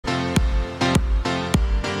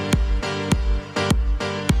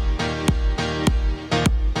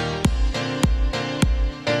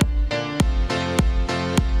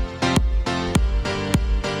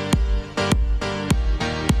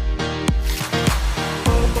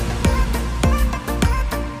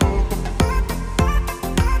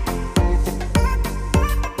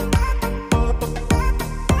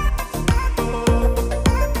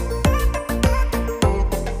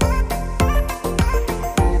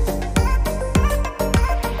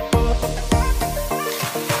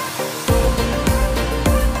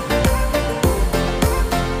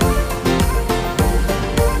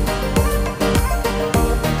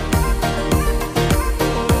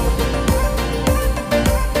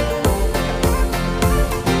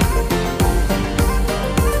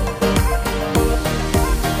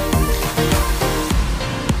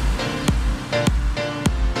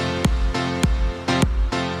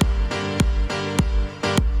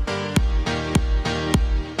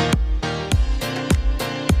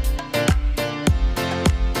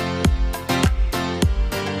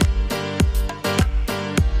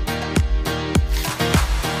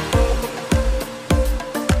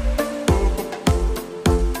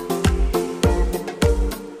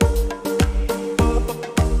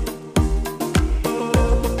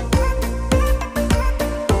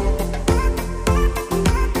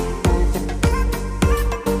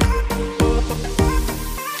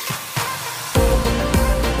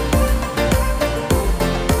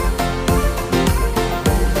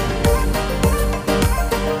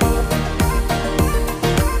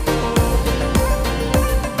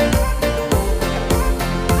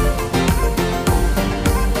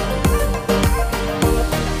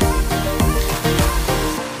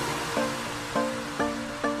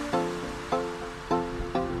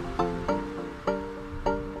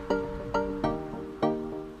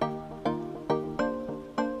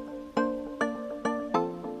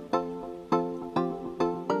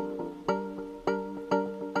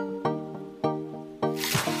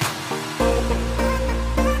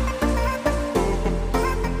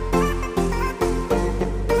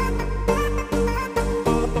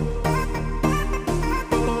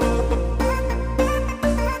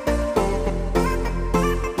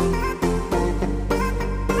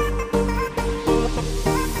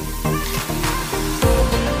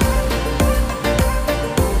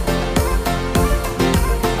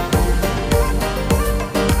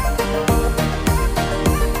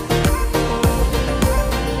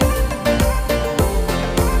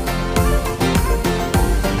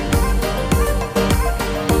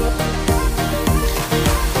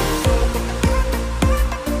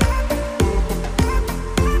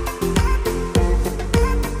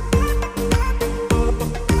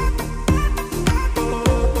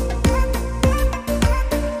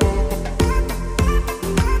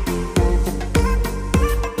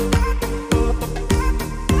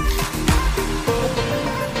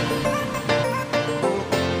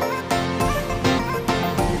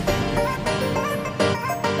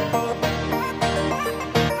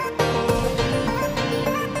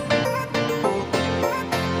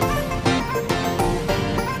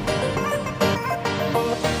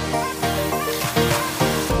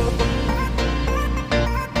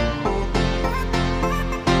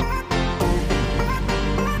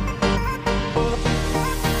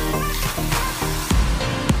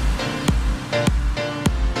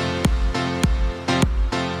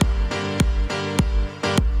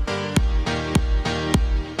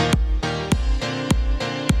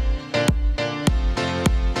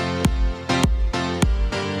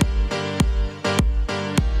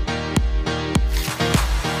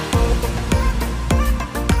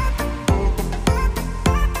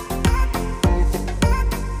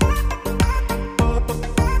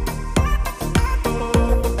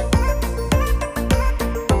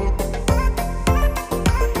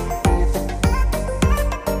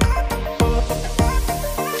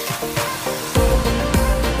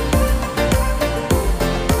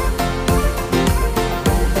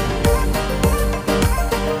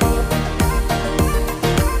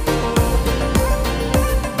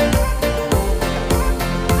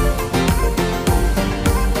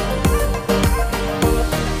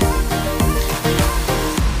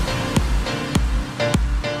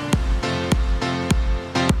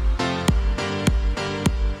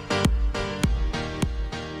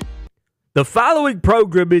The following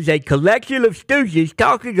program is a collection of stooges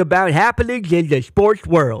talking about happenings in the sports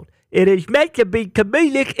world. It is meant to be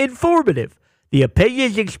comedic informative. The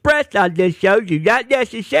opinions expressed on this show do not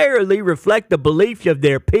necessarily reflect the beliefs of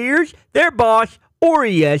their peers, their boss, or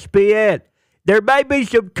ESPN. There may be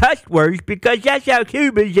some cuss words because that's how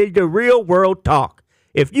humans in the real world talk.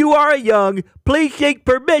 If you are young, please seek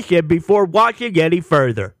permission before watching any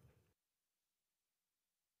further.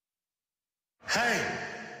 Hey.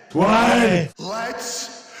 What?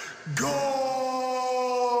 Let's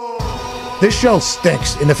go! This show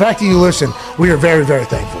stinks, and the fact that you listen, we are very, very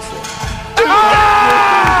thankful for.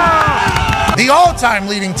 Ah! The all-time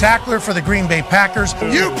leading tackler for the Green Bay Packers,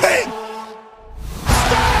 You pig!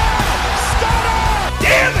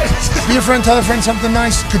 Damn it! Be a friend, tell a friend something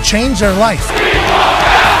nice could change their life.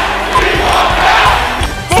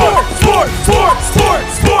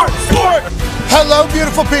 Sport! Hello,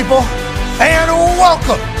 beautiful people, and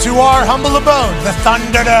welcome to our humble abode, the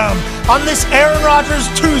Thunderdome, on this Aaron Rodgers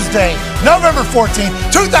Tuesday, November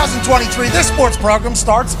 14th, 2023. This sports program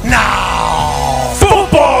starts now.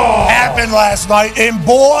 Football! Happened last night, and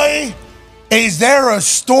boy, is there a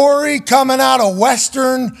story coming out of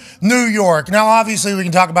Western New York. Now, obviously, we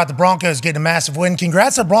can talk about the Broncos getting a massive win.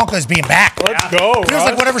 Congrats to the Broncos being back. Let's go, Feels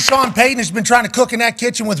like whatever Sean Payton has been trying to cook in that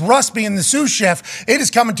kitchen with Russ being the sous chef, it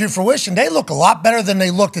is coming to fruition. They look a lot better than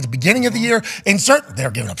they looked at the beginning of the year. And certainly,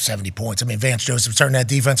 they're giving up 70 points. I mean, Vance Joseph turning that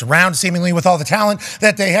defense around, seemingly with all the talent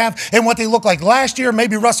that they have. And what they look like last year,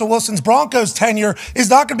 maybe Russell Wilson's Broncos tenure is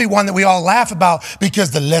not going to be one that we all laugh about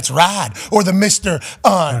because the Let's Ride or the Mr.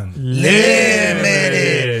 Unlimited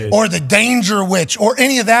or the Danger Witch or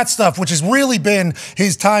any of that stuff, which has really been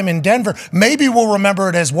his time in Denver. Maybe we'll remember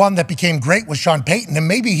it as one that became great with Sean Payton, and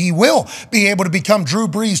maybe he will be able to become Drew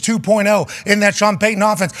Brees 2.0 in that Sean Payton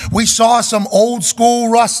offense. We saw some old school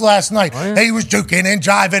Russ last night. Oh, yeah. He was juking and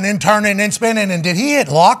jiving and turning and spinning, and did he hit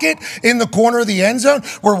Lockett in the corner of the end zone?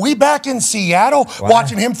 Were we back in Seattle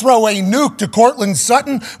watching him throw a nuke to Cortland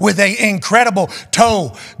Sutton with a incredible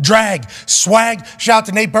toe, drag, swag? Shout out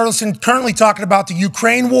to Nate Burleson, currently talking about the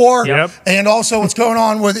Ukraine war and also what's going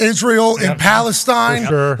on with Israel and Palestine.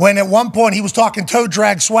 Sure. When at one point he was talking toe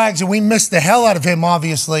drag swags and we missed the hell out of him,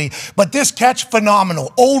 obviously. But this catch,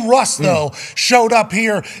 phenomenal. Old Russ, though, showed up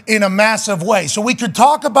here in a massive way. So we could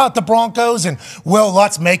talk about the Broncos and Will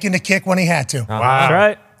Lutz making the kick when he had to. Wow. That's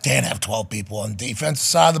right. Can't have 12 people on the defensive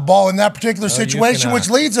side of the ball in that particular situation, which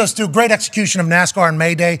leads us to great execution of NASCAR and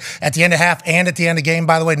May Day at the end of half and at the end of game.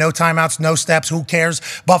 By the way, no timeouts, no steps, who cares?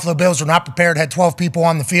 Buffalo Bills were not prepared, had 12 people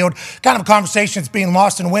on the field. Kind of a conversation that's being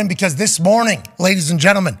lost in the wind because this morning, ladies and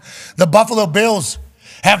gentlemen, the Buffalo Bills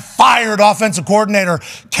have fired offensive coordinator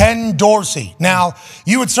Ken Dorsey. Now,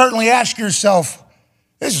 you would certainly ask yourself,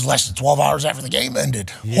 this is less than 12 hours after the game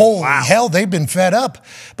ended. Holy hell, they've been fed up.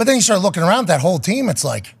 But then you start looking around at that whole team, it's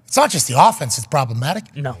like, it's not just the offense that's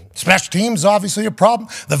problematic. No. Special teams is obviously a problem.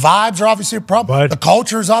 The vibes are obviously a problem. The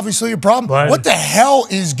culture is obviously a problem. What the hell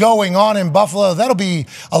is going on in Buffalo? That'll be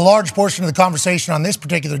a large portion of the conversation on this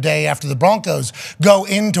particular day after the Broncos go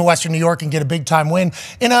into Western New York and get a big-time win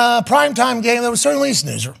in a primetime game that was certainly a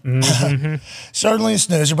snoozer. Certainly a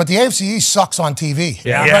snoozer. But the AFC East sucks on TV.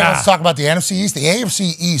 Let's talk about the NFC East. The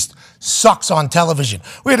AFC East sucks on television.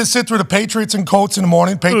 We had to sit through the Patriots and Colts in the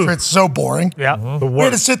morning. Patriots, so boring. We had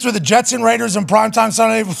to sit through the Jets and Raiders on primetime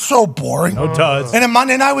Sunday. It was so boring. No duds. And then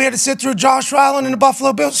Monday night, we had to sit through Josh Allen and the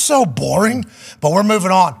Buffalo Bills. So boring. But we're moving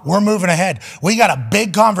on. We're moving ahead. We got a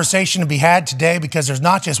big conversation to be had today because there's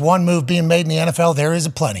not just one move being made in the NFL. There is a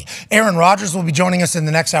plenty. Aaron Rodgers will be joining us in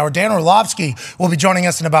the next hour. Dan Orlovsky will be joining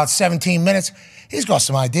us in about 17 minutes. He's got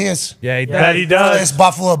some ideas. Yeah, he does. This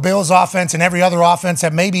Buffalo Bills offense and every other offense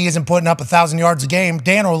that maybe isn't putting up 1,000 yards a game.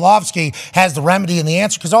 Dan Orlovsky has the remedy and the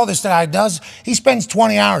answer because all this guy does, he spends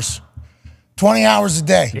 20 hours. 20 hours a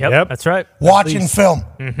day. Yep, that's right. Watching film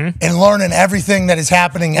and learning everything that is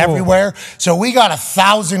happening everywhere. So we got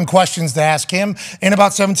 1,000 questions to ask him in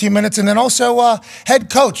about 17 minutes. And then also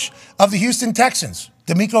head coach of the Houston Texans,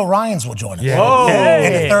 D'Amico Ryans, will join us.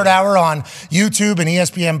 In the third hour on YouTube and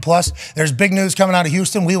ESPN+. There's big news coming out of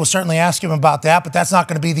Houston. We will certainly ask him about that, but that's not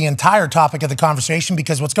going to be the entire topic of the conversation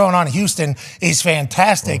because what's going on in Houston is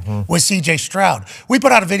fantastic with C.J. Stroud. We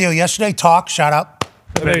put out a video yesterday, shout out.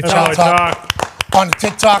 Talk. on the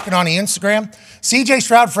TikTok and on the Instagram. CJ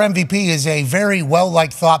Stroud for MVP is a very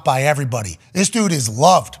well-liked thought by everybody. This dude is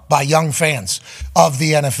loved by young fans of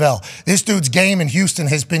the NFL. This dude's game in Houston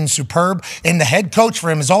has been superb, and the head coach for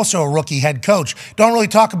him is also a rookie head coach. Don't really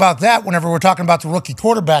talk about that whenever we're talking about the rookie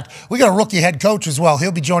quarterback. We got a rookie head coach as well.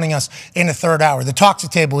 He'll be joining us in the third hour. The Toxic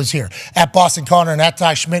Table is here at Boston Connor and at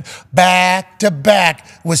Ty Schmidt,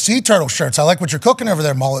 back-to-back with Sea Turtle shirts. I like what you're cooking over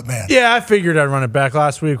there, Mullet Man. Yeah, I figured I'd run it back.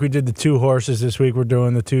 Last week we did the 2 horses. This week we're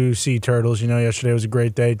doing the 2 sea turtles. You know, yesterday was a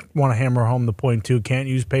great day. Want to hammer home the point, too. Can't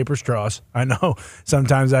use paper straws. I know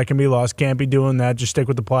sometimes that can be lost. Can't be doing that. Just stick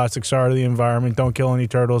with the plastic. Sorry to the environment. Don't kill any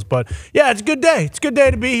turtles. But, yeah, it's a good day. It's a good day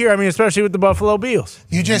to be here. I mean, especially with the Buffalo Bills.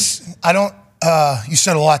 You said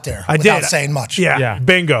a lot there without saying much. Yeah.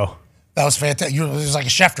 Bingo. That was fantastic. It was like a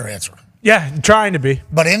Schefter answer. Yeah, trying to be.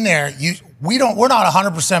 But in there, we're not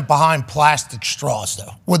 100% behind plastic straws,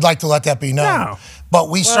 though. Would like to let that be known. No. But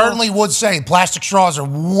we certainly would say plastic straws are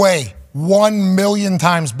way 1 million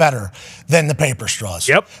times better than the paper straws.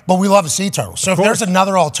 Yep. But we love a sea turtle. So if there's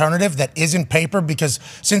another alternative that isn't paper, because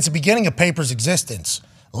since the beginning of paper's existence,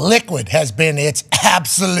 liquid has been its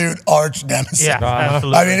absolute arch nemesis. Yeah,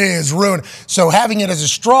 absolutely. I mean, it is ruined. So having it as a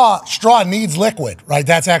straw needs liquid, right?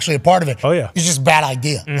 That's actually a part of it. Oh, yeah. It's just a bad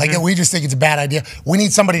idea. Mm-hmm. Like, we just think it's a bad idea. We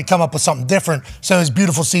need somebody to come up with something different so those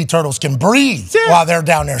beautiful sea turtles can breathe while they're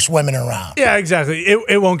down there swimming around. Yeah, exactly.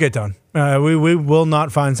 It won't get done. We will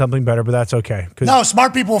not find something better, but that's okay. No,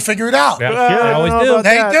 smart people will figure it out. Yeah, they always do.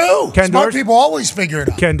 They do. Smart people always figure it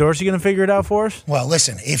out. Ken Dorsey going to figure it out for us? Well,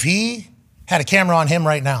 listen, if he had a camera on him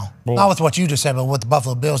right now, not with what you just said, but what the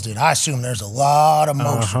Buffalo Bills did, I assume there's a lot of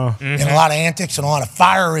motion and a lot of antics and a lot of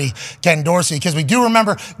fiery Ken Dorsey, because we do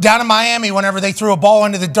remember down in Miami whenever they threw a ball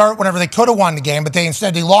into the dirt, whenever they could have won the game, but they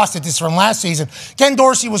lost it. This from last season. Ken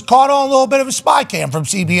Dorsey was caught on a little bit of a spy cam from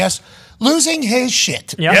CBS, losing his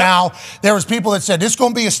shit. Yep. Now, there was people that said this is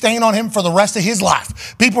going to be a stain on him for the rest of his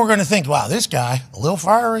life. People were going to think, wow, this guy, a little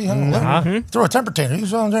fiery, threw a temper tantrum. He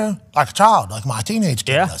was on there like a child, like my teenage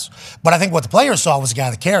kid does. But I think what the players saw was a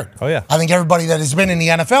guy that cared. Oh, yeah. I think everybody that has been in the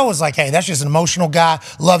NFL was like, hey, that's just an emotional guy,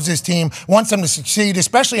 loves his team, wants them to succeed,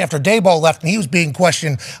 especially after Daboll left and he was being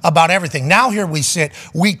questioned about everything. Now here we sit,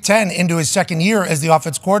 week 10 into his second year as the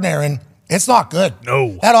offense coordinator, and it's not good.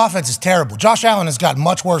 No. That offense is terrible. Josh Allen has gotten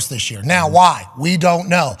much worse this year. Now, why? We don't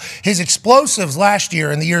know. His explosives last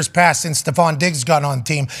year and the years past since Stephon Diggs got on the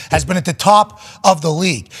team has been at the top of the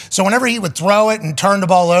league. So whenever he would throw it and turn the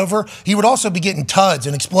ball over, he would also be getting tuds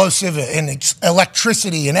and explosive and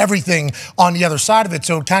electricity and everything on the other side of it,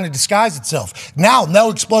 so it kind of disguised itself. Now, no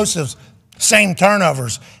explosives, same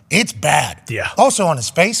turnovers. It's bad. Yeah. Also on his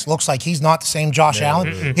face, looks like he's not the same Josh Allen.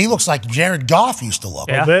 Mm-hmm. He looks like Jared Goff used to look.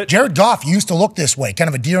 Yeah. Jared Goff used to look this way, kind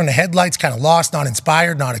of a deer in the headlights, kind of lost, not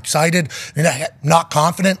inspired, not excited, not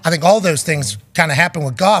confident. I think all those things kind of happen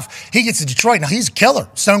with Goff. He gets to Detroit. Now, he's a killer,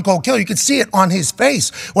 stone cold killer. You can see it on his face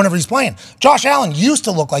whenever he's playing. Josh Allen used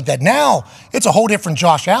to look like that. Now, it's a whole different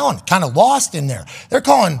Josh Allen, kind of lost in there. They're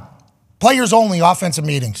calling players-only offensive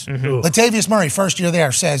meetings. Mm-hmm. Latavius Murray, first year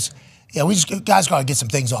there, says, yeah, guys got to get some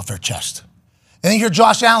things off their chest. And then you hear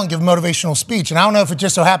Josh Allen give a motivational speech. And I don't know if it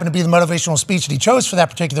just so happened to be the motivational speech that he chose for that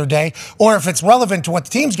particular day or if it's relevant to what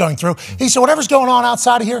the team's going through. He said, whatever's going on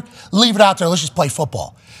outside of here, leave it out there. Let's just play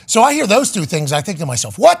football. So I hear those two things. I think to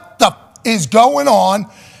myself, what the is going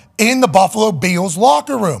on in the Buffalo Bills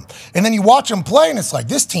locker room? And then you watch them play, and it's like,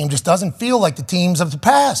 this team just doesn't feel like the teams of the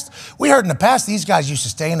past. We heard in the past these guys used to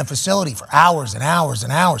stay in the facility for hours and hours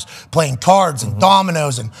and hours playing cards and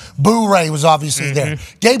dominoes, and Boo Ray was obviously there.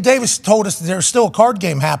 Gabe Davis told us that there's still a card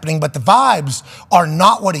game happening, but the vibes are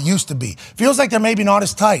not what it used to be. Feels like they're maybe not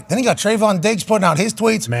as tight. Then you got Trayvon Diggs putting out his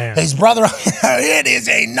tweets. Man. His brother, it is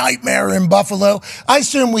a nightmare in Buffalo. I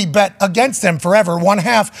assume we bet against them forever. One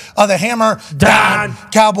half of the Hammer Dahn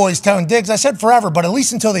Cowboys telling Diggs. I said forever, but at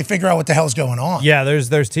least until they figure out what the hell's going on. Yeah,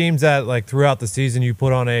 there's teams that like throughout the season you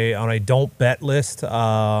put on a don't bet list. They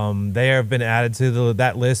have been added to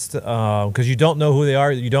that list because you don't know who they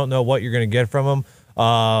are. You don't know what you're going to get from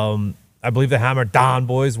them. I believe the Hammer Dahn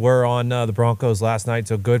boys were on the Broncos last night,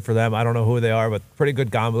 so good for them. I don't know who they are, but pretty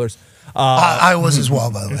good gamblers. I was as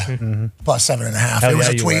well, by the way. Plus 7.5. It was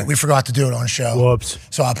a tweet. We forgot to do it on show. Whoops.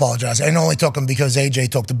 So I apologize. And it only took them because AJ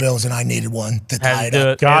took the Bills and I needed one to tie it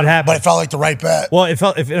up. But it felt like the right bet. Well,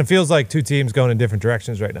 it feels like two teams going in different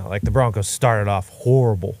directions right now. Like the Broncos started off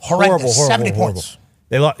horrible. Horrendous. 70 points.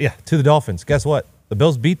 They lost, to the Dolphins. Guess what? The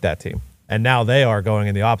Bills beat that team. And now they are going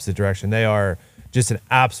in the opposite direction. They are just an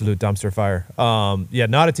absolute dumpster fire.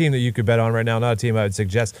 Not a team that you could bet on right now. Not a team I would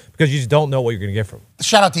suggest because you just don't know what you're going to get from.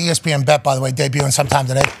 Shout out to ESPN Bet, by the way, debuting sometime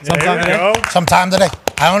today. Sometime today. Sometime today.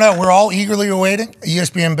 I don't know. We're all eagerly awaiting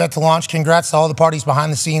ESPN Bet to launch. Congrats to all the parties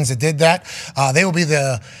behind the scenes that did that. They will be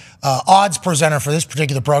the odds presenter for this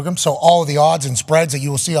particular program. So all of the odds and spreads that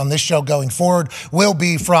you will see on this show going forward will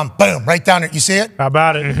be from, boom, right down there. You see it? How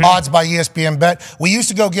about it? Odds by ESPN Bet. We used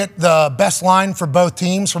to go get the best line for both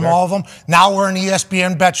teams from all of them. Now we're an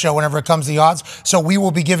ESPN Bet show whenever it comes to the odds. So we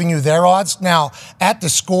will be giving you their odds. Now, at the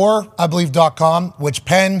score, I believe.com, which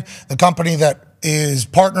Penn, the company that is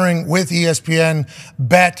partnering with ESPN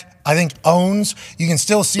Bet, I think owns. You can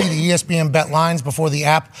still see the ESPN Bet lines before the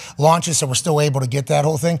app launches, so we're still able to get that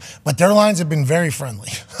whole thing. But their lines have been very friendly.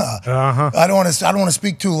 I don't want to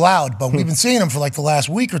speak too loud, but we've been seeing them for like the last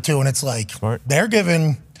week or two, and it's like they're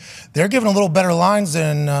giving a little better lines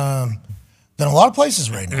than a lot of places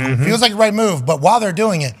right now. Feels like the right move, but while they're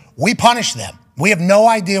doing it, we punish them. We have no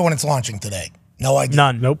idea when it's launching today. No idea.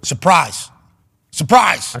 None. Nope. Surprise.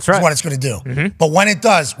 That's right. Is what it's going to do. But when it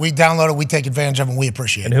does, we download it, we take advantage of it, and we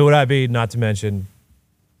appreciate And it. who would I be not to mention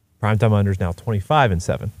primetime unders now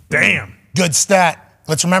 25-7. Damn. Good stat.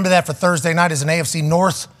 Let's remember that for Thursday night as an AFC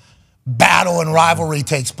North battle and rivalry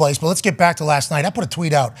takes place. But let's get back to last night. I put a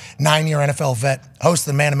tweet out, 9-year NFL vet, host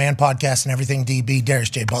of the Man to Man podcast and everything DB, Darius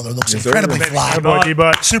J. Butler, looks incredibly fly. Good boy,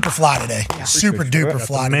 D-Butt. Super fly today. Super duper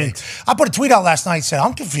fly today. I put a tweet out last night and said,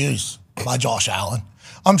 I'm confused by Josh Allen.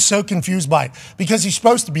 I'm so confused by it because he's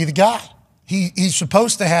supposed to be the guy. He's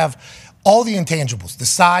supposed to have all the intangibles, the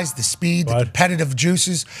size, the speed, the competitive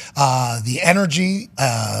juices, the energy,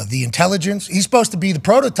 the intelligence. He's supposed to be the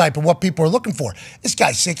prototype of what people are looking for. This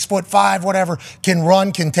guy's 6'5", whatever, can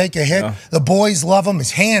run, can take a hit. The boys love him.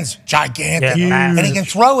 His hands gigantic, and he can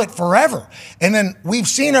throw it forever. And then we've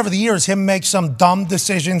seen over the years him make some dumb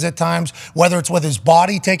decisions at times, whether it's with his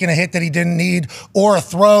body taking a hit that he didn't need or a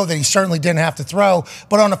throw that he certainly didn't have to throw.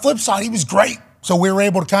 But on the flip side, he was great. So we were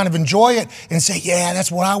able to kind of enjoy it and say, yeah,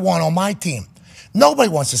 that's what I want on my team. Nobody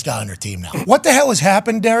wants this guy on their team now. What the hell has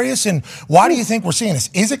happened, Darius? And why do you think we're seeing this?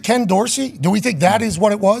 Is it Ken Dorsey? Do we think that is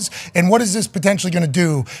what it was? And what is this potentially going to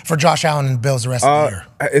do for Josh Allen and the Bills the rest of the year?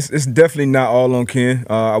 It's definitely not all on Ken.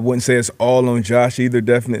 I wouldn't say it's all on Josh either.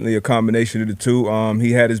 Definitely a combination of the two.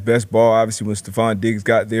 He had his best ball, obviously, when Stephon Diggs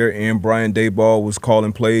got there and Brian Daboll was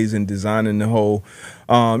calling plays and designing the whole,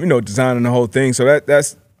 thing. So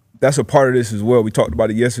that's a part of this as well. We talked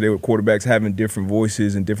about it yesterday with quarterbacks having different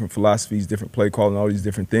voices and different philosophies, different play calling, all these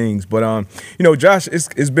different things. But, Josh,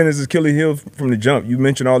 it's been his Achilles heel from the jump. You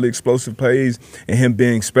mentioned all the explosive plays and him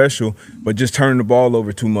being special, but just turning the ball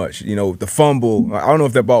over too much. The fumble. I don't know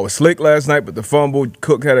if that ball was slick last night, but the fumble,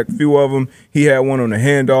 Cook had a few of them. He had one on the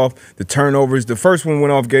handoff. The turnovers, the first one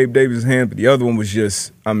went off Gabe Davis' hand, but the other one was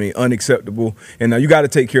just, unacceptable. And now you got to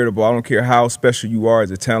take care of the ball. I don't care how special you are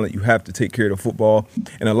as a talent. You have to take care of the football.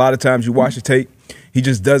 And a lot of times you watch the tape, he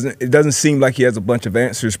just doesn't. It doesn't seem like he has a bunch of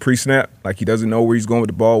answers pre-snap. Like he doesn't know where he's going with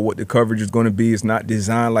the ball, what the coverage is going to be. It's not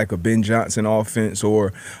designed like a Ben Johnson offense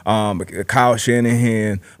or a Kyle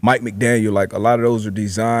Shanahan, Mike McDaniel. Like a lot of those are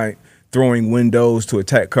designed throwing windows to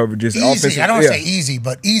attack coverages. Easy. I don't want to say easy,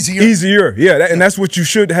 but easier. Easier, yeah. And that's what you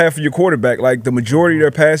should have for your quarterback. Like the majority of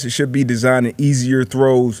their passes should be designed in easier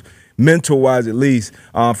throws, mental-wise at least.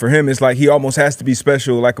 For him, it's like he almost has to be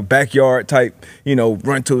special, like a backyard type,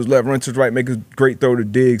 run to his left, run to his right, make a great throw to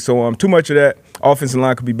Diggs. So too much of that. Offensive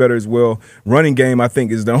line could be better as well. Running game, I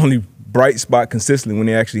think, is the only bright spot consistently when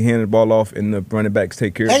they actually hand the ball off and the running backs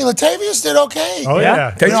take care of it. Hey, Latavius did okay. Oh,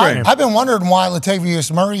 yeah. I've been wondering why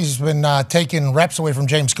Latavius Murray's been taking reps away from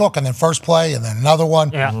James Cook, and then first play and then another one.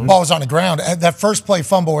 Ball was on the ground. That first play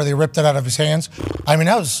fumble where they ripped it out of his hands,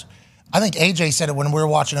 I think AJ said it when we were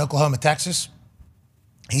watching Oklahoma, Texas.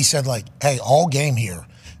 He said, hey, all game here,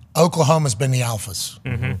 Oklahoma's been the alphas.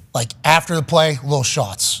 Like, after the play, little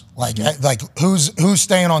shots. Like who's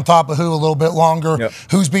staying on top of who a little bit longer,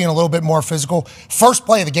 who's being a little bit more physical. First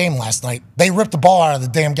play of the game last night, they ripped the ball out of the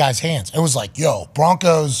damn guy's hands. It was like, yo,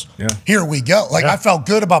 Broncos, here we go. I felt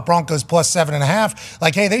good about Broncos plus 7.5.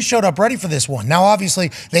 Like, hey, they showed up ready for this one. Now,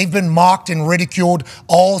 obviously, they've been mocked and ridiculed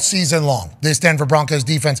all season long, this Denver Broncos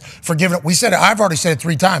defense, for giving up. We said it, I've already said it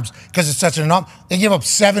 3 times because it's such an they give up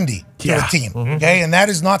 70 to a team, okay? And that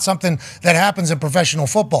is not something that happens in professional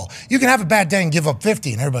football. You can have a bad day and give up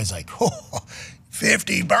 50, and everybody's like, oh,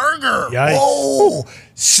 50 burger. Yikes. Whoa,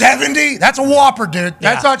 70? That's a Whopper, dude.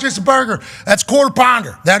 That's not just a burger. That's quarter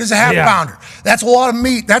pounder. That is a half pounder. That's a lot of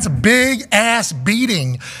meat. That's a big ass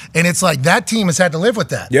beating. And it's like that team has had to live with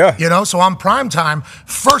that. Yeah. So on prime time,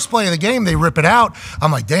 first play of the game, they rip it out.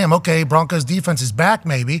 I'm like, damn, okay, Broncos defense is back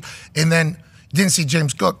maybe. And then didn't see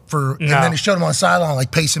James Cook and then he showed him on the sideline,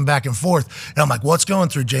 pacing back and forth. And I'm like, what's going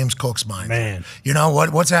through James Cook's mind? Man.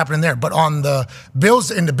 What's happening there? But on the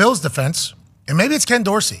Bills, in the Bills' defense, And maybe it's Ken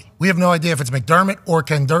Dorsey. We have no idea if it's McDermott or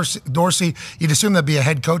Ken Dorsey. You'd assume that'd be a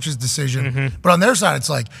head coach's decision. But on their side, it's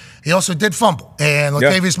like he also did fumble. And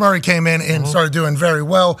Latavius Murray came in and started doing very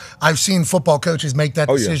well. I've seen football coaches make that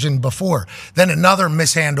decision before. Then another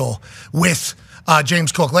mishandle with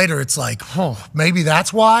James Cook later. It's like, maybe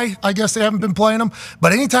that's why I guess they haven't been playing him.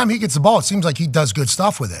 But anytime he gets the ball, it seems like he does good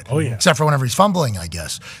stuff with it. Except for whenever he's fumbling, I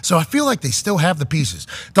guess. So I feel like they still have the pieces.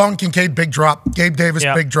 Dalton Kincaid, big drop. Gabe Davis,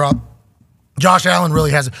 big drop. Josh Allen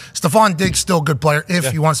really has it. Stephon Diggs, still a good player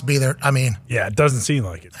if he wants to be there. I mean, it doesn't seem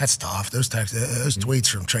like it. That's tough. Those tweets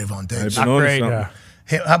from Trayvon Diggs. Not great.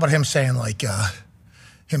 How about him saying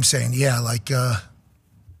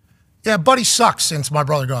Buddy sucks since my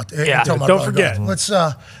brother got there. Don't forget. Let's,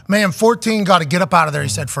 14 got to get up out of there, he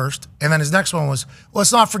said first. And then his next one was,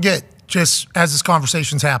 let's not forget, just as this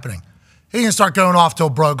conversation's happening, he didn't start going off till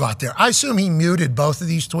bro got there. I assume he muted both of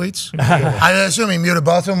these tweets. I assume he muted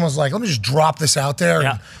both of them, was like, let me just drop this out there.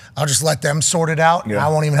 And I'll just let them sort it out. And I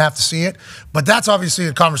won't even have to see it. But that's obviously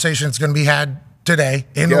a conversation that's going to be had today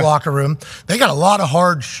in the locker room. They got a lot of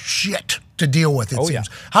hard shit to deal with, it seems.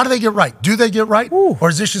 How do they get right? Do they get right? Or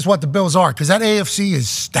is this just what the Bills are? Because that AFC is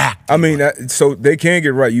stacked. I mean, so they can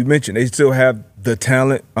get right. You mentioned they still have the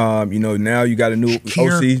talent. Now you got a new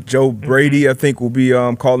OC. Joe Brady, I think, will be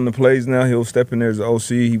calling the plays now. He'll step in there as an OC.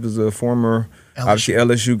 He was a former obviously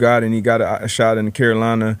LSU guy, and he got a shot in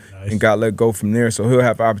Carolina and got let go from there. So he'll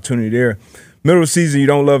have opportunity there. Middle of the season, you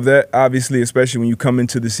don't love that, obviously, especially when you come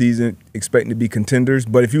into the season expecting to be contenders.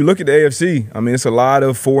 But if you look at the AFC, I mean, it's a lot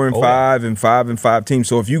of 4-5 and 5-5 teams.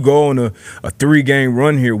 So if you go on a 3-game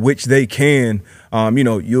run here, which they can,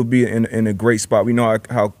 you'll be in a great spot. We know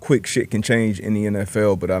how quick shit can change in the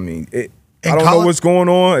NFL, but I mean, I don't know what's going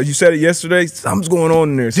on. As you said it yesterday, something's going on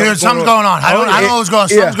in there. Something's going on. I don't know what's going on.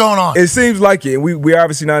 Something's going on. It seems like it. We're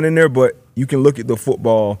obviously not in there, but you can look at the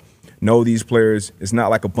football. Know these players. It's not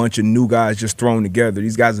like a bunch of new guys just thrown together.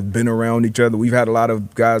 These guys have been around each other. We've had a lot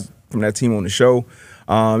of guys from that team on the show.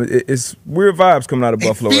 It's weird vibes coming out of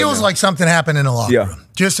Buffalo. It feels like something happened in a locker room.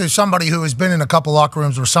 Just as somebody who has been in a couple locker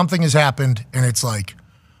rooms where something has happened and it's like,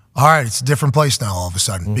 all right, it's a different place now all of a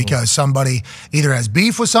sudden because somebody either has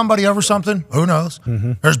beef with somebody over something. Who knows?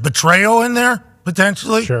 There's betrayal in there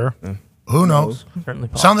potentially. Sure. Who knows?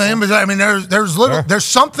 Something in between. I mean, there's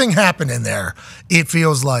something happening there, it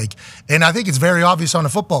feels like. And I think it's very obvious on the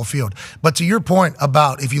football field. But to your point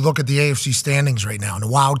about if you look at the AFC standings right now and the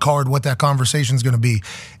wild card, what that conversation is going to be,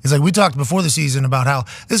 it's like we talked before the season about how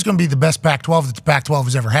this is going to be the best Pac-12 that the Pac-12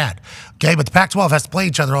 has ever had. Okay, but the Pac-12 has to play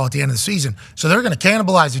each other all at the end of the season. So they're going to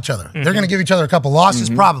cannibalize each other. They're going to give each other a couple losses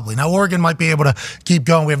probably. Now, Oregon might be able to keep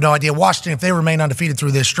going. We have no idea. Washington, if they remain undefeated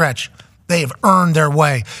through this stretch, they have earned their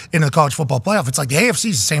way into the college football playoff. It's like the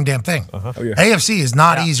AFC is the same damn thing. AFC is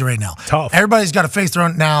not easy right now. Tough. Everybody's got to face their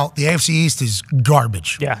own. Now, the AFC East is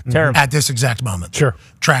garbage. Terrible. At this exact moment. Sure.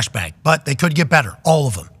 Trash bag. But they could get better, all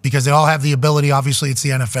of them, because they all have the ability. Obviously, it's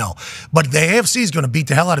the NFL. But the AFC is going to beat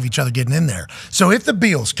the hell out of each other getting in there. So if the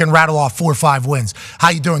Bills can rattle off 4 or 5 wins,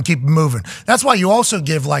 how you doing? Keep it moving. That's why you also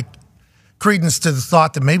give, credence to the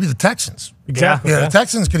thought that maybe the Texans. Exactly. The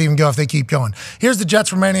Texans could even go if they keep going. Here's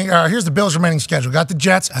the here's the Bills' remaining schedule. Got the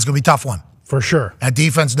Jets. That's going to be a tough one. For sure. That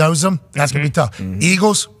defense knows them. That's going to be tough.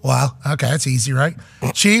 Eagles, well, okay, that's easy, right?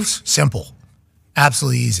 Chiefs, simple.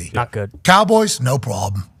 Absolutely easy. Not good. Cowboys, no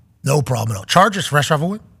problem. No problem at all. Chargers, fresh off a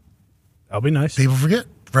win. That'll be nice. People forget.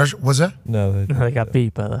 Fresh, what's that? No, They got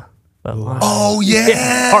beat by the Oh,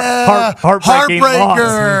 yeah. Heartbreaking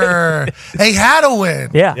Heartbreaker. They had a win.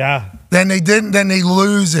 Yeah. Then they didn't. Then they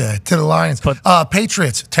lose it to the Lions.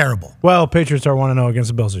 Patriots, terrible. Well, Patriots are 1-0 against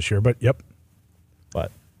the Bills this year, but yep.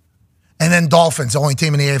 And then Dolphins, the only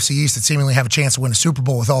team in the AFC East that seemingly have a chance to win a Super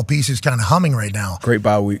Bowl with all pieces kind of humming right now. Great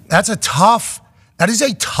bye week. That is a tough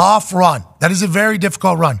run. That is a very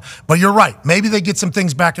difficult run. But you're right. Maybe they get some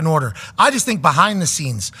things back in order. I just think behind the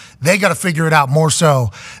scenes, they got to figure it out more so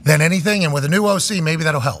than anything. And with a new OC, maybe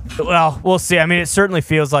that'll help. Well, we'll see. I mean, it certainly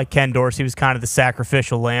feels like Ken Dorsey was kind of the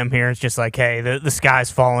sacrificial lamb here. It's just like, hey, the sky's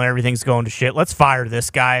falling. Everything's going to shit. Let's fire this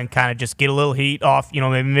guy and kind of just get a little heat off, maybe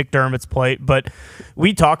McDermott's plate. But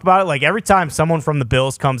we talk about it. Every time someone from the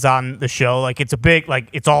Bills comes on the show, it's a big,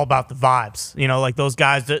 it's all about the vibes. Those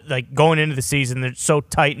guys that, going into the season, they're so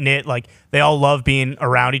tight-knit. They all love being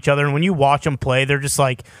around each other. And when you watch them play, they're just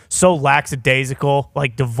so lackadaisical,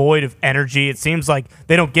 devoid of energy. It seems like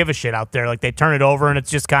they don't give a shit out there. They turn it over and it's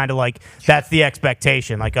just kind of that's the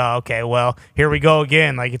expectation. Oh, okay, well, here we go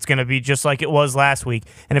again. It's going to be just like it was last week.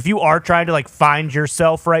 And if you are trying to find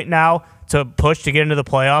yourself right now to push to get into the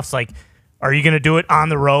playoffs, Are you going to do it on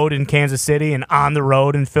the road in Kansas City and on the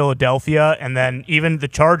road in Philadelphia? And then even the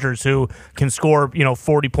Chargers, who can score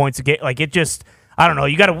 40 points a game, like it just. I don't know.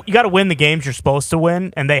 You got to win the games you're supposed to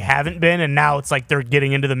win, and they haven't been. And now it's like they're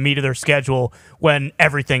getting into the meat of their schedule when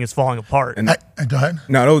everything is falling apart. Go ahead.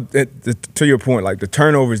 No, to your point, like the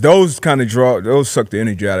turnovers, those kind of those suck the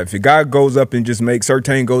energy out of it. If a guy goes up and just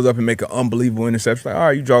Surtain goes up and make an unbelievable interception, like all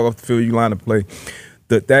right, you jog off the field, you line up play.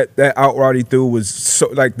 That out route he threw was so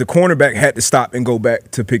like the cornerback had to stop and go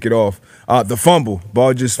back to pick it off. The fumble,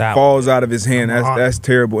 ball just falls out of his hand. That's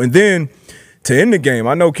terrible. And then. To end the game,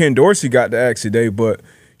 I know Ken Dorsey got the axe today, but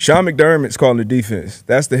Sean McDermott's calling the defense.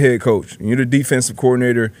 That's the head coach. You're the defensive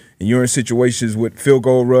coordinator, and you're in situations with field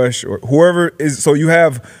goal rush or whoever is. So you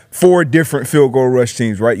have 4 different field goal rush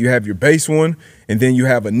teams, right? You have your base one, and then you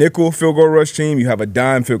have a nickel field goal rush team. You have a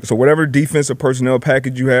dime field. So whatever defensive personnel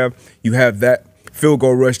package you have that field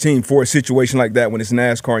goal rush team for a situation like that when it's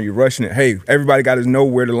NASCAR and you're rushing it. Hey, everybody got to know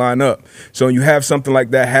where to line up. So when you have something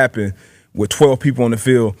like that happen with 12 people on the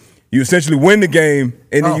field, you essentially win the game,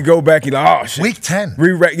 and then you go back and like, oh shit. Week 10.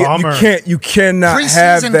 You cannot Preseason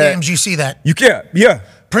have that. games, you see that. You can't, yeah.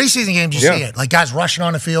 Preseason games, you see it. Like guys rushing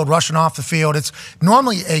on the field, rushing off the field. It's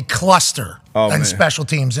normally a cluster in special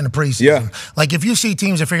teams in the preseason. Yeah. Like if you see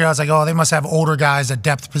teams that figure out, it's like, oh, they must have older guys at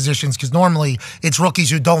depth positions because normally it's rookies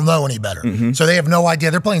who don't know any better. Mm-hmm. So they have no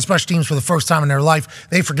idea. They're playing special teams for the first time in their life.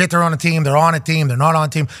 They forget they're on a team. They're on a team. They're not on a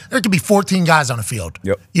team. There could be 14 guys on the field,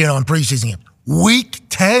 in preseason games. Week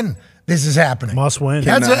 10. This is happening. Must win.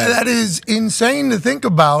 That is insane to think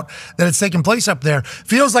about that it's taking place up there.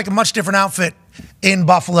 Feels like a much different outfit in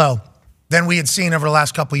Buffalo than we had seen over the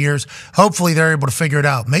last couple of years. Hopefully they're able to figure it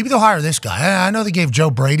out. Maybe they'll hire this guy. I know they gave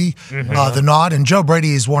Joe Brady the nod, and Joe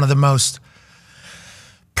Brady is one of the most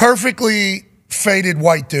perfectly faded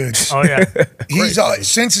white dudes. Oh, yeah. He's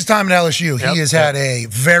since his time at LSU, he has had a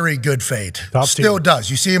very good fade. Still does.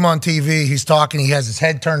 You see him on TV, he's talking, he has his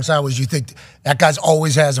head turned sideways. You think that guy's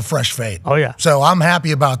always has a fresh fade. Oh, yeah. So I'm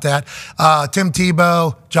happy about that. Tim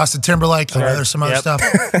Tebow, Justin Timberlake, there's some other stuff.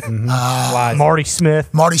 Marty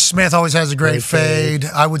Smith. Marty Smith always has a great fade.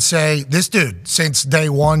 I would say this dude, since day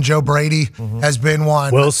one, Joe Brady has been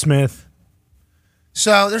one. Will Smith.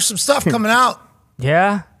 So there's some stuff coming out.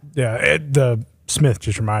 Yeah. Yeah, the Smith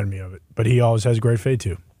just reminded me of it, but he always has a great fade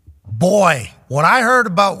too. Boy, what I heard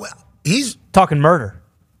about, he's talking murder,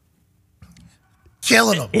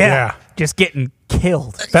 killing him. Yeah. Just getting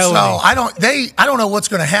killed. So I don't know what's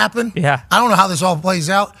going to happen. Yeah, I don't know how this all plays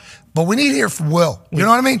out. But we need to hear from Will. You know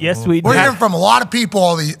what I mean? Yes, we do. We're hearing from a lot of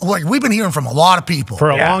people. We've been hearing from a lot of people for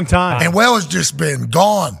a long time, and Will has just been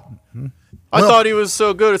gone. I thought he was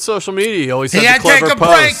so good at social media. He always had to take a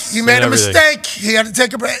break. posts He made a everything. mistake. He had to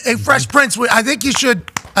take a break. Hey, Fresh Prince, I think you should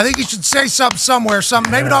say something somewhere.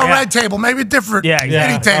 Something maybe not a red table, maybe a different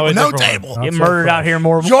any table, no table. Get murdered out here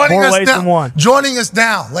more ways than one. Joining us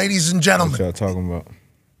now, ladies and gentlemen. What y'all talking about?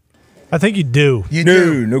 I think you do. You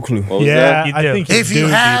do. No clue. Yeah, you do. I think if you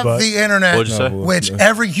have the internet, What'd you say? which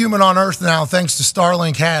every human on Earth now, thanks to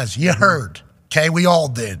Starlink, has, you heard. Okay, we all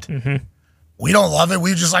did. Mm-hmm. We don't love it.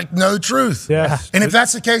 We just like to know the truth. Yes. And if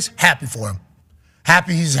that's the case, happy for him.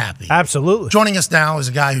 Happy he's happy. Absolutely. Joining us now is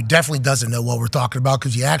a guy who definitely doesn't know what we're talking about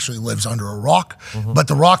because he actually lives under a rock. But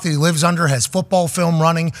the rock that he lives under has football film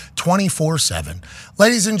running 24/7.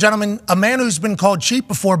 Ladies and gentlemen, a man who's been called cheap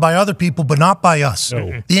before by other people, but not by us.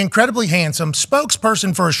 The incredibly handsome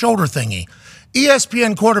spokesperson for a shoulder thingy,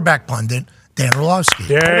 ESPN quarterback pundit, Dan Orlovsky.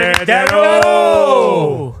 Yeah,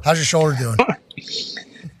 How's your shoulder doing?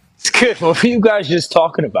 It's good. What were you guys just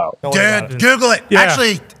talking about? Dude, Google it. Yeah.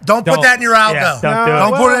 Actually, don't put that in your algo. Yeah, don't do it.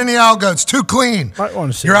 Don't put it in the algo. It's too clean. Might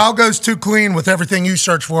want to see Your it. algo's too clean with everything you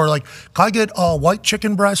search for. Like, can I get white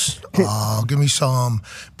chicken breast? Give me some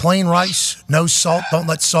plain rice, no salt. Don't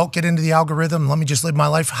let salt get into the algorithm. Let me just live my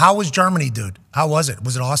life. How was Germany, dude? How was it?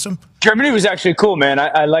 Was it awesome? Germany was actually cool, man.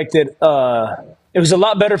 I liked it. It was a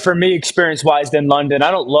lot better for me experience-wise than London.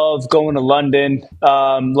 I don't love going to London.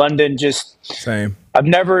 London just... Same. I've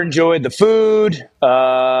never enjoyed the food.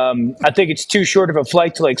 I think it's too short of a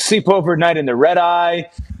flight to like sleep overnight in the red eye.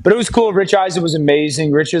 But it was cool. Rich Eisen was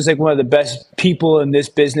amazing. Rich is like one of the best people in this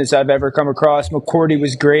business I've ever come across. McCourty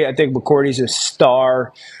was great. I think McCourty's a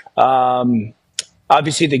star.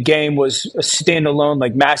 Obviously, the game was a standalone,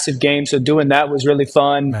 like massive game. So doing that was really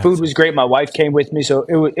fun. Food was great. My wife came with me, so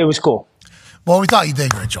it was cool. Well, we thought you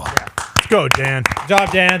did a great job. Let's go, Dan. Good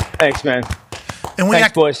job, Dan. Thanks, man. And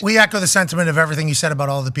Thanks, boys. we echo the sentiment of everything you said about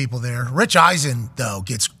all the people there. Rich Eisen, though,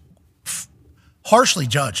 gets harshly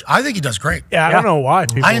judged. I think he does great. Yeah, I don't know why.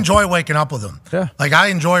 I enjoy waking up with him. Yeah. Like, I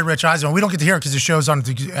enjoy Rich Eisen. We don't get to hear it because the show's on at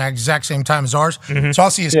the exact same time as ours. So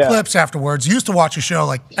I'll see his clips afterwards. Used to watch the show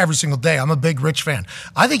like every single day. I'm a big Rich fan.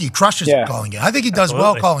 I think he crushes at calling games. I think he does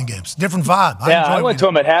well calling games. Different vibe. I went to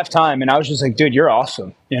him at halftime, and I was just like, dude, you're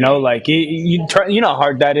awesome. You know, like, you know how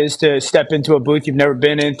hard that is to step into a booth you've never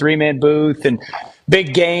been in, 3-man booth, and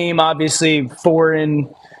big game, obviously,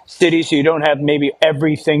 foreign city, so you don't have maybe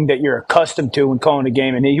everything that you're accustomed to when calling a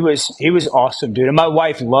game. And he was awesome, dude. And my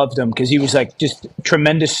wife loved him because he was like just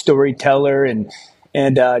tremendous storyteller and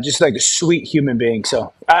just like a sweet human being.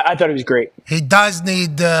 So I thought he was great. He does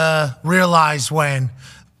need to realize when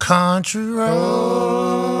country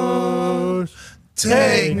roads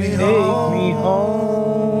take me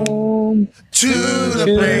home to the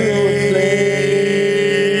place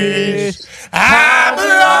I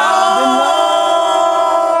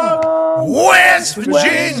belong, West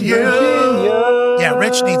Virginia. Yeah,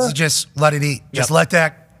 Rich needs to just let it eat. Just let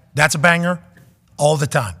that's a banger all the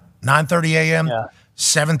time. 9:30 a.m.,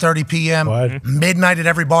 7:30 p.m., midnight at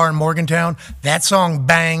every bar in Morgantown. That song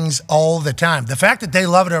bangs all the time. The fact that they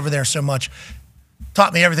love it over there so much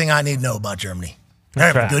taught me everything I need to know about Germany.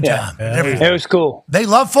 They're having a good time. It was cool. They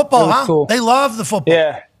love football, huh? Cool. They love the football.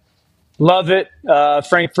 Yeah. Love it.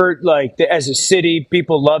 Frankfurt, like as a city,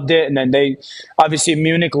 people loved it. And then they, obviously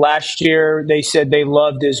Munich last year, they said they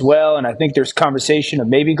loved as well. And I think there's conversation of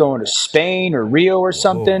maybe going to Spain or Rio or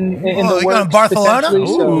something in the works. We going to Barcelona?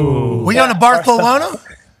 We going to Barcelona?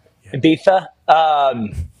 Ibiza.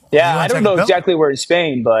 I don't know exactly where in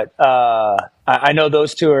Spain, but I know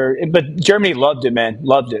those two are. But Germany loved it, man.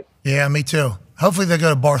 Loved it. Yeah, me too. Hopefully they go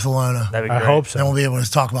to Barcelona. I hope so. Then we'll be able to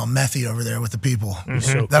talk about Methy over there with the people.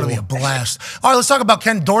 So That'll be a blast. All right, let's talk about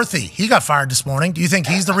Ken Dorothy. He got fired this morning. Do you think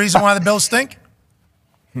he's the reason why the Bills stink?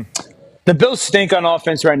 The Bills stink on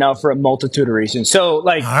offense right now for a multitude of reasons. So,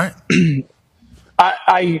 like, all right.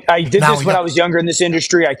 I did this when I was younger in this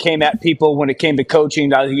industry. I came at people when it came to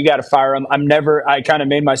coaching. I was like, you got to fire them. I kind of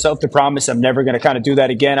made myself the promise I'm never going to kind of do that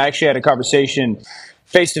again. I actually had a conversation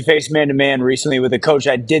face-to-face, man-to-man recently with a coach.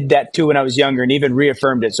 I did that too when I was younger and even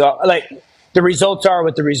reaffirmed it. So, like, the results are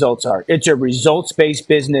what the results are. It's a results-based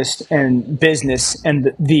business, and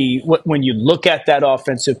when you look at that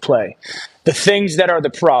offensive play, the things that are the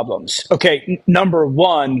problems. Okay, number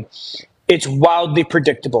one, it's wildly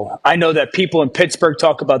predictable. I know that people in Pittsburgh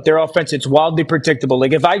talk about their offense. It's wildly predictable.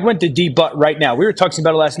 Like, if I went to D-Butt right now, we were talking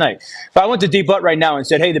about it last night. If I went to D-Butt right now and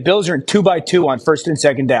said, hey, the Bills are in 2-by-2 on first and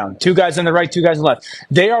second down, 2 guys on the right, 2 guys on the left,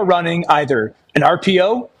 they are running either an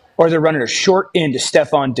RPO or they're running a short in to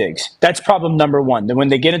Stephon Diggs. That's problem number one. Then when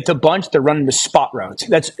they get into bunch, they're running the spot routes.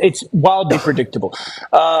 It's wildly predictable.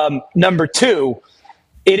 Number two,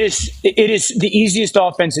 it is the easiest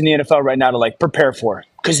offense in the NFL right now to like prepare for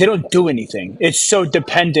because they don't do anything. It's so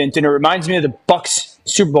dependent, and it reminds me of the Bucs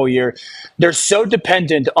Super Bowl year. They're so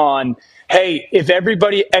dependent on, hey, if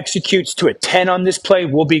everybody executes to a 10 on this play,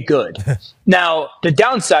 we'll be good. Now, the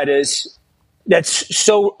downside is that's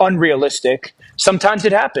so unrealistic. Sometimes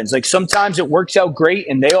it happens. Like, sometimes it works out great,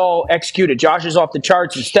 and they all execute it. Josh is off the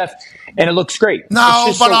charts and Steph, and it looks great. No, it's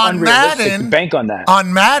just but so on unrealistic Madden, to bank on that.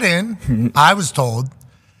 On Madden, I was told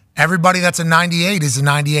everybody that's a 98 is a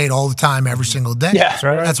 98 all the time, every single day. Yeah, that's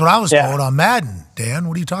right. That's what I was told on Madden. Dan,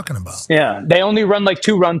 what are you talking about? Yeah, they only run like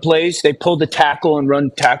 2 run plays. They pull the tackle and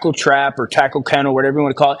run tackle trap or tackle kennel, whatever you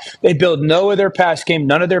want to call it. They build none of their pass game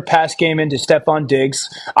into Stephon Diggs.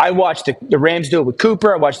 I watched the Rams do it with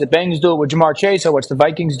Cooper. I watched the Bengals do it with Jamar Chase. I watched the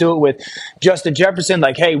Vikings do it with Justin Jefferson.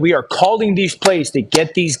 Like, hey, we are calling these plays to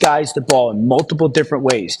get these guys the ball in multiple different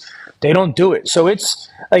ways. They don't do it. So it's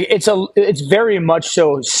very much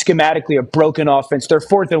so schematically a broken offense. Their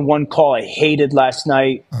 4th and 1 call I hated last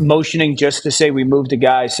night, motioning just to say we moved a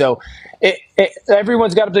guy. So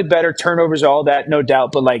everyone's got to play better. Turnovers, all that, no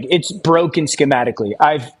doubt. But, like, it's broken schematically.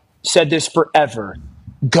 I've said this forever.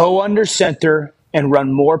 Go under center and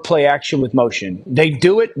run more play action with motion. They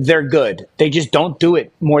do it, they're good. They just don't do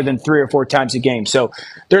it more than 3 or 4 times a game. So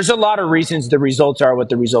there's a lot of reasons the results are what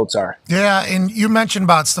the results are. Yeah, and you mentioned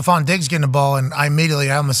about Stephon Diggs getting the ball, and I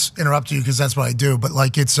almost interrupt you because that's what I do. But,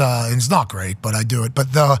 like, it's not great, but I do it.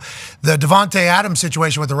 But the Devontae Adams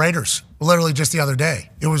situation with the Raiders, literally just the other day,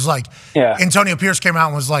 it was like Antonio Pierce came out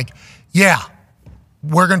and was like,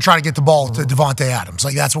 we're going to try to get the ball to Devontae Adams.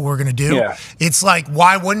 Like, that's what we're going to do. Yeah. It's like,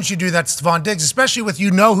 why wouldn't you do that to Stephon Diggs, especially with who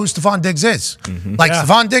Stephon Diggs is?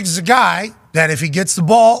 Stephon Diggs is a guy that if he gets the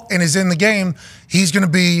ball and is in the game, he's going to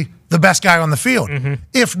be the best guy on the field.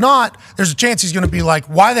 If not, there's a chance he's going to be like,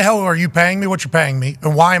 why the hell are you paying me what you're paying me?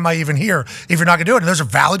 And why am I even here if you're not going to do it? And those are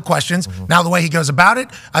valid questions. Now, the way he goes about it,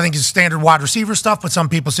 I think is standard wide receiver stuff, but some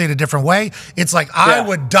people see it a different way. It's like, I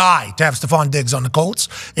would die to have Stephon Diggs on the Colts.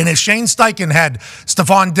 And if Shane Steichen had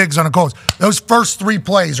Stephon Diggs on the Colts, those first 3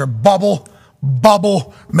 plays are bubble,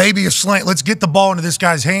 maybe a slant. Let's get the ball into this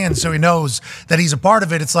guy's hands so he knows that he's a part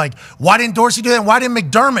of it. It's like, why didn't Dorsey do that? Why didn't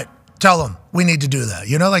McDermott tell him we need to do that?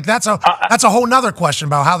 You know, like that's a whole nother question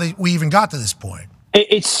about how we even got to this point.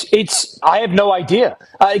 I have no idea.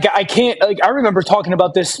 I can't, I remember talking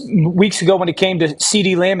about this weeks ago when it came to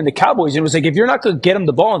CeeDee Lamb and the Cowboys. It was like, if you're not going to get him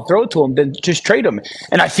the ball and throw it to him, then just trade him.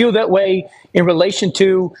 And I feel that way in relation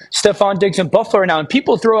to Stephon Diggs and Buffalo now. And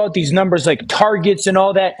people throw out these numbers like targets and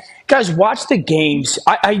all that. Guys, watch the games.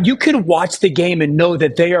 You can watch the game and know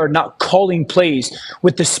that they are not calling plays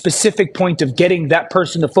with the specific point of getting that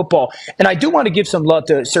person the football. And I do want to give some love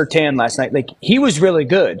to Surtain last night. Like, he was really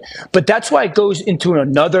good. But that's why it goes into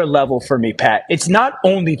another level for me, Pat. It's not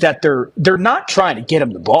only that they're not trying to get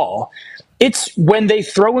him the ball. It's when they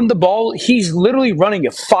throw him the ball, he's literally running a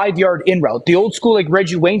 5-yard in route, the old school like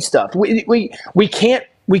Reggie Wayne stuff. We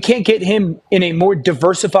can't get him in a more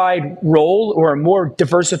diversified role or a more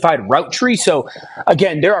diversified route tree. So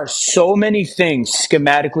again, there are so many things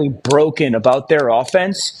schematically broken about their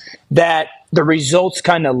offense that the results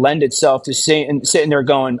kind of lend itself to sitting there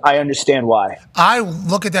going, I understand why. I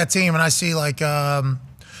look at that team and I see like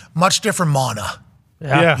much different mana.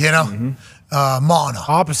 Yeah. You know? Mana.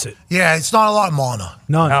 Opposite. Yeah, it's not a lot of mana.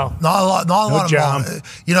 None. Not a lot of mana.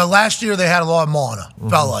 You know, last year they had a lot of mana,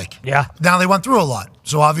 felt like. Yeah. Now they went through a lot.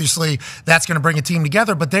 So obviously that's going to bring a team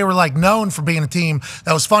together, but they were like known for being a team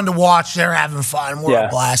that was fun to watch. They're having fun. We're a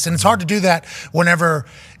blast. And it's hard to do that whenever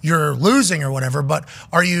you're losing or whatever, but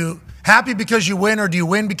are you happy because you win or do you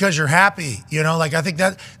win because you're happy? You know, like I think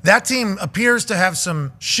that team appears to have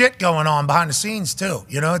some shit going on behind the scenes too.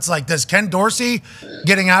 You know, it's like, does Ken Dorsey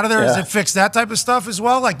getting out of there, does it fix that type of stuff as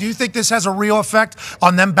well? Like, do you think this has a real effect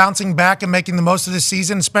on them bouncing back and making the most of this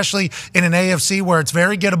season, especially in an AFC where it's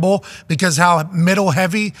very gettable because how middle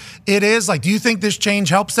heavy it is? Like, do you think this change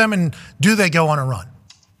helps them and do they go on a run?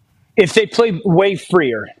 If they play way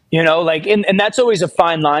freer, you know, like, and that's always a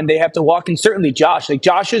fine line they have to walk. And certainly Josh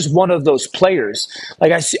is one of those players.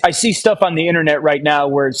 Like I see stuff on the internet right now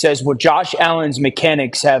where it says, well, Josh Allen's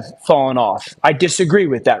mechanics have fallen off. I disagree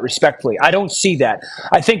with that respectfully. I don't see that.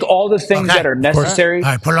 I think all the things that are necessary.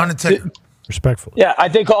 All right, put it on the ticket. Respectfully. Yeah, I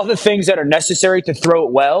think all the things that are necessary to throw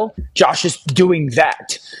it well, Josh is doing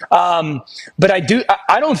that. But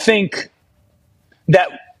I don't think that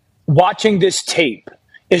watching this tape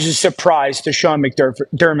is a surprise to Sean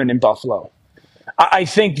McDermott in Buffalo. I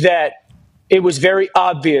think that it was very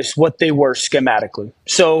obvious what they were schematically.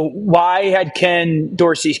 So why had Ken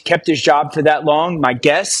Dorsey kept his job for that long? My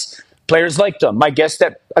guess, players liked him. My guess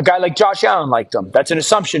that a guy like Josh Allen liked him. That's an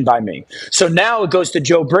assumption by me. So now it goes to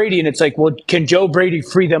Joe Brady, and it's like, well, can Joe Brady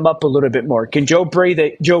free them up a little bit more? Can Joe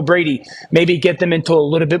Brady maybe get them into a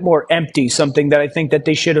little bit more empty, something that I think that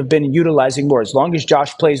they should have been utilizing more, as long as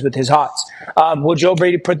Josh plays with his hots? Will Joe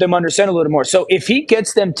Brady put them under center a little more? So if he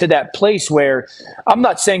gets them to that place where, I'm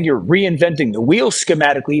not saying you're reinventing the wheel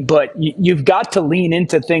schematically, but you've got to lean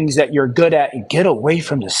into things that you're good at and get away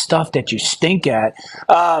from the stuff that you stink at,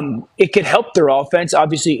 it could help their offense.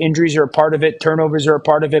 Obviously, injuries are a part of it. Turnovers are a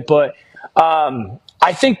part of it. But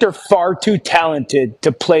I think they're far too talented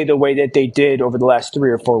to play the way that they did over the last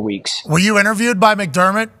 3 or 4 weeks. Were you interviewed by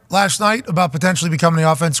McDermott last night about potentially becoming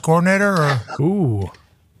the offense coordinator? Or? Ooh.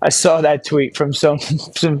 I saw that tweet from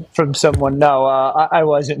someone. No, I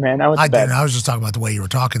wasn't, man. I didn't. I was just talking about the way you were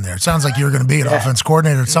talking there. It sounds like you were going to be an offense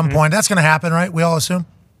coordinator at some point. That's going to happen, right? We all assume?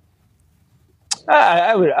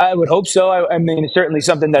 I would hope so. I mean, it's certainly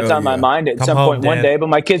something that's on my mind at some point one day, but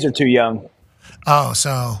my kids are too young. Oh,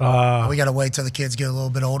 so we got to wait till the kids get a little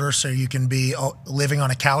bit older so you can be living on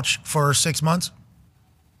a couch for 6 months?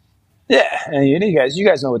 Yeah, and you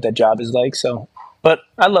guys know what that job is like, so. But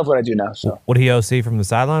I love what I do now. So, would he OC from the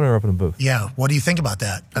sideline or up in the booth? Yeah, what do you think about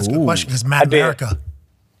that? That's a good question because Matt America.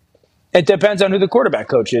 It depends on who the quarterback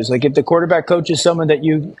coach is. Like, if the quarterback coach is someone that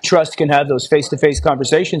you trust can have those face-to-face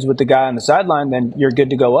conversations with the guy on the sideline, then you're good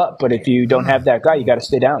to go up. But if you don't have that guy, you got to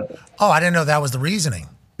stay down. Oh, I didn't know that was the reasoning,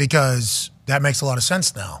 because that makes a lot of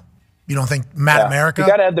sense now. You don't think Matt America? You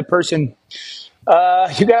got to have the person. You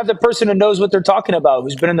got to have the person who knows what they're talking about,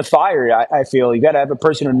 who's been in the fire. I feel you got to have a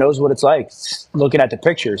person who knows what it's like, looking at the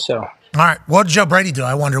picture. So. All right. What did Joe Brady do?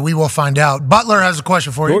 I wonder. We will find out. Butler has a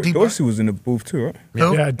question for you. Dorsey was in the booth too, right?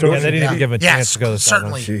 Who? Yeah, Dorsey. They didn't even give him a chance to go to the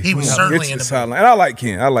certainly. sideline. He was certainly in the sideline. And I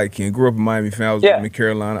like Ken. Grew up a Miami fan. I was in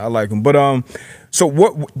Carolina. I like him. But So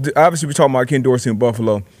obviously we're talking about Ken Dorsey in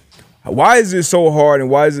Buffalo. Why is it so hard, and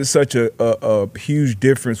why is it such a huge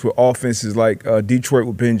difference with offenses like Detroit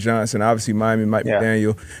with Ben Johnson, obviously Miami, Mike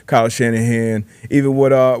McDaniel, Kyle Shanahan, even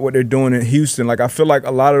what they're doing in Houston? Like, I feel like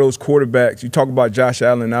a lot of those quarterbacks, you talk about Josh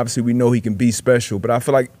Allen, obviously we know he can be special, but I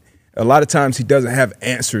feel like a lot of times he doesn't have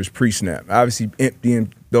answers pre-snap. Obviously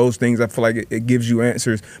emptying those things, I feel like it gives you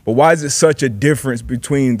answers. But why is it such a difference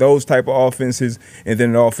between those type of offenses and then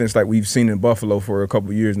an offense like we've seen in Buffalo for a couple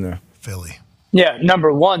of years now? Philly. Yeah,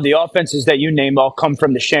 number one, the offenses that you name all come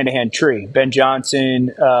from the Shanahan tree. Ben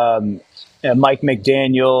Johnson, Mike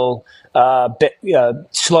McDaniel,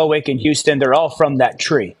 Slowick in Houston, they're all from that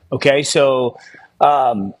tree. Okay, so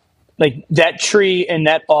like that tree and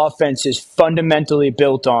that offense is fundamentally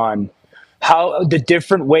built on how the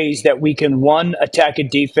different ways that we can, one, attack a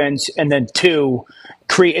defense, and then two,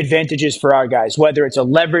 create advantages for our guys, whether it's a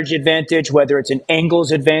leverage advantage, whether it's an angles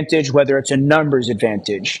advantage, whether it's a numbers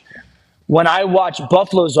advantage. When I watch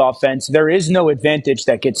Buffalo's offense, there is no advantage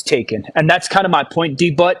that gets taken. And that's kind of my point,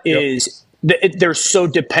 D-Butt, is they're so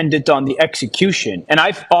dependent on the execution. And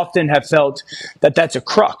I often have felt that that's a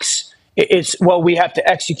crux. It's, well, we have to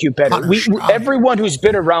execute better. Everyone who's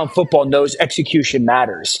been around football knows execution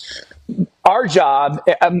matters. Our job,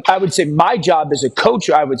 I would say my job as a coach,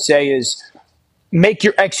 I would say, is make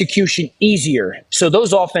your execution easier. So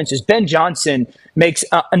those offenses, Ben Johnson makes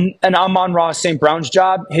an Amon-Ra St. Brown's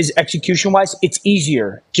job, his execution-wise, it's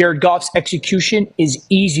easier. Jared Goff's execution is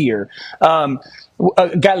easier. A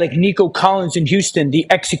guy like Nico Collins in Houston, the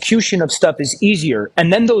execution of stuff is easier.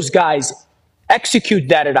 And then those guys execute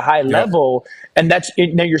that at a high level, and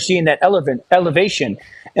now you're seeing that elevation.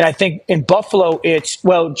 And I think in Buffalo, it's,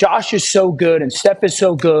 well, Josh is so good and Steph is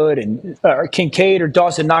so good and Kincaid or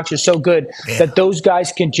Dawson Knox are so good that those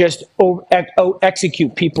guys can just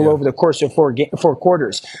execute people over the course of four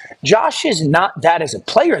quarters. Josh is not that as a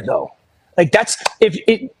player, though. Like,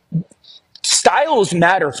 styles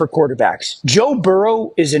matter for quarterbacks. Joe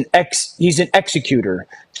Burrow is he's an executor.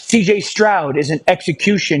 CJ Stroud is an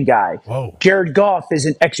execution guy. Whoa. Jared Goff is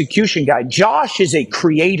an execution guy. Josh is a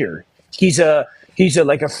creator. He's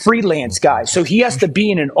like a freelance guy. So he has to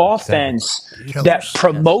be in an offense that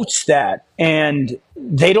promotes that. And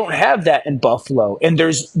they don't have that in Buffalo. And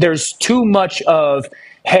there's too much of,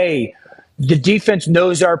 hey, the defense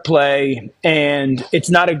knows our play and it's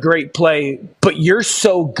not a great play, but you're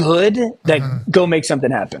so good that go make something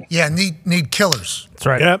happen. Yeah, need killers. That's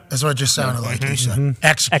right. Yep. That's what it just sounded like you said.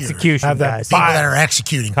 Execution Have guys. People that are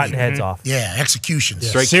executing. Cutting heads off. Yeah, executions.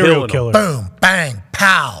 Straight Serial killer. Boom, bang,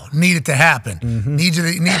 pow. Need it to happen. Need you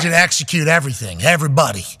to execute everything,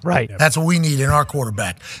 everybody. Right. That's what we need in our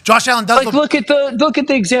quarterback. Josh Allen does look at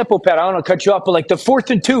the example, Pat. I don't want to cut you off, but like the 4th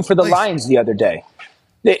and 2 for the Lions the other day.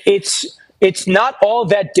 It's not all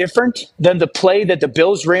that different than the play that the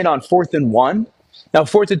Bills ran on 4th and 1. Now,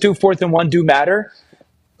 4th and 2, 4th and 1 do matter,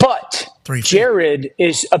 but Jared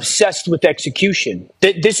is obsessed with execution.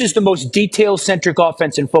 This is the most detail-centric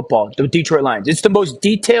offense in football, the Detroit Lions. It's the most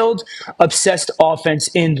detailed, obsessed offense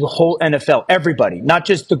in the whole NFL. Everybody, not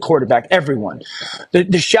just the quarterback, everyone.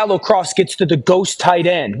 The shallow cross gets to the ghost tight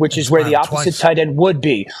end, which is where the opposite tight end would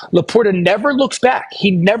be. Laporta never looks back.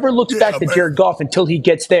 He never looks back to Jared Goff until he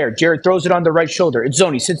gets there. Jared throws it on the right shoulder. It's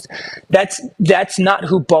zone. He sits. That's not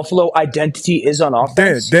who Buffalo identity is on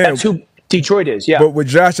offense. That's who Detroit is, yeah. But with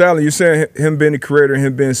Josh Allen, you're saying him being a creator and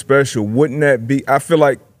him being special. Wouldn't that be – I feel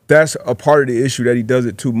like that's a part of the issue that he does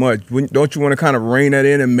it too much. Don't you want to kind of rein that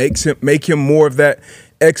in and make him more of that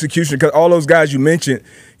execution? Because all those guys you mentioned,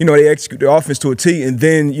 they execute the offense to a T, and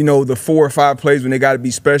then, the 4 or 5 plays when they got to be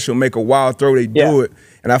special, make a wild throw, they do it.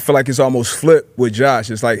 And I feel like it's almost flipped with Josh.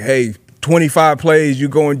 It's like, hey, 25 plays, you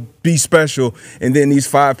go and be special, and then these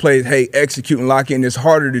 5 plays, hey, execute and lock in. It's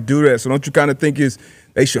harder to do that. So don't you kind of think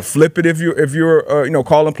they should flip it if you're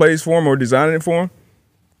calling plays for him or designing it for him?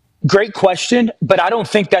 Great question, but I don't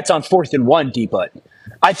think that's on 4th and 1, D-Butt.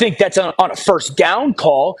 I think that's on a first down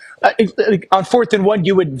call. On 4th and 1,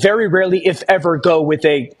 you would very rarely, if ever, go with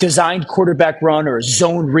a designed quarterback run or a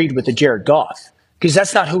zone read with a Jared Goff, because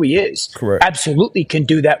that's not who he is. Correct. Absolutely can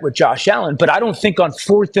do that with Josh Allen, but I don't think on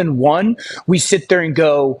 4th and 1 we sit there and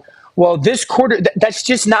go, well, this quarter, that's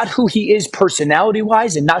just not who he is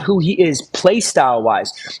personality-wise and not who he is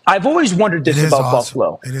play-style-wise. I've always wondered this about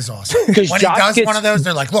Buffalo. It is awesome. When Josh he does one of those,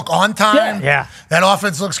 they're like, look, on time, that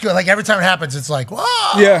offense looks good. Like, every time it happens, it's like,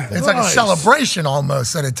 whoa. Yeah. It's like a celebration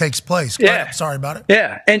almost that it takes place. Sorry about it.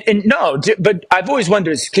 Yeah. And no, but I've always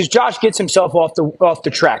wondered, because Josh gets himself off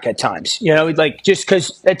the track at times, just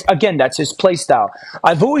because, again, that's his play-style.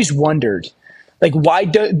 I've always wondered, like,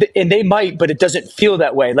 why and they might, but it doesn't feel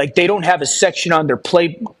that way. Like, they don't have a section on their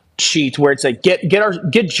play sheets where it's like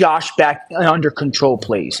get Josh back under control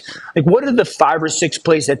plays. Like, what are the 5 or 6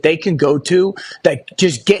 plays that they can go to that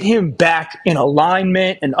just get him back in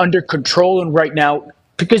alignment and under control? And right now,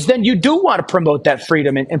 because then you do want to promote that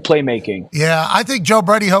freedom in playmaking. Yeah, I think Joe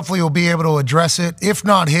Brady hopefully will be able to address it. If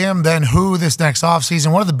not him, then who this next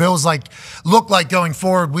offseason? What do the Bills look like going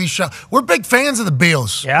forward? We're big fans of the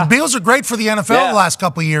Bills. Yeah. The Bills are great for the NFL the last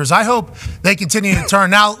couple of years. I hope they continue to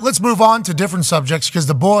turn. Now, let's move on to different subjects because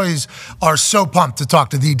the boys are so pumped to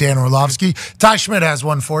talk to the Dan Orlovsky. Ty Schmidt has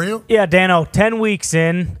one for you. Yeah, Dano, 10 weeks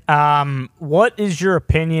in, what is your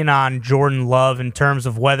opinion on Jordan Love in terms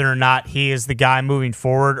of whether or not he is the guy moving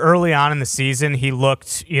forward? Early on in the season, he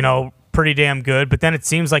looked, pretty damn good, but then it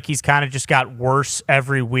seems like he's kind of just got worse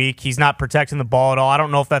every week. He's not protecting the ball at all. I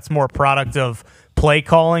don't know if that's more a product of play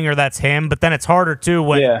calling or that's him, but then it's harder too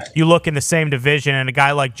when you look in the same division and a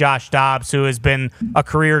guy like Josh Dobbs, who has been a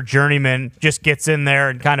career journeyman, just gets in there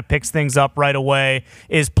and kind of picks things up right away,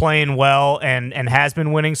 is playing well and has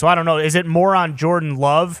been winning. So I don't know, is it more on Jordan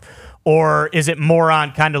Love or is it more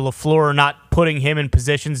on kind of LaFleur not putting him in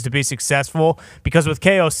positions to be successful? Because with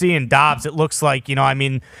KOC and Dobbs, it looks like,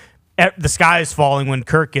 the sky is falling when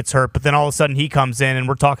Kirk gets hurt, but then all of a sudden he comes in and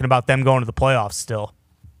we're talking about them going to the playoffs still.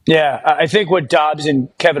 Yeah, I think what Dobbs and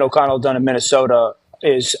Kevin O'Connell done in Minnesota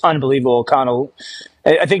is unbelievable. O'Connell,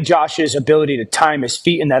 I think Josh's ability to time his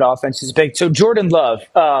feet in that offense is big. So Jordan Love,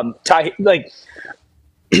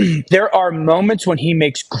 there are moments when he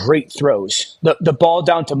makes great throws. The ball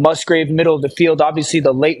down to Musgrave, middle of the field, obviously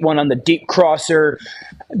the late one on the deep crosser.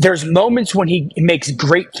 There's moments when he makes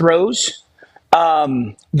great throws.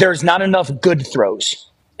 There's not enough good throws.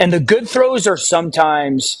 And the good throws are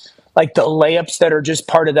sometimes like the layups that are just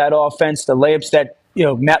part of that offense, the layups that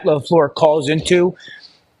Matt LaFleur calls into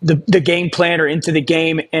the game plan or into the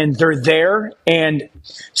game, and they're there. And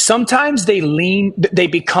sometimes they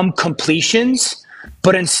become completions.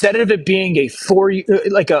 But instead of it being a 12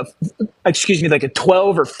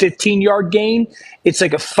 or 15 yard gain, it's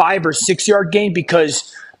like a 5 or 6 yard gain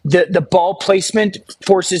because the ball placement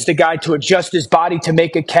forces the guy to adjust his body to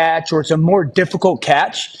make a catch, or it's a more difficult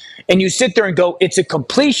catch. And you sit there and go, it's a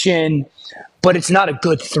completion, but it's not a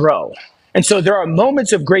good throw. And so there are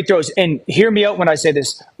moments of great throws. And hear me out when I say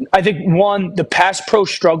this. I think, one, the pass pro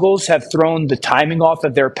struggles have thrown the timing off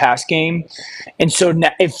of their pass game. And so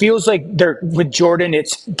now it feels like with Jordan,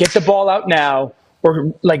 it's get the ball out now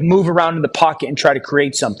or move around in the pocket and try to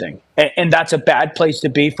create something. And that's a bad place to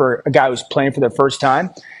be for a guy who's playing for the first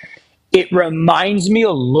time. It reminds me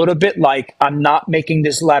a little bit like, I'm not making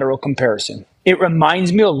this lateral comparison. It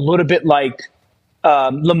reminds me a little bit like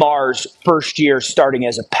Lamar's first year starting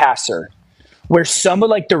as a passer, where some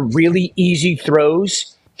of the really easy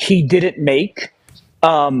throws he didn't make,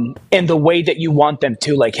 and the way that you want them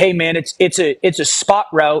to. Hey man, it's a spot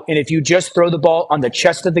route, and if you just throw the ball on the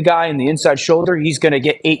chest of the guy and the inside shoulder, he's going to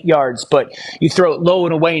get 8 yards. But you throw it low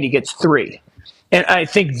and away, and he gets 3. And I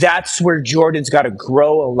think that's where Jordan's got to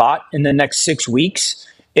grow a lot in the next 6 weeks.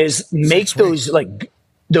 Is make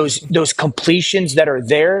those completions that are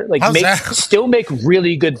there, still make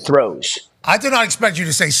really good throws. I did not expect you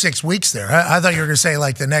to say 6 weeks there. I thought you were going to say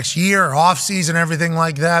the next year or off season, everything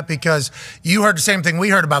like that, because you heard the same thing we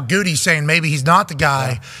heard about Goody saying maybe he's not the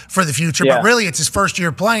guy for the future, but really it's his first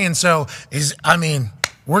year playing. So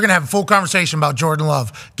we're going to have a full conversation about Jordan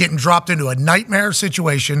Love getting dropped into a nightmare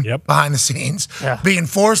situation behind the scenes, being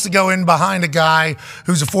forced to go in behind a guy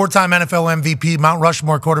who's a 4-time NFL MVP, Mount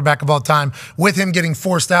Rushmore quarterback of all time, with him getting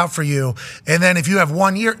forced out for you. And then if you have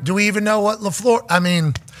 1 year, do we even know what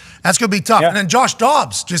LaFleur, that's going to be tough. Yeah. And then Josh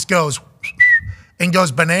Dobbs just goes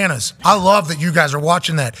bananas. I love that you guys are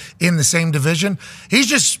watching that in the same division. He's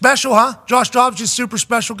just special, huh? Josh Dobbs, just super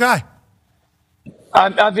special guy.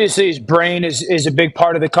 Obviously, his brain is a big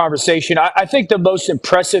part of the conversation. I think the most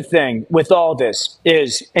impressive thing with all this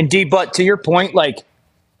is, and D-Butt, to your point,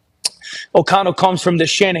 O'Connell comes from the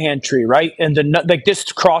Shanahan tree, right? And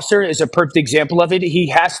this crosser is a perfect example of it. He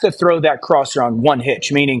has to throw that crosser on one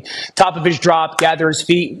hitch, meaning top of his drop, gather his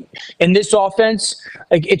feet. In this offense,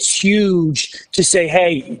 it's huge to say,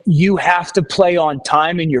 hey, you have to play on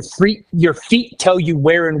time, and your feet tell you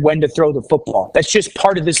where and when to throw the football. That's just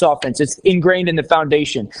part of this offense. It's ingrained in the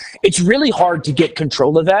foundation. It's really hard to get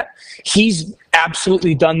control of that. He's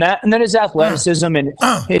absolutely done that. And then his athleticism and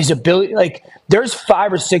his ability, there's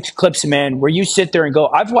 5 or 6 clips, man, where you sit there and go,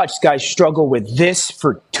 I've watched guys struggle with this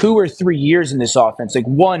for 2 or 3 years in this offense,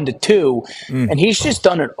 1 to 2, and he's just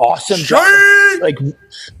done an awesome job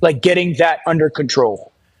of, getting that under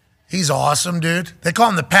control. He's awesome, dude. They call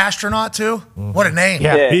him the Pastronaut, too. What a name.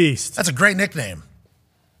 Yeah, beast. That's a great nickname.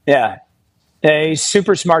 Yeah. He's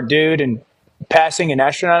super smart dude, and passing an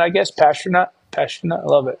astronaut, I guess. Pastronaut. I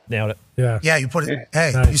love it. Nailed it. Yeah. Yeah, you put it.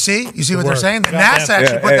 Hey, Nice. you see what they're work. saying? NASA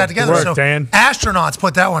actually put that together. Good work, So Dan. astronauts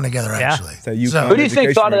put that one together. Actually, So you So- Who do you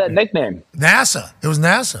think thought of that nickname? NASA. It was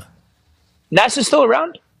NASA. NASA's still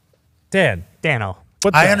around? Dan. Dano.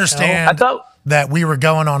 What the I hell? understand I thought. that we were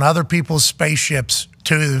going on other people's spaceships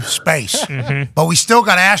to space, Mm-hmm. but we still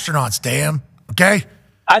got astronauts. Damn. Okay.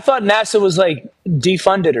 I thought NASA was like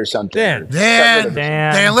defunded or something. Dan. Dan,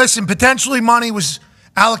 Dan. listen, potentially money was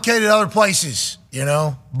allocated other places,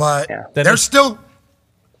 but Yeah. they're still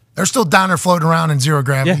down there floating around in zero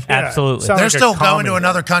gravity. Absolutely. Sounds They're like a still going to comedy.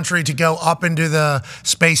 another country to go up into the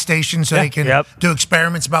space station so they can Yep. do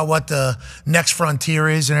experiments about what the next frontier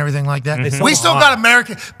is and everything like that. Mm-hmm. We still got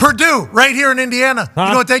American Purdue right here in Indiana. You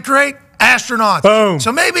know what they create? Astronauts. Boom.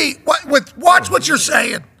 So maybe watch what you're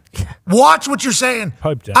saying. Watch what you're saying.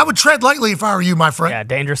 Pipe down. I would tread lightly if I were you, my friend. Yeah,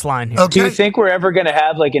 dangerous line here. Okay, Do you think we're ever going to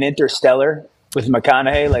have like an Interstellar with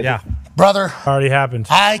McConaughey? Like, Yeah. brother. Already happened.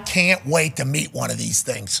 I can't wait to meet one of these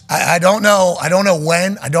things. I don't know. I don't know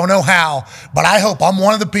when. I don't know how. But I hope I'm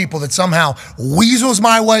one of the people that somehow weasels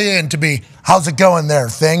my way in to be, how's it going there,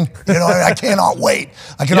 thing? I cannot wait.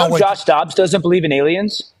 I you cannot know, wait. Josh Dobbs doesn't believe in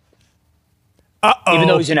aliens, even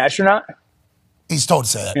though he's an astronaut. He's told to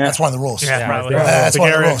say that. Yeah. That's one of the rules. Yeah, probably. That's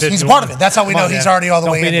one of the rules. He's part of it. That's how we know he's already all the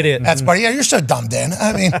Don't way be in. an idiot. That's part. Yeah, you're so dumb, Dan.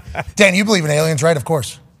 I mean, Dan, you believe in aliens, right? Of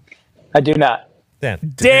course. I do not.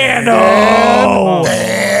 Dan. Dano.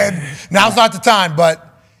 Dan, now's not the time,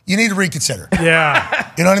 but you need to reconsider.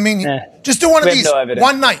 Yeah. You know what I mean? Yeah. Just do one of We have these. no evidence.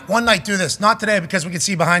 One night do this. Not today because we can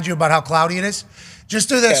see behind you about how cloudy it is. Just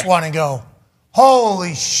do this one and go,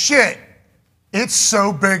 holy shit, it's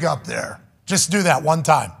so big up there. Just do that one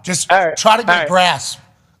time. Just All right. try to All get a right. grasp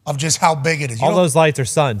of just how big it is. You All know- those lights are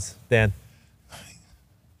suns, Dan.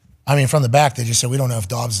 I mean, from the back, they just said, we don't know if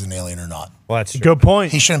Dobbs is an alien or not. Well, that's true. Good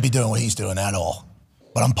point. He shouldn't be doing what he's doing at all.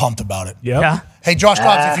 But I'm pumped about it. Yep. Yeah. Hey, Josh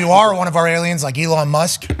Dobbs, if you are one of our aliens like Elon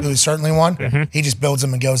Musk, who is certainly one, he just builds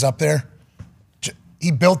them and goes up there.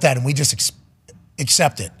 He built that and we just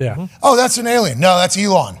accept it. Yeah. Oh, that's an alien. No, that's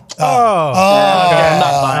Elon. I'm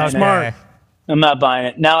not buying it. Smart. I'm not buying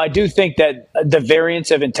it. Now, I do think that the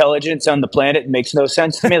variance of intelligence on the planet makes no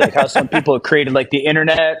sense to me, like how some people have created like the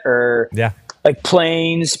internet or Yeah. like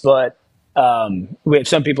planes, but we have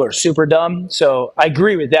some people are super dumb. So I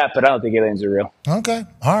agree with that, but I don't think aliens are real. Okay.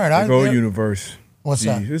 All right. Big old universe. What's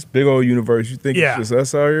that? This big old universe. You think Yeah. it's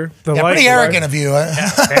just us out here? The Yeah, light- pretty arrogant of you.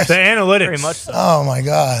 The analytics. Very much so. Oh, my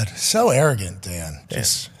God. So arrogant, Dan.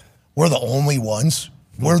 Just, we're the only ones.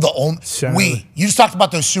 We're the only. Certainly. You just talked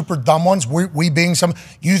about those super dumb ones. We being some.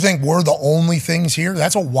 You think we're the only things here?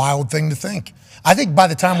 That's a wild thing to think. I think by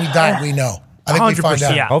the time we die, we know. I think we find 100%.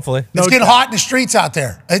 out. Yeah. Hopefully. It's getting hot in the streets out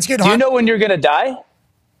there. It's getting Do hot. you know when you're going to die?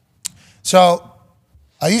 So,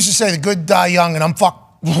 I used to say the good die young, and I'm fuck.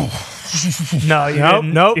 No, you Nope,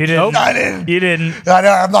 didn't. nope, You didn't. nope. I didn't. You didn't.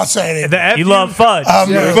 I'm not saying it. The F You love fudge.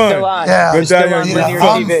 You're Fun. still on. Yeah. You're Good still day, on you linear know,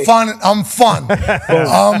 I'm TV. fun. I'm fun.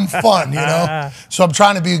 I'm fun, So I'm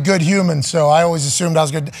trying to be a good human. So I always assumed I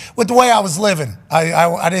was good. With the way I was living,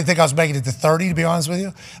 I didn't think I was making it to 30, to be honest with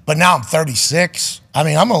you. But now I'm 36. I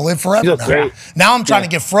mean, I'm going to live forever You look now. great. Now I'm trying to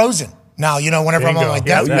get frozen. Now, whenever I'm on my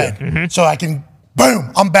Bingo. deathbed. So I can,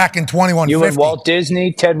 boom, I'm back in 2150. You and Walt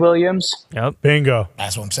Disney, Ted Williams. Yep. Bingo.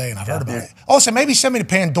 That's what I'm saying. I've heard about it. Also, maybe send me to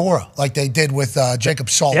Pandora like they did with Jacob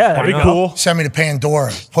Salt. Yeah, That'd be there you go. cool. Send me to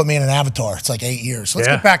Pandora. Put me in an avatar. It's like 8 years. Let's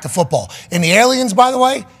Yeah. get back to football. And the aliens, by the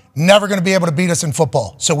way, never going to be able to beat us in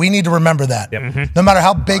football. So we need to remember that. No matter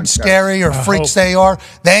how big, scary, or freaks they are,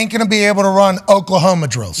 they ain't going to be able to run Oklahoma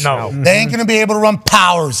drills. No. They ain't going to be able to run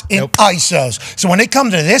powers in ISOs. So when they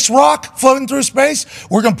come to this rock floating through space,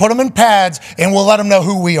 we're going to put them in pads and we'll let them know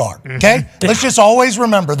who we are. Okay? Let's just always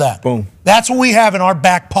remember that. Boom. That's what we have in our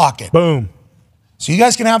back pocket. Boom. So you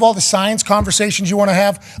guys can have all the science conversations you want to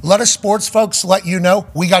have. Let us sports folks let you know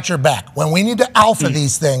we got your back. When we need to alpha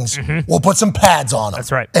these things, we'll put some pads on them.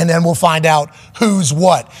 That's right. And then we'll find out who's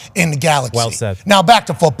what in the galaxy. Well said. Now back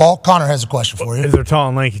to football. Connor has a question for you. If they're tall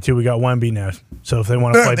and lanky too, we got Wemby now. So if they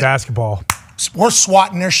want to play basketball, We're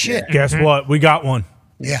swatting their shit. guess what? We got one.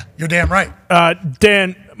 Yeah, you're damn right.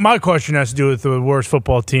 Dan, my question has to do with the worst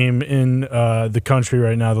football team in the country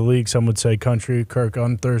right now, the league. Some would say country, Kirk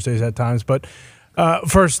on Thursdays at times. But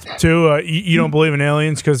first, too, you don't believe in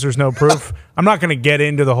aliens because there's no proof. I'm not going to get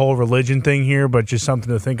into the whole religion thing here, but just something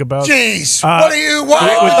to think about. Jeez, what are you?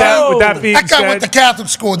 What? With that being that guy said, went to Catholic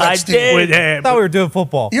school next to you. I thought we were doing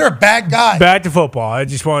football. You're a bad guy. Back to football. I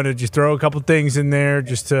just wanted to just throw a couple things in there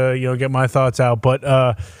just to get my thoughts out. But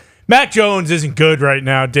Mac Jones isn't good right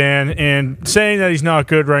now, Dan, and saying that he's not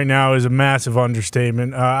good right now is a massive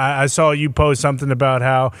understatement. I saw you post something about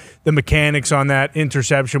how the mechanics on that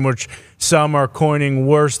interception, which some are coining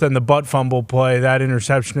worse than the butt fumble play, that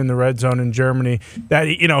interception in the red zone in Germany, that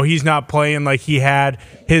he's not playing like he had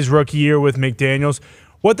his rookie year with McDaniels.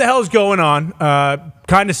 What the hell is going on?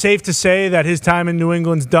 Kind of safe to say that his time in New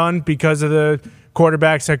England's done because of the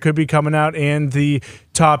quarterbacks that could be coming out and the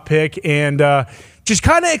top pick. And just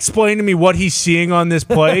kind of explain to me what he's seeing on this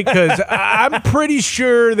play, because I'm pretty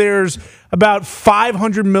sure there's about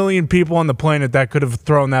 500 million people on the planet that could have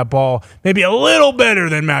thrown that ball maybe a little better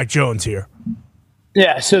than Mac Jones here.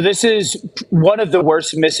 Yeah, so this is one of the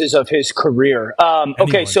worst misses of his career.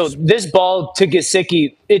 Okay, so this ball to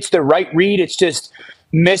Gesicki, it's the right read. It's just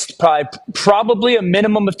missed by probably a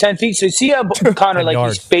minimum of 10 feet. So you see how Connor, like,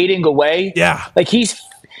 he's fading away? Yeah. Like, his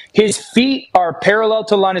feet are parallel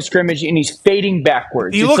to the line of scrimmage, and he's fading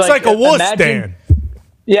backwards. He looks like a wuss, Dan.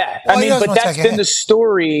 Yeah, Well, I mean, but that's been the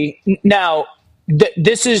story. Now,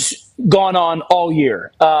 this has gone on all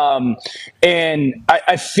year. And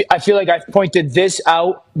I feel like I've pointed this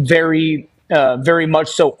out very much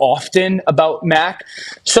so often about Mac.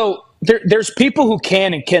 So there's people who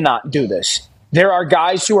can and cannot do this. There are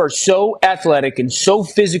guys who are so athletic and so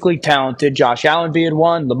physically talented, Josh Allen being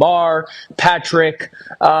one, Lamar, Patrick,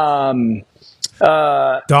 Dobbs,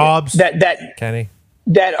 Kenny,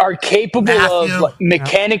 that are capable of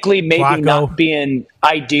mechanically maybe Flacco. not being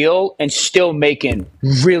ideal and still making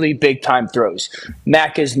really big time throws.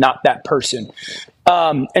 Mac is not that person.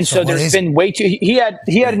 And so there's been way too, he had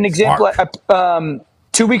an example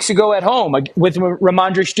 2 weeks ago at home with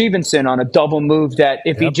Ramondre Stevenson on a double move that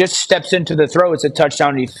if he just steps into the throw, it's a touchdown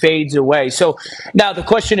and he fades away. So now the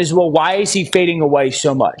question is, well, why is he fading away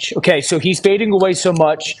so much? Okay, so he's fading away so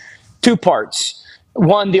much. Two parts.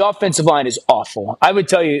 One, the offensive line is awful. I would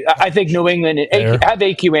tell you, I think New England, have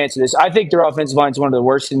AQ answer this. I think their offensive line is one of the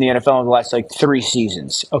worst in the NFL in the last 3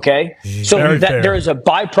 seasons. Okay? So there is a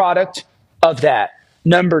byproduct of that.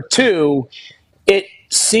 Number two, it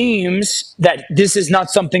seems that this is not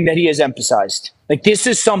something that he has emphasized. Like, this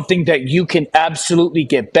is something that you can absolutely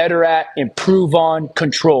get better at, improve on,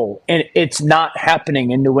 control. And it's not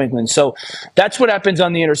happening in New England. So that's what happens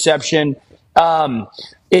on the interception.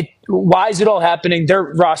 Why is it all happening? Their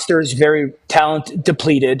roster is very talent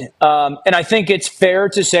depleted. And I think it's fair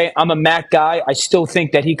to say I'm a Mac guy. I still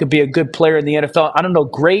think that he could be a good player in the NFL. I don't know,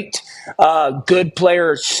 great, good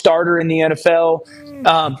player, starter in the NFL.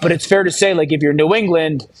 But it's fair to say, like, if you're New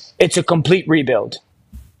England, it's a complete rebuild.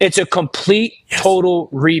 It's a complete, total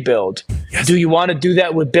rebuild. Yes. Do you want to do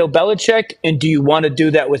that with Bill Belichick, and do you want to do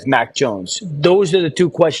that with Mac Jones? Those are the two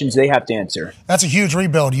questions they have to answer. That's a huge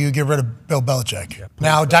rebuild. You get rid of Bill Belichick. Yeah,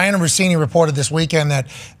 now, Diana Rossini reported this weekend that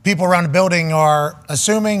people around the building are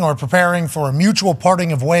assuming or preparing for a mutual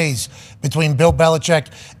parting of ways between Bill Belichick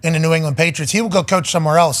and the New England Patriots. He will go coach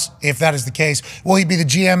somewhere else if that is the case. Will he be the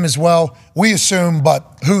GM as well? We assume,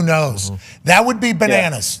 but who knows? Mm-hmm. That would be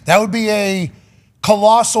bananas. Yeah. That would be a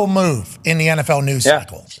colossal move in the NFL news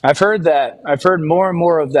cycle. I've heard that. I've heard more and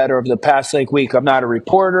more of that over the past week. I'm not a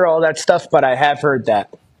reporter, all that stuff, but I have heard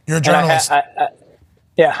that. You're a journalist. I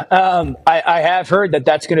have heard that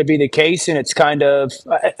that's going to be the case, and it's kind of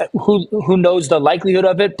who knows the likelihood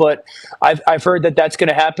of it, but I've heard that that's going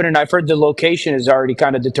to happen, and I've heard the location is already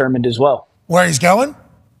kind of determined as well. Where he's going?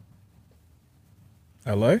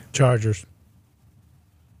 LA Chargers.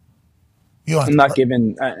 I'm not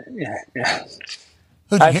giving.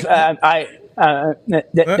 I've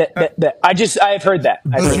heard that.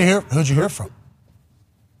 Who'd you hear from?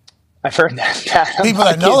 I've heard that. People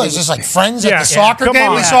that know is just like friends at the soccer come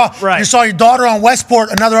game. on. You saw your daughter on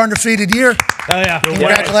Westport, another undefeated year. Oh yeah,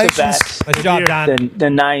 Congratulations. Nice job, Dahn. The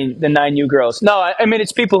nine new girls. No, I mean,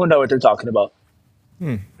 it's people who know what they're talking about.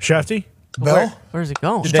 Shefty? Bill? Where's it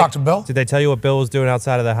going? Did you talk to Bill? Did they tell you what Bill was doing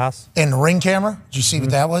outside of the house? In the ring camera? Did you see what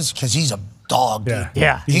that was? Because he's a dog, dude.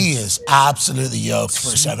 Yeah. He is absolutely yoked for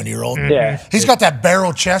a 70-year-old. Yeah. He's got that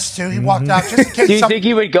barrel chest, too. He walked out just in case. Do you think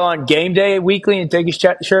he would go on game day weekly and take his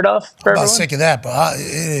shirt off for I'm about everyone? sick of that, but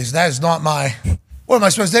that is not my... What am I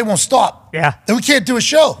supposed to do? They won't stop. Yeah. Then we can't do a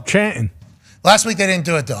show. Chanting. Last week they didn't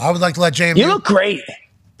do it, though. I would like to let JMU... You look great.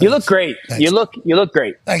 You look great. Thanks. You look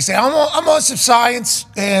great. Thanks. I'm on some science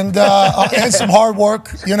and some hard work.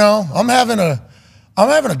 You know, I'm having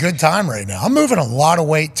a good time right now. I'm moving a lot of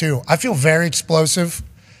weight too. I feel very explosive.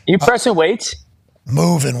 You pressing weights?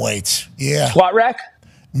 Moving weights, yeah. Squat rack?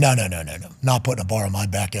 No. Not putting a bar on my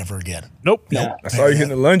back ever again. Nope. I saw you hitting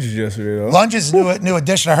the lunges yesterday, though. Lunges, new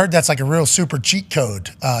addition. I heard that's like a real super cheat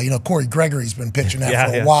code. Corey Gregory's been pitching that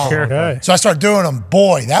for a while. Sure. Okay. So I started doing them.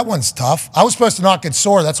 Boy, that one's tough. I was supposed to not get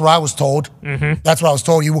sore. That's what I was told. That's what I was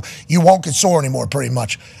told. You won't get sore anymore, pretty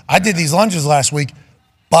much. I did these lunges last week.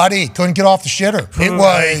 Buddy, couldn't get off the shitter.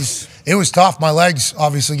 It was tough. My legs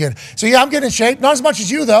obviously good. So yeah, I'm getting in shape. Not as much as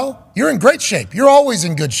you though. You're in great shape. You're always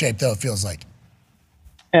in good shape though, it feels like.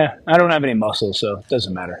 Yeah, I don't have any muscles, so it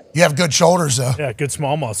doesn't matter. You have good shoulders though. Yeah, good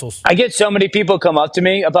small muscles. I get so many people come up to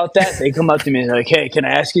me about that. They come up to me and they're like, hey, can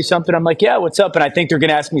I ask you something? I'm like, yeah, what's up? And I think they're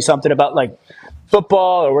going to ask me something about like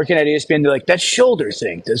football or working at ESPN. They're like, that shoulder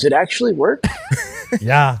thing, does it actually work?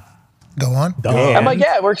 Yeah. Go on. I'm like,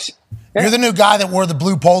 yeah, it works. Yeah. You're the new guy that wore the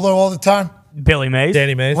blue polo all the time? Billy Mays.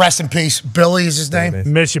 Danny Mays. Rest in peace. Billy is his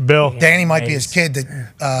name. Miss you, Bill. Danny might be his kid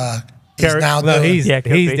that he's now No, doing. he's Danny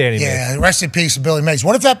Mays. Yeah, rest in peace, Billy Mays.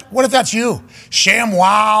 What if that's you? Sham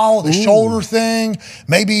wow, the shoulder thing,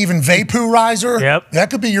 maybe even vaporizer. Yep. That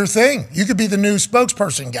could be your thing. You could be the new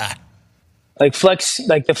spokesperson guy. Like the flex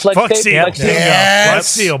tape. Seal. Flex tape. Yes. Flex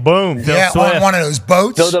seal. Boom. Yeah, on one of those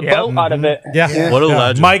boats. Build a boat out of it. Yeah. What a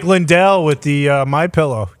legend. Mike Lindell with the My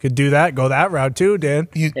Pillow could do that. Go that route too, Dan.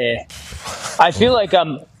 Yeah. I feel like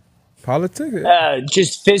I'm Politics.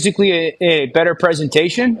 just physically a better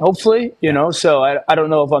presentation, hopefully, so I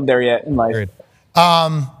don't know if I'm there yet in life.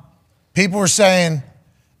 People were saying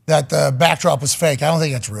that the backdrop was fake. I don't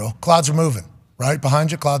think that's real. Clouds are moving, right?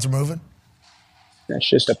 Behind you, clouds are moving. It's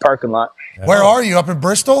just a parking lot. Where are you? Up in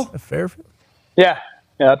Bristol? Fairfield. Yeah,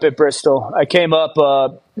 up at Bristol. I came up,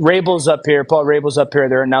 Rabel's up here, Paul Rabel's up here.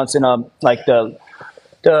 They're announcing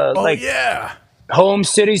Yeah. home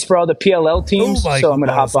cities for all the PLL teams, so I'm going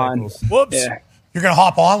to hop on. Whoops. Yeah. You're going to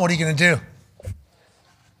hop on? What are you going to do?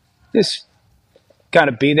 Just kind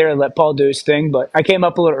of be there and let Paul do his thing, but I came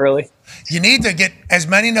up a little early. You need to get as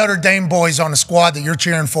many Notre Dame boys on the squad that you're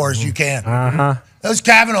cheering for as you can. Those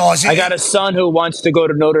Kavanaughs. I got a son who wants to go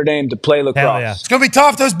to Notre Dame to play lacrosse. Hell yeah. It's going to be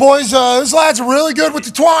tough. Those boys, those lads are really good with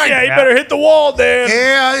the twine. Yeah, you better hit the wall, Dan.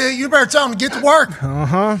 Yeah, you better tell them to get to work.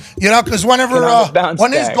 Because whenever, Get on the bounce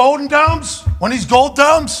when these back. gold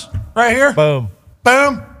domes right here, Boom.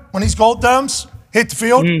 when these gold domes hit the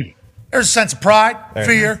field, there's a sense of pride,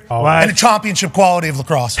 fear, right. and a championship quality of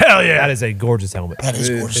lacrosse. Hell yeah. That is a gorgeous helmet. That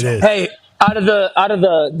is gorgeous. It is. Hey, out of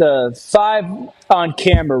the 5 on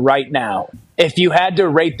camera right now, if you had to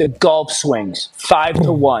rate the golf swings 5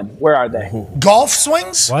 to 1, where are they? Golf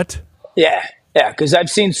swings? What? Yeah, because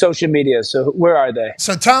I've seen social media. So where are they?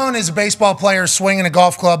 So Tone is a baseball player swinging a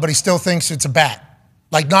golf club, but he still thinks it's a bat.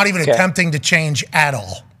 Like not even attempting to change at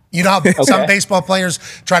all. You know how some baseball players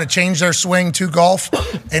try to change their swing to golf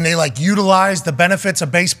and they like utilize the benefits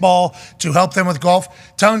of baseball to help them with golf?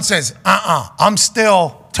 Tone says,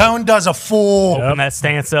 Tone does a full Open that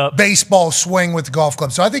stance up. baseball swing with the golf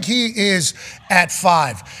club. So I think he is at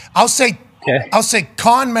 5. I'll say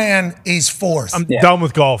Con Man is 4th. I'm done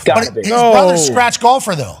with golf. Gotta But be. his brother's scratch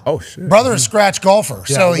golfer though. Oh, shit. Brother is scratch golfer.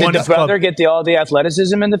 So he Did his brother get all the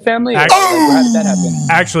athleticism in the family? How did that happen?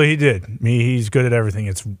 Actually, he did. He's good at everything.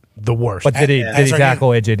 It's the worst. But did he tackle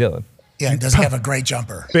AJ Dillon? yeah, does he have a great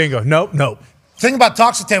jumper? Bingo. Nope. Thing about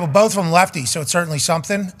Toxic Table, both of them lefties, so it's certainly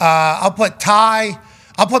something. I'll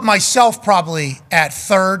put myself probably at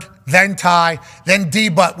 3rd, then Ty, then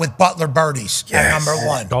D-Butt with Butler Birdies at number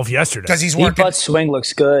 1. Golf yesterday. Because he's working. D-Butt swing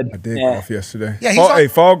looks good. I did golf yesterday. Yeah,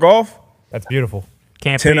 he's fall golf, That's beautiful.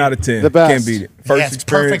 Can't 10 beat out it. of 10. The best. Can't beat it. First it's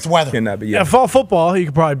experience, perfect weather. cannot be. Yeah, fall football, you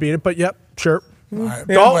could probably beat it, but yep, sure. Right.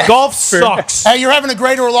 Golf sucks. Hey, you're having a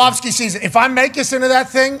great Orlovsky season. If I make us into that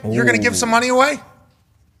thing, you're going to give some money away?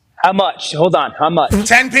 How much? Hold on. How much?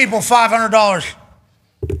 10 people, $500.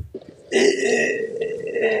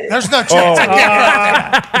 There's no chance. I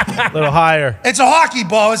can't. A little higher. It's a hockey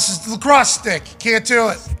ball. It's a lacrosse stick. Can't do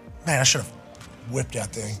it. Man, I should have whipped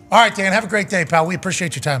that thing. All right, Dan, have a great day, pal. We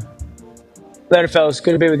appreciate your time. Later, fellas.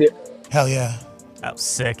 Good to be with you. Hell yeah. That was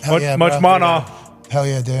sick. Hell yeah, Much bro. mana. Hell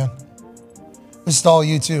yeah, Dan. This is all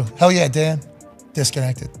you too. Hell yeah, Dan.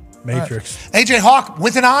 Disconnected. Matrix. Right. AJ Hawk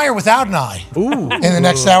with an eye or without an eye? Ooh. In the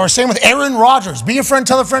next hour. Same with Aaron Rodgers. Be a friend,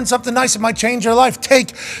 tell a friend something nice. It might change your life.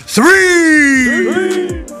 Take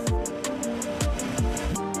 3.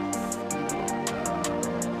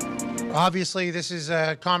 Obviously, this is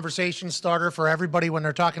a conversation starter for everybody when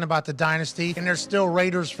they're talking about the dynasty, and there's still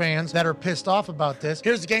Raiders fans that are pissed off about this.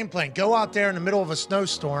 Here's the game plan. Go out there in the middle of a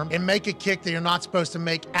snowstorm and make a kick that you're not supposed to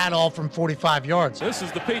make at all from 45 yards. This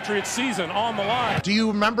is the Patriots season on the line. Do you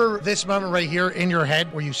remember this moment right here in your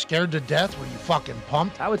head? Were you scared to death? Were you fucking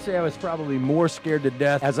pumped? I would say I was probably more scared to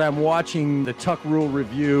death as I'm watching the Tuck Rule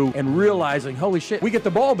review and realizing, holy shit, we get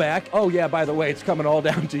the ball back. Oh, yeah, by the way, it's coming all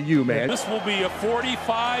down to you, man. This will be a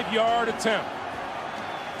 45-yard attempt.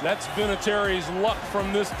 That's Vinatieri's luck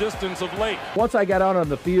from this distance of late. Once I got out on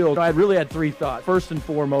the field, I really had three thoughts. First and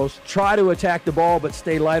foremost, try to attack the ball, but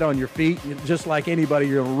stay light on your feet. Just like anybody,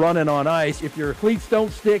 you're running on ice. If your cleats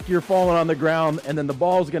don't stick, you're falling on the ground, and then the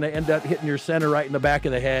ball's going to end up hitting your center right in the back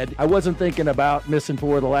of the head. I wasn't thinking about missing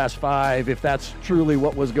 4 of the last 5, if that's truly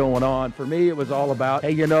what was going on. For me, it was all about,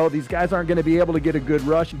 hey, you know, these guys aren't going to be able to get a good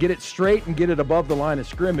rush. Get it straight and get it above the line of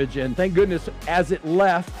scrimmage. And thank goodness, as it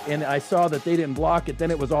left, and I saw that they didn't block it, then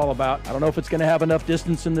it was all about, I don't know if it's going to have enough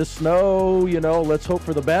distance in this snow, you know, let's hope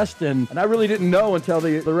for the best. And I really didn't know until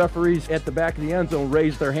the referees at the back of the end zone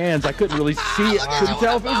raised their hands. I couldn't really see it, couldn't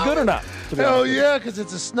tell if it was good or not. Hell yeah, because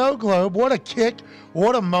it's a snow globe. What a kick.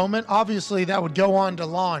 What a moment. Obviously, that would go on to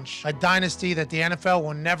launch a dynasty that the NFL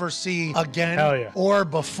will never see again or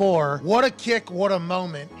before. What a kick. What a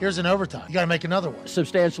moment. Here's an overtime. You got to make another one.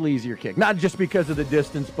 Substantially easier kick. Not just because of the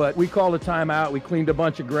distance, but we called a timeout. We cleaned a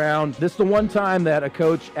bunch of ground. This is the one time that a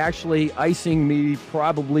coach actually icing me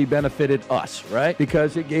probably benefited us, right?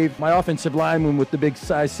 Because it gave my offensive lineman with the big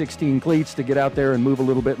size 16 cleats to get out there and move a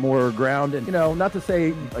little bit more ground. And, you know, not to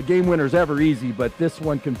say a game winner's ever easy, but this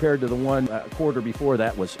one compared to the one quarter before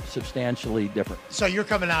that was substantially different. So you're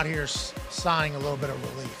coming out here sighing a little bit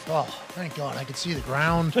of relief. Oh, thank God. I can see the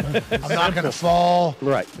ground. I'm not going to fall.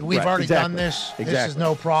 Right. We've already done this. Exactly. This is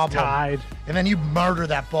no problem. Tied. And then you murder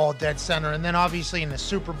that ball dead center. And then obviously in the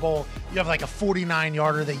Super Bowl, you have like a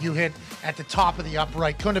 49-yarder that you hit at the top of the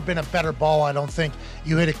upright. Couldn't have been a better ball, I don't think.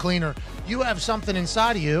 You hit it cleaner. You have something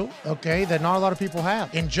inside of you, okay, that not a lot of people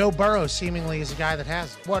have. And Joe Burrow seemingly is a guy that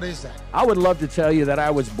has it. What is that? I would love to tell you that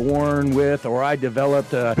I was born with, or I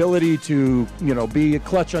developed the ability to, you know, be a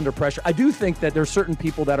clutch under pressure. I do think that there's certain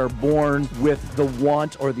people that are born with the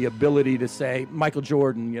want or the ability to say, Michael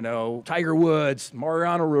Jordan, you know, Tiger Woods,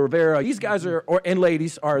 Mariano Rivera. These guys are, and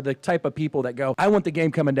ladies, are the type of people that go, I want the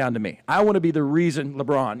game coming down to me. I want to be the reason,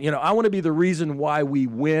 LeBron, you know, I want to be the reason why we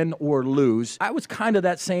win or lose. I was kind of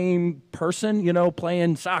that same person, you know,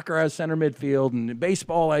 playing soccer as center midfield, and in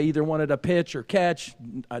baseball, I either wanted to pitch or catch.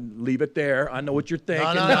 I'd leave it there. I know what you're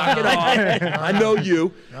thinking. Knock it off. I know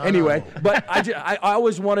you. Anyway, but I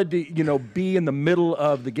always wanted to, you know, be in the middle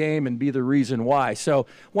of the game and be the reason why. So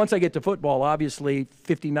once I get to football, obviously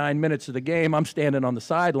 59 minutes of the game, I'm standing on the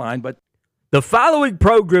sideline, but the following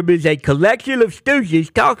program is a collection of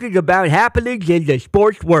stooges talking about happenings in the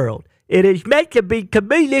sports world. It is meant to be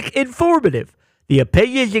comedic informative. The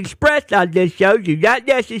opinions expressed on this show do not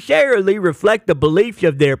necessarily reflect the beliefs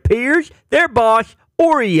of their peers, their boss,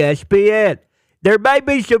 or ESPN. There may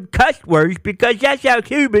be some cuss words because that's how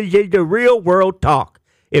humans in the real world talk.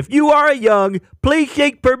 If you are young, please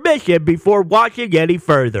seek permission before watching any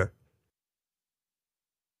further.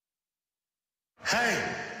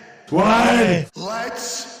 Hey,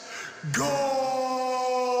 let's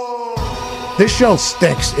go. This show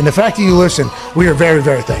stinks, and the fact that you listen, we are very,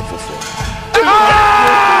 very thankful for.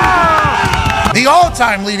 The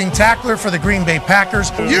all-time leading tackler for the Green Bay Packers,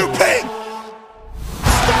 You pig!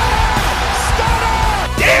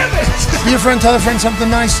 Damn it! Be a friend, tell a friend something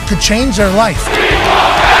nice could change their life.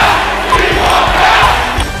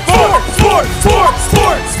 Sport!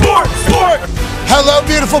 Hello,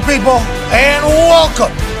 beautiful people, and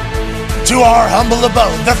welcome to our humble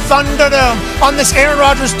abode, the Thunderdome, on this Aaron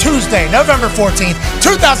Rodgers Tuesday, November 14th,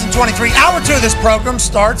 2023. Hour 2 of this program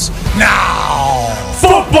starts now.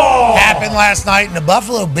 Football! Happened last night, and the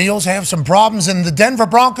Buffalo Bills have some problems, and the Denver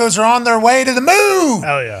Broncos are on their way to the moon.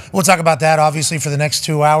 Hell yeah. We'll talk about that, obviously, for the next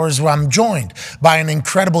 2 hours. I'm joined by an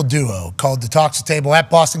incredible duo called the Talks the Table, at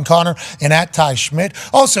Boston Connor and at Ty Schmidt.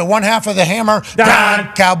 Also, one half of the Hammer,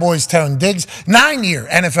 Dahn, Cowboys Tone Diggs, 9-year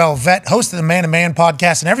NFL vet, host of the Man to Man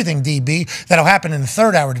podcast and everything DB. That'll happen in the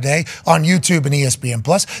third hour today on YouTube and ESPN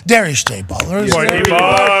Plus. Darius J. Butler.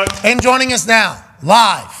 And joining us now,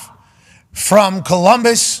 live from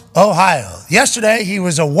Columbus, Ohio. Yesterday, he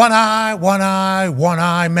was a one-eye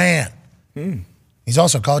man. He's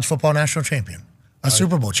also a college football national champion, a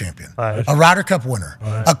Super Bowl champion, a Ryder Cup winner,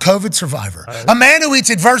 a COVID survivor, a man who eats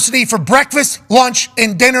adversity for breakfast, lunch,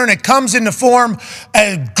 and dinner, and it comes in the form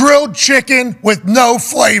of grilled chicken with no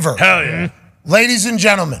flavor. Hell yeah. Ladies and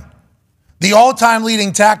gentlemen, the all-time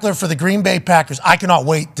leading tackler for the Green Bay Packers. I cannot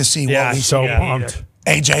wait to see what we see. So pumped.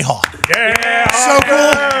 AJ Hawk. Yeah. So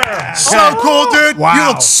cool. So cool, dude. Wow. You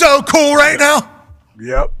look so cool right now.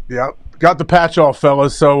 Yep. Got the patch off,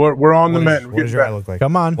 fellas, so we're on the mend. What does your eye look like?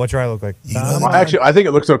 Come on. What's your eye look like? Actually, I think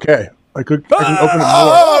it looks okay. I can open it more.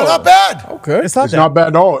 Oh, not bad. Okay. It's not bad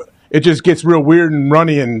at all. It just gets real weird and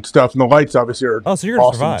runny and stuff, and the lights obviously are so you're gonna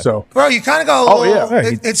awesome. survive. So, Bro, you kind of go a little,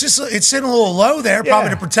 yeah. it's sitting a little low there,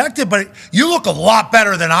 probably to protect it, but you look a lot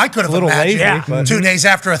better than I could have imagined. Lazy, 2 days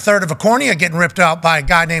after a third of a cornea getting ripped out by a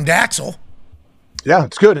guy named Axel. yeah,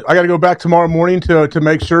 it's good. I got to go back tomorrow morning to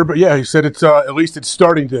make sure, but yeah, he said it's at least it's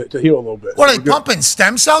starting to heal a little bit. What, are they pumping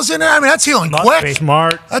stem cells in there? I mean, that's healing quick.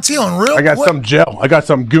 Smart. That's healing real I got quick. some gel. I got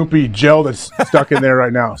some goopy gel that's stuck in there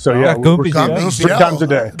right now. So yeah, goopy we're gel. 3 times a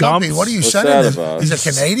day. Gumpy, what are you What's sending that him? about? He's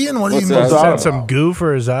a Canadian? What are you What's that moving? about? Some goo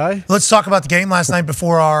for his eye. Let's talk about the game last night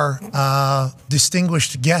before our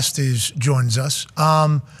distinguished guest joins us.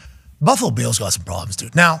 Buffalo Bills got some problems,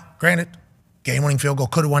 dude. Now, granted, game-winning field goal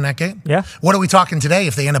could have won that game. Yeah. What are we talking today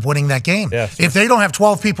if they end up winning that game? Yeah, sure. If they don't have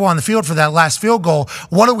 12 people on the field for that last field goal,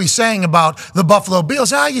 what are we saying about the Buffalo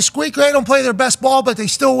Bills? You squeak, they don't play their best ball, but they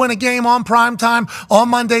still win a game on prime time on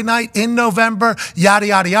Monday night in November, yada,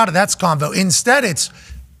 yada, yada. That's convo. Instead, it's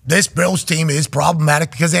this Bills team is problematic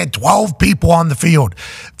because they had 12 people on the field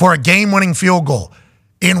for a game-winning field goal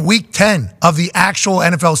in week 10 of the actual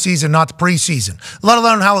NFL season, not the preseason, let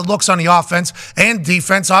alone how it looks on the offense and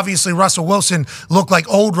defense. Obviously, Russell Wilson looked like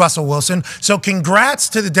old Russell Wilson. So congrats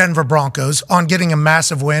to the Denver Broncos on getting a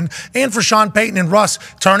massive win, and for Sean Payton and Russ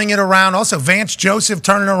turning it around. Also, Vance Joseph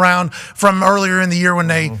turning around from earlier in the year when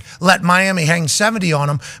they let Miami hang 70 on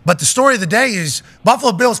them. But the story of the day is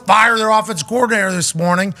Buffalo Bills fire their offensive coordinator this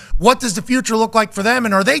morning. What does the future look like for them?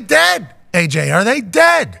 And are they dead, AJ? Are they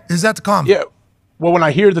dead? Is that the comment? Yeah. Well, when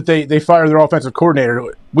I hear that they fire their offensive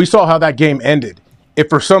coordinator, we saw how that game ended. If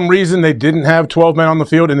for some reason they didn't have 12 men on the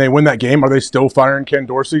field and they win that game, are they still firing Ken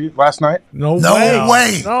Dorsey last night? No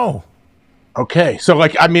way. No. Okay. So,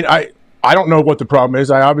 I don't know what the problem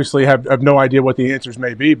is. I obviously have no idea what the answers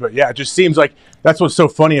may be. But, yeah, it just seems like that's what's so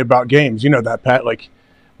funny about games. You know that, Pat? Like,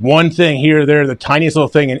 one thing here or there, the tiniest little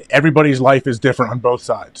thing, and everybody's life is different on both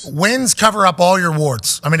sides. Wins cover up all your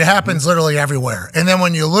warts. I mean, it happens literally everywhere. And then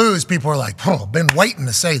when you lose, people are like, been waiting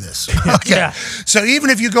to say this. Okay. Yeah. So even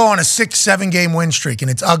if you go on a 6-7 game win streak and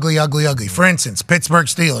it's ugly, ugly, ugly. For instance, Pittsburgh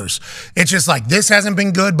Steelers. It's just like, this hasn't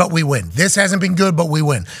been good, but we win. This hasn't been good, but we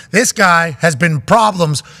win. This guy has been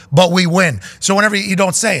problems, but we win. So whenever you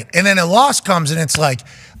don't say it. And then a loss comes and it's like,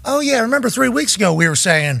 oh, yeah, remember 3 weeks ago we were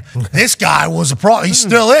saying this guy was a problem. He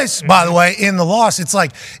still is, by the way, in the loss. It's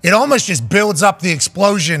like it almost just builds up the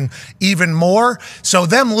explosion even more. So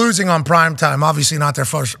them losing on primetime, obviously not their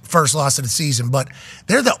first loss of the season, but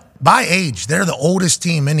by age, they're the oldest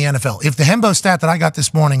team in the NFL. If the Hembo stat that I got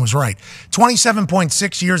this morning was right,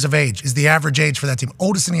 27.6 years of age is the average age for that team,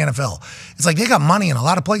 oldest in the NFL. It's like they got money in a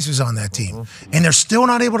lot of places on that team, and they're still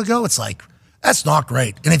not able to go. It's like, that's not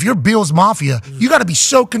great. And if you're Bills Mafia, you got to be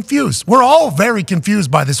so confused. We're all very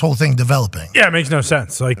confused by this whole thing developing. Yeah, it makes no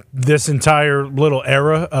sense. Like this entire little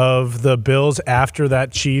era of the Bills after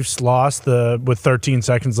that Chiefs loss with 13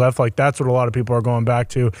 seconds left, like that's what a lot of people are going back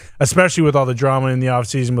to, especially with all the drama in the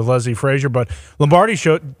offseason with Leslie Frazier. But Lombardi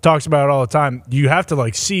talks about it all the time. You have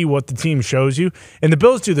to see what the team shows you. And the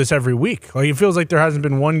Bills do this every week. Like it feels like there hasn't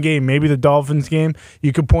been one game, maybe the Dolphins game,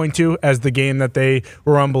 you could point to as the game that they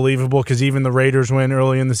were unbelievable because even the Raiders win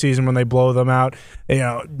early in the season when they blow them out.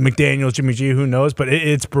 McDaniels, Jimmy G, who knows? But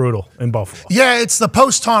it's brutal in Buffalo. Yeah, it's the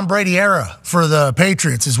post-Tom Brady era for the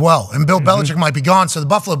Patriots as well. And Bill Belichick might be gone, so the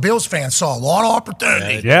Buffalo Bills fans saw a lot of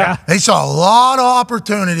opportunity. Yeah. They saw a lot of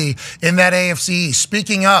opportunity in that AFC East.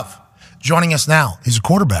 Speaking of, joining us now is a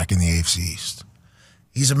quarterback in the AFC East.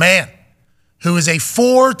 He's a man who is a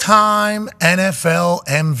 4-time NFL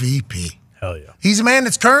MVP. Hell yeah. He's a man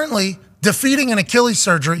that's currently defeating an Achilles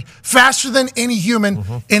surgery faster than any human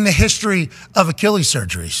in the history of Achilles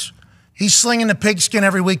surgeries. He's slinging the pigskin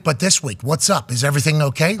every week, but this week, what's up? Is everything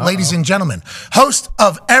okay? Ladies and gentlemen, host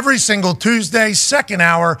of every single Tuesday, second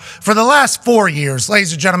hour for the last 4 years,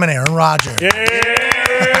 ladies and gentlemen, Aaron Rodgers. Yeah.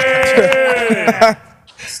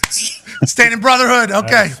 Standing brotherhood.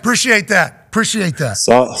 Okay, appreciate that. Appreciate that.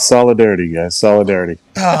 Solidarity, guys. Solidarity.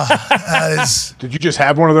 Did you just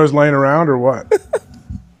have one of those laying around or what?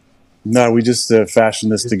 No, we just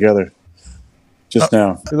fashioned this together just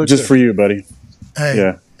now. Just good. for you, buddy. Hey,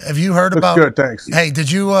 yeah. Have you heard about? Good, thanks. Hey,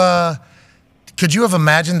 could you have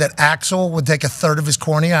imagined that Axel would take a third of his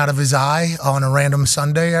cornea out of his eye on a random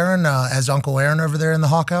Sunday, Aaron, as Uncle Aaron over there in the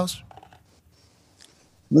Hawk House?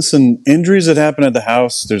 Listen, injuries that happen at the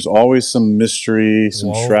house, there's always some mystery,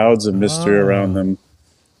 some shrouds of mystery around them.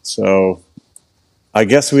 So I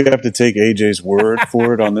guess we have to take AJ's word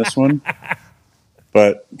for it on this one.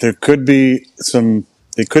 But there could be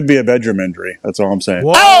it could be a bedroom injury. That's all I'm saying.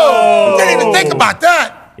 Whoa! Oh! Didn't even think about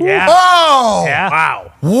that. Yeah. Oh! Yeah.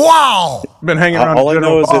 Wow. Wow. Been hanging around. All I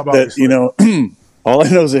know is that all I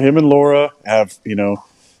know is that him and Laura have,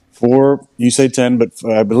 4, you say 10, but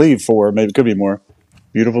I believe 4, maybe it could be more.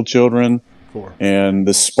 Beautiful children. 4. And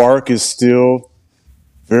the spark is still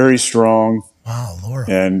very strong. Wow, Laura.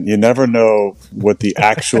 And you never know what the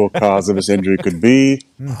actual cause of his injury could be.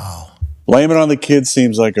 Wow. Blaming it on the kids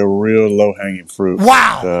seems like a real low-hanging fruit.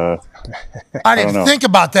 Wow. But, I didn't don't know. think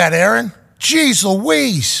about that, Aaron. Jeez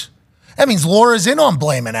Louise. That means Laura's in on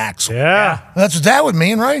blaming Axel. Yeah. That's what that would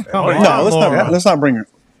mean, right? No, let's not bring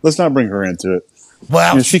her into it.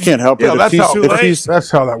 Well, she can't help it. Yeah,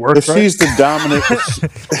 that's how that works. If she's the dominant,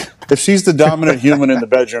 if she's the dominant human in the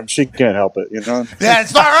bedroom, she can't help it. Yeah,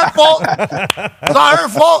 it's not her fault. It's not her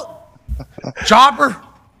fault. Chopper.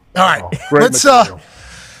 All right, let's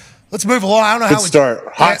move along. I don't know how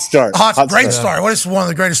Hot start. Great start. What is one of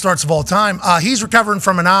the greatest starts of all time? He's recovering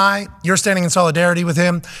from an eye. You're standing in solidarity with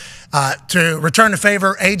him. To return the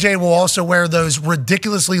favor, AJ will also wear those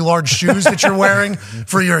ridiculously large shoes that you're wearing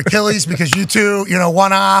for your Achilles because you two,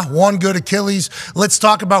 one eye, one good Achilles. Let's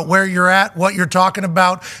talk about where you're at, what you're talking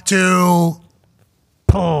about to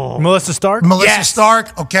Melissa Stark? Melissa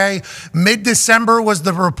Stark, okay. Mid-December was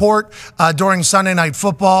the report during Sunday Night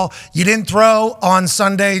Football. You didn't throw on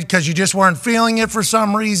Sunday because you just weren't feeling it for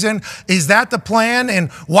some reason. Is that the plan?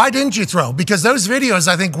 And why didn't you throw? Because those videos,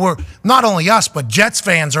 I think, were not only us, but Jets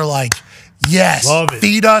fans are like, yes,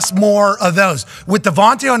 feed us more of those. With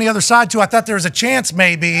Devontae on the other side, too, I thought there was a chance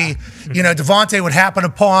maybe, Devontae would happen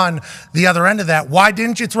upon the other end of that. Why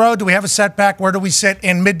didn't you throw? Do we have a setback? Where do we sit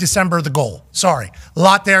in mid-December, the goal? Sorry. A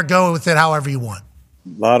lot there. Go with it however you want.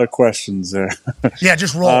 A lot of questions there. Yeah,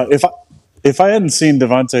 just roll. If I hadn't seen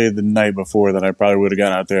Devontae the night before, then I probably would have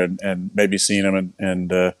gone out there and maybe seen him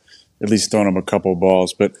and at least thrown him a couple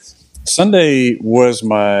balls. But Sunday was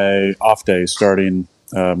my off day starting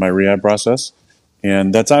my rehab process,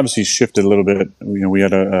 and that's obviously shifted a little bit. We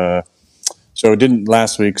had so it didn't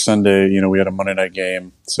last week Sunday. We had a Monday night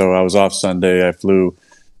game, so I was off Sunday. I flew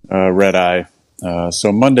red eye.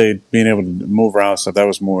 So Monday, being able to move around stuff, that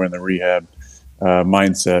was more in the rehab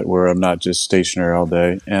mindset where I'm not just stationary all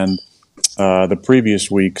day. And the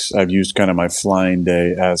previous weeks, I've used kind of my flying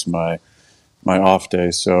day as my off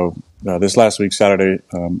day. So this last week, Saturday,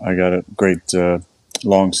 I got a great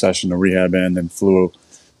long session of rehab in and flew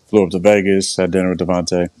up to Vegas, had dinner with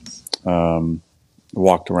Devontae,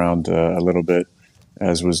 walked around a little bit,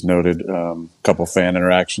 as was noted, a couple fan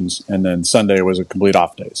interactions, and then Sunday was a complete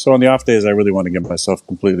off day. So on the off days, I really want to get myself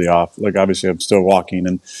completely off. Like, obviously, I'm still walking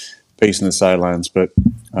and pacing the sidelines, but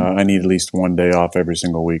I need at least one day off every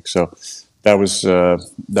single week. So that was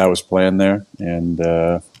planned there, and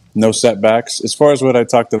no setbacks. As far as what I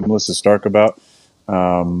talked to Melissa Stark about,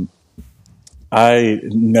 I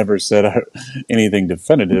never said anything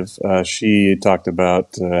definitive. She talked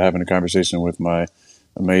about having a conversation with my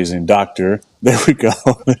amazing doctor. There we go.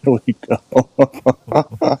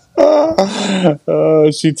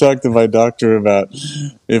 She talked to my doctor about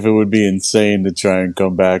if it would be insane to try and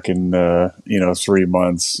come back in 3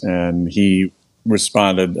 months, and he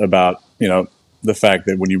responded about the fact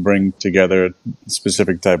that when you bring together a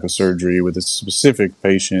specific type of surgery with a specific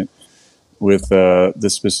patient with the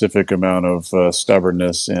specific amount of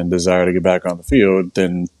stubbornness and desire to get back on the field,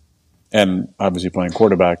 then, and obviously playing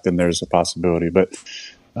quarterback, then there's a possibility. But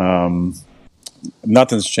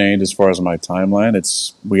nothing's changed as far as my timeline.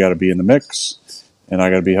 We got to be in the mix, and I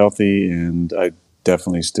got to be healthy, and I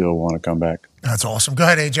definitely still want to come back. That's awesome. Go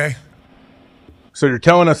ahead, AJ. So you're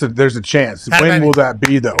telling us that there's a chance. When will that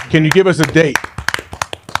be, though? Can you give us a date?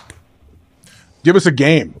 Give us a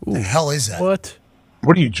game. What the hell is that? What?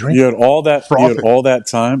 What are you drinking? You had all that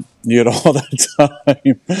time. And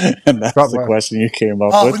that's the question you came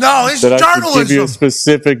up with. No, it's that journalism. I could give you a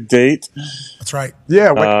specific date. That's right. Yeah.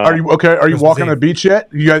 Are you okay? Are you walking on the beach yet?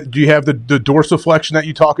 Do you have the dorsiflexion that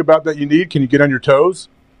you talk about that you need? Can you get on your toes?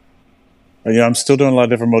 Yeah, I'm still doing a lot of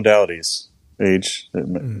different modalities. A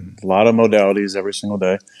lot of modalities every single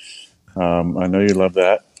day. I know you love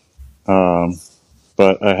that,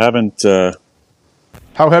 but I haven't.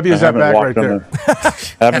 How heavy is that bag right there?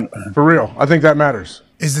 For real, I think that matters.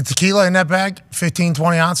 Is the tequila in that bag 15,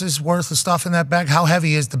 20 ounces worth of stuff in that bag? How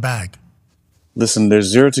heavy is the bag? Listen, there's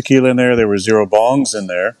 0 tequila in there. There were 0 bongs in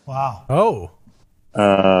there. Wow. Oh.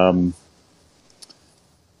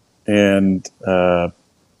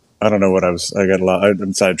 I don't know what I got a lot.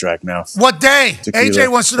 I'm sidetracked now. What day? Tequila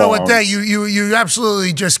AJ wants to know what day. bombs. You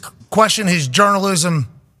absolutely just question his journalism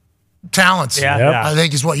talents. Yeah. I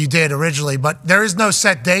think is what you did originally. But there is no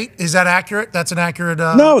set date. Is that accurate? That's an accurate.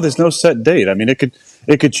 No, there's no set date. I mean, it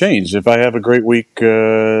could change. If I have a great week,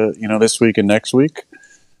 this week and next week,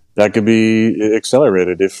 that could be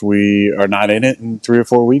accelerated. If we are not in it in 3 or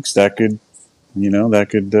 4 weeks, that could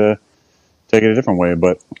take it a different way.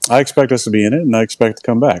 But I expect us to be in it, and I expect to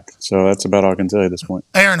come back. So that's about all I can tell you at this point.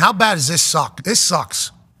 Aaron, how bad does this suck? This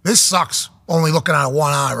sucks. This sucks. Only looking out of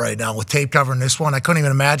one eye right now with tape covering this one. I couldn't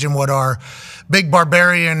even imagine what our big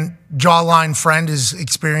barbarian jawline friend is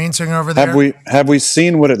experiencing over there. Have we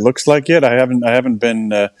seen what it looks like yet? I haven't been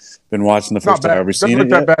watching the first time. Have we seen it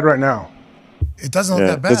yet? It doesn't look that bad right now. It doesn't look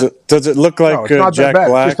that bad. Does it look like it's not Jack that bad.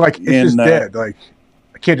 Black? It's just like it's just dead. Like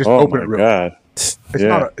I can't just open it real quick.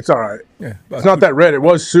 It's all right. Yeah, it's not that red. It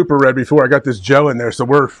was super red before I got this gel in there, so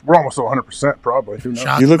we're almost 100% probably. Who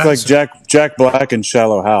knows? You look like Jack Black and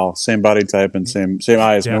Shallow Hal, same body type and same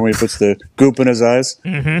eyes. Remember when he puts the goop in his eyes?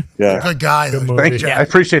 Mm-hmm. Yeah, good guy. Thank you. I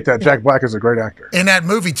appreciate that. Jack Black is a great actor In that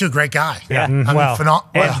movie too, great guy. Yeah. I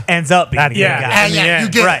mean, Ends up being a good guy. You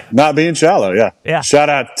get right. not being shallow. Yeah. Shout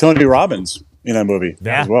out Tony Robbins in that movie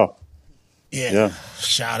as well. Yeah.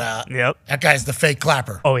 Shout out. Yep. That guy's the fake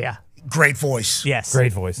clapper. Oh yeah. Great voice. Yes.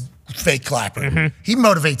 Great voice. Fake clapper. He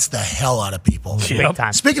motivates the hell out of people. Big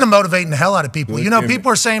time. Speaking of motivating the hell out of people, people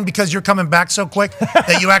are saying because you're coming back so quick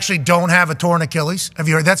that you actually don't have a torn Achilles. Have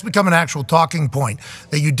you heard? That's become an actual talking point,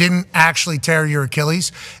 that you didn't actually tear your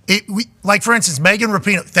Achilles. Like, for instance, Megan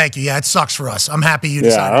Rapinoe. Thank you. Yeah, it sucks for us. I'm happy you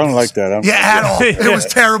decided. I don't like that. At all. It was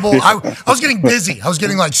terrible. I was getting dizzy. I was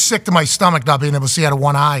getting like sick to my stomach not being able to see out of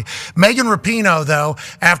one eye. Megan Rapinoe, though,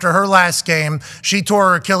 after her last game, she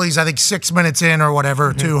tore her Achilles, I think 6 minutes in or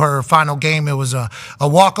whatever, to her final game. It was a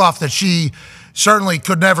walk-off that she certainly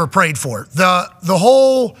could never prayed for. The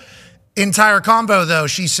whole entire combo, though,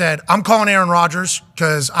 she said, I'm calling Aaron Rodgers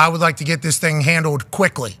because I would like to get this thing handled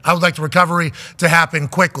quickly. I would like the recovery to happen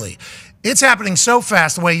quickly. It's happening so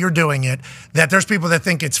fast the way you're doing it that there's people that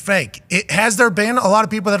think it's fake. Has there been a lot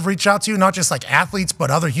of people that have reached out to you, not just like athletes,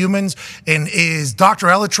 but other humans? And is Dr.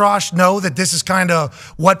 Elitrosh know that this is kind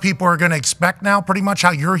of what people are going to expect now, pretty much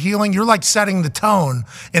how you're healing? You're like setting the tone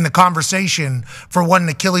in the conversation for what an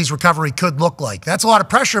Achilles recovery could look like. That's a lot of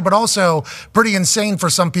pressure, but also pretty insane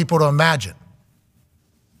for some people to imagine.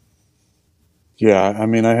 Yeah, I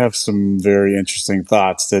mean, I have some very interesting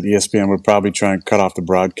thoughts that ESPN would probably try and cut off the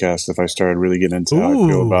broadcast if I started really getting into how I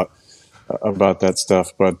feel about that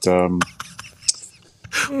stuff. But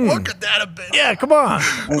what could that have been? Yeah, come on.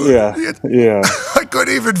 Yeah. I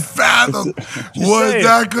couldn't even fathom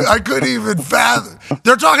I couldn't even fathom.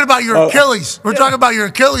 They're talking about your Achilles. We're talking about your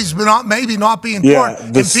Achilles, but maybe not being torn.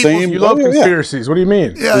 You love conspiracies. What do you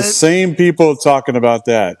mean? The same people talking about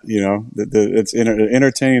that, it's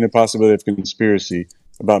entertaining the possibility of conspiracy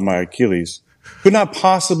about my Achilles. Could not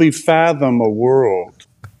possibly fathom a world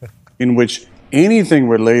in which anything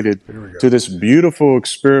related to this beautiful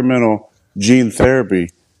experimental gene therapy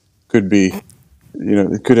could be,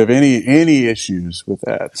 could have any issues with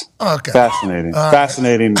that. Okay. Fascinating.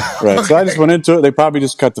 Fascinating. Right. Okay. So I just went into it. They probably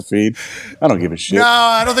just cut the feed. I don't give a shit. No,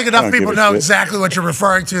 I don't think enough people know exactly what you're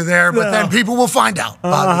referring to there, but then people will find out,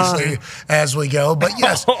 obviously, as we go. But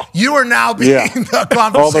yes, you are now being the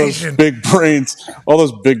conversation. All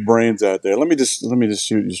those big brains out there. Let me just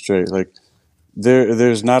shoot you straight. Like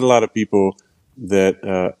there's not a lot of people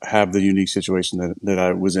that have the unique situation that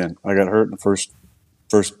I was in. I got hurt in the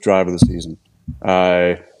first drive of the season.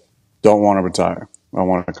 I don't want to retire. I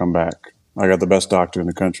want to come back. I got the best doctor in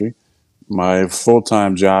the country. My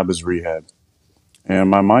full-time job is rehab. And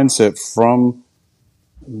my mindset from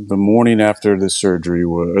the morning after the surgery,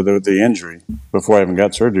 or the injury, before I even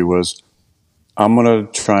got surgery, was I'm going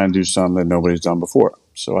to try and do something that nobody's done before.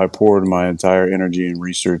 So I poured my entire energy and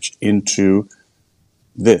research into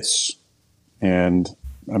this. And,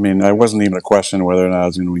 I mean, I wasn't even a question whether or not I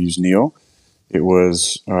was going to use Neo. It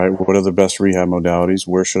was, all right, what are the best rehab modalities?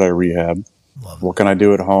 Where should I rehab? What can I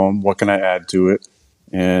do at home? What can I add to it?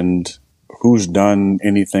 And who's done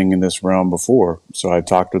anything in this realm before? So I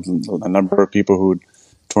talked with a number of people who'd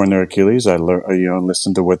torn their Achilles. I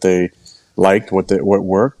listened to what they liked, what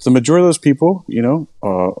worked. The majority of those people, a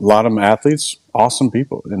lot of them athletes, awesome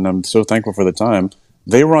people. And I'm so thankful for the time.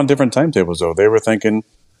 They were on different timetables, though. They were thinking,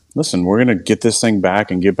 listen, we're going to get this thing back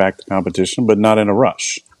and get back to competition, but not in a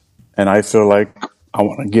rush. And I feel like I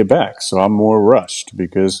want to get back, so I'm more rushed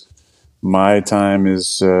because my time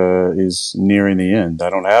is nearing the end. I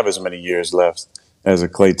don't have as many years left as a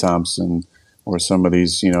Klay Thompson or some of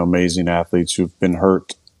these amazing athletes who've been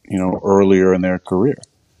hurt earlier in their career.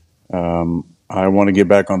 I want to get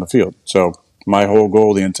back on the field. So my whole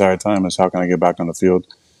goal the entire time is how can I get back on the field?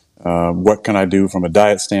 What can I do from a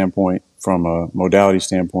diet standpoint, from a modality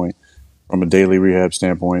standpoint, from a daily rehab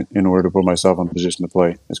standpoint, in order to put myself in a position to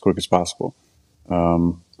play as quick as possible.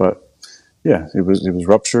 But yeah, it was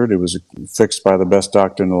ruptured. It was fixed by the best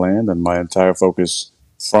doctor in the land, and my entire focus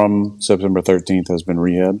from September 13th has been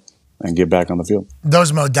rehab and get back on the field.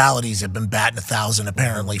 Those modalities have been batting 1,000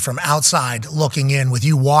 apparently from outside looking in, with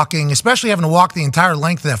you walking, especially having to walk the entire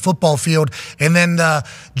length of that football field. And then the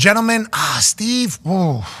gentleman, Steve,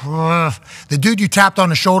 the dude you tapped on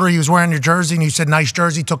the shoulder, he was wearing your jersey and you said, nice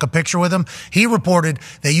jersey, took a picture with him. He reported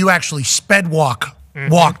that you actually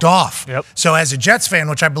walked off. Yep. So as a Jets fan,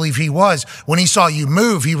 which I believe he was, when he saw you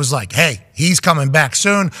move, he was like, hey, he's coming back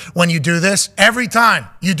soon. When you do this, every time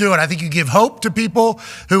you do it, I think you give hope to people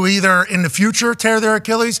who either in the future tear their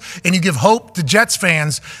Achilles, and you give hope to Jets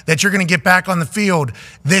fans that you're going to get back on the field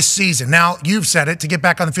this season. Now, you've said it, to get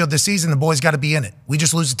back on the field this season, the boys got to be in it. We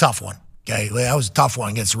just lose a tough one. Okay, that was a tough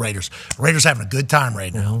one against the Raiders. Raiders having a good time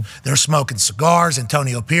right now. They're smoking cigars.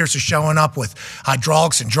 Antonio Pierce is showing up with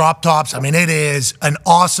hydraulics and drop tops. I mean, it is an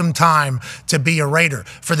awesome time to be a Raider.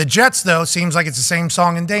 For the Jets, though, seems like it's the same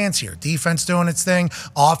song and dance here. Defense doing its thing,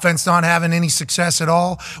 offense not having any success at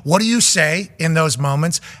all. What do you say in those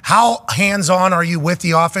moments? How hands-on are you with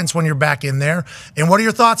the offense when you're back in there? And what are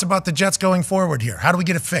your thoughts about the Jets going forward here? How do we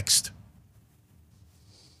get it fixed?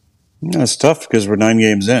 Yeah, it's tough because we're 9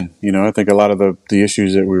 games in. I think a lot of the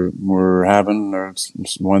issues that we're having are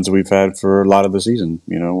ones that we've had for a lot of the season.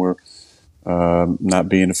 We're not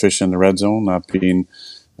being efficient in the red zone, not being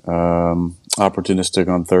opportunistic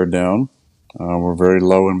on third down. We're very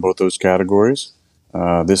low in both those categories.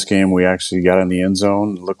 This game we actually got in the end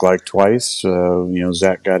zone, looked like twice.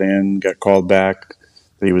 Zach got in, got called back.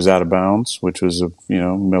 He was out of bounds, which was a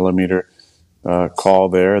millimeter call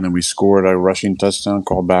there, and then we scored a rushing touchdown,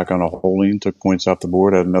 called back on a holding, took points off the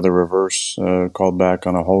board, had another reverse called back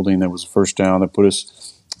on a holding that was a first down that put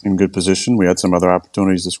us in good position. We had some other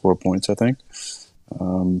opportunities to score points, I think.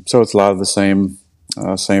 So it's a lot of the same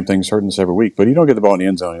things hurting us every week. But you don't get the ball in the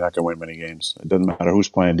end zone, you're not going to win many games. It doesn't matter who's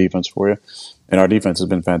playing defense for you. And our defense has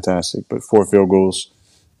been fantastic. But 4 field goals,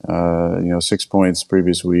 6 points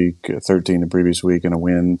previous week, 13 the previous week, and a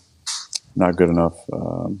win, not good enough.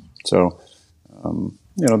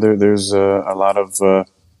 There's a lot of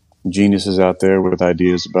geniuses out there with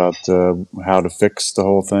ideas about how to fix the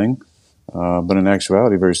whole thing. But in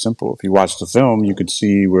actuality, very simple. If you watch the film, you could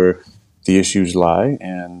see where the issues lie,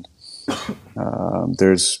 and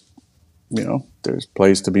there's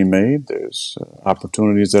plays to be made. There's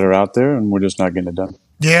opportunities that are out there, and we're just not getting it done.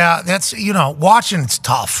 Yeah, that's, watching it's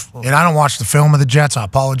tough. And I don't watch the film of the Jets. I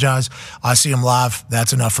apologize. I see them live.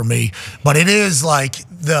 That's enough for me. But it is like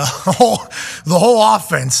the whole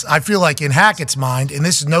offense, I feel like in Hackett's mind, and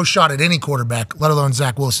this is no shot at any quarterback, let alone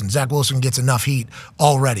Zach Wilson. Zach Wilson gets enough heat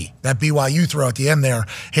already. That BYU throw at the end there,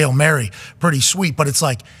 Hail Mary, pretty sweet. But it's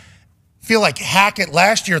like, I feel like Hackett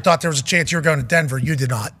last year thought there was a chance you were going to Denver. You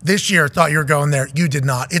did not. This year thought you were going there. You did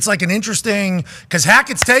not. It's like an interesting, because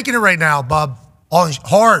Hackett's taking it right now, Bub.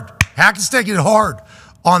 Hard. Hackett's taking it hard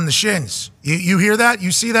on the shins. You hear that?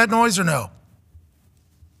 You see that noise or no?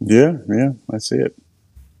 Yeah, I see it.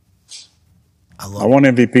 I won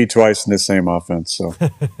MVP twice in the same offense, so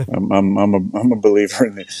I'm a believer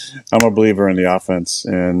in the offense,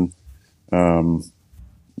 and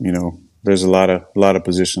there's a lot of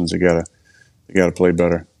positions you gotta play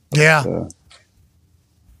better. Yeah.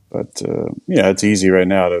 But it's easy right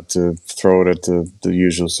now to throw it at the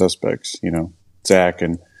usual suspects, Zach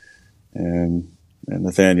and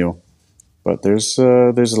Nathaniel. But there's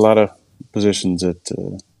a lot of positions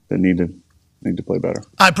that need to play better.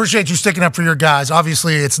 I appreciate you sticking up for your guys.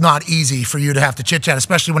 Obviously, it's not easy for you to have to chit-chat,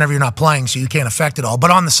 especially whenever you're not playing, so you can't affect it all.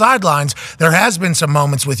 But on the sidelines, there has been some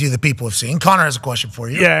moments with you that people have seen. Connor has a question for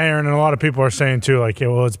you. Yeah, Aaron, and a lot of people are saying, too, like,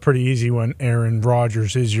 it's pretty easy when Aaron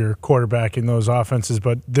Rodgers is your quarterback in those offenses.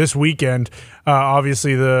 But this weekend,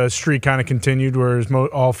 obviously, the streak kind of continued where it was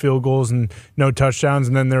all field goals and no touchdowns.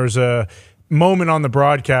 And then there was a moment on the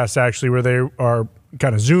broadcast, actually, where they are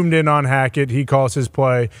kind of zoomed in on Hackett. He calls his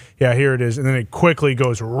play. Yeah, here it is. And then it quickly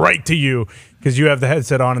goes right to you because you have the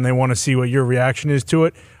headset on and they want to see what your reaction is to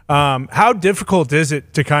it. How difficult is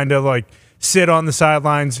it to kind of like sit on the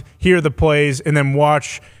sidelines, hear the plays, and then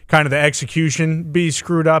watch kind of the execution be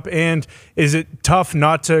screwed up? And is it tough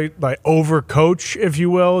not to like overcoach, if you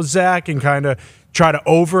will, Zach, and kind of try to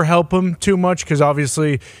overhelp him too much? Because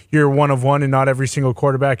obviously you're one of one and not every single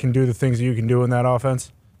quarterback can do the things that you can do in that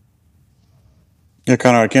offense. Yeah,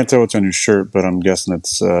 Connor, I can't tell what's on your shirt, but I'm guessing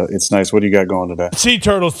it's nice. What do you got going today? Sea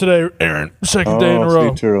turtles today, Aaron. Second day in a row.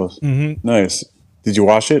 Sea turtles. Mm-hmm. Nice. Did you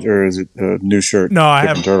wash it, or is it a new shirt? No, I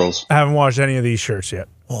haven't. Turtles. I haven't washed any of these shirts yet.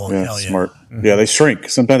 Oh, Yeah, hell yeah. smart. Yeah, they shrink.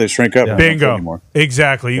 Sometimes they shrink up. Yeah. and don't fit Bingo. Anymore.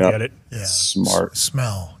 Exactly. You get it. Yeah. Smart.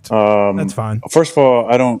 Smell. That's fine. First of all,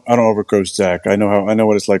 I don't overcoach Zach. I know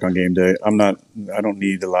what it's like on game day. I don't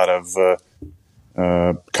need a lot of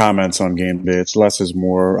comments on game day. It's less is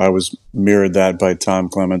more. I was mirrored that by Tom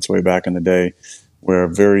Clements way back in the day, where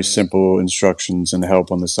very simple instructions and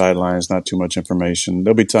help on the sidelines, not too much information.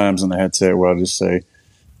 There'll be times in the headset where I'll just say,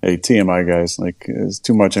 hey, TMI guys, like, it's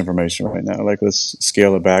too much information right now. Like, let's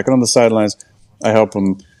scale it back. And on the sidelines, I help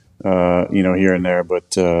them, here and there.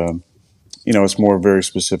 But, it's more very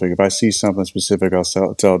specific. If I see something specific, I'll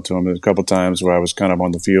tell it to them. There's a couple times where I was kind of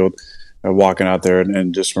on the field, walking out there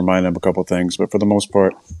and just remind them a couple things. But for the most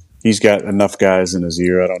part, he's got enough guys in his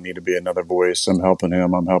ear. I don't need to be another voice. I'm helping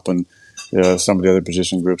him. I'm helping some of the other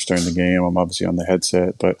position groups during the game. I'm obviously on the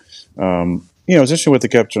headset. But, it's interesting with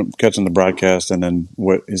the catching the broadcast and then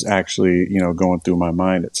what is actually, going through my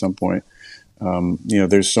mind at some point.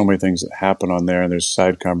 There's so many things that happen on there, and there's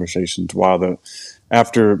side conversations while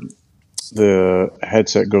after the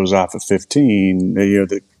headset goes off at 15,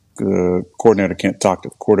 the coordinator can't talk to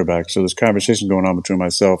the quarterback. So there's conversation going on between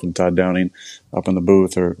myself and Todd Downing up in the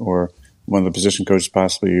booth or one of the position coaches,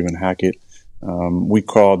 possibly even Hackett. We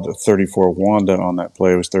called 34 Wanda on that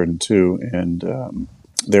play. It was 3rd and 2, and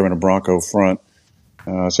they were in a Bronco front.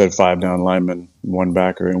 So had 5 down linemen, 1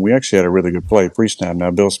 backer, and we actually had a really good play pre-snap.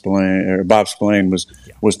 Now Bob Spillane was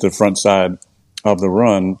the front side of the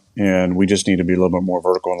run, and we just need to be a little bit more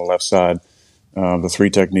vertical on the left side. The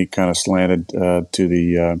 3 technique kind of slanted to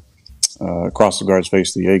the across the guard's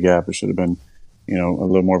face, the A gap. It should have been, a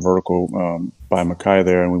little more vertical by McKay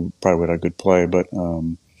there, and we probably would have had a good play. But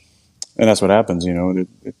and that's what happens, 3rd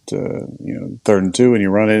and 2, and you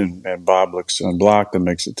run it, and Bob looks unblocked and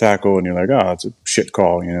makes a tackle, and you're like, oh, it's a shit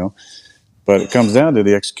call, But it comes down to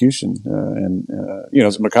the execution,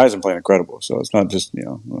 McKay's been playing incredible. So it's not just,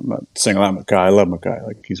 I'm not singling out McKay. I love McKay.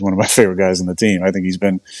 Like, he's one of my favorite guys on the team. I think he's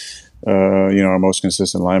been, our most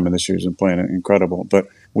consistent lineman this year. He's been playing incredible. But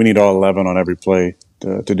we need all 11 on every play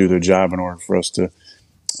to do their job in order for us to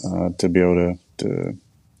be able to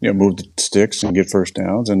move the sticks and get first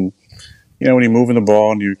downs. And when you're moving the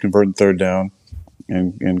ball and you're converting 3rd down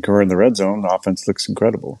and converting the red zone, the offense looks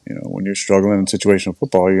incredible. When you're struggling in situational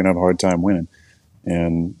football, you're going to have a hard time winning.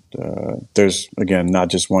 And there's, again, not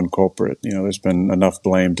just one culprit. There's been enough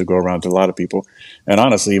blame to go around to a lot of people. And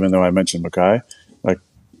honestly, even though I mentioned McKay, like,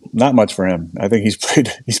 not much for him. I think he's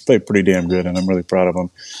played pretty damn good, and I'm really proud of him.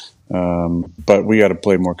 But we got to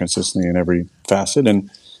play more consistently in every facet. And,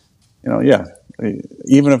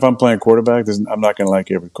 even if I'm playing quarterback, I'm not going to like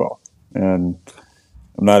every call. And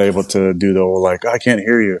I'm not able to do the whole, like, I can't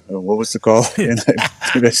hear you. What was the call? And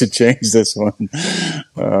maybe I should change this one.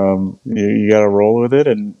 You got to roll with it.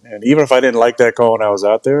 And even if I didn't like that call when I was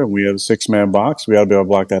out there, and we have a 6-man box, we got to be able to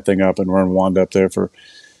block that thing up and run Wanda up there for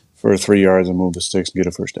 3 yards and move the sticks and get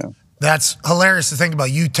a first down. That's hilarious to think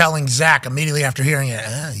about. You telling Zach immediately after hearing it,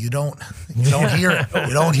 you don't hear it.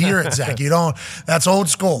 You don't hear it, Zach. You don't. That's old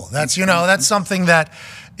school. That's, that's something that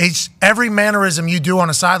every mannerism you do on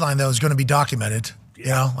a sideline, though, is going to be documented.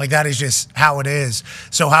 That is just how it is.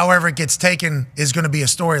 So however it gets taken is going to be a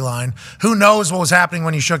storyline. Who knows what was happening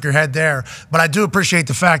when you shook your head there? But I do appreciate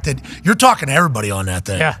the fact that you're talking to everybody on that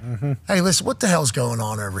thing. Yeah. Mm-hmm. Hey, listen, what the hell's going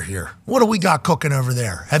on over here? What do we got cooking over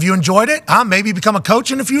there? Have you enjoyed it? Maybe become a coach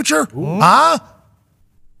in the future? Ooh. Huh?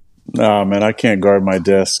 No, man, I can't guard my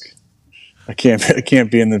desk. I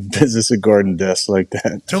can't be in the business of guarding desks like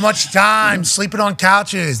that. Too much time sleeping on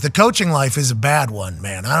couches. The coaching life is a bad one,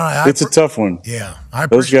 man. It's a tough one. Yeah,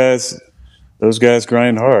 those guys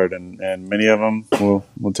grind hard, and many of them will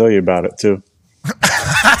tell you about it too.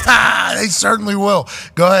 They certainly will.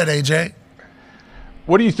 Go ahead, AJ.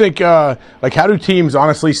 What do you think? How do teams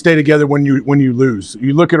honestly stay together when you lose?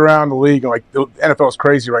 You look at around the league, and the NFL is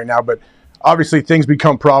crazy right now, but obviously things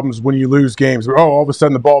become problems when you lose games. All of a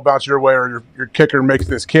sudden the ball bounces your way, or your kicker makes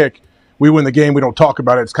this kick. We win the game. We don't talk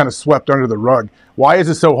about it. It's kind of swept under the rug. Why is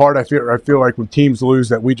it so hard? I feel like when teams lose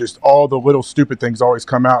that we just, all the little stupid things always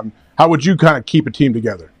come out. And how would you kind of keep a team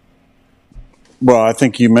together? Well, I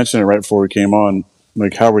think you mentioned it right before we came on,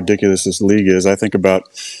 like how ridiculous this league is. I think about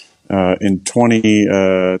in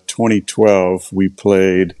 2012, we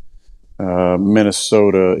played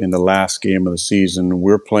Minnesota in the last game of the season.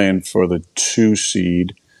 We're playing for the 2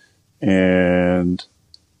 seed, and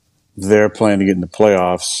they're playing to get in the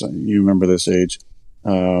playoffs. You remember this, age.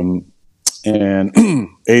 And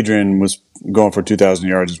Adrian was going for 2,000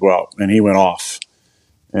 yards as well, and he went off.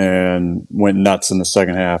 and went nuts in the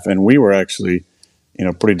second half. And we were actually,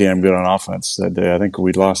 pretty damn good on offense that day. I think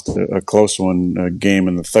we lost a close one, a game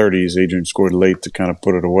in the 30s. Adrian scored late to kind of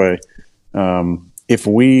put it away. If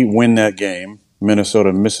we win that game,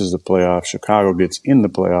 Minnesota misses the playoffs, Chicago gets in the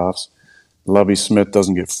playoffs, Lovie Smith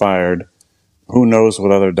doesn't get fired. Who knows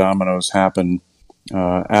what other dominoes happen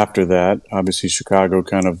after that? Obviously, Chicago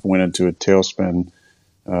kind of went into a tailspin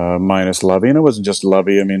minus Lovie. And it wasn't just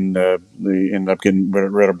Lovie. I mean, they ended up getting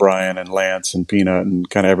rid of Brian and Lance and Peanut and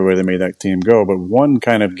kind of everybody that made that team go. But one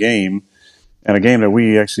kind of game, and a game that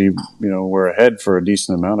we actually, were ahead for a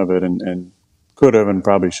decent amount of it and could have and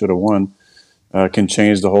probably should have won, can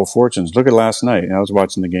change the whole fortunes. Look at last night. I was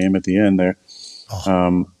watching the game at the end there.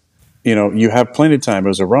 You have plenty of time. It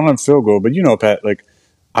was a run on field goal, but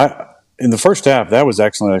Pat, in the first half, that was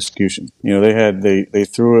excellent execution. They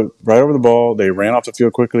threw it right over the ball. They ran off the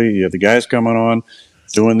field quickly. You had the guys coming on,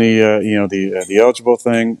 doing the eligible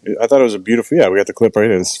thing. I thought it was a beautiful. Yeah, we got the clip right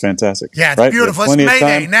here. This is fantastic. Yeah, it's beautiful. It's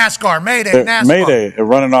Mayday, NASCAR, Mayday, NASCAR. Mayday,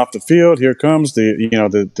 running off the field. Here comes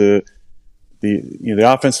the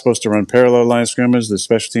offense is supposed to run parallel line scrimmage. The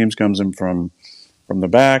special teams comes in from the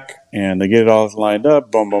back, and they get it all lined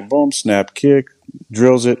up. Boom, boom, boom. Snap, kick,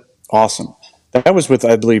 drills it. Awesome. That was with,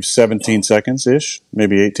 I believe, 17 seconds-ish,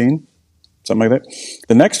 maybe 18, something like that.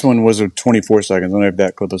 The next one was 24 seconds. I don't have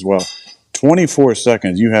that clip as well. 24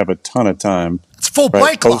 seconds, you have a ton of time. It's full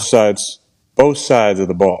play clock. Both sides of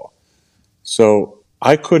the ball. So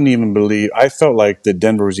I couldn't even believe – I felt like that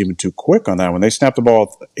Denver was even too quick on that one. They snapped the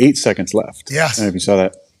ball with 8 seconds left. Yes. I don't know if you saw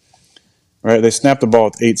that. Right, they snapped the ball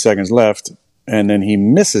with 8 seconds left, and then he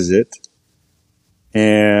misses it,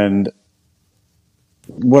 and –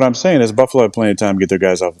 what I'm saying is Buffalo had plenty of time to get their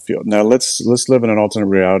guys off the field. Now let's live in an alternate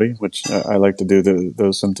reality, which I like to do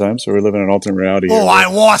those sometimes. So we're living in an alternate reality. Oh,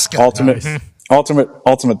 ayahuasca!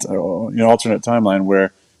 Alternate timeline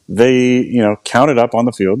where they counted up on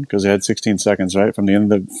the field because they had 16 seconds right from the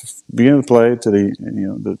end of the beginning of the play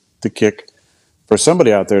to the kick for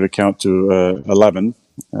somebody out there to count to 11.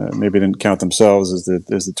 Maybe didn't count themselves as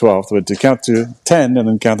the 12th, but to count to 10 and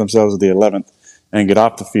then count themselves as the 11th. And get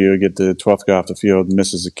off the field, get the 12th guy off the field,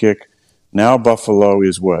 misses a kick. Now Buffalo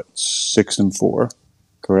is what? 6-4,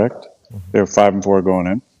 correct? Mm-hmm. They're 5-4 going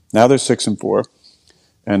in. Now they're 6-4,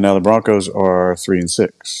 and now the Broncos are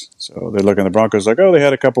 3-6. So they're looking at the Broncos like, oh, they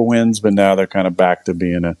had a couple wins, but now they're kind of back to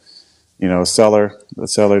being a seller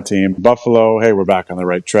team. Buffalo, hey, we're back on the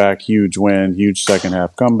right track. Huge win, huge second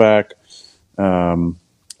half comeback.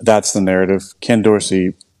 That's the narrative. Ken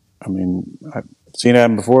Dorsey, I mean, I've seen it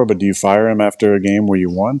happen before, but do you fire him after a game where you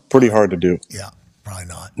won? Pretty hard to do. Yeah, probably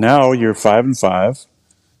not. Now you're 5-5,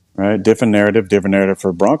 right? Different narrative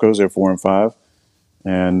for Broncos. They're 4-5,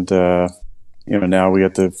 and now we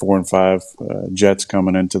got the 4-5 Jets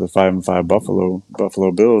coming into the 5-5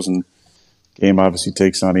 Buffalo Bills, and game obviously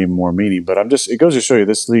takes on even more meaning. But it goes to show you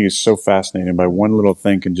this league is so fascinating. By one little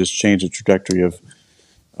thing can just change the trajectory of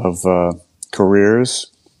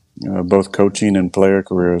careers, both coaching and player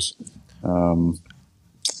careers.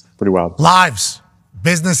 Pretty wild. Lives,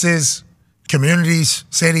 businesses, communities,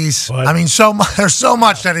 cities. What? I mean, there's so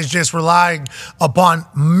much that is just relying upon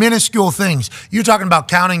minuscule things. You're talking about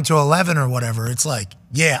counting to 11 or whatever. It's like,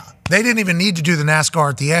 yeah, they didn't even need to do the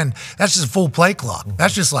NASCAR at the end. That's just a full play clock.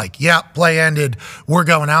 That's just like, yeah, play ended. We're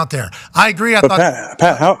going out there. I agree. Pat,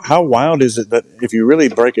 how wild is it that if you really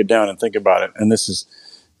break it down and think about it, and this is,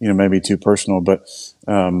 maybe too personal, but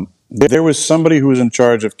there was somebody who was in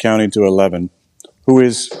charge of counting to 11 who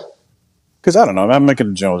is, because I don't know, I'm making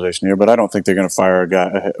a generalization here, but I don't think they're going to fire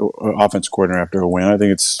an offense coordinator after a win. I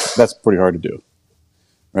think that's pretty hard to do,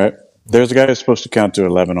 right? There's a guy who's supposed to count to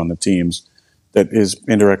 11 on the teams that is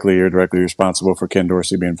indirectly or directly responsible for Ken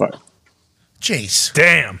Dorsey being fired. Jeez.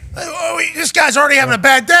 Damn. This guy's already having a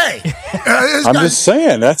bad day. I'm just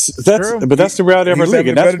saying that's but that's the reality of our league,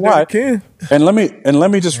 and that's why. And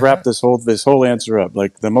let me just wrap this whole answer up.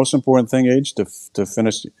 Like the most important thing, Age, to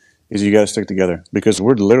finish is you got to stick together because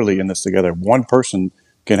we're literally in this together. One person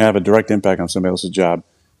can have a direct impact on somebody else's job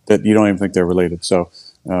that you don't even think they're related. So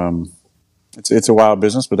it's a wild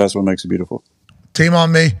business, but that's what makes it beautiful. Team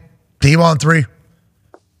on me. Team on 3.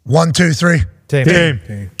 1, 2, 3.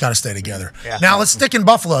 Team. Got to stay together. Yeah. Now, let's stick in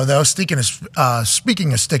Buffalo, though. Speaking of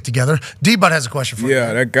stick together, D-Bud has a question for you.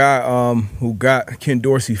 Yeah, that guy who got Ken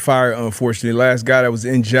Dorsey fired, unfortunately, last guy that was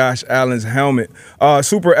in Josh Allen's helmet.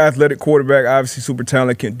 Super athletic quarterback, obviously super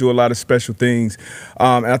talented, can do a lot of special things.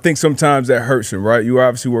 And I think sometimes that hurts him, right? You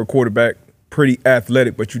obviously were a quarterback, pretty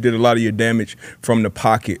athletic, but you did a lot of your damage from the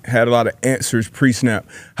pocket, had a lot of answers pre-snap.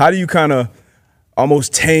 How do you kind of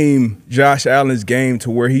almost tame Josh Allen's game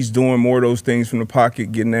to where he's doing more of those things from the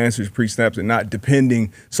pocket, getting answers pre-snaps, and not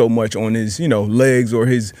depending so much on his, legs or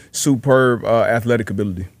his superb athletic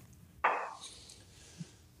ability?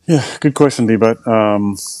 Yeah, good question, D. But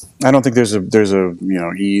I don't think there's a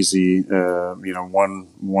easy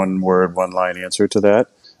one word, one line answer to that.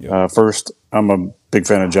 Yep. First, I'm a big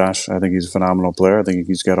fan of Josh. I think he's a phenomenal player. I think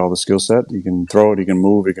he's got all the skill set. He can throw it, he can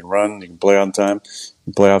move, he can run, he can play on time, he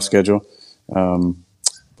can play off schedule.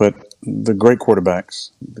 But the great quarterbacks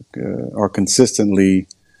are consistently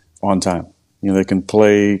on time. They can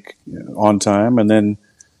play on time, and then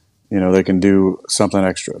they can do something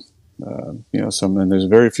extra. And there's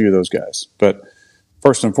very few of those guys. But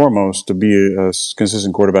first and foremost, to be a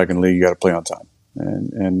consistent quarterback in the league, you got to play on time.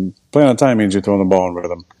 And playing on time means you're throwing the ball in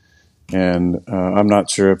rhythm. And I'm not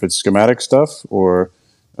sure if it's schematic stuff or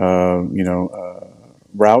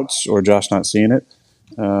routes or Josh not seeing it.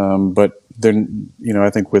 But then, I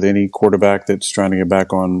think with any quarterback that's trying to get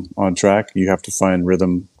back on track, you have to find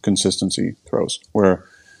rhythm consistency throws where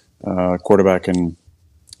quarterback can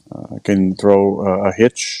throw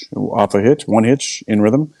one hitch in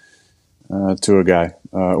rhythm to a guy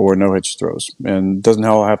or no hitch throws. And it doesn't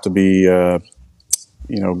all have to be, a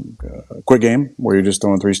quick game where you're just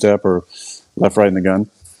throwing 3-step or left, right in the gun.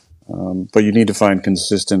 But you need to find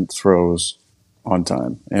consistent throws on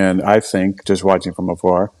time. And I think, just watching from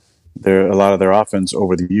afar, a lot of their offense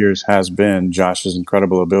over the years has been Josh's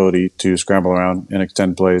incredible ability to scramble around and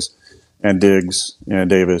extend plays, and Diggs and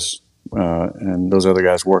Davis and those other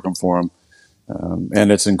guys working for him.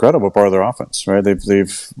 And it's an incredible part of their offense, right?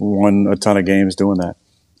 They've won a ton of games doing that.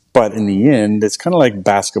 But in the end, it's kind of like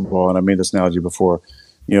basketball, and I made this analogy before.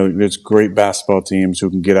 There's great basketball teams who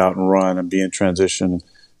can get out and run and be in transition.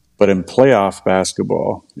 But in playoff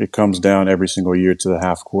basketball, it comes down every single year to the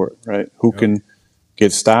half court, right? Who can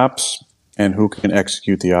get stops and who can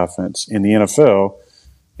execute the offense. In the NFL,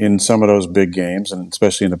 in some of those big games, and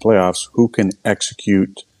especially in the playoffs, who can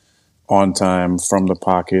execute on time from the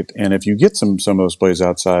pocket. And if you get some of those plays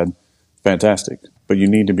outside, fantastic. But you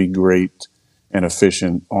need to be great and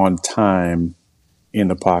efficient on time in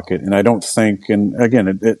the pocket. And I don't think, and again,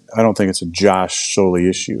 I don't think it's a Josh solely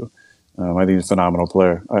issue. I think he's a phenomenal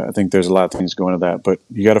player. I think there's a lot of things going into that. But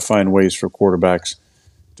you got to find ways for quarterbacks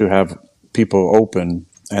to have people open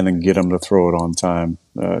and then get them to throw it on time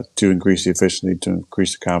to increase the efficiency, to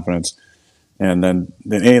increase the confidence. And then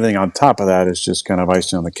anything on top of that is just kind of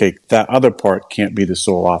icing on the cake. That other part can't be the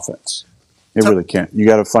sole offense. It really can't. You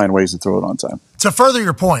got to find ways to throw it on time. To further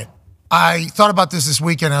your point, I thought about this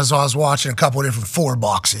weekend as I was watching a couple of different 4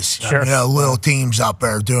 boxes. Sure. Little teams out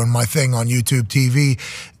there doing my thing on YouTube TV.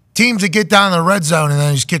 Teams that get down in the red zone and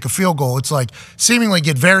then just kick a field goal. It's like seemingly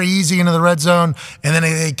get very easy into the red zone and then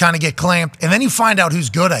they kind of get clamped. And then you find out who's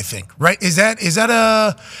good, I think, right? Is that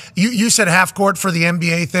you said half court for the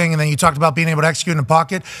NBA thing and then you talked about being able to execute in the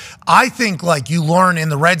pocket. I think like you learn in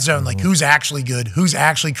the red zone, like who's actually good, who's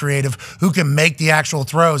actually creative, who can make the actual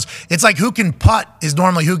throws. It's like who can putt is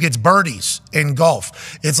normally who gets birdies in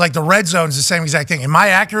golf. It's like the red zone is the same exact thing. Am I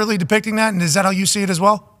accurately depicting that? And is that how you see it as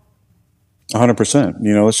well?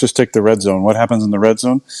 100%. Let's just take the red zone. What happens in the red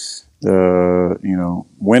zone? The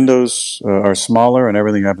windows are smaller and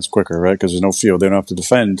everything happens quicker, right? Because there's no field. They don't have to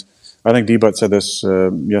defend. I think D-Butt said this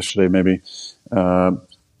yesterday, maybe. But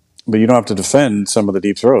you don't have to defend some of the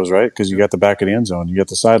deep throws, right? Because you got the back of the end zone, you got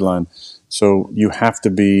the sideline. So you have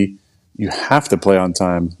to play on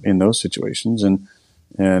time in those situations, and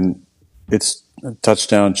it's a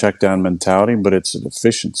touchdown, check down mentality, but it's an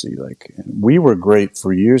efficiency. Like we were great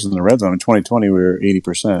for years in the red zone. In 2020, we were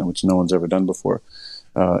 80%, which no one's ever done before.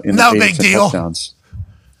 No big deal. Touchdowns.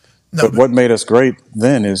 But what made us great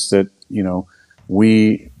then is that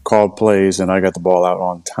we called plays and I got the ball out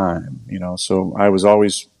on time. So I was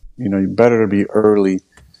always better to be early.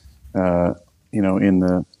 In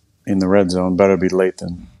the red zone, better to be late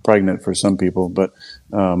than pregnant for some people, but.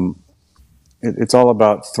 It's all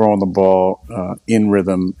about throwing the ball in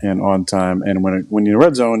rhythm and on time. And when you're in the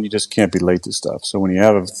red zone, you just can't be late to stuff. So when you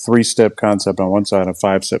have a 3-step concept on one side, a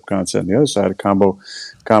 5-step concept on the other side, a combo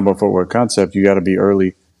footwork concept, you got to be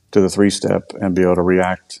early to the 3-step and be able to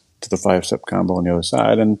react to the 5-step combo on the other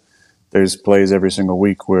side. And there's plays every single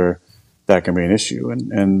week where that can be an issue.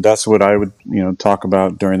 And that's what I would talk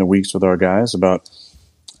about during the weeks with our guys about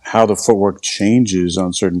how the footwork changes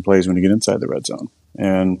on certain plays when you get inside the red zone.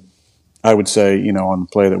 And I would say, on the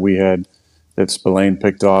play that we had that Spillane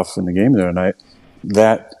picked off in the game the other night,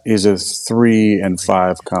 that is a 3 and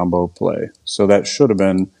 5 combo play. So that should have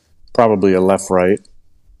been probably a left-right,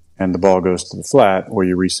 and the ball goes to the flat, or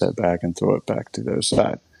you reset back and throw it back to the other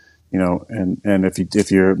side. and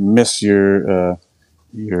if you miss your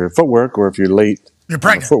footwork, or if you're late, you're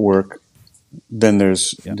pregnant. Footwork, then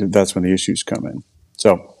that's when the issues come in.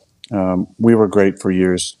 So we were great for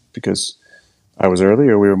years because I was early,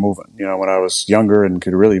 or we were moving. When I was younger and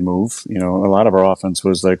could really move, a lot of our offense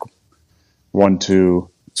was like 1-2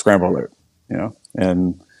 scramble alert,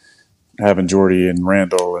 and having Jordy and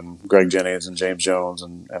Randall and Greg Jennings and James Jones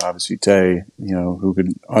and obviously Tay, who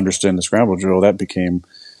could understand the scramble drill, that became a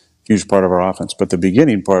huge part of our offense. But the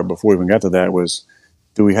beginning part, before we even got to that, was,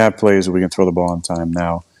 do we have plays where we can throw the ball on time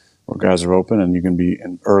now, where guys are open and you can be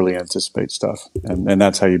in early anticipate stuff. And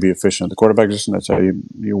that's how you be efficient at the quarterback position. That's how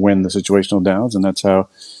you win the situational downs, and that's how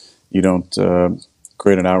you don't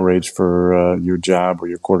create an outrage for your job or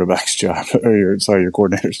your quarterback's job or your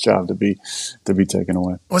coordinator's job to be taken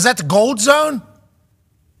away. Was that the gold zone?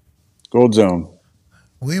 Gold zone.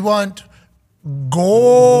 We want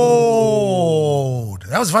gold.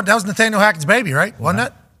 That was fun. That was Nathaniel Hackett's baby, right? Wasn't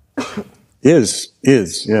that? Is.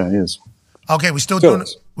 Okay, we still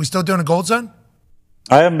doing a gold zone?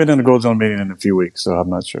 I haven't been in a gold zone meeting in a few weeks, so I'm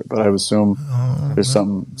not sure. But I would assume there's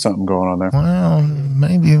something going on there. Well,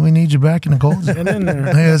 maybe we need you back in the gold zone.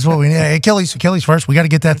 Yeah, that's what we need. Hey, Achilles first. We got to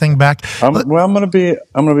get that thing back. I'm gonna be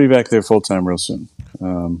back there full time real soon.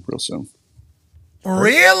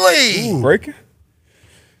 Really? Breaking?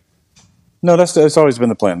 No, that's always been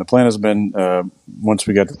the plan. The plan has been once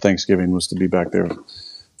we got to Thanksgiving was to be back there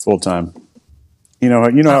full time. You know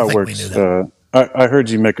how it works. I heard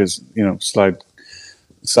you make a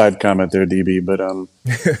side comment there, DB, but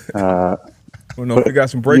well, no, we got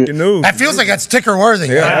some breaking news. That feels like that's ticker worthy.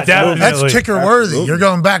 Yeah, definitely. That's ticker worthy. You're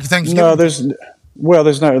going back to Thanksgiving. No, there's not.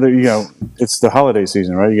 It's the holiday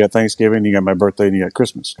season, right? You got Thanksgiving, you got my birthday, and you got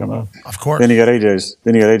Christmas coming up. Of course. Then you got AJ's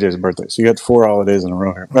birthday. So you got 4 holidays in a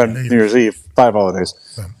row here. New Year's Eve, 5 holidays.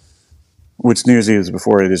 Yeah. Which New Year's Eve is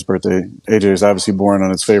before AJ's birthday. AJ is obviously born on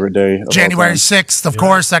his favorite day. January 6th, of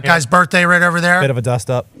course. That guy's birthday right over there. Bit of a dust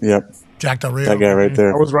up. Yep. Jack Del Rio. That guy right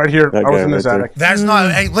there. I was right here. I was in this attic. That's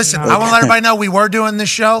not. Hey, listen. I want to let everybody know we were doing this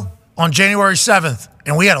show on January 7th,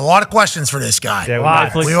 and we had a lot of questions for this guy. Yeah, we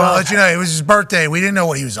want to let you know it was his birthday. We didn't know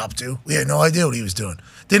what he was up to. We had no idea what he was doing.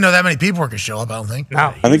 Didn't know that many people were going to show up. I don't think.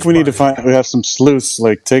 No. I think we need to we have some sleuths.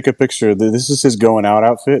 Like, take a picture. This is his going out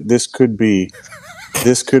outfit. There could be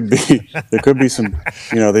some.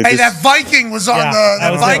 That Viking was on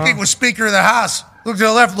the Viking was Speaker of the House. Look to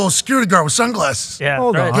the left, little security guard with sunglasses. Yeah,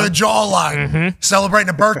 good jawline. Celebrating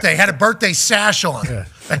a birthday. Had a birthday sash on. Yeah.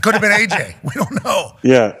 That could have been AJ. We don't know.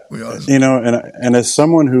 Yeah, and as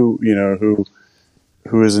someone who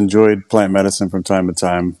has enjoyed plant medicine from time to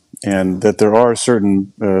time, and that there are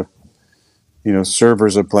certain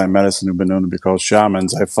servers of plant medicine who've been known to be called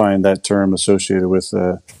shamans, I find that term associated with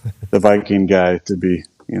the Viking guy to be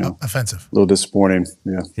offensive, a little disappointing.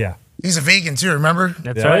 Yeah. He's a vegan too, remember?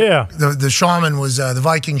 That's right. Yeah. The shaman was the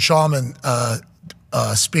Viking shaman,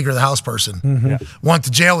 Speaker of the House person. Mm-hmm. Went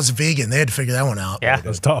to jail as a vegan. They had to figure that one out. Yeah.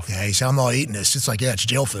 That's tough. Yeah, he said, I'm not eating this. It's like, yeah, it's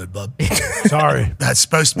jail food, bub. Sorry. That's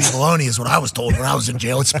supposed to be bologna is what I was told when I was in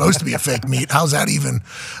jail. It's supposed to be a fake meat. How's that even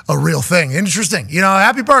a real thing? Interesting.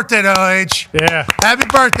 Happy birthday to H. Yeah. Happy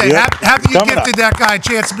birthday. Yep. Happy you gifted that guy a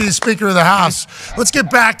chance to be the Speaker of the House. Let's get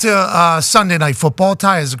back to Sunday Night Football.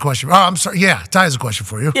 Ty has a question. Oh, I'm sorry. Yeah, Ty has a question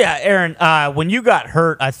for you. Yeah, Aaron, when you got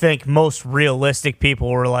hurt, I think most realistic people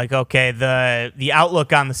were like, okay, the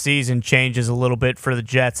outlook on the season changes a little bit for the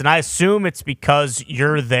Jets. And I assume it's because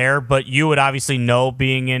you're there, but you would obviously know,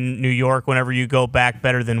 being in New York, whenever you go back,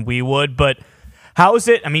 better than we would. But how is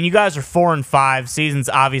it? I mean, you guys are 4-5. Season's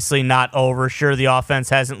obviously not over. Sure, the offense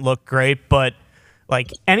hasn't looked great, but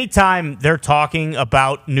like anytime they're talking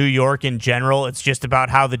about New York in general, it's just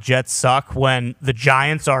about how the Jets suck, when the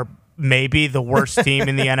Giants are maybe the worst team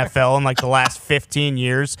in the NFL in like the last 15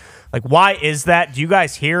 years. Like, why is that? Do you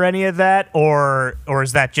guys hear any of that, or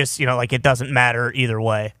is that just, like, it doesn't matter either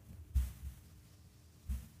way?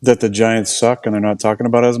 That the Giants suck and they're not talking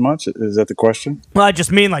about it as much? Is that the question? Well, I just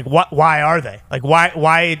mean, like, why are they? Like,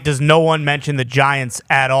 why does no one mention the Giants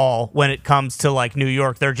at all when it comes to, like, New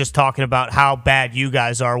York? They're just talking about how bad you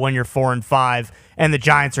guys are when you're 4-5, and the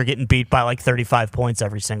Giants are getting beat by, like, 35 points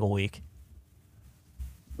every single week.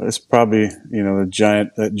 It's probably,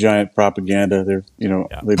 that giant propaganda. They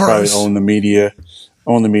Bruce. probably own the media,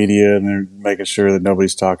 and they're making sure that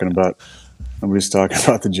nobody's talking about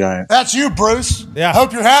the Giants. That's you, Bruce. Yeah.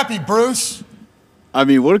 Hope you're happy, Bruce. I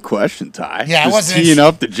mean, what a question, Ty. Yeah, I wasn't teeing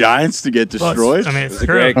up the Giants to get destroyed. I mean, it's a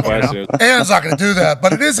great question. Aaron's not going to do that,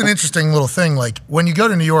 but it is an interesting little thing. Like, when you go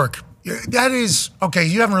to New York, That is, okay,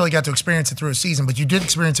 you haven't really got to experience it through a season, but you did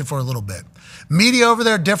experience it for a little bit. Media over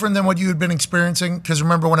there different than what you had been experiencing? Because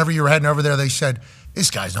remember, whenever you were heading over there, they said, this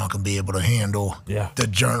guy's not going to be able to handle the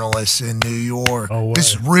journalists in New York.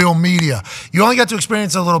 This is real media. You only got to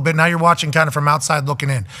experience it a little bit. Now you're watching kind of from outside looking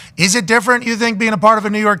in. Is it different, you think, being a part of a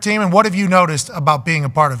New York team? And what have you noticed about being a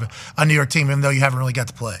part of a New York team, even though you haven't really got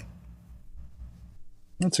to play?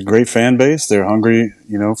 It's a great fan base. They're hungry,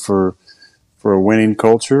 for a winning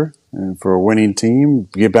culture and for a winning team,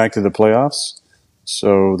 get back to the playoffs.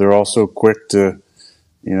 So they're also quick to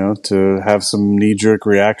have some knee-jerk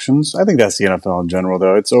reactions. I think that's the NFL in general,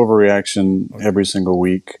 though. It's overreaction every single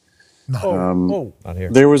week. Not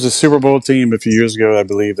here. There was a Super Bowl team a few years ago, I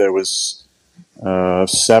believe, that was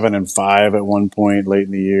 7-5 at one point late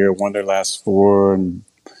in the year, won their last 4 and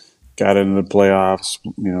got into the playoffs,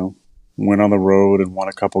 went on the road and won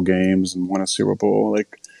a couple games and won a Super Bowl.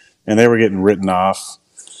 And they were getting written off.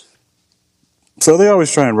 So they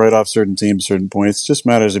always try and write off certain teams, certain points. It just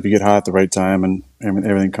matters if you get hot at the right time and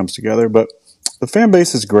everything comes together. But the fan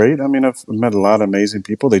base is great. I mean, I've met a lot of amazing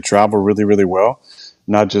people. They travel really, really well.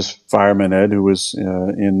 Not just Fireman Ed, who was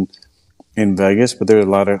in Vegas, but there are a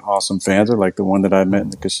lot of awesome fans. Like the one that I met in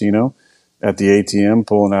the casino at the ATM,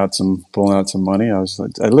 pulling out some money. I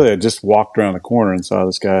literally just walked around the corner and saw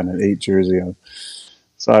this guy in an 8 jersey.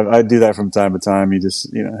 So I do that from time to time. You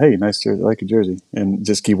just, hey, nice jersey. I like your jersey. And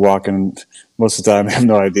just keep walking. Most of the time, I have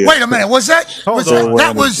no idea. Wait a minute. Was that?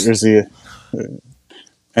 Jersey. And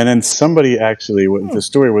then somebody actually, the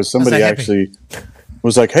story was somebody actually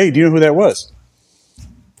was like, hey, do you know who that was?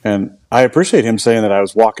 And I appreciate him saying that I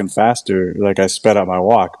was walking faster, like I sped up my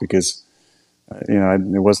walk because,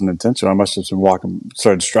 it wasn't intentional. I must have been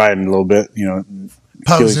started striding a little bit,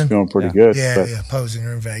 Posing. Feeling pretty good. Yeah, posing.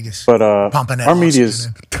 You're in Vegas. But pumping our media is,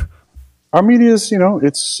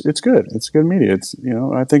 it's good. It's good media. It's,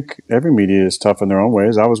 I think every media is tough in their own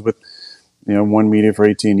ways. I was with, one media for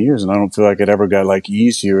 18 years, and I don't feel like it ever got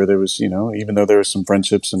easier. There was, even though there was some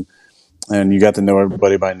friendships and you got to know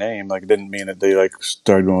everybody by name, it didn't mean that they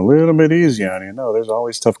started going a little bit easy on you. No, there's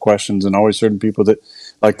always tough questions and always certain people that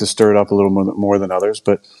like to stir it up a little more than others.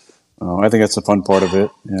 But I think that's the fun part of it,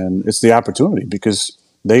 and it's the opportunity because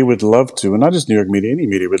they would love to, and not just New York media, any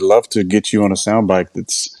media would love to get you on a soundbite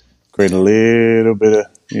that's create a little bit of,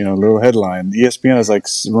 a little headline. ESPN has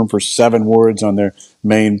room for 7 words on their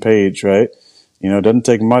main page, right? It doesn't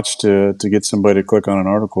take much to get somebody to click on an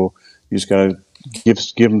article. You just got to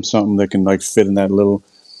give them something that can fit in that little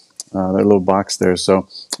box there. So,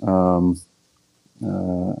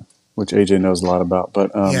 which AJ knows a lot about,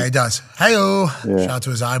 but yeah, he does. Hey-o. Yeah. Shout out to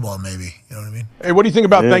his eyeball, maybe. You know what I mean? Hey, what do you think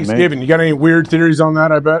about Thanksgiving? Maybe. You got any weird theories on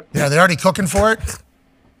that? I bet. Yeah, they're already cooking for it.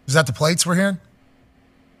 Is that the plates we're hearing?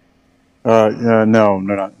 No,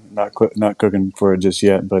 not cooking for it just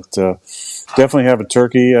yet, but definitely have a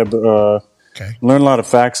turkey. Okay. Learn a lot of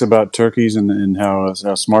facts about turkeys and how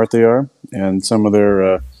smart they are, and some of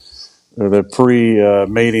their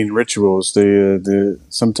pre-mating rituals.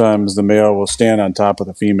 Sometimes the male will stand on top of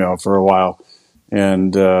the female for a while,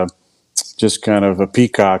 and just kind of a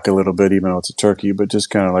peacock a little bit, even though it's a turkey, but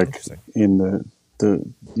just kind of in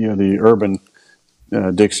the urban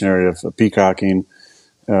dictionary of peacocking.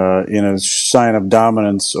 In a sign of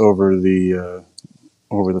dominance over the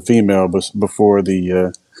female before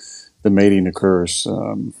the mating occurs.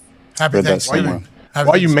 Happy Thanksgiving. Why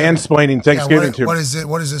are you mansplaining Thanksgiving to me? What is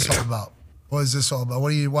this all about? What is this all about?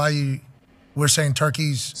 We're saying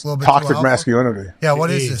turkeys a little bit toxic too alpha? Masculinity. Yeah, what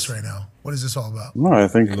is this right now? What is this all about? No, I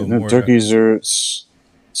think turkeys are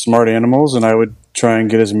smart animals, and I would try and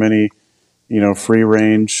get as many, free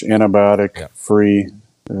range, antibiotic free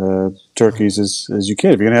turkeys as you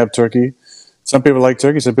can. If you're gonna have turkey, some people like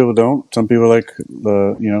turkey, some people don't. Some people like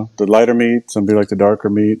the lighter meat. Some people like the darker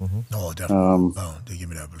meat. No, definitely. They give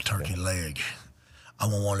me that turkey leg. I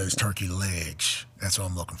want one of those turkey legs. That's what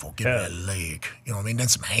I'm looking for. Give me that leg. You know what I mean? Then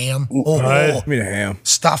some ham. Give me the ham.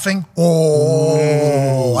 Stuffing.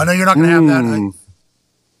 I know you're not gonna have that. Right?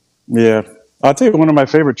 Yeah. I'll tell you, one of my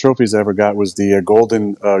favorite trophies I ever got was the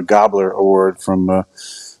Golden Gobbler Award from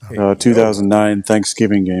 2009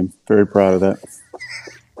 Thanksgiving game. Very proud of that.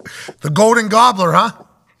 The Golden Gobbler, huh?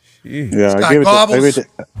 Yeah, I gave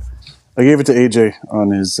it to AJ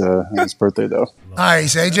on his birthday, though.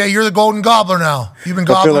 Nice, AJ. You're the Golden Gobbler now. You've been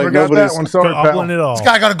I feel gobbling. like nobody's gobbling it all. This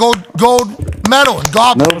guy got a gold medal in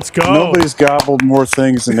gobbling. Let's go. Nobody's gobbled more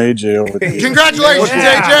things than AJ over the years. Congratulations,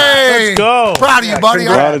 AJ. Let's go. Proud of you, buddy.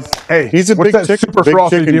 Hey, he's a big chicken, super big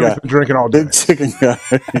frosty chicken deal guy. he's been drinking all day? Big chicken guy.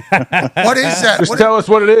 What is that? Just tell us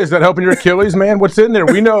what it is. That helping your Achilles, man? What's in there?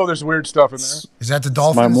 We know there's weird stuff in there. Is that the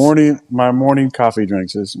Dolphins? My morning coffee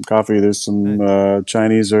drinks. There's some coffee. There's some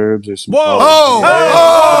Chinese herbs. There's some.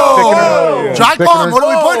 Dry Con, what are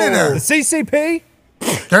we putting in there? The CCP?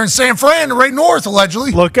 They're in San Fran, right north,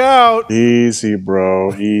 allegedly. Look out. Easy,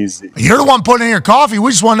 bro. Easy. You're the one putting in your coffee. We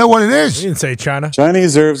just want to know what it is. You didn't say China.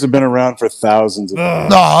 Chinese herbs have been around for thousands of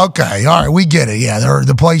years. Oh, okay. All right. We get it. Yeah,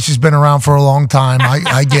 the place has been around for a long time.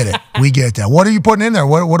 I get it. We get that. What are you putting in there?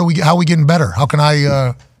 How are we getting better? How can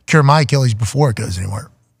I cure my Achilles before it goes anywhere?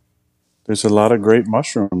 There's a lot of great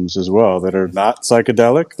mushrooms as well that are not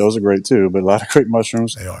psychedelic. Those are great too, but a lot of great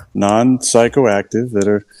mushrooms. They are. Non-psychoactive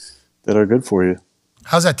that are good for you.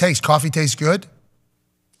 How's that taste? Coffee tastes good?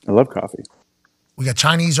 I love coffee. We got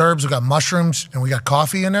Chinese herbs, we got mushrooms, and we got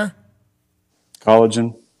coffee in there?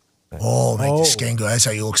 Collagen. Oh, make the skin go. That's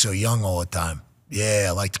how you look so young all the time. Yeah,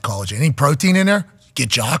 I like the collagen. Any protein in there? Get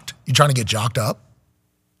jocked? You trying to get jocked up?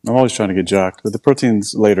 I'm always trying to get jocked, but the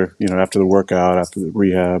protein's later, after the workout, after the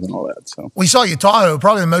rehab and all that. So We saw you talk,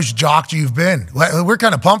 probably the most jocked you've been. We're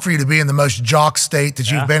kind of pumped for you to be in the most jocked state that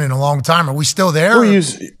you've been in a long time. Are we still there? Well,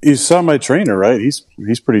 you saw my trainer, right? He's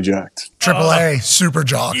pretty jacked. Triple A, super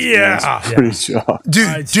jocked. Yeah. He's pretty jacked.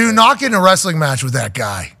 Dude, do not get in a wrestling match with that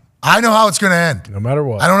guy. I know how it's going to end. No matter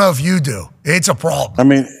what. I don't know if you do. It's a problem. I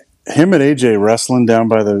mean, him and AJ wrestling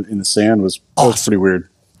down in the sand was pretty weird.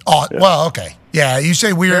 Oh, yeah. Well, okay. Yeah, you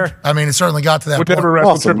say weird. Sure. I mean, it certainly got to that Would point. never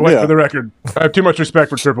wrestle Triple A for the record. I have too much respect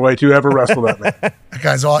for Triple A to ever wrestle that man. That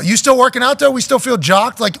guy's all. You still working out though? We still feel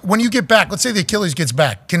jocked. Like when you get back, let's say the Achilles gets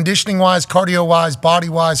back, conditioning wise, cardio wise, body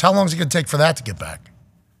wise. How long is it going to take for that to get back?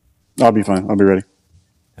 I'll be fine. I'll be ready.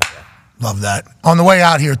 Love that. On the way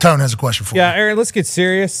out here, Tone has a question for you. Yeah, Aaron, let's get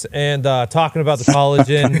serious and talking about the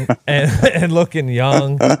collagen and looking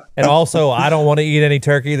young. And also, I don't want to eat any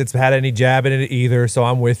turkey that's had any jab in it either, so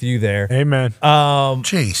I'm with you there. Amen.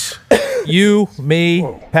 Jeez. You, me,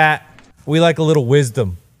 Pat, we like a little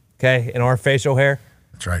wisdom, okay, in our facial hair.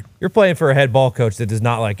 That's right. You're playing for a head ball coach that does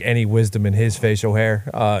not like any wisdom in his facial hair.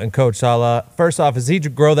 And Coach Salah, first off, does he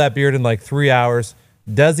grow that beard in like 3 hours?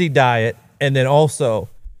 Does he dye it? And then also,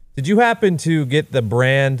 did you happen to get the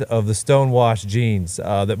brand of the Stonewash jeans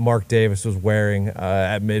that Mark Davis was wearing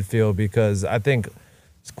at midfield? Because I think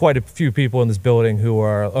there's quite a few people in this building who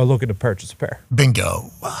are looking to purchase a pair.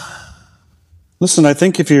 Bingo. Listen, I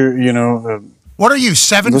think if you're, what are you,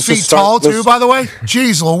 7 feet tall too, by the way?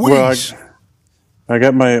 Jeez Louise. Well, I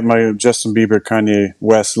got my Justin Bieber, Kanye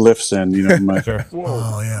West lifts in, my, Sure.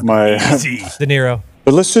 Oh, yeah. my De Niro.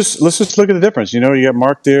 But let's just look at the difference. You got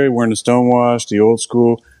Mark there wearing the Stonewash, the old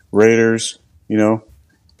school Raiders,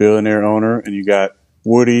 billionaire owner, and you got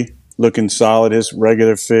Woody looking solid, his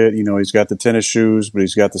regular fit. He's got the tennis shoes, but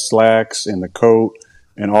he's got the slacks and the coat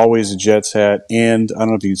and always a Jets hat. And I don't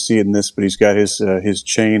know if you can see it in this, but he's got his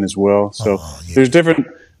chain as well. So there's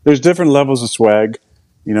different levels of swag.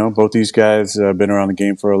 Both these guys have been around the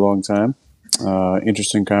game for a long time.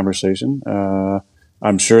 Interesting conversation.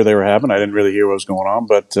 I'm sure they were having. I didn't really hear what was going on,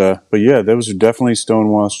 but yeah, those are definitely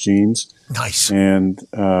Stonewash jeans. Nice. And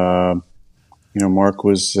Mark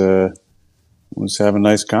was having a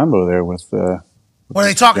nice combo there with. What are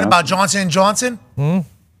they talking about? Johnson & Johnson?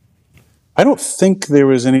 I don't think there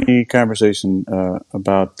was any conversation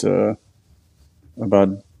about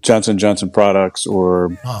Johnson & Johnson products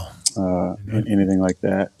or anything like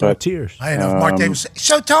that. But tears. I know Mark Davis.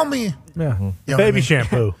 So tell me. Yeah. Baby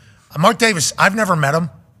shampoo. Mark Davis, I've never met him.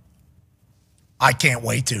 I can't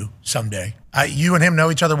wait to someday. You and him know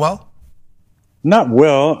each other well? Not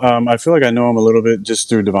well. I feel like I know him a little bit just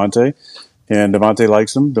through Devontae, and Devontae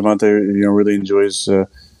likes him. Devontae, really enjoys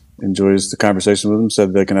the conversation with him.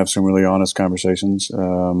 Said they can have some really honest conversations,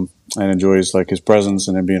 and enjoys like his presence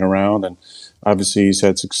and him being around. And obviously, he's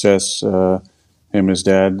had success. Him and his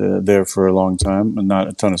dad there for a long time, and not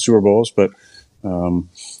a ton of Super Bowls, but.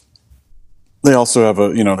 They also have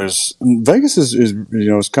there's Vegas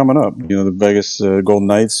is coming up. The Vegas Golden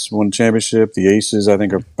Knights won a championship. The Aces, I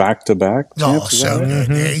think, are back-to-back. Oh, champs, so good.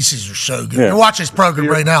 Mm-hmm. The Aces are so good. Yeah. You're watching this program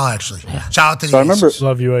right now, actually. Shout out to the Aces.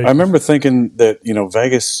 Love you, Aces. I remember thinking that,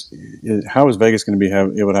 Vegas, how is Vegas going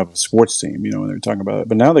to able to have a sports team, when they were talking about it.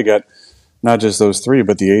 But now they got not just those three,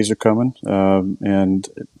 but the A's are coming. And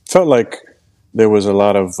it felt like there was a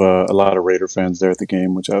lot of Raider fans there at the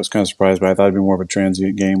game, which I was kind of surprised by. I thought it'd be more of a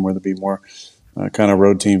transient game where there'd be more kind of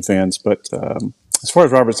road team fans. But as far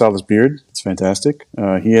as Robert Sala's beard, it's fantastic.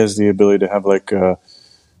 He has the ability to have like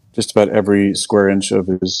just about every square inch of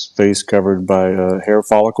his face covered by a hair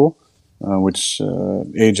follicle, which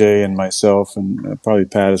AJ and myself and probably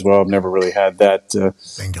Pat as well have never really had that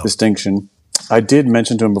distinction. I did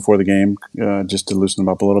mention to him before the game, just to loosen him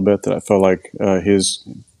up a little bit, that I felt like his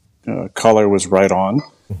color was right on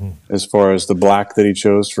as far as the black that he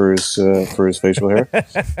chose for his facial hair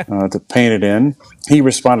to paint it in. He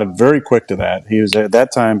responded very quick to that. He was at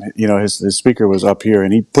that time, his speaker was up here,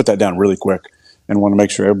 and he put that down really quick and wanted to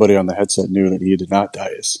make sure everybody on the headset knew that he did not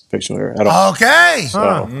dye his facial hair at all. Okay. So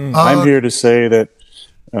I'm here to say that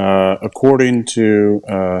according to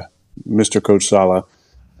Mr. Coach Sala,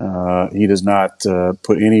 he does not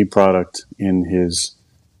put any product in his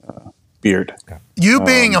beard. You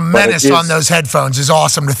being a menace on those headphones is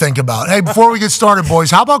awesome to think about. Hey, before we get started,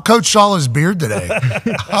 boys, how about Coach Sala's beard today?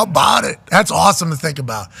 How about it? That's awesome to think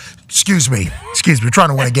about. Excuse me. We're trying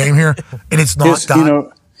to win a game here, and it's not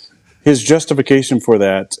done. His justification for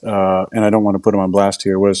that, and I don't want to put him on blast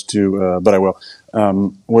here, was to, but I will,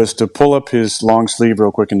 was to pull up his long sleeve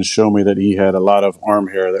real quick and to show me that he had a lot of arm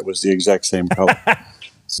hair that was the exact same color.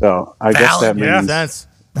 So I guess that means that's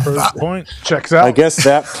first point. Checks out. I guess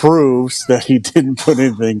that proves that he didn't put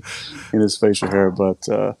anything in his facial hair. But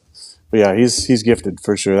yeah, he's gifted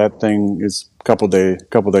for sure. That thing is couple day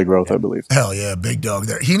growth, I believe. Hell yeah, big dog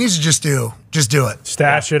there. He needs to just do it.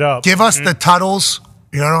 Stash it up. Give us the Tuttles.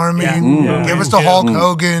 You know what I mean? Give us the Hulk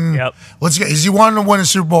Hogan. Yep. Is he wanting to win a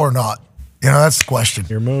Super Bowl or not? That's the question.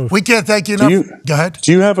 Your move. We can't thank you enough. Go ahead.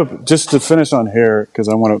 Do you have just to finish on hair, because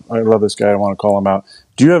I love this guy, I want to call him out.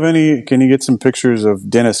 Do you have can you get some pictures of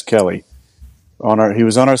Dennis Kelly? He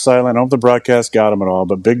was on our sideline. I don't know if the broadcast got him at all,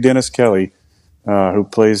 but big Dennis Kelly, who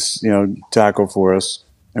plays, tackle for us,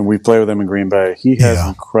 and we play with him in Green Bay. He has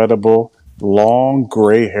incredible long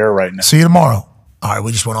gray hair right now. See you tomorrow. All right,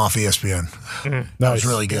 we just went off ESPN. That was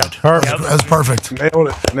really good. Perfect. That was perfect. Nailed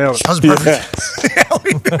it. That was perfect.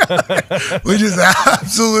 We just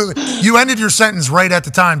absolutely. You ended your sentence right at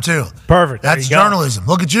the time, too. Perfect. That's journalism.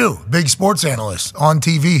 Look at you, big sports analyst on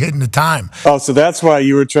TV hitting the time. Oh, so that's why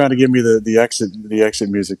you were trying to give me the exit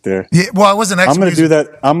music there. Yeah, well, it wasn't exit music.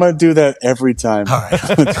 I'm going to do that every time. All right.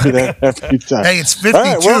 I'm going to do that every time. Hey, it's 52.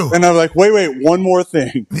 Right, well, and I'm like, wait, one more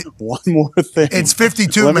thing. It's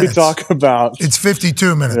 52 minutes. Let me talk about. It's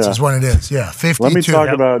 52 minutes is when it is. Yeah, 52. Let me talk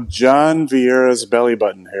about John Vieira's belly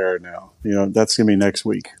button hair now. That's going to be next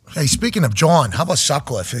week. Hey, speaking of John, how about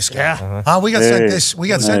Sutcliffe, this guy? Yeah. We got sent this. We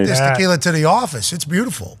got sent this tequila to the office. It's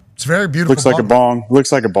beautiful. It's very beautiful. Looks like a bong.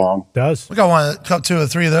 Looks like a bong. Does. We got 2 or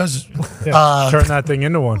 3 of those. Turn that thing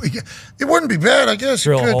into one. It wouldn't be bad, I guess.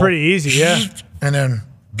 Pretty easy, yeah. And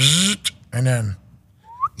then,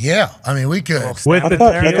 yeah. I mean, we could.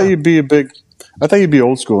 I thought you'd be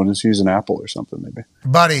old school and just use an apple or something, maybe.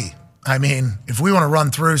 Buddy, I mean, if we want to run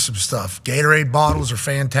through some stuff, Gatorade bottles are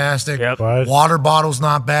fantastic. Yep. Water bottles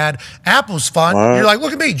not bad. Apple's fun. What? You're like,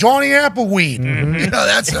 look at me, Johnny Appleweed.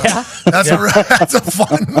 That's a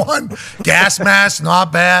fun one. Gas mask,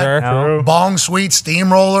 not bad. Sure. Bong Sweet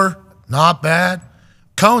Steamroller, not bad.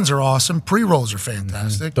 Cones are awesome. Pre-rolls are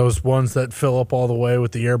fantastic. Those ones that fill up all the way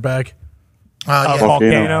with the airbag.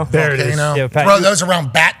 Volcano. There it is. Yeah, Pat, Throw those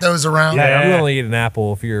around. Bat those around. Yeah, you only eat an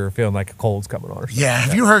apple if you're feeling like a cold's coming on. Or something. Yeah.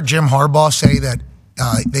 Have you heard Jim Harbaugh say that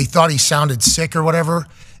they thought he sounded sick or whatever?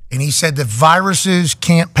 And he said that viruses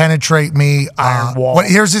can't penetrate me. Iron wall.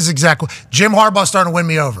 Here's his exact quote. Jim Harbaugh's starting to win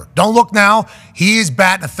me over. Don't look now. He is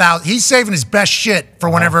batting 1,000. He's saving his best shit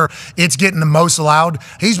for whenever it's getting the most loud.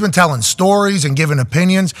 He's been telling stories and giving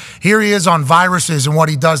opinions. Here he is on viruses and what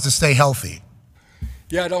he does to stay healthy.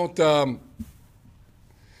 Yeah, I don't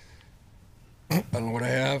know what I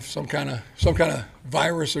have. Some kind of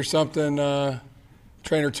virus or something.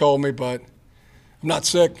 Trainer told me, but I'm not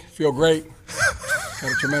sick. Feel great.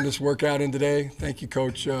 Got a tremendous workout in today. Thank you,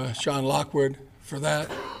 Coach Sean Lockwood, for that.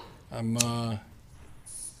 I'm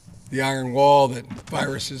the iron wall that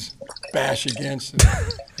viruses bash against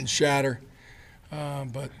and shatter.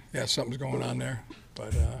 But yeah, something's going on there.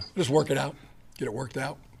 But just work it out. Get it worked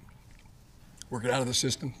out. Work it out of the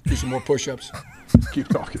system. Do some more push-ups. Keep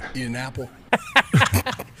talking. Eat an apple.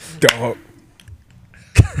 Dog.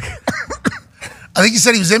 I think he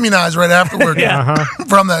said he was immunized right afterward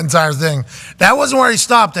from that entire thing. That wasn't where he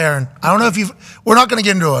stopped, Aaron. I don't know if we're not going to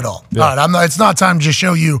get into it all. Yeah. All right, it's not time to just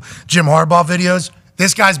show you Jim Harbaugh videos.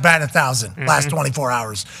 This guy's batting 1,000 last 24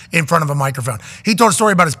 hours in front of a microphone. He told a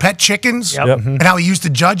story about his pet chickens and how he used to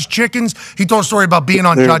judge chickens. He told a story about being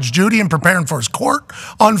on Judge Judy and preparing for his court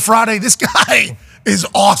on Friday. This guy is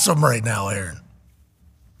awesome right now, Aaron.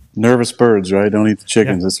 Nervous birds, right? Don't eat the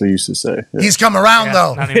chickens. That's what we used to say. Yeah. He's come around,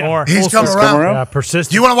 though. Not anymore. He's come around. Yeah, persistent.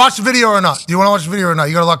 Do you want to watch the video or not? You got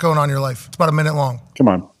a lot going on in your life. It's about a minute long. Come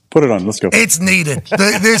on. Put it on. Let's go. It's needed.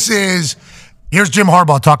 Here's Jim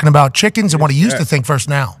Harbaugh talking about chickens and what he used to think versus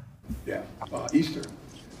now. Yeah, Easter.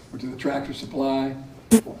 Went to the Tractor Supply,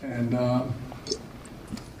 and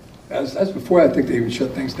that's before I think they even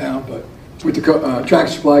shut things down. But went to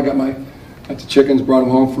Tractor Supply, got the chickens, brought them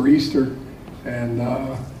home for Easter, and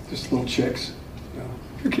just little chicks,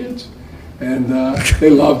 for kids, and they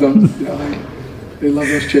loved them. They loved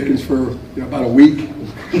those chickens for about a week.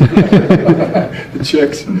 The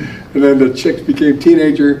chicks, and then the chicks became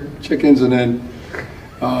teenager chickens, and then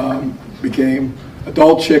became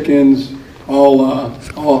adult chickens,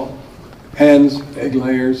 all hens, egg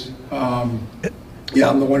layers. I'm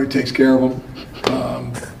the one who takes care of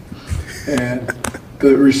them, and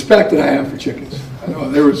the respect that I have for chickens. I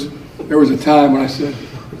know there was a time when I said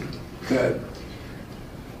that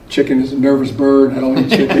chicken is a nervous bird. I don't eat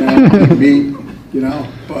chicken. I don't eat meat,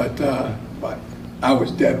 but I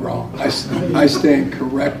was dead wrong. I stand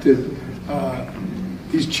corrected.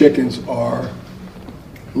 These chickens are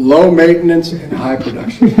low maintenance and high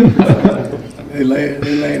production. They lay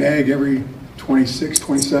an egg every 26,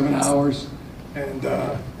 27 hours, and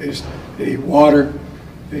they need water,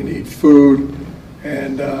 they need food,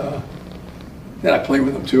 and then I play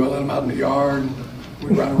with them too. I let them out in the yard, and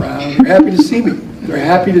we run around. They're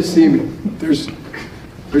happy to see me. There's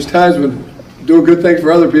times when I'm doing good things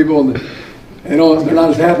for other people, and they're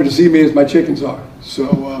not as happy to see me as my chickens are.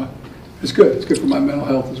 So it's good. It's good for my mental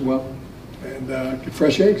health as well. And get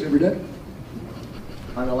fresh eggs every day.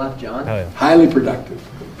 On the left, John. Oh, yeah. Highly productive.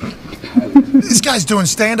 This guy's doing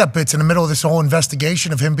stand-up bits in the middle of this whole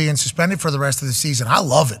investigation of him being suspended for the rest of the season. I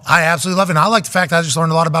love it. I absolutely love it. And I like the fact that I just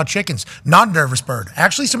learned a lot about chickens. Not a nervous bird.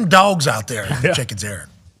 Actually, some dogs out there in the chickens area.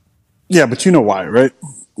 Yeah, but you know why, right?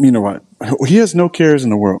 You know why. He has no cares in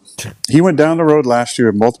the world. He went down the road last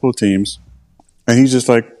year with multiple teams, and he's just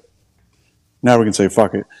like, now we can say,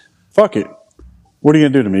 fuck it. Fuck it. What are you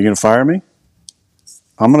going to do to me? You going to fire me?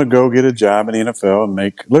 I'm going to go get a job in the NFL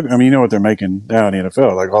and you know what they're making now in the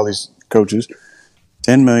NFL, like all these coaches,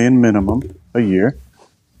 $10 million minimum a year,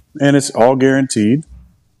 and it's all guaranteed.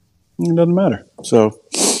 It doesn't matter. So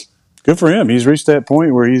good for him. He's reached that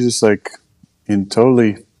point where he's just like in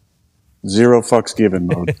totally zero fucks given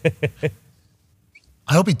mode.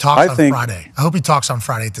 I hope he talks on Friday. I hope he talks on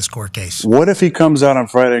Friday at this court case. What if he comes out on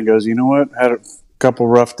Friday and goes, you know what, had a couple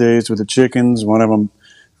rough days with the chickens. One of them,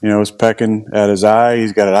 was pecking at his eye.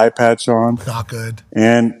 He's got an eye patch on. Not good.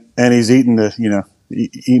 And he's eating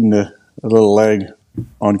a little leg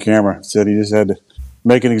on camera. Said he just had to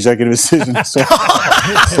make an executive decision. So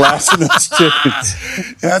blasting those chickens.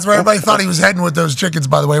 Yeah, that's where everybody thought he was heading with those chickens,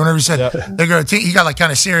 by the way. Whenever he said they're going to, he got like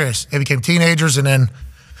kind of serious. They became teenagers and then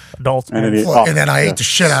adults. And then I ate the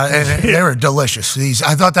shit out of it. And they were delicious.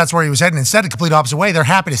 I thought that's where he was heading. Instead, the complete opposite way. They're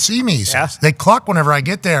happy to see me. Yeah. They cluck whenever I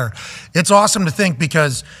get there. It's awesome to think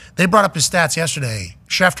because they brought up his stats yesterday.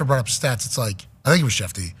 Schefter brought up his stats. It's like, I think it was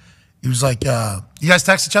Shefty. He was like, you guys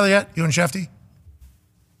text each other yet? You and Shefty?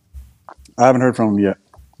 I haven't heard from him yet.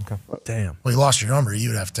 Okay. Damn. Well, you lost your number. You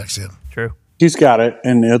would have to text him. True. He's got it,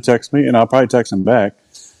 and he'll text me, and I'll probably text him back.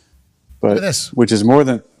 But look at this. which is more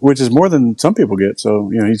than some people get. So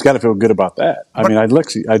he's got to feel good about that.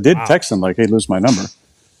 I did text him like, "Hey, lose my number."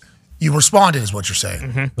 You responded, is what you're saying.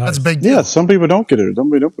 Mm-hmm. That's a big deal. Yeah, some people don't get it.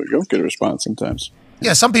 Some people don't get a response sometimes.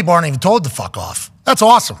 Yeah, some people aren't even told to fuck off. That's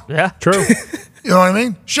awesome. Yeah, true. You know what I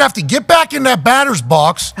mean? Shefty, get back in that batter's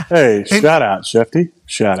box. Hey, shout out, Shefty.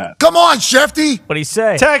 Shout out. Come on, Shefty. What'd he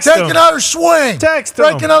say? Take another swing. Text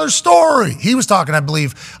Break him. another story. He was talking, I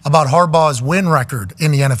believe, about Harbaugh's win record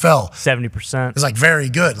in the NFL. 70%. It's like very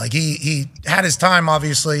good. Like he had his time,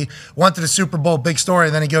 obviously, went to the Super Bowl, big story,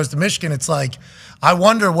 and then he goes to Michigan. It's like, I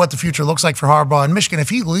wonder what the future looks like for Harbaugh in Michigan. If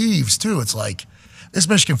he leaves, too, it's like, this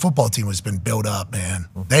Michigan football team has been built up, man.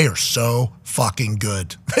 They are so fucking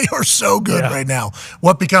good. They are so good right now.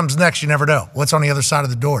 What becomes next, you never know. What's on the other side of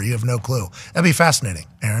the door? You have no clue. That'd be fascinating,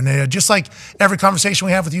 Aaron. Just like every conversation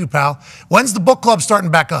we have with you, pal. When's the book club starting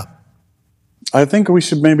back up? I think we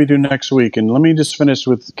should maybe do next week. And let me just finish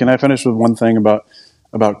with, can I finish with one thing about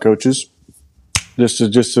coaches? Just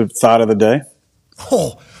a thought of the day.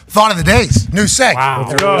 Oh, thought of the days. New seg. Wow.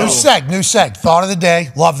 New seg. Thought of the day.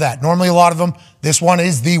 Love that. Normally a lot of them. This one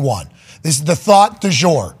is the one. This is the thought du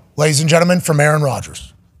jour, ladies and gentlemen, from Aaron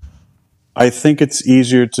Rodgers. I think it's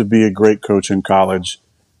easier to be a great coach in college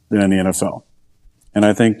than in the NFL. And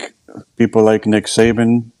I think people like Nick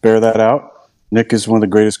Saban bear that out. Nick is one of the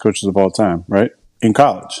greatest coaches of all time, right? In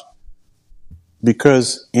college.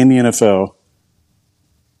 Because in the NFL,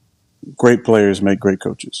 great players make great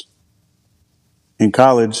coaches. In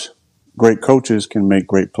college, great coaches can make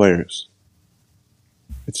great players.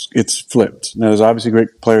 It's flipped. Now, there's obviously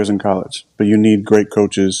great players in college, but you need great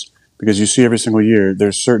coaches because you see every single year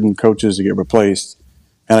there's certain coaches that get replaced,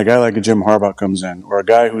 and a guy like a Jim Harbaugh comes in, or a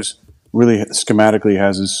guy who's really schematically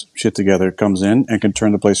has his shit together comes in and can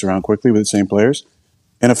turn the place around quickly with the same players.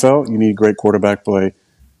 NFL, you need great quarterback play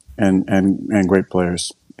and great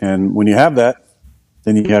players. And when you have that,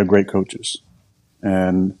 then you have great coaches.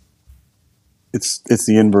 And it's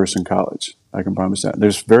the inverse in college. I can promise that.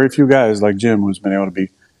 There's very few guys like Jim who's been able to be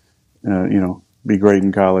great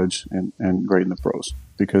in college and great in the pros,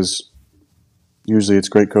 because usually it's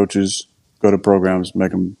great coaches go to programs,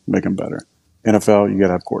 make them better. NFL, you got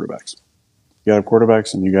to have quarterbacks. You got to have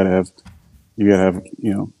quarterbacks, and you got to have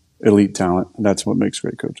elite talent. And that's what makes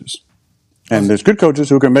great coaches. And there's good coaches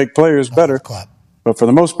who can make players better. But for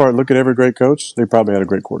the most part, look at every great coach. They probably had a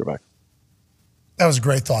great quarterback. That was a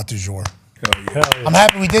great thought du jour. I'm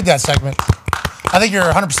happy we did that segment. I think you're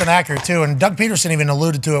 100% accurate, too. And Doug Peterson even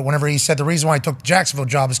alluded to it whenever he said the reason why he took the Jacksonville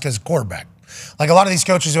job is because of quarterback. Like a lot of these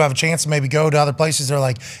coaches who have a chance to maybe go to other places, they're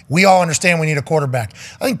like, we all understand we need a quarterback.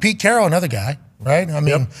 I think Pete Carroll, another guy, right? I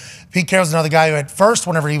mean, Pete Carroll's another guy who at first,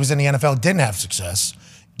 whenever he was in the NFL, didn't have success.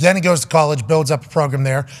 Then he goes to college, builds up a program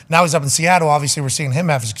there. Now he's up in Seattle. Obviously, we're seeing him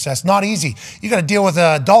have success. Not easy. You got to deal with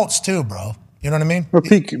adults too, bro. You know what I mean? Well,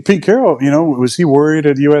 Pete Carroll, was he worried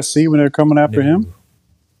at USC when they were coming after him?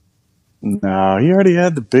 No, he already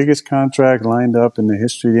had the biggest contract lined up in the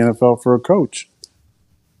history of the NFL for a coach.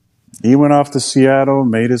 He went off to Seattle,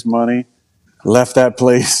 made his money, left that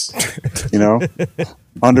place,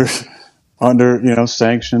 under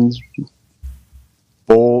sanctions,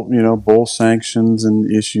 bowl sanctions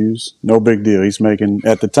and issues. No big deal. He's making,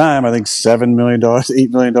 at the time, I think $7 million, $8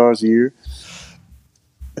 million a year.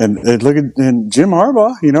 And look at Jim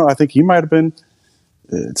Harbaugh, I think he might have been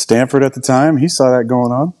at Stanford at the time. He saw that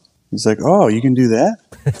going on. He's like, oh, you can do that?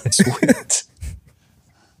 Sweet.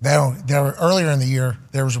 There were earlier in the year,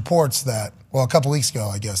 there was reports that, a couple weeks ago,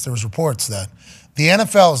 I guess, there was reports that the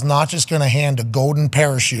NFL is not just going to hand a golden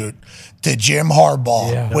parachute to Jim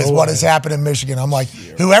Harbaugh with what has happened in Michigan. I'm like,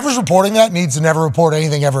 whoever's reporting that needs to never report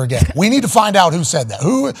anything ever again. We need to find out who said that.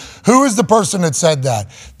 Who is the person that said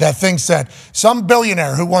that thinks that some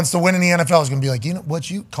billionaire who wants to win in the NFL is going to be like,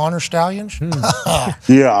 Connor Stallions?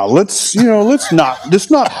 Yeah, let's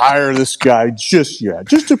not hire this guy just yet,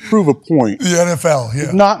 just to prove a point. The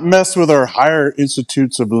NFL, not mess with our higher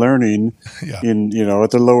institutes of learning in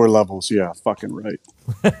at the lower levels. Yeah, fucking right.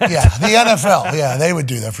 The NFL. They would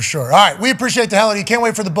do that for sure. All right, we appreciate the hell out of you. Can't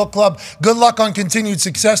wait for the book club. Good luck on continued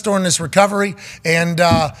success during this recovery. And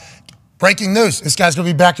breaking news, this guy's going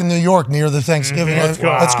to be back in New York near the Thanksgiving. Let's go.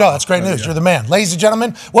 That's great news. You're the man. Ladies and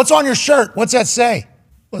gentlemen, what's on your shirt? What's that say?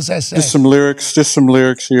 What does that say? Just some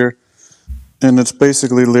lyrics here. And it's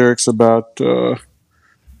basically lyrics about knowing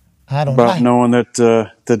that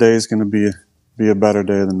today is going to be a better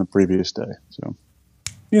day than the previous day. So,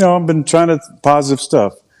 I've been trying to positive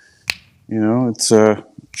stuff. It's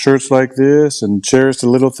shirts like this and cherish the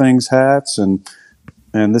little things hats, and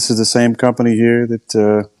this is the same company here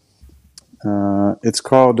that it's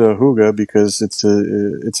called Hygge because it's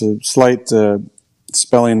a slight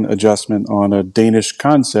spelling adjustment on a Danish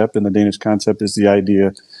concept, and the Danish concept is the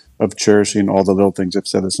idea of cherishing all the little things. I've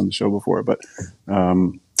said this on the show before, but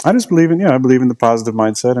I just believe in the positive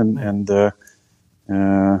mindset and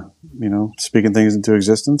speaking things into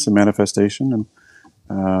existence and manifestation,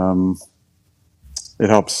 and it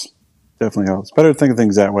helps. Definitely helps. Better to think of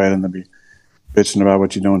things that way than to be bitching about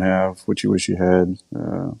what you don't have, what you wish you had,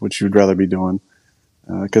 what you would rather be doing.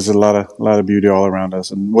 Because there's a lot of beauty all around us.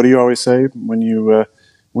 And what do you always say when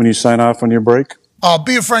you sign off on your break?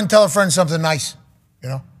 Be a friend. Tell a friend something nice.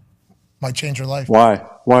 Might change your life. Why?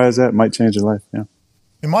 Why is that? Might change your life. Yeah.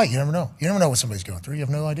 It might. You never know. You never know what somebody's going through. You have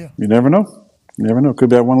no idea. You never know. You never know. Could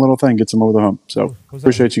be that one little thing gets them over the hump. So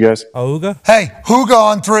appreciate you guys. Hygge? Hey, Hygge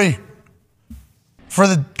on 3 for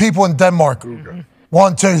the people in Denmark.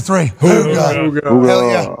 1, 2, 3. Hygge.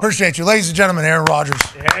 Hell yeah. Appreciate you. Ladies and gentlemen, Aaron Rodgers.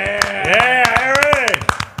 Yeah, Aaron.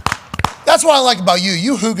 That's what I like about you.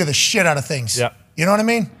 You Hygge the shit out of things. Yeah. You know what I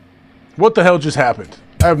mean? What the hell just happened?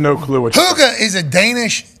 I have no clue what Hygge is a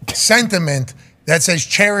Danish sentiment that says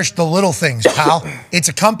cherish the little things, pal. It's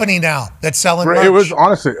a company now that's selling merch. It was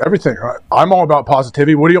honestly everything. I'm all about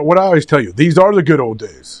positivity. What I always tell you, these are the good old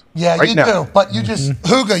days. Yeah, right you now. do. But you just,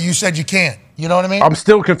 Hygge, you said you can't. You know what I mean? I'm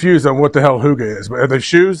still confused on what the hell Hygge is. But are they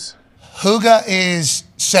shoes? Hygge is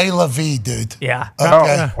c'est la vie, dude. Yeah.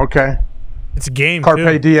 Okay. Oh, okay. It's a game,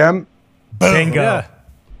 Carpe diem. Boom. Bingo.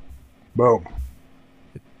 Boom.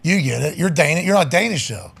 You get it. You're Danish. You're not Danish,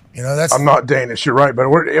 though. You know, that's. I'm not Danish. You're right, but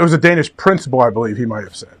it was a Danish principal, I believe he might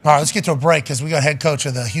have said. All right, let's get to a break because we got head coach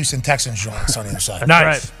of the Houston Texans joining us on the other side.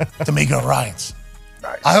 Nice. D'Amico Ryans.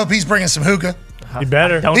 Nice. I hope he's bringing some hookah. You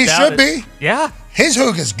better. He should be. Yeah. His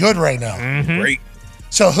hookah's good right now. Mm-hmm. Great.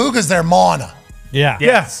 So hookah's their mana. Yeah.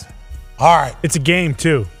 Yes. All right. It's a game,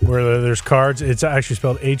 too, where there's cards. It's actually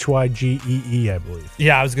spelled Hygee, I believe.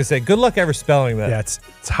 Yeah, I was going to say, good luck ever spelling that. Yeah, it's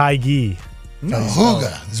Hygee. No,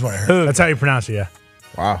 hookah is what I heard. That's how you pronounce it, yeah.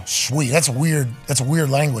 Wow. Sweet. That's a weird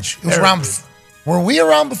language. It was around. Were we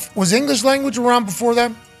around? Was English language around before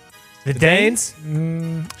them? The Danes?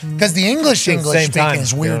 Because the English speaking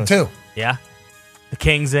is weird too. Yeah. The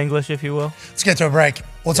King's English, if you will. Let's get to a break.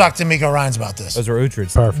 We'll talk to D'Amico Ryans about this. Those are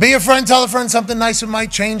Uhtred's. Perfect. Be a friend, tell a friend something nice that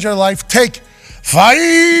might change your life. Take 5.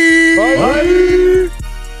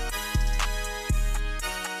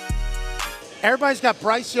 Everybody's got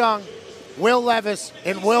Bryce Young, Will Levis,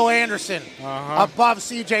 and Will Anderson above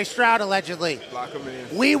C.J. Stroud, allegedly.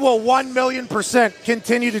 We will 1,000,000%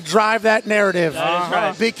 continue to drive that narrative. That is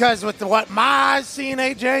right. Because with what I've seen,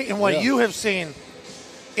 AJ, and what you have seen,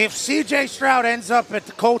 if C.J. Stroud ends up at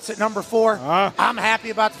the Colts at number 4, I'm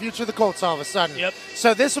happy about the future of the Colts all of a sudden. Yep.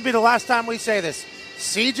 So this will be the last time we say this.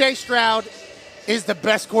 C.J. Stroud is the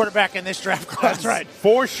best quarterback in this draft class. That's right.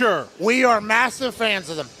 For sure. We are massive fans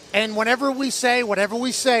of them. And whenever we say, whatever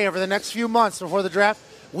we say over the next few months before the draft,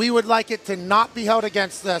 we would like it to not be held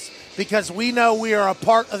against us because we know we are a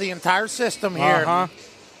part of the entire system here.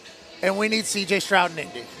 And we need C.J. Stroud and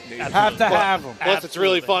Indy. Have to have him. Plus, it's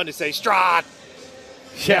really fun to say Stroud.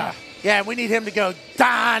 Yeah. Yeah, and we need him to go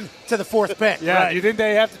Dahn to the 4th pick. Yeah. Right. Do you think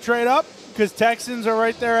they have to trade up? Because Texans are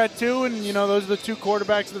right there at 2, and, those are the 2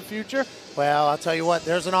 quarterbacks of the future. Well, I'll tell you what,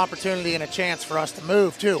 there's an opportunity and a chance for us to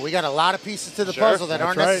move, too. We got a lot of pieces to the puzzle that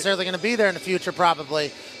aren't necessarily going to be there in the future,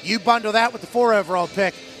 probably. You bundle that with the 4 overall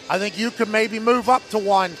pick, I think you could maybe move up to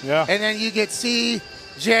 1. Yeah. And then you get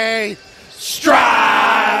C.J.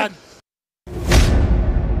 Stroud.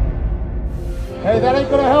 Hey, that ain't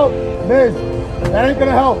going to help. Miz, that ain't going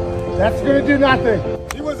to help. That's going to do nothing.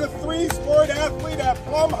 He was a 3-sport athlete at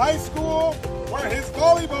Plum High School, where his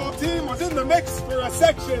volleyball team was in the mix for a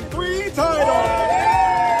Section 3 title.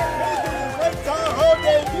 Making his Lake Tahoe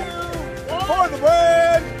debut for the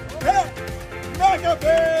brand, McAfee.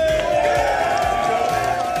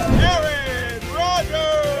 Aaron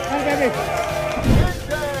Rodgers. Hi, baby.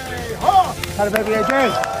 AJ Hawk. Hi, baby, AJ.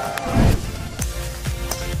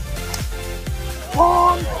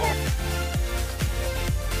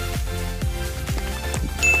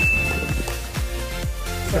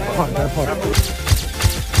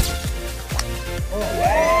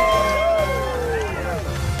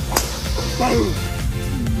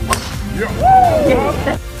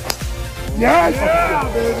 Yes! Yeah,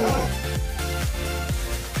 baby!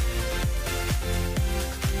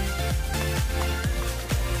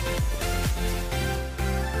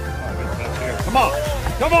 Come on.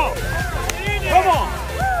 Come on. Come on.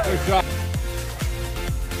 Good job.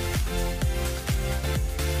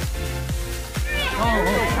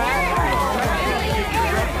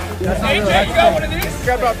 AJ, you got one of these?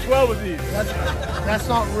 Got about 12 of these. That's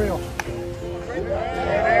not real. Good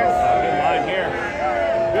line here.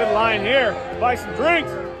 Good line here. Buy some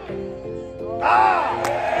drinks.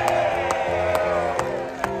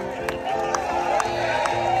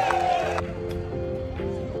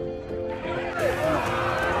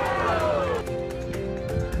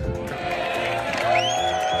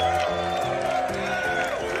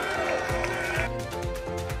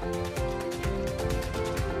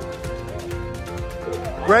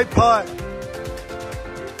 Great putt.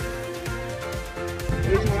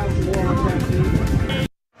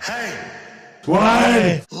 Hey,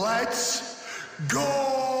 Why? let's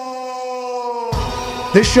go!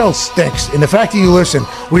 This show sticks, and the fact that you listen,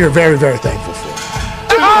 we are very, very thankful for.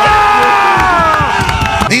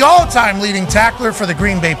 The all-time leading tackler for the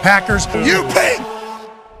Green Bay Packers, you pig!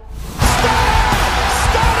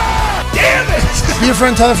 Damn it! Be a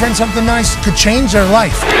friend, tell a friend something nice could change their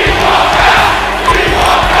life.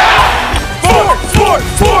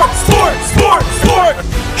 Sport!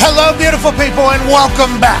 Hello, beautiful people, and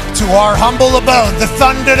welcome back to our humble abode, the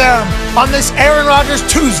Thunderdome, on this Aaron Rodgers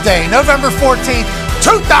Tuesday, November 14th,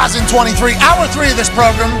 2023. Hour 3 of this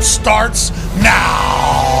program starts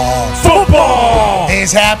now. Football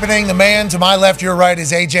is happening. The man to my left, your right,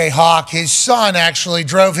 is AJ Hawk. His son actually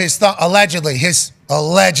drove his allegedly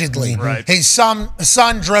Allegedly. Right. His son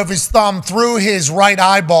drove his thumb through his right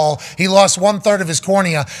eyeball. He lost 1/3 of his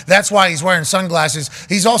cornea. That's why he's wearing sunglasses.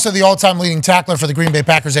 He's also the all-time leading tackler for the Green Bay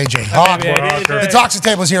Packers, AJ Hawk. The Toxic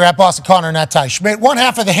Table is here at Boston Connor and at Ty Schmidt. One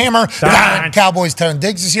half of the Hammer, Dahn. Cowboys Tone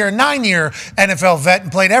Diggs is here. A 9-year NFL vet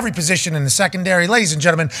and played every position in the secondary. Ladies and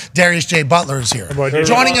gentlemen, Darius J. Butler is here.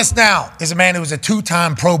 Joining us now is a man who was a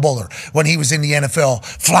 2-time Pro Bowler when he was in the NFL,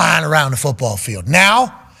 flying around the football field.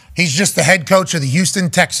 Now, he's just the head coach of the Houston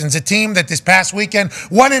Texans, a team that this past weekend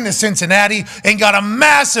went into Cincinnati and got a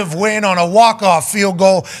massive win on a walk-off field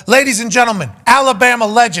goal. Ladies and gentlemen, Alabama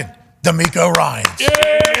legend, D'Amico Ryans.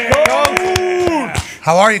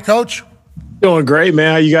 How are you, Coach? Doing great,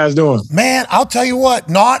 man. How you guys doing? Man, I'll tell you what,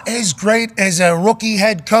 not as great as a rookie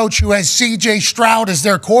head coach who has C.J. Stroud as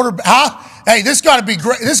their quarterback. Huh? Hey, this got to be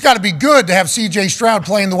great. This got to be good to have C.J. Stroud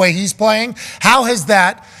playing the way he's playing. How has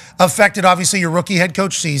that affected, obviously, your rookie head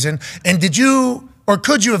coach season? And did you or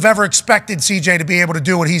could you have ever expected C.J. to be able to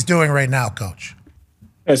do what he's doing right now, Coach?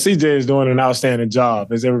 Yeah, C.J. is doing an outstanding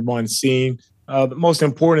job, as everyone's seen. The most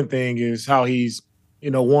important thing is how he's,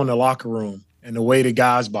 won the locker room and the way the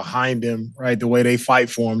guys behind him, right, the way they fight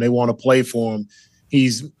for him, they want to play for him.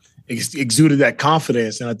 He's exuded that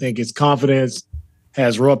confidence, and I think his confidence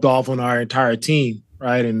has rubbed off on our entire team,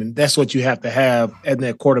 right? And that's what you have to have at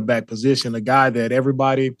that quarterback position, a guy that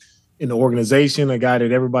everybody in the organization, a guy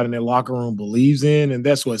that everybody in that locker room believes in, and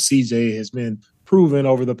that's what CJ has been proven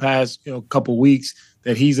over the past couple weeks,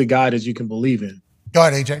 that he's a guy that you can believe in. Go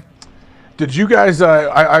ahead, AJ. Did you guys,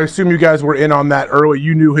 I assume you guys were in on that early.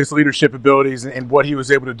 You knew his leadership abilities and what he was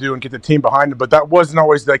able to do and get the team behind him, but that wasn't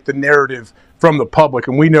always like the narrative from the public.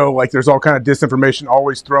 And we know like there's all kind of disinformation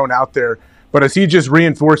always thrown out there. But is he just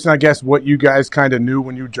reinforcing, I guess, what you guys kind of knew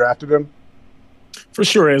when you drafted him? For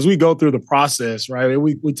sure. As we go through the process, right,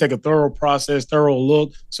 we take a thorough process, thorough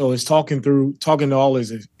look. So it's talking to all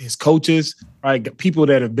his coaches, right, people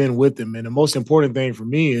that have been with him. And the most important thing for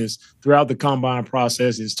me is throughout the combine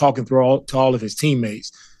process is talking to all of his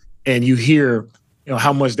teammates. And you hear,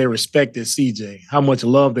 how much they respected CJ, how much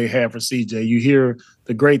love they have for CJ. You hear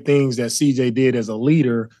the great things that CJ did as a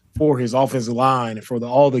leader for his offensive line and for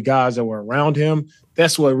all the guys that were around him.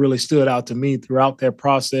 That's what really stood out to me throughout that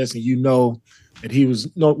process. And that he was,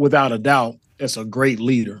 without a doubt, that's a great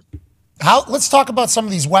leader. Let's talk about some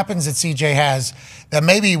of these weapons that CJ has that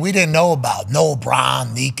maybe we didn't know about. Noah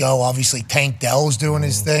Brown, Nico, obviously Tank Dell's doing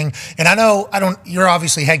his thing. And you're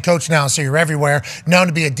obviously head coach now, so you're everywhere, known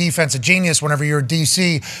to be a defensive genius whenever you're a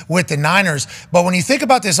DC with the Niners. But when you think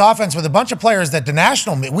about this offense with a bunch of players that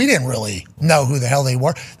we didn't really know who the hell they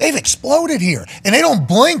were, they've exploded here. And they don't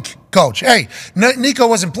blink, Coach. Hey, Nico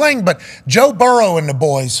wasn't playing, but Joe Burrow and the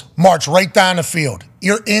boys march right down the field.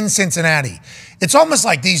 You're in Cincinnati. It's almost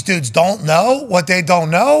like these dudes don't know what they don't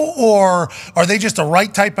know, or are they just the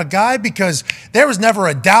right type of guy? Because there was never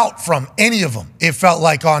a doubt from any of them, it felt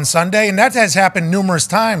like, on Sunday, and that has happened numerous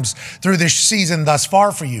times through this season thus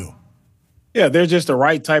far for you. Yeah, they're just the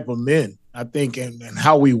right type of men, I think, and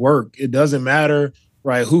how we work. It doesn't matter,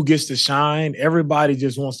 right, who gets to shine. Everybody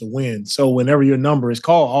just wants to win. So whenever your number is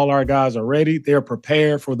called, all our guys are ready. They're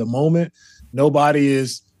prepared for the moment. Nobody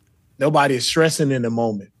is stressing in the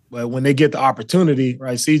moment. But when they get the opportunity,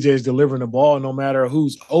 right, CJ is delivering the ball. No matter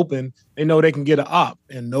who's open, they know they can get an op.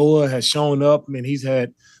 And Noah has shown up. I mean, he's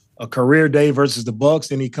had a career day versus the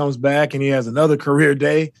Bucs, and he comes back and he has another career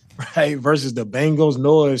day, right, versus the Bengals.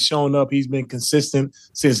 Noah has shown up. He's been consistent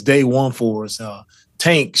since day one for us.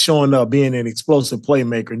 Tank showing up, being an explosive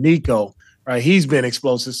playmaker. Nico, right, he's been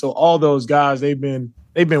explosive. So all those guys, they've been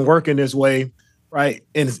working this way, right,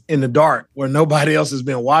 in the dark where nobody else has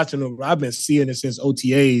been watching them. I've been seeing it since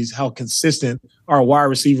OTAs, how consistent our wide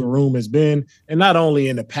receiver room has been. And not only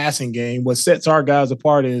in the passing game, what sets our guys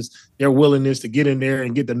apart is their willingness to get in there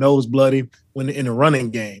and get the nose bloody when in the running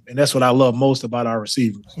game. And that's what I love most about our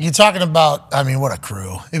receivers. You're talking about, what a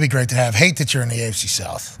crew. It'd be great to have. Hate that you're in the AFC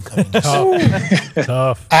South.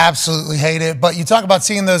 Tough. Absolutely hate it. But you talk about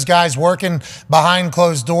seeing those guys working behind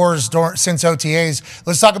closed doors since OTAs.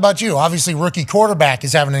 Let's talk about you. Obviously, rookie quarterback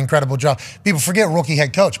is having an incredible job. People forget rookie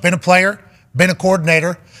head coach. Been a player, been a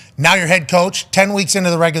coordinator. Now you're head coach, 10 weeks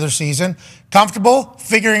into the regular season. Comfortable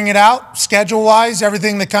figuring it out, schedule-wise,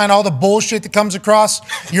 everything all the bullshit that comes across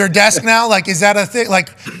your desk now? Like, is that a thing? Like,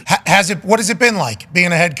 what has it been like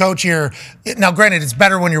being a head coach here? Now, granted, it's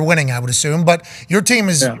better when you're winning, I would assume, but your team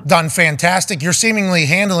has done fantastic. You're seemingly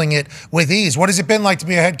handling it with ease. What has it been like to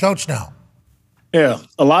be a head coach now? Yeah,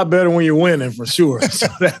 a lot better when you're winning, for sure. So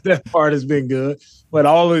that part has been good. But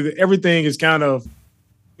everything is kind of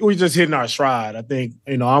we just hitting our stride. I think,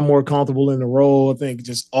 I'm more comfortable in the role. I think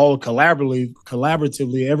just all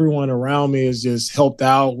collaboratively, everyone around me has just helped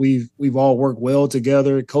out. We've all worked well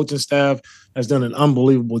together. Coaching staff has done an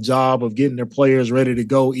unbelievable job of getting their players ready to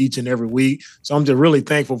go each and every week. So I'm just really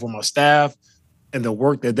thankful for my staff and the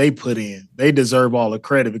work that they put in. They deserve all the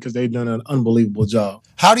credit because they've done an unbelievable job.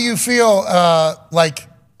 How do you feel like,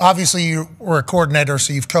 obviously you were a coordinator,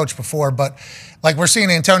 so you've coached before, but like we're seeing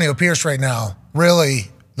Antonio Pierce right now, really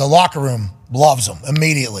the locker room loves him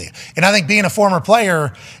immediately. And I think being a former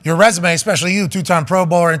player, your resume, especially you, two-time Pro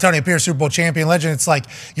Bowler, Antonio Pierce, Super Bowl champion, legend, it's like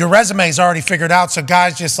your resume is already figured out, so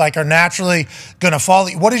guys just like are naturally going to follow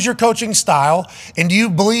you. What is your coaching style? And do you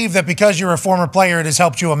believe that because you're a former player, it has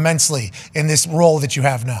helped you immensely in this role that you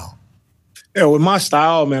have now? Yeah, with my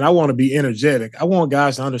style, man, I want to be energetic. I want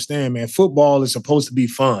guys to understand, man, football is supposed to be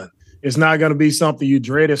fun. It's not going to be something you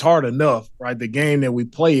dread. It's hard enough, right? The game that we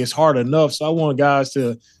play is hard enough. So I want guys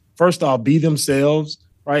to, first off, be themselves,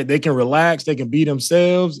 right? They can relax, they can be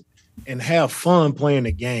themselves and have fun playing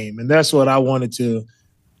the game. And that's what I wanted to,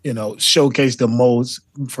 showcase the most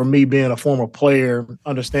for me being a former player,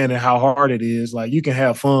 understanding how hard it is. Like, you can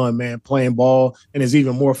have fun, man, playing ball, and it's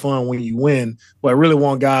even more fun when you win. But I really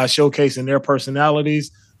want guys showcasing their personalities.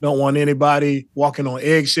 Don't want anybody walking on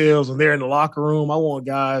eggshells when they're in the locker room. I want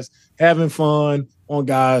guys having fun, want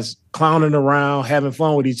guys clowning around, having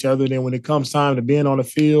fun with each other. Then when it comes time to being on the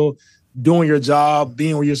field, doing your job,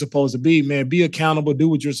 being where you're supposed to be, man, be accountable, do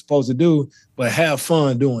what you're supposed to do, but have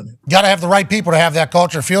fun doing it. Got to have the right people to have that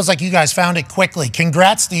culture. Feels like you guys found it quickly.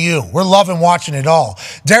 Congrats to you. We're loving watching it all.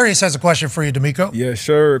 Darius has a question for you, D'Amico. Yeah,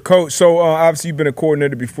 sure. Coach, so obviously you've been a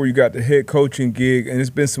coordinator before you got the head coaching gig, and there's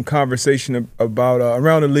been some conversation about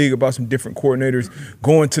around the league about some different coordinators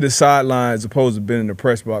going to the sideline as opposed to being in the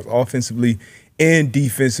press box offensively and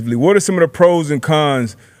defensively. What are some of the pros and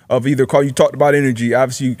cons of either call? You talked about energy.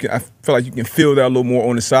 Obviously, I feel like you can feel that a little more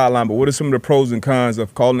on the sideline, but what are some of the pros and cons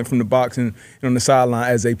of calling it from the box and on the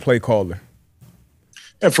sideline as a play caller?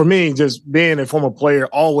 And for me, just being a former player,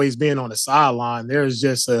 always being on the sideline, there's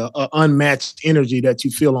just a unmatched energy that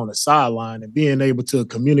you feel on the sideline, and being able to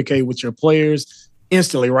communicate with your players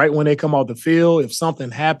instantly, right when they come off the field. If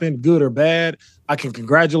something happened, good or bad, I can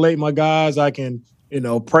congratulate my guys. I can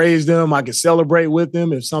praise them. I can celebrate with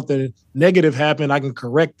them. If something negative happened, I can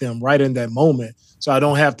correct them right in that moment. So I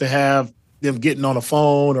don't have to have them getting on the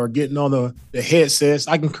phone or getting on the headsets.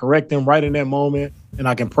 I can correct them right in that moment, and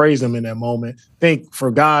I can praise them in that moment. I think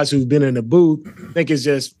for guys who've been in the booth, I think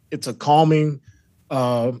it's a calming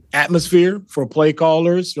atmosphere for play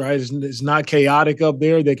callers, right? It's not chaotic up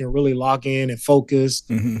there. They can really lock in and focus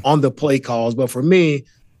on the play calls. But for me,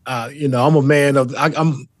 I'm a man of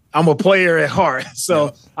I'm a player at heart,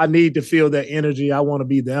 so I need to feel that energy. I want to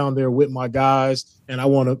be down there with my guys, and I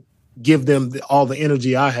want to give them all the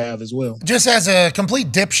energy I have as well. Just as a complete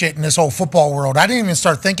dipshit in this whole football world, I didn't even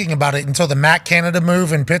start thinking about it until the Matt Canada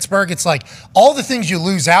move in Pittsburgh. It's like all the things you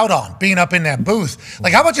lose out on being up in that booth.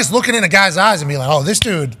 Like, how about just looking in a guy's eyes and being like, oh, this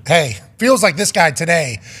dude, hey, feels like this guy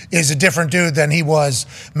today is a different dude than he was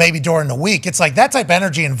maybe during the week. It's like that type of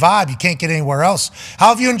energy and vibe you can't get anywhere else. How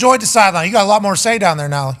have you enjoyed the sideline? You got a lot more say down there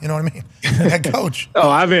now. You know what I mean? Head coach.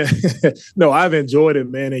 I've enjoyed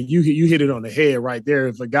it, man. And you hit it on the head right there.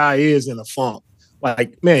 If a guy is in a funk,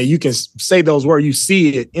 like, man, you can say those words, you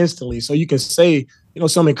see it instantly. So you can say,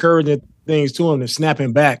 some encouraging things to him to snap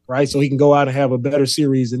him back, right? So he can go out and have a better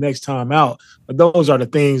series the next time out. But those are the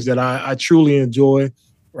things that I truly enjoy.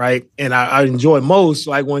 Right. And I enjoy most,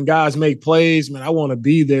 like, when guys make plays, man, I want to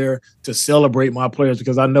be there to celebrate my players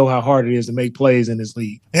because I know how hard it is to make plays in this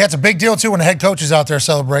league. Yeah, it's a big deal, too, when the head coach is out there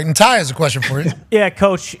celebrating. Ty has a question for you. Yeah,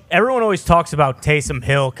 Coach, everyone always talks about Taysom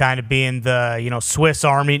Hill kind of being the, Swiss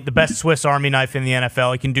Army, the best Swiss Army knife in the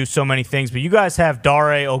NFL. He can do so many things. But you guys have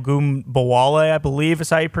Dare Ogunbowale, I believe is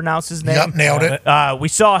how you pronounce his name. Yep, nailed it. We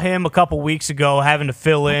saw him a couple weeks ago having to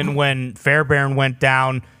fill in when Fairbairn went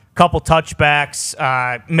down. Couple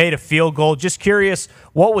touchbacks, made a field goal. Just curious,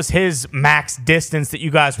 what was his max distance that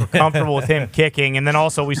you guys were comfortable with him kicking? And then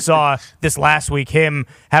also we saw this last week him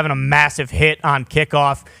having a massive hit on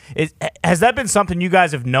kickoff. Has that been something you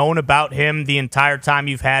guys have known about him the entire time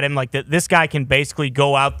you've had him? Like, that this guy can basically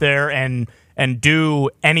go out there and do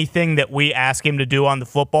anything that we ask him to do on the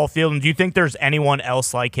football field? And do you think there's anyone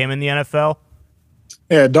else like him in the NFL?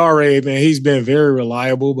 Yeah, Dare, man, he's been very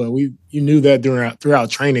reliable, but you knew that throughout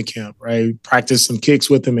training camp, right? Practiced some kicks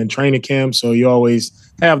with him in training camp, so you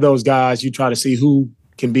always have those guys. You try to see who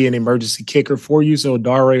can be an emergency kicker for you. So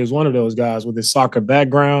Dare is one of those guys with his soccer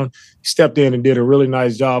background. He stepped in and did a really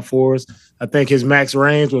nice job for us. I think his max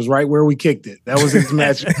range was right where we kicked it. That was his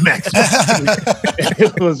max. It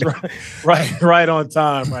was right on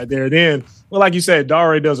time right there. Then, well, like you said,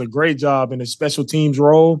 Dare does a great job in his special teams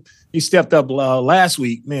role. He stepped up last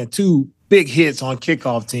week, man, 2 big hits on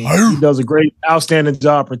kickoff team. He does a great, outstanding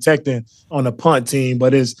job protecting on the punt team.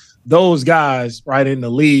 But it's those guys right in the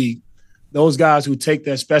league, those guys who take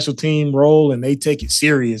that special team role and they take it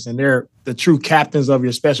serious and they're the true captains of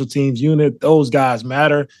your special teams unit. Those guys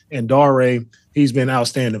matter. And Dare, he's been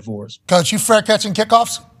outstanding for us. Coach, you fair catching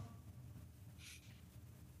kickoffs?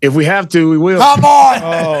 If we have to, we will. Come on.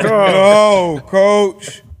 Oh,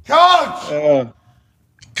 Coach.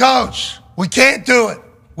 Coach, we can't do it.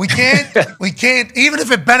 We can't, even if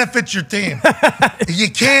it benefits your team. You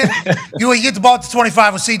can't, you get the ball at the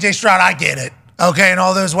 25 with C.J. Stroud, I get it, okay, and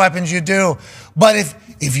all those weapons you do. But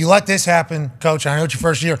if you let this happen, Coach, I know it's your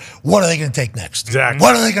first year, what are they going to take next? Exactly.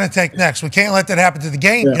 What are they going to take next? We can't let that happen to the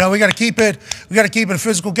game. Yeah. You know, we got to keep it a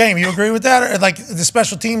physical game. You agree with that? Or like the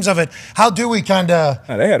special teams of it, how do we kind of...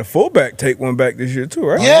 They had a fullback take one back this year too,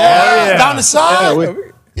 right? Yeah, down the side.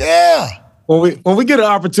 Yeah. When we get an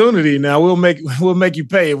opportunity now, we'll make you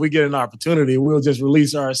pay if we get an opportunity. We'll just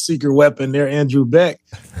release our secret weapon there, Andrew Beck.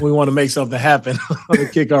 We want to make something happen on the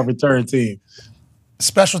kickoff return team.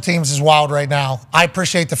 Special teams is wild right now. I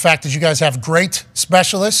appreciate the fact that you guys have great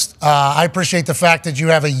specialists. I appreciate the fact that you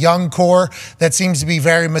have a young core that seems to be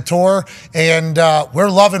very mature. And we're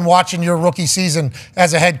loving watching your rookie season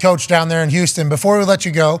as a head coach down there in Houston. Before we let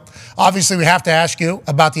you go, obviously we have to ask you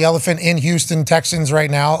about the elephant in Houston Texans right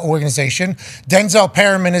now organization. Denzel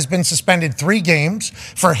Perryman has been suspended 3 games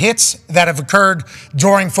for hits that have occurred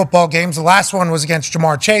during football games. The last one was against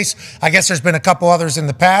Jamar Chase. I guess there's been a couple others in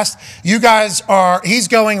the past. You guys he's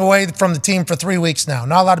going away from the team for 3 weeks now.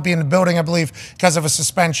 Not allowed to be in the building, I believe, because of a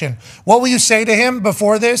suspension. What will you say to him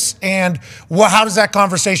before this, and how does that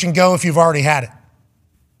conversation go if you've already had it?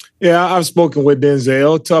 Yeah, I've spoken with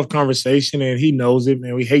Denzel. Tough conversation, and he knows it,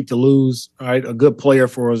 man. We hate to lose, right? A good player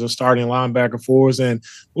for us, a starting linebacker for us, and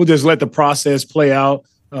we'll just let the process play out.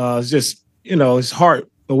 It's just, it's hard.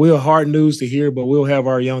 But we'll hard news to hear, but we'll have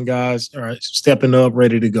our young guys stepping up,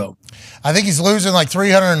 ready to go. I think he's losing like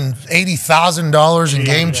 $380,000 in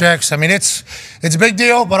game checks. I mean, it's a big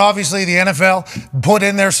deal, but obviously the NFL put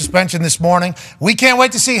in their suspension this morning. We can't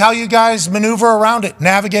wait to see how you guys maneuver around it,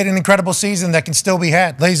 navigate an incredible season that can still be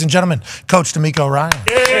had. Ladies and gentlemen, Coach D'Amico Ryan.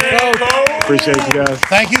 Appreciate you guys.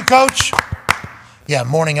 Thank you, Coach. Yeah,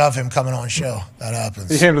 morning of him coming on show. That happens.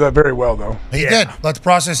 He handled that very well, though. He did. Let the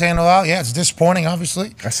process handle out. Yeah, it's disappointing,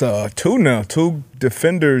 obviously. That's 2 now. 2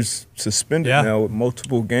 defenders suspended now with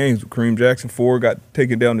multiple games. Kareem Jackson, 4 got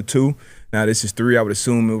taken down to 2. Now this is 3. I would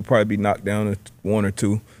assume it would probably be knocked down to 1 or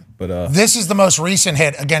 2. But this is the most recent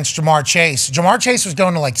hit against Jamar Chase. Jamar Chase was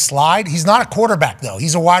going to slide. He's not a quarterback though.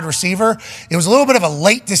 He's a wide receiver. It was a little bit of a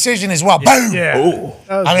late decision as well. Boom. Yeah.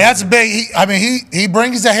 I mean, that's a big. He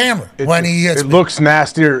brings the hammer when he hits. It looks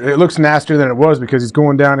nastier. It looks nastier than it was because he's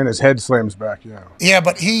going down and his head slams back. Yeah. Yeah,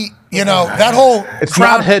 but that whole it's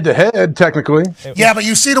not head to head technically. Yeah, but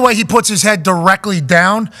you see the way he puts his head directly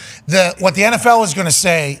down. What the NFL is going to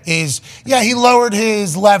say is, he lowered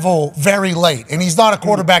his level very late, and he's not a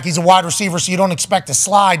quarterback. He's a wide receiver, so you don't expect a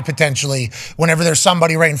slide potentially whenever there's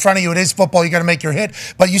somebody right in front of you. It is football. You got to make your hit.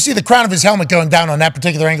 But you see the crown of his helmet going down on that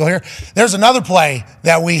particular angle here. There's another play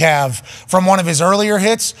that we have from one of his earlier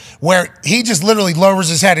hits where he just literally lowers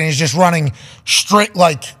his head and he's just running straight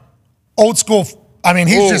like old school. I mean,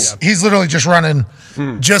 he's literally just running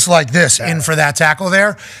just like this in for that tackle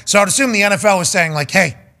there. So I'd assume the NFL was saying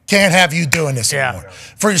hey, can't have you doing this anymore.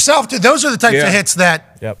 For yourself, dude, those are the types of hits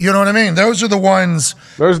that, you know what I mean? Those are the ones.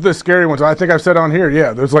 Those are the scary ones. I think I've said on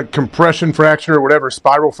here, there's compression fracture or whatever,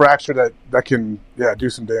 spiral fracture that can, do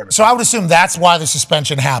some damage. So I would assume that's why the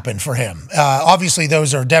suspension happened for him. Obviously,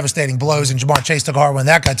 those are devastating blows, and Jamar Chase took a hard one.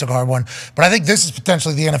 That guy took a hard one. But I think this is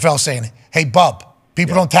potentially the NFL saying, hey, bub,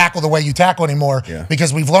 people don't tackle the way you tackle anymore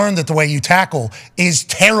because we've learned that the way you tackle is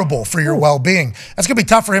terrible for your well-being. That's going to be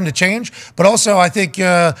tough for him to change. But also, I think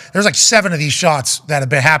there's 7 of these shots that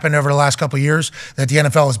have happened over the last couple of years that the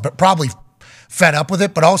NFL has probably fed up with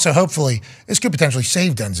it. But also, hopefully, this could potentially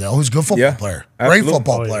save Denzel, who's a good football player. Great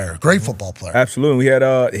football player. Great football player. Absolutely. We had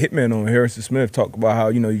Hitman on, Harrison Smith, talk about how,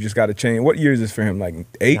 you just got to change. What year is this for him?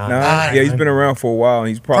 8, 9? Yeah, he's been around for a while. And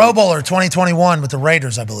he's probably Pro Bowler 2021 with the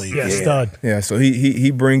Raiders, I believe. Yeah, stud. Yeah, so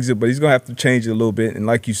he brings it, but he's going to have to change it a little bit. And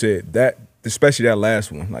like you said, that especially that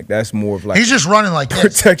last one. Like that's more of like he's just running like this.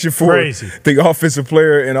 protection for Crazy. the offensive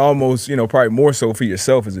player, and almost probably more so for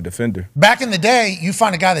yourself as a defender. Back in the day, you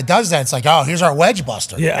find a guy that does that. It's like, oh, here's our wedge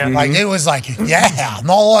buster. Yeah. Like it was like, yeah,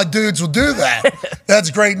 not a lot of dudes will do that. That's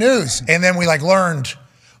great news. And then we like learned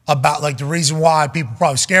about like the reason why people are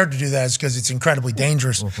probably scared to do that is because it's incredibly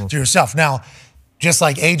dangerous to yourself. Now, just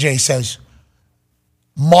like AJ says,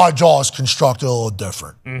 my jaw is constructed a little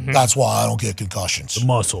different. That's why I don't get concussions. The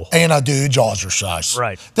muscle. And I do jaw exercise.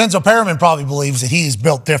 Right. Denzel Perriman probably believes that he is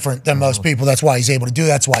built different than most people. That's why he's able to do that.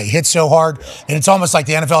 That's why he hits so hard. And it's almost like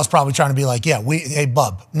the NFL is probably trying to be like, yeah, hey,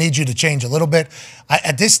 bub, need you to change a little bit.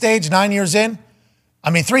 At this stage, 9 years in, I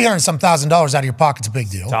mean, $300-some thousand out of your pocket's a big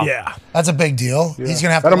deal. Yeah. That's a big deal. Yeah. He's going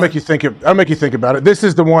to have That'll to make you think. That'll make you think about it. This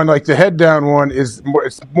is the one, like the head down one, is more.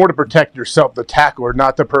 It's more to protect yourself, the tackler,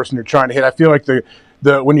 not the person you're trying to hit. I feel like the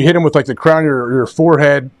when you hit him with like the crown of your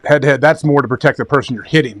forehead, head to head, that's more to protect the person you're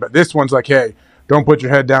hitting. But this one's like, hey, don't put your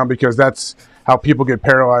head down because that's how people get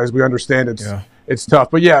paralyzed. We understand it's tough,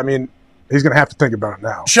 but yeah, I mean, he's going to have to think about it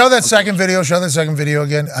now. Show that second video. Show that second video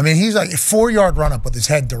again. I mean, he's like a 4-yard run up with his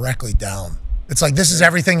head directly down. It's like this is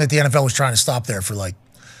everything that the NFL was trying to stop there for like,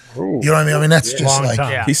 you know what I mean? I mean, that's just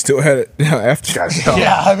like. He still had it after.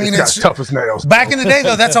 Yeah, I mean, it's tough as nails. Back in the day,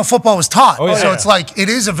 though, that's how football was taught. Oh, yeah. So it's like, it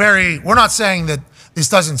is a very, we're not saying that this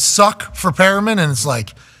doesn't suck for Perriman, and it's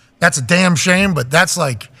like, that's a damn shame, but that's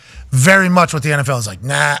like very much what the NFL is like,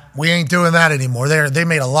 nah, we ain't doing that anymore. They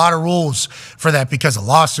made a lot of rules for that because of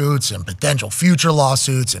lawsuits and potential future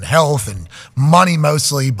lawsuits and health and money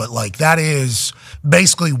mostly, but like that is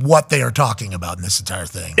basically what they are talking about in this entire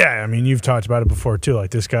thing. Yeah, I mean, you've talked about it before too.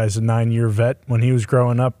 Like this guy's a 9-year vet. When he was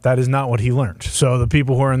growing up, that is not what he learned. So the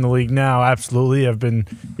people who are in the league now absolutely have been,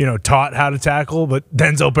 taught how to tackle, but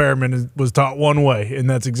Denzel Perriman was taught one way, and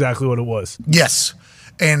that's exactly what it was. Yes.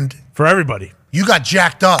 And for everybody. You got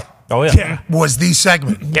jacked up. Oh, yeah. Was the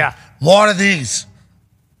segment. Yeah. A lot of these.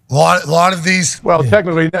 Lot of these. Well,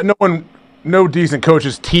 technically, no decent coach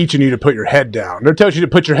is teaching you to put your head down. They're telling you to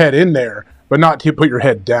put your head in there, but not to put your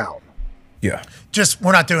head down. Yeah. Just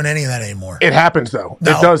we're not doing any of that anymore. It happens though.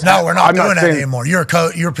 No, it does. No, we're not I'm doing that saying, anymore. You're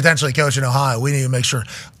potentially coaching Ohio. We need to make sure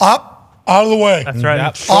out of the way. That's right.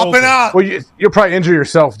 Up and out. Well, you'll probably injure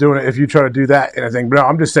yourself doing it if you try to do that and everything. But no,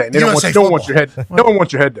 I'm just saying, no one wants your head. No one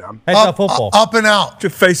wants your head down. Head down football. Up and out. Your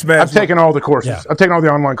face mask. I've taken all the courses. Yeah. I've taken all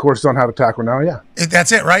the online courses on how to tackle now. Yeah.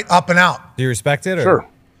 That's it, right? Up and out. Do you respect it? Or? Sure.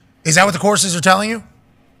 Is that what the courses are telling you?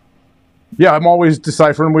 Yeah, I'm always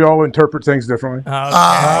deciphering. We all interpret things differently.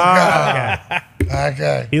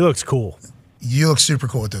 Okay. He looks cool. You look super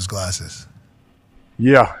cool with those glasses.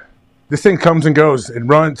 Yeah. This thing comes and goes. It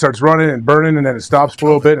starts running and burning, and then it stops for a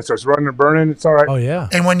little bit. And it starts running and burning. It's all right. Oh, yeah.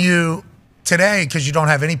 And when you, today, because you don't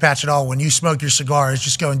have any patch at all, when you smoke your cigar, it's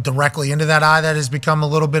just going directly into that eye that has become a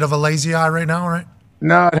little bit of a lazy eye right now, right?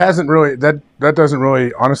 No, it hasn't really. That doesn't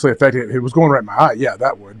really honestly affect it. If it was going right in my eye, yeah,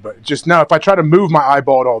 that would. But just now, if I try to move my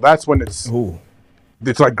eyeball at all, that's when it's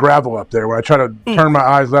like gravel up there. When I try to turn my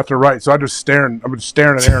eyes left or right, so I'm just staring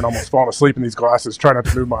at air and almost falling asleep in these glasses, trying not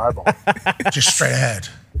to move my eyeball. Just straight ahead.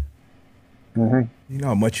 Mm-hmm. You know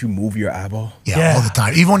how much you move your eyeball? Yeah, all the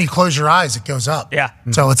time. Even when you close your eyes, it goes up. Yeah.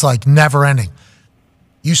 So it's like never ending.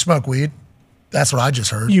 You smoke weed. That's what I just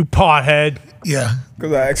heard. You pothead. Yeah.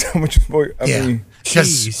 Because I asked how much you smoke. I mean,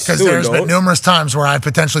 because there's been numerous times where I've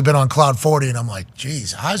potentially been on cloud 40 and I'm like,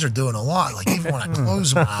 geez, eyes are doing a lot. Like even when I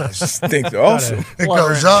close my eyes, Things are awesome. it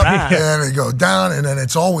goes up and it goes down and then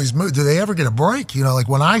it's always moved. Do they ever get a break? You know, like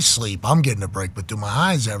when I sleep, I'm getting a break, but do my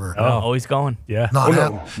eyes ever? Oh, always going. Yeah. Not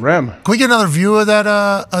no. Rem. Can we get another view of that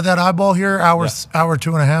eyeball here? Hour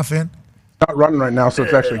 2.5 in. Not running right now, so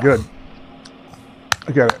it's actually good.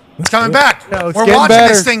 I got it. It's coming back. Yeah, it's We're getting watching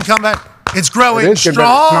better. this thing come back. It's growing It is getting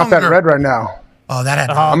stronger. better. It's not that red right now. Oh, that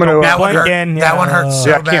had I'm gonna that one hurt. again, That one hurts so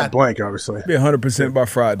yeah, I bad. can't blink, obviously. Be 100% by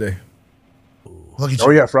Friday. Look at you. Oh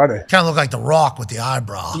yeah, Friday. Kind of look like The Rock with the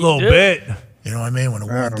eyebrow. A little bit. You know what I mean? When the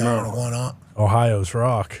one down and the one up. Ohio's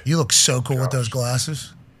rock. You look so cool with those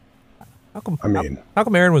glasses. How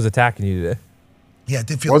come Aaron was attacking you today? Yeah, it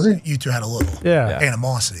did feel Was he? like you two had a little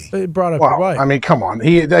animosity. It brought up your Wow. wife. I mean, come on.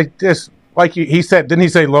 He said, didn't he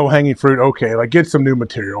say low hanging fruit? Okay, like get some new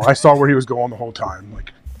material. I saw where he was going the whole time.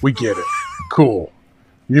 Like, we get it. Cool.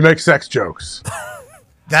 You make sex jokes.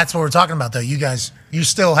 That's what we're talking about, though. You guys, you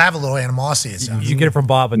still have a little animosity. It sounds. You get it from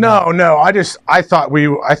Bob. And No. I just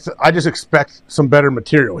expect some better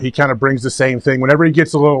material. He kind of brings the same thing. Whenever he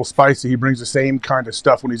gets a little spicy, he brings the same kind of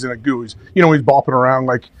stuff when he's in a goo. He's bopping around.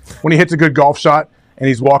 Like when he hits a good golf shot and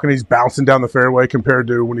he's bouncing down the fairway compared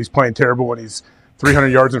to when he's playing terrible when he's 300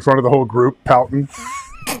 yards in front of the whole group pouting.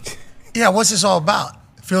 Yeah, what's this all about?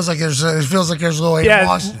 Feels like there's a little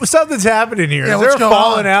animosity. something's happening here. Yeah, Is what's there a going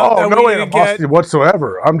falling on? out? Oh, that no we didn't animosity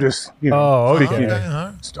whatsoever. I'm just, speaking.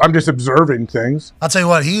 Okay. I'm just observing things. I'll tell you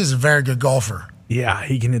what, he is a very good golfer. Yeah,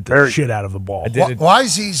 he can hit the shit out of a ball. Why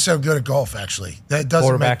is he so good at golf? Actually, that doesn't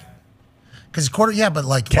Quarterback. Because but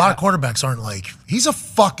like a lot of quarterbacks aren't like. He's a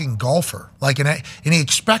fucking golfer. Like, and he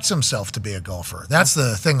expects himself to be a golfer. That's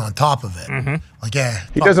the thing on top of it. Mm-hmm. Like, yeah,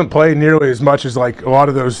 He doesn't play nearly as much as like a lot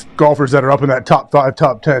of those golfers that are up in that top 5,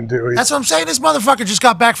 top 10 do. that's what I'm saying. This motherfucker just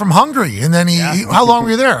got back from Hungary, and then he how long were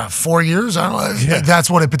you there? 4 years? I don't know. That's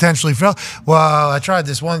what it potentially felt. Well, I tried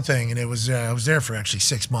this one thing, and it was I was there for actually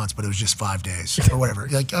 6 months, but it was just 5 days or whatever.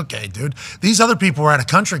 You're like, okay, dude. These other people were at a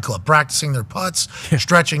country club practicing their putts,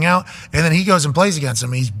 stretching out, and then he goes and plays against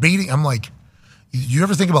him. He's beating. I'm like, you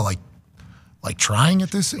ever think about like trying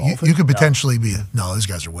at this? You could potentially be. No, these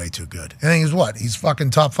guys are way too good. And he's what? He's fucking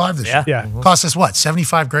top 5 this year. Yeah. Cost us what?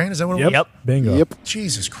 75 grand? Is that what it was? Yep. Bingo. Yep.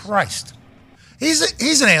 Jesus Christ.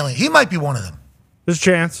 He's an alien. He might be one of them. There's a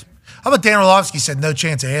chance. How about Dan Orlovsky said no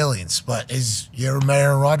chance of aliens, but you ever met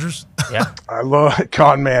Aaron Rodgers? Yeah. I love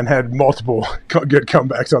Con Man had multiple good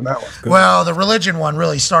comebacks on that one. Well, the religion one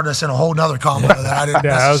really started us in a whole nother combo that I didn't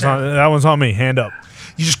that one's on me. Hand up.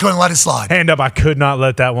 You just couldn't let it slide. Hand up. I could not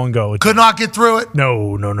let that one go. Could not get through it.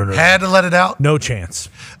 No. Had to let it out. No chance.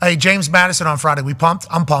 Hey, James Madison on Friday. We pumped?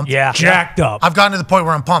 I'm pumped. Yeah. Jacked up. I've gotten to the point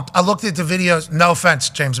where I'm pumped. I looked at the videos. No offense,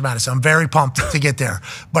 James Madison. I'm very pumped to get there.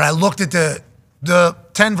 But I looked at the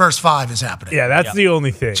 10 verse 5 is happening. Yeah, that's the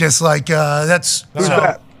only thing. Just like that's Who's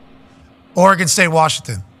that? Oregon State,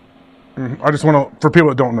 Washington. I just want to, for people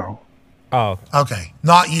that don't know. Oh. Okay.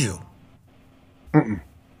 Not you.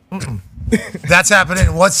 That's happening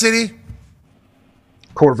in what city?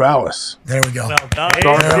 Corvallis. There we go. Well done.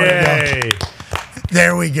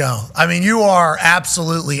 There we go. I mean, you are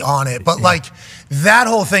absolutely on it. But like that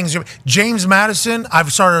whole thing's James Madison,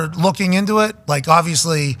 I've started looking into it. Like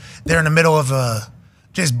obviously they're in the middle of a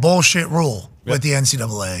just bullshit rule with the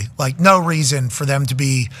NCAA. Like no reason for them to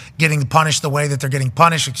be getting punished the way that they're getting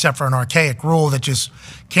punished, except for an archaic rule that just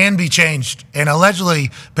can be changed and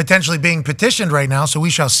allegedly potentially being petitioned right now. So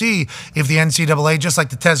we shall see if the NCAA, just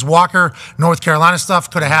like the Tez Walker, North Carolina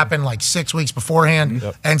stuff could have happened like 6 weeks beforehand.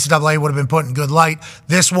 NCAA would have been put in good light.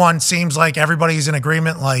 This one seems like everybody's in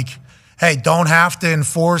agreement, like, hey, don't have to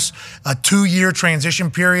enforce a 2-year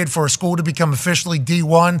transition period for a school to become officially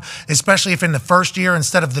D1, especially if in the first year,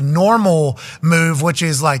 instead of the normal move, which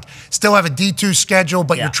is like still have a D2 schedule,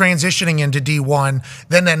 but you're transitioning into D1.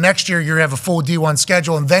 Then the next year you have a full D1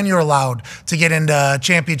 schedule, and then you're allowed to get into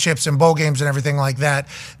championships and bowl games and everything like that.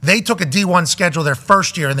 They took a D1 schedule their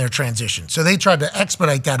first year in their transition. So they tried to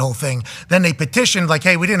expedite that whole thing. Then they petitioned like,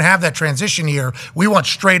 hey, we didn't have that transition year. We want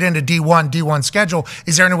straight into D1 schedule.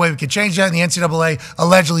 Is there any way we could change that? And the NCAA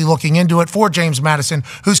allegedly looking into it for James Madison,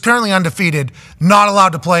 who's currently undefeated, not allowed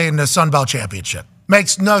to play in the Sun Belt Championship.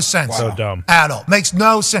 Makes no sense. So dumb. At all. Makes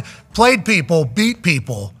no sense. Played people, beat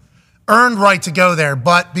people, earned right to go there,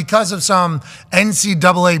 but because of some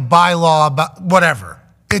NCAA bylaw, whatever,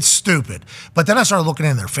 it's stupid. But then I started looking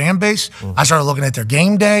in their fan base. I started looking at their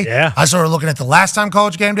game day. Yeah. I started looking at the last time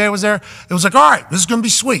College Game Day was there. It was like, all right, this is going to be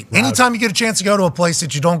sweet. Anytime you get a chance to go to a place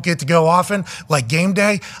that you don't get to go often, like game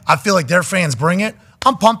day, I feel like their fans bring it.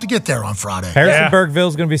 I'm pumped to get there on Friday.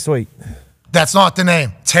 Harrisonburgville's going to be sweet. That's not the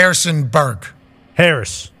name. It's Harrisonburg.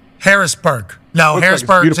 Harrisburg. No, Looks like it's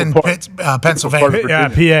Harrisburg's in beautiful Pennsylvania. Yeah,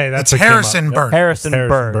 PA. That's It's Harrisonburg.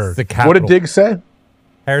 Harrisonburg. The What capital. did Diggs say?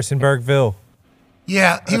 Harrisonburgville.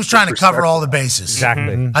 Yeah, he was trying to cover all the bases.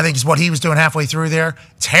 Exactly. I think it's what he was doing halfway through there.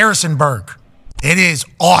 It's Harrisonburg. It is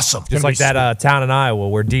awesome. Just like that town in Iowa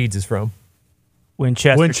where Deeds is from.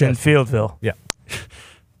 Winchester. Fieldville. Yeah.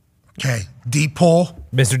 Okay, deep pull.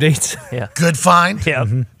 Mr. Deeds. Yeah. Good find. Yeah.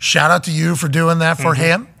 Shout out to you for doing that for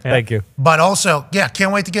him. Thank you. But also, yeah,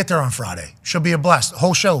 can't wait to get there on Friday. Should be a blast. The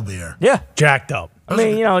whole show will be here. Yeah. Jacked up. I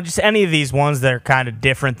mean, you know, just any of these ones that are kind of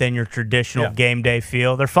different than your traditional game day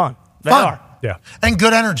feel, they're fun. They Fun. are. Yeah. And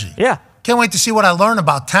good energy. Yeah. Can't wait to see what I learn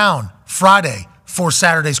about town Friday for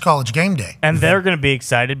Saturday's College Game Day. And they're going to be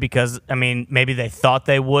excited because, I mean, maybe they thought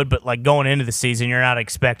they would, but like going into the season, you're not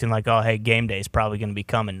expecting like, oh, hey, game day is probably going to be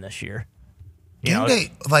coming this year. Game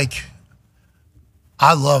day, like,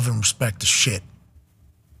 I love and respect the shit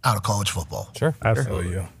out of college football. Sure.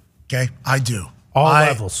 Absolutely. Okay, I do. All I-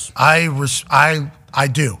 levels. I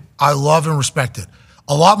do. I love and respect it.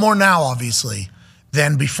 A lot more now, obviously,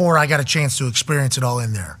 than before I got a chance to experience it all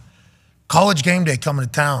in there. College Game Day coming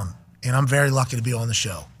to town, and I'm very lucky to be on the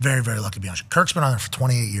show. Very, very lucky to be on the show. Kirk's been on there for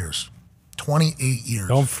 28 years. 28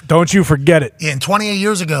 years. Don't you forget it. And 28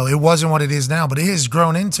 years ago, it wasn't what it is now, but it has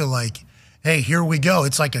grown into like, hey, here we go.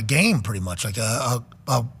 It's like a game pretty much, like a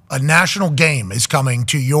a national game is coming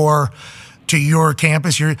to your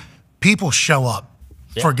campus, people show up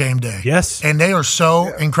for game day. Yes. And they are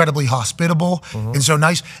so incredibly hospitable and so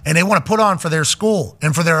nice. And they want to put on for their school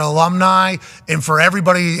and for their alumni and for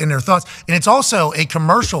everybody in their thoughts. And it's also a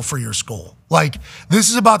commercial for your school. Like, this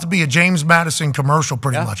is about to be a James Madison commercial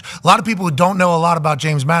pretty much. A lot of people who don't know a lot about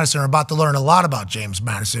James Madison are about to learn a lot about James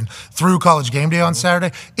Madison through College Game Day on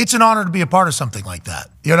Saturday. It's an honor to be a part of something like that.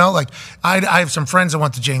 You know, like, I have some friends that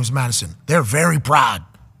went to James Madison. They're very proud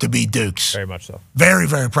to be Dukes. Very much so. Very,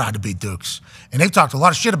 very proud to be Dukes. And they've talked a lot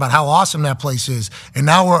of shit about how awesome that place is. And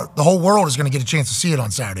now the whole world is going to get a chance to see it on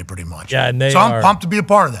Saturday pretty much. Yeah, and so I'm pumped to be a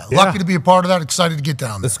part of that. Lucky to be a part of that. Excited to get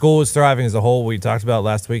down there. The school is thriving as a whole. We talked about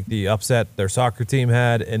last week the upset their soccer team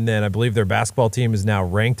had, and then I believe their basketball team is now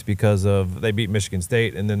ranked because of they beat Michigan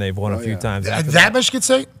State, and then they've won a few times after that. Michigan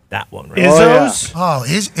State? That one, right? Izzo's?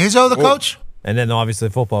 Is Izzo the coach? And then obviously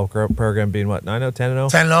the football program being what, 9-0, 10-0?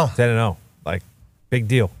 10-0. 10-0. Like, big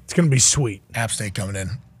deal. It's going to be sweet. App State coming in.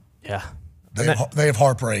 Yeah. They have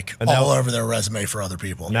heartbreak all over their resume for other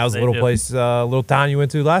people. And that was a little town you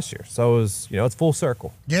went to last year. So it was, it's full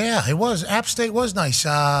circle. Yeah, it was. App State was nice.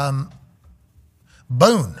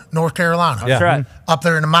 Boone, North Carolina. That's right. Up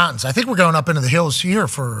there in the mountains. I think we're going up into the hills here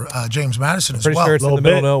for James Madison as Pretty well. sure it's in the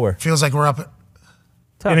middle of nowhere. Feels like we're up.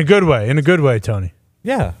 In a good way. In a good way, Tony.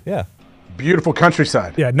 Yeah, yeah. Beautiful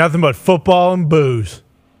countryside. Yeah, nothing but football and booze.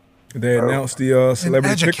 They announced the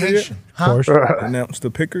celebrity picker yet? Education. Huh? Of course. Announced the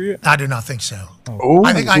picker yet? I do not think so. Oh,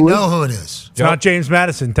 I think I know who it is. It's not James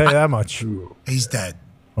Madison, tell you that much. He's dead.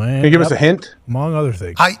 Can you give us a hint? Among other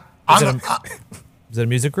things. Is it a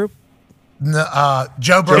music group?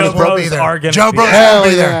 Joe Bros will be there. Joe Bros will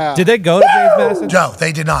be there. Did they go to James Madison? Joe,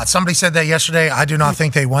 they did not. Somebody said that yesterday. I do not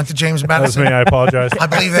think they went to James That was Madison. me. I apologize. I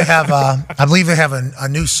believe they have. I believe they have a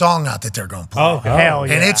new song out that they're going to play. Oh, hell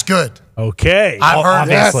yeah. And it's good. Okay. I've heard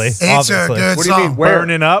obviously. it. It's Obviously. a good What do you mean? song. Where?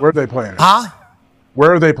 Burning up. Where are they playing it? Huh?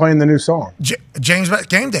 Where are they playing the new song? James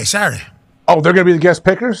Game Day Saturday. Oh, they're going to be the guest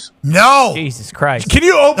pickers? No. Jesus Christ. Can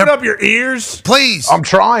you open up your ears? Please. I'm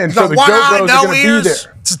trying. You So got the one Joe eye, Bros no are going to be ears.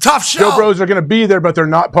 there. It's a tough show. Joe Bros are going to be there, but they're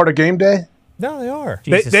not part of game day? No, they are.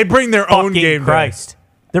 They bring their own game Christ.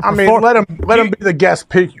 They're I mean, let them be the guest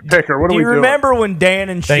picker. What are Do we you doing? remember when Dan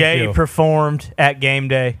and Thank Shay you. performed at game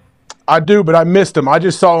day? I do, but I missed them. I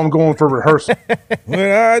just saw them going for rehearsal. When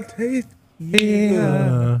I taste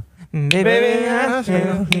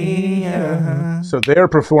So they're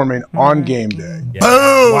performing on game day.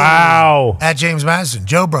 Boom. Wow. At James Madison.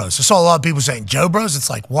 Joe Bros. I saw a lot of people saying Joe Bros. It's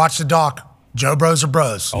like, watch the doc. Joe Bros are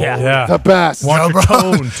bros. Yeah. The best. Watch your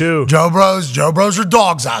tone, too. Joe Bros are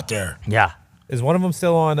dogs out there. Yeah. Is one of them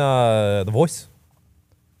still on The Voice?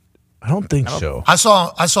 I don't think so. I saw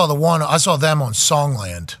them on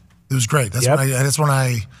Songland. It was great. That's when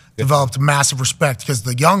I developed massive respect because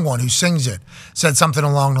the young one who sings it said something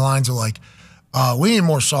along the lines of like, we need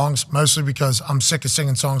more songs, mostly because I'm sick of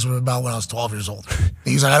singing songs about when I was 12 years old.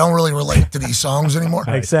 He's like, I don't really relate to these songs anymore.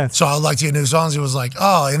 Makes sense. So I'd like to get new songs. He was like,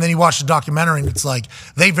 oh, and then you watch the documentary and it's like,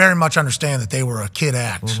 they very much understand that they were a kid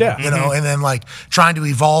act, Yeah. and then like trying to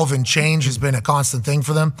evolve and change has been a constant thing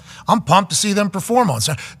for them. I'm pumped to see them perform on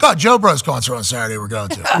Saturday. God, Joe Bros concert on Saturday we're going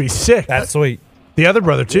to. Be sick. That's sweet. The other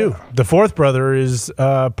brother, too. The fourth brother is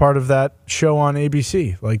part of that show on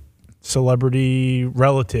ABC, like celebrity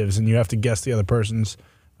relatives, and you have to guess the other person's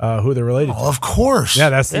who they're related to. Of course. Yeah,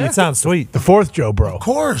 that's It sounds sweet. the fourth Joe Bro. Of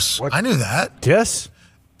course. I knew that. Yes.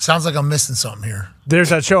 Sounds like I'm missing something here. There's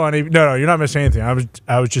that show on ABC. No, you're not missing anything.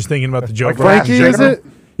 I was just thinking about the Joe Like Brothers. Frankie, is it?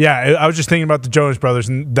 Yeah, I was just thinking about the Jonas Brothers,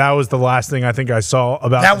 and that was the last thing I think I saw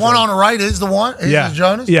about That the one show. on the right is the one? Is Yeah, the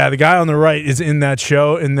Jonas? yeah. The guy on the right is in that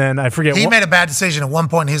show, and then I forget. He made a bad decision at one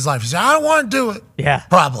point in his life. He said, I don't want to do it. Yeah.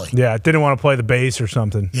 Probably. Yeah, didn't want to play the bass or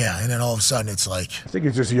something. Yeah, and then all of a sudden it's like, I think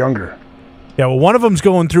he's just younger. Yeah, well, one of them's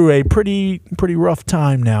going through a pretty rough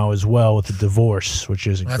time now as well with the divorce, which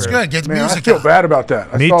is that's incredible. good. Get the Man, I music feel out. bad about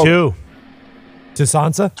that. Me too. To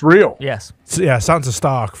Sansa? It's real. Yes. Yeah, Sansa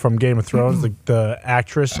Stark from Game of Thrones, the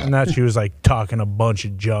actress, and that she was like talking a bunch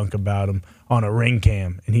of junk about him on a ring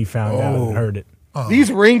cam, and he found out and heard it.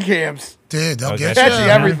 These ring cams. Dude, they'll Okay. get Catch you.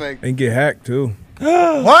 you everything. and get hacked too.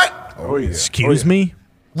 What? Oh, yeah. Excuse me?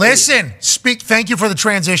 Listen, thank you for the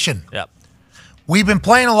transition. Yep. We've been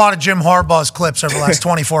playing a lot of Jim Harbaugh's clips over the last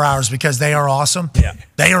 24 hours because they are awesome. Yeah.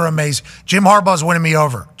 They are amazing. Jim Harbaugh's winning me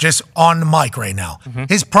over just on the mic right now.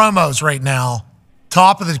 His promos right now,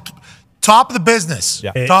 top of the business.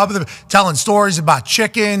 Yeah. Telling stories about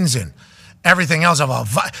chickens and everything else.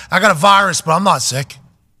 I got a virus, but I'm not sick.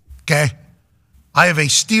 Okay. I have a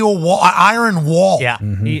steel wall, iron wall. Yeah.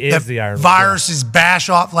 He is the Iron Man. Viruses bash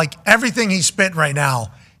off. Like everything he's spitting right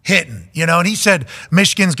now hitting, and he said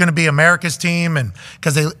Michigan's going to be America's team, and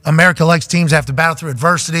because America likes teams that have to battle through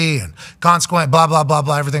adversity and consequent, blah, blah, blah,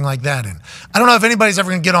 blah, everything like that. And I don't know if anybody's ever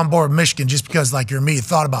going to get on board with Michigan just because, like, your immediate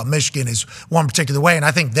thought about Michigan is one particular way, and I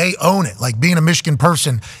think they own it. Like, being a Michigan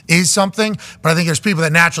person is something, but I think there's people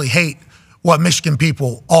that naturally hate what Michigan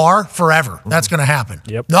people are forever. That's going to happen.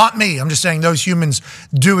 Yep. Not me. I'm just saying those humans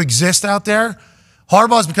do exist out there.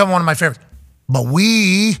 Harbaugh's become one of my favorites. But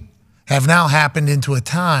we have now happened into a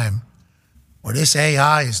time where this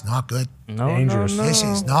AI is not good. Dangerous. This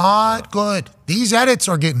is not good. These edits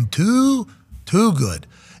are getting too good.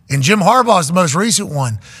 And Jim Harbaugh is the most recent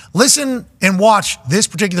one. Listen and watch this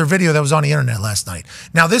particular video that was on the internet last night.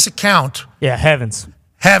 Now, this account. Yeah, Heavens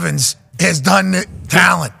has done it.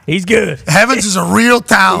 Talent. He's good. Heavens is a real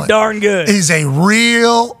talent. He's darn good. Is a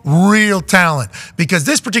real talent. Because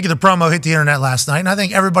this particular promo hit the internet last night, and I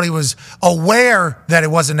think everybody was aware that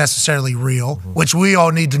it wasn't necessarily real, which we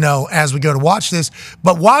all need to know as we go to watch this.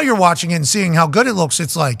 But while you're watching it and seeing how good it looks,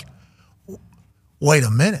 it's like, wait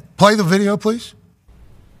a minute. Play the video, please.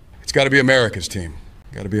 It's got to be America's team.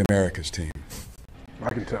 Got to be America's team.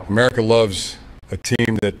 I can tell. America loves a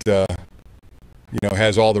team that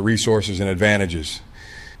has all the resources and advantages,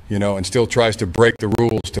 and still tries to break the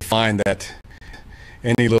rules to find that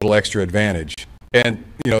any little extra advantage. And,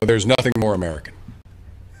 there's nothing more American.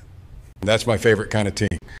 That's my favorite kind of team.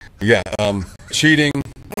 Yeah, cheating,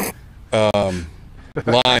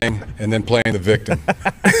 lying, and then playing the victim.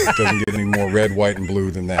 Doesn't get any more red, white, and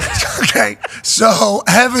blue than that. Okay, so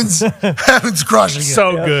Heavens crushing it.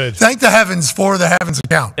 So good. Thank the Heavens for the Heavens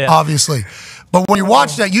account, obviously. But when you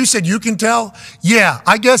watch that, you said you can tell. Yeah,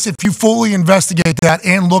 I guess if you fully investigate that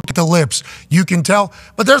and look at the lips, you can tell.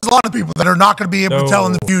 But there's a lot of people that are not going to be able to tell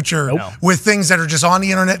in the future with things that are just on the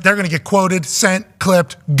internet. They're going to get quoted, sent,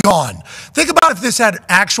 clipped, gone. Think about if this had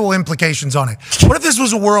actual implications on it. What if this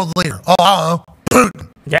was a world leader? Oh, I don't know. Putin.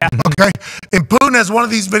 Yeah. Okay. And Putin has one of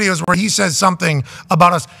these videos where he says something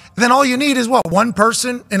about us. And then all you need is what? One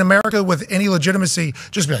person in America with any legitimacy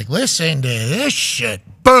just be like, listen to this shit.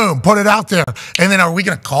 Boom. Put it out there. And then are we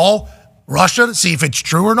going to call Russia to see if it's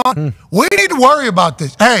true or not? We need to worry about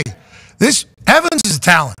this. Hey, this Heavens is a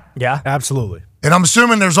talent. Yeah. Absolutely. And I'm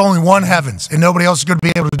assuming there's only one Heavens and nobody else is going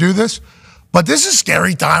to be able to do this. But this is a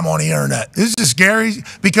scary time on the internet. This is scary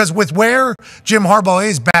because with where Jim Harbaugh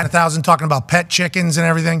is, bat 1,000, talking about pet chickens and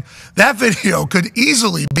everything, that video could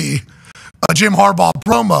easily be a Jim Harbaugh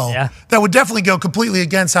promo that would definitely go completely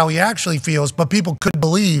against how he actually feels, but people could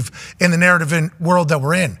believe in the narrative world that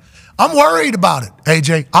we're in. I'm worried about it,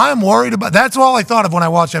 AJ. I'm worried about that's all I thought of when I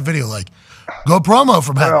watched that video. Like, go promo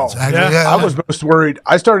from Heavens. I was most worried.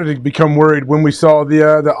 I started to become worried when we saw the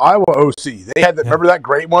Iowa OC. They had remember that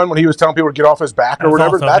great one when he was telling people to get off his back or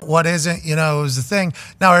whatever. What isn't, it was the thing.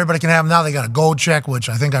 Now everybody can have them. Now they got a gold check, which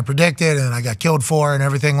I think I predicted, and I got killed for and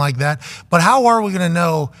everything like that. But how are we going to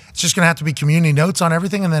know? It's just going to have to be community notes on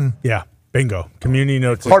everything, and then bingo. Community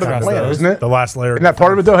notes. Part of the plan, isn't it? The last layer. Isn't that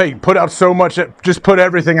part of it, though? Hey, put out so much. Just put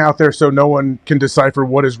everything out there so no one can decipher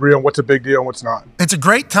what is real, what's a big deal, and what's not. It's a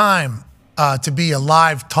great time to be a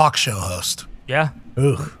live talk show host. Yeah.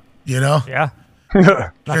 Ugh. Yeah.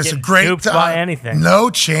 It's a great time. By anything. No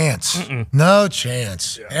chance. No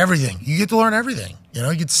chance. Yeah. Everything. You get to learn everything.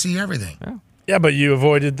 You get to see everything. Yeah, but you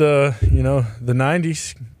avoided the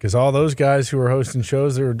 90s because all those guys who were hosting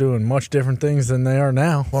shows, they were doing much different things than they are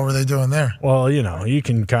now. What were they doing there? Well, you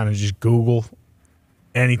can kind of just Google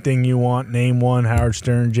anything you want, name one, Howard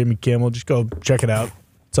Stern, Jimmy Kimmel, just go check it out.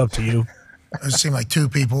 It's up to you. It seemed like two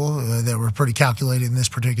people that were pretty calculated in this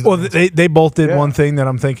particular. Well, they both did one thing that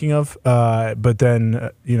I'm thinking of, but then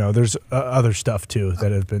there's other stuff too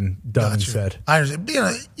that have been done and said. I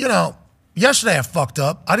understand. Yesterday I fucked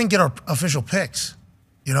up. I didn't get our official picks.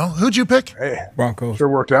 Who'd you pick? Hey, Broncos. Sure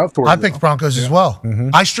worked out for you. I picked Broncos as well.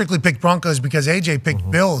 I strictly picked Broncos because AJ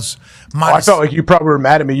picked Bills. I felt like you probably were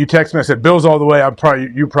mad at me. You texted me. I said Bills all the way.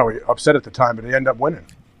 You were probably upset at the time, but they ended up winning.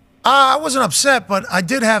 I wasn't upset, but I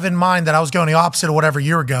did have in mind that I was going the opposite of whatever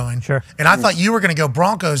you were going. Sure. And I thought you were going to go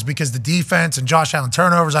Broncos because the defense and Josh Allen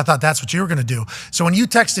turnovers, I thought that's what you were going to do. So when you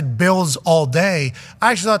texted Bills all day,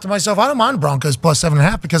 I actually thought to myself, I don't mind Broncos plus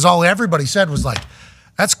 7.5 because all everybody said was like,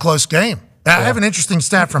 that's a close game. I have an interesting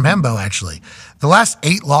stat from Hembo, actually. The last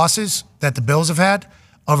 8 losses that the Bills have had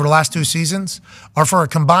over the last 2 seasons are for a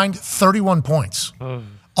combined 31 points.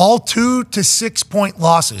 All 2 to 6 point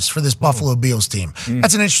losses for this Buffalo Bills team.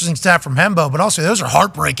 That's an interesting stat from Hembo, but also those are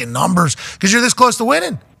heartbreaking numbers because you're this close to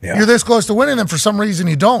winning. Yeah. You're this close to winning, and for some reason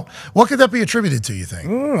you don't. What could that be attributed to, you think?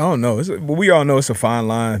 I don't know. We all know it's a fine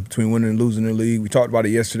line between winning and losing the league. We talked about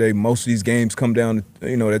it yesterday. Most of these games come down to,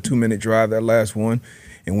 that 2-minute drive, that last one.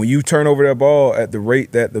 And when you turn over that ball at the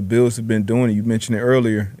rate that the Bills have been doing, you mentioned it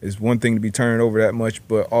earlier, it's one thing to be turning over that much,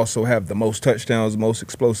 but also have the most touchdowns, the most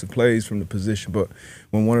explosive plays from the position. But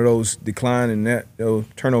when one of those decline and that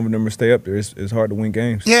turnover numbers stay up there, it's hard to win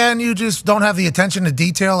games. Yeah, and you just don't have the attention to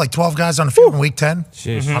detail, like 12 guys on the field in Week 10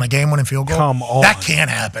 on a game-winning field goal. Come on. That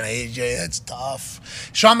can't happen, AJ. It's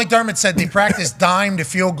tough. Sean McDermott said they practiced dime to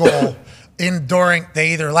field goal during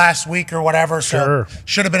either last week or whatever, so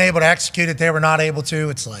should have been able to execute it. They were not able to.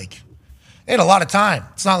 It's like they had a lot of time.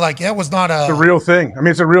 It's not like it was not a... It's a real thing. I mean,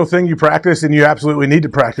 it's a real thing you practice, and you absolutely need to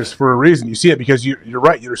practice for a reason. You see it because you're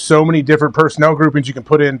right. There's so many different personnel groupings you can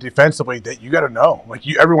put in defensively that you got to know. Like,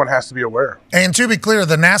 everyone has to be aware. And to be clear,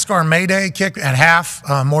 the NASCAR Mayday kick at half,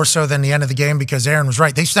 more so than the end of the game, because Aaron was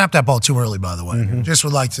right. They snapped that ball too early, by the way. Just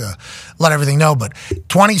would like to let everything know. But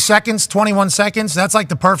 20 seconds, 21 seconds, that's like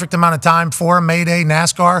the perfect amount of time for a Mayday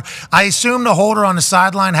NASCAR. I assume the holder on the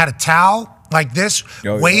sideline had a towel like this,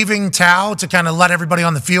 waving towel to kind of let everybody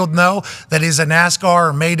on the field know that is a NASCAR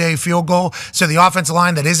or Mayday field goal. So the offensive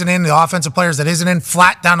line that isn't in, the offensive players that isn't in,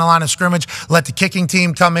 flat down the line of scrimmage, let the kicking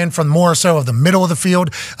team come in from more so of the middle of the field.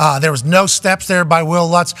 There was no steps there by Will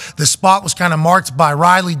Lutz. The spot was kind of marked by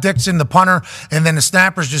Riley Dixon, the punter, and then the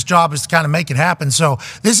snapper's just job is to kind of make it happen. So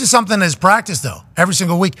this is something that is practiced, though, every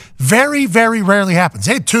single week. Very, very rarely happens.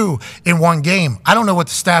 They had 2 in one game. I don't know what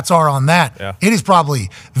the stats are on that. Yeah. It is probably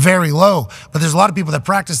very low. But there's a lot of people that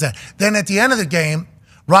practice that. Then at the end of the game,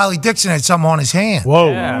 Riley Dixon had something on his hand. Whoa,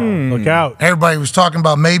 look out. Everybody was talking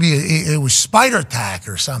about maybe it was spider tack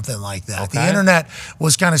or something like that. Okay. The internet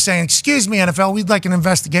was kind of saying, excuse me, NFL, we'd like an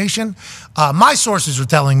investigation. My sources were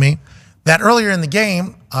telling me that earlier in the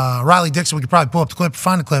game, Riley Dixon, we could probably pull up the clip,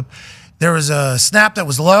 find the clip, there was a snap that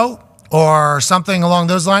was low or something along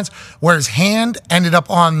those lines where his hand ended up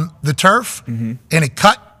on the turf and it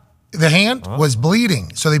cut the hand, was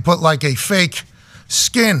bleeding. So they put like a fake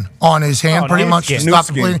skin on his hand, pretty much to stop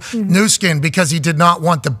the bleeding. New skin, because he did not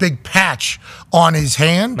want the big patch on his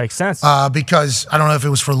hand. Makes sense. Because I don't know if it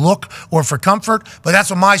was for look or for comfort, but that's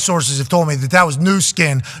what my sources have told me, that was new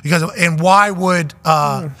skin. Because and why would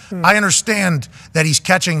I understand that he's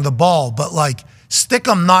catching the ball, but like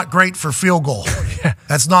Stickum not great for field goal.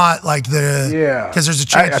 That's not like because there's a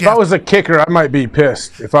chance. If I was a kicker, I might be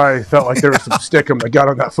pissed if I felt like there was some Stickum that got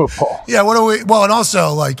on that football. Yeah, well, and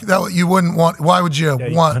also like that, you wouldn't want. Why would you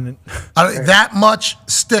want that much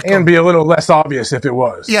Stickum? And be a little less obvious if it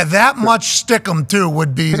was. Yeah, that much Stickum too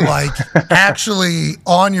would be like actually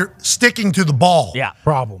on your sticking to the ball. Yeah,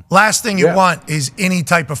 problem. Last thing you want is any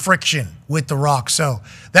type of friction with the rock. So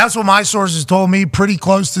that's what my sources told me. Pretty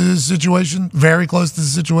close to the situation. Very close to the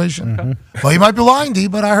situation. Well, you might be lying, D,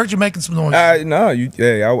 but I heard you making some noise.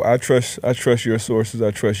 I trust your sources.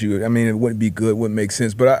 I trust you. I mean, it wouldn't be good, wouldn't make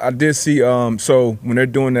sense. But I did see. So when they're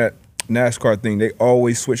doing that NASCAR thing, they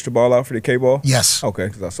always switch the ball out for the K-ball? Yes. Okay,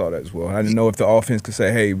 because I saw that as well. I didn't know if the offense could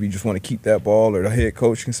say, hey, we just want to keep that ball, or the head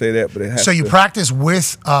coach can say that, but it has So you practice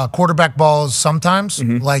with quarterback balls sometimes?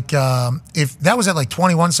 Like if that was at like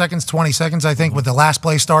 21 seconds, 20 seconds, I think, with the last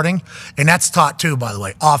play starting. And that's taught too, by the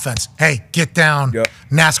way. Offense, hey, get down.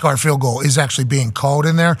 NASCAR field goal is actually being called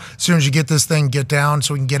in there. As soon as you get this thing, get down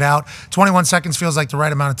so we can get out. 21 seconds feels like the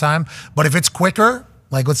right amount of time. But if it's quicker,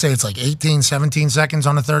 like let's say it's like 18, 17 seconds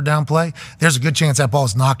on a third down play, there's a good chance that ball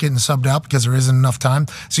is not getting subbed out because there isn't enough time.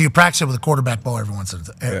 So you practice it with a quarterback ball every once in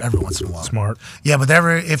a while. Smart. Yeah, but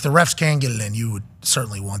if the refs can get it in, you would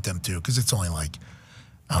certainly want them to, because it's only like,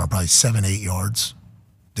 I don't know, probably 7-8 yards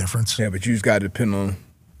difference. Yeah, but you just got to depend on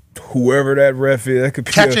whoever that ref is. That could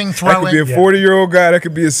be throwing. That could be a 40-year-old guy. That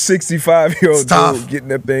could be a 65-year-old dude getting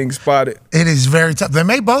that thing spotted. It is very tough. They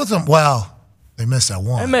made both of them. Well, they missed that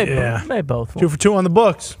one. They made both. 2 for 2 on the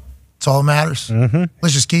books. That's all that matters.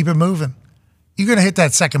 Let's just keep it moving. You're going to hit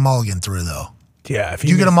that second mulligan through, though. Yeah. If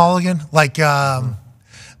you get a mulligan? Like, I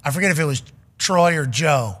forget if it was Troy or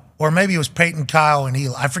Joe, or maybe it was Peyton, Kyle, and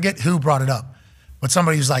Eli. I forget who brought it up. But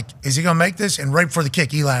somebody was like, is he going to make this? And right before the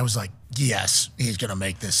kick, Eli was like, yes, he's going to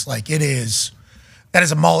make this. Like, that is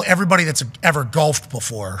a mulligan. Everybody that's ever golfed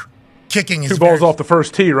before, kicking is 2 balls off the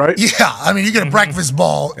first tee, right? Yeah, I mean, you get a breakfast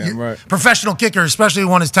ball. Right. Professional kicker, especially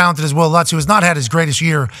one as talented as Will Lutz, who has not had his greatest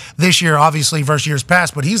year this year, obviously, versus years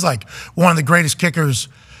past, but he's like one of the greatest kickers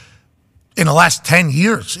in the last 10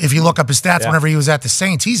 years. If you look up his stats whenever he was at the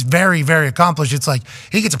Saints, he's very, very accomplished. It's like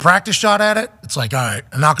he gets a practice shot at it. It's like, all right,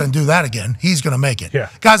 I'm not going to do that again. He's going to make it. Yeah.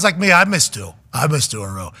 Guys like me, I missed 2. I missed 2 in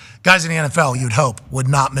a row. Guys in the NFL, you'd hope, would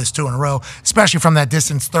not miss 2 in a row, especially from that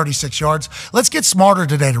distance, 36 yards. Let's get smarter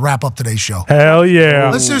today to wrap up today's show. Hell yeah.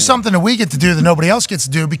 Let's do something that we get to do that nobody else gets to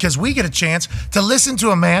do, because we get a chance to listen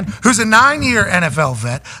to a man who's a 9-year NFL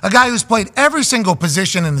vet, a guy who's played every single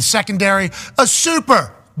position in the secondary, a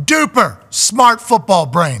super duper smart football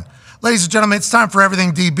brain. Ladies and gentlemen, it's time for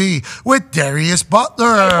Everything DB with Darius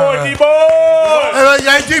Butler. Hey, D-boy!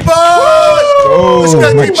 Hey, D-boy! This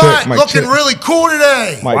guy D-boy looking really cool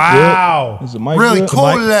today. Mike wow. Good. Is the mic really good?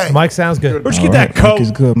 cool today. Mike sounds good. Where'd you get that coat? Mike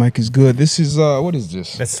is good. Mike is good. This is, what is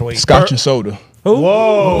this? That's sweet. Scotch and soda.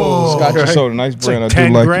 Whoa. Scotch and soda. Nice brand. Like I do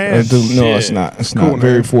 10 like grand. it. No, it's not. It's not.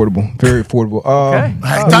 Very affordable. Very affordable.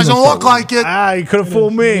 It doesn't look like it. You could have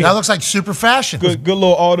fooled me. That looks like super fashion. Good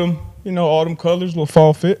little autumn, autumn colors, little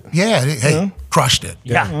fall fit. Yeah, hey, crushed it.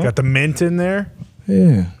 Yeah, got the mint in there.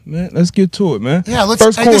 Yeah, man. Let's get to it, man. Yeah,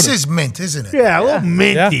 First quarter. this is mint, isn't it? Yeah, a little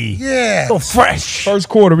minty. Yeah. A little fresh. First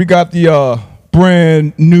quarter, we got the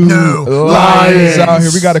brand new Lions out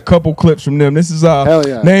here. We got a couple clips from them. This is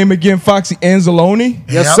name again, Foxy Anzalone.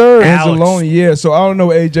 Yes, sir. Anzalone, yeah. So I don't know,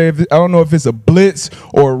 AJ. I don't know if it's a blitz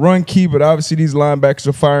or a run key, but obviously these linebackers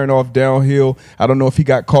are firing off downhill. I don't know if he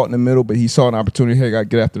got caught in the middle, but he saw an opportunity. Hey, got to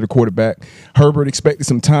get after the quarterback. Herbert expected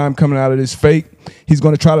some time coming out of this fake. He's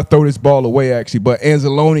going to try to throw this ball away, actually, but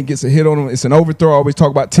Anzalone gets a hit on him. It's an overthrow. I always talk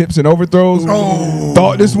about tips and overthrows.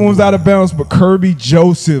 Thought this one was out of bounds, but Kirby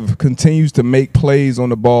Joseph continues to make plays on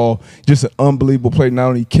the ball. Just an unbelievable play. Not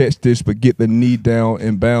only catch this, but get the knee down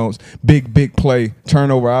and bounce. Big play.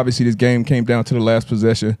 Turnover. Obviously, this game came down to the last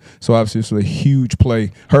possession, so obviously this was a huge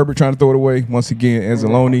play. Herbert trying to throw it away. Once again,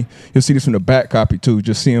 Anzalone. You'll see this from the back copy, too.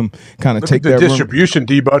 Just see him kind of take the that distribution,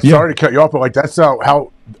 D-Bud. Sorry to cut you off, but that's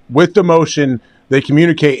how with the motion they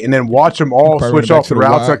communicate, and then watch them all switch off the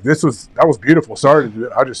routes. Like that was beautiful. Sorry to do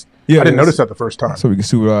it. I didn't notice that the first time. So we can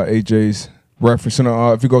see what AJ's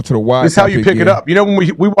referencing. If you go to the wide, this is how you pick it up. When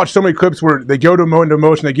we watch so many clips where they go to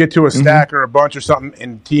motion, they get to a stack or a bunch or something,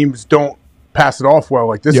 and teams don't pass it off well.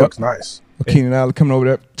 Like this looks nice. Keenan Allen coming over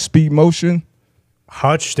that speed motion.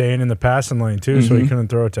 Hutch staying in the passing lane too, so he couldn't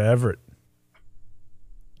throw it to Everett.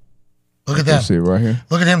 Look at that. See it right here.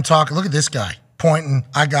 Look at him talking. Look at this guy pointing.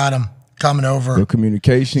 I got him. Coming over. The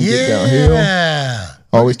communication, get downhill.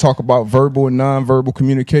 Always talk about verbal and nonverbal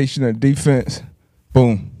communication and defense.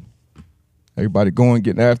 Boom. Everybody going,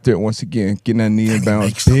 getting after it once again, getting that knee in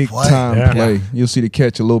bounds. Big time play. You'll see the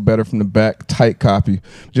catch a little better from the back. Tight copy.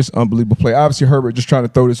 Just unbelievable play. Obviously, Herbert just trying to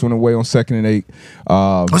throw this one away on 2nd and 8.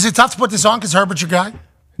 Was it tough to put this on because Herbert's your guy?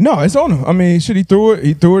 No, it's on him. I mean, he threw it.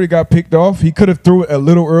 He threw it. He got picked off. He could have threw it a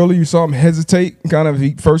little early. You saw him hesitate. Kind of,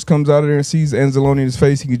 he first comes out of there and sees Anzalone in his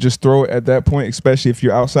face. He could just throw it at that point, especially if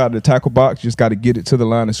you're outside the tackle box. You just got to get it to the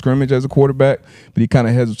line of scrimmage as a quarterback. But he kind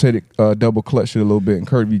of hesitated, double clutched it a little bit. And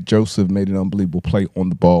Kirby Joseph made an unbelievable play on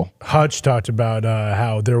the ball. Hutch talked about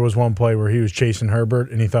how there was one play where he was chasing Herbert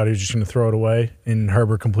and he thought he was just going to throw it away. And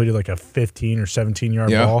Herbert completed like a 15 or 17-yard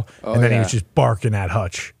ball. And then he was just barking at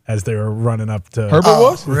Hutch as they were running up to Herbert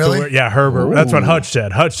was? Really? Yeah, Herbert. Ooh. That's what Hutch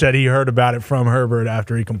said. Hutch said he heard about it from Herbert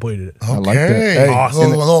after he completed it. Okay. I like that. Hey,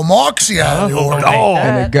 awesome. A little Moxie out of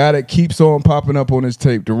And the guy that keeps on popping up on his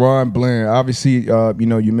tape, Deron Bland. Obviously, you're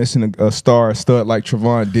missing a stud like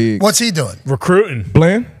Trevon Diggs. What's he doing? Recruiting.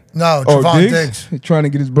 Bland? No, Trevon Diggs. He's trying to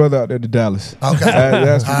get his brother out there to Dallas. Okay.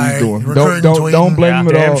 That's what he's doing. Don't blame him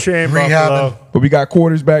at all. Shame, Buffalo. But we got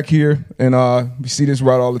quarters back here, and we see this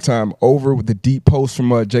route all the time. Over with the deep post from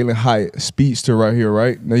Jalen Hyatt, speedster right here,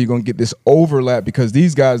 right? Now you're going to get this overlap because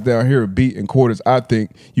these guys down here are beating quarters. I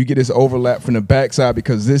think you get this overlap from the backside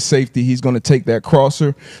because this safety, he's going to take that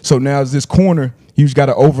crosser. So now as this corner, you just got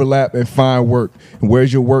to overlap and find work. And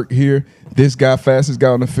where's your work here? This guy, fastest guy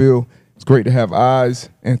on the field. It's great to have eyes,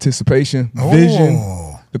 anticipation, vision.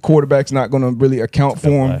 The quarterback's not going to really account for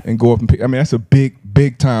him and go up and pick. I mean, that's a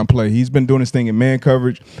big time play. He's been doing this thing in man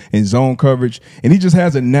coverage, in zone coverage, and he just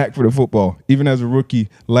has a knack for the football. Even as a rookie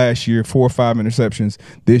last year, 4 or 5 interceptions.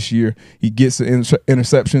 This year, he gets the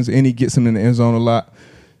interceptions and he gets them in the end zone a lot.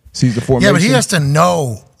 Sees the formation. Yeah, but he has to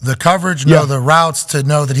know the coverage, know the routes to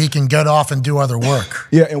know that he can get off and do other work.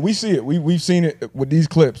 Yeah, and we see it. We've seen it with these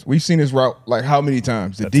clips. We've seen this route like how many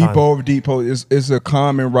times? The deep over depot is a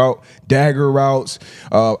common route. Dagger routes,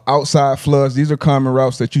 outside floods. These are common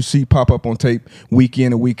routes that you see pop up on tape week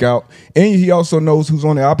in and week out. And he also knows who's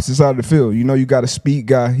on the opposite side of the field. You know, you got a speed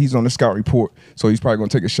guy. He's on the scout report, so he's probably going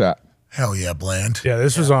to take a shot. Hell yeah, Bland. Yeah,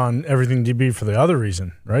 this was on Everything DB for the other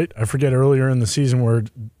reason, right? I forget earlier in the season where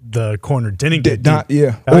the corner didn't get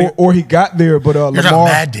deep. Or he got there, but Lamar.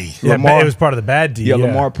 Bad D. Lamar, it was part of the bad D. Yeah,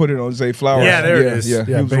 Lamar put it on Zay Flowers. Yeah, there it is. Yeah,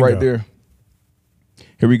 he was right there.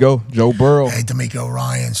 Here we go. Joe Burrow. Hey, D'Amico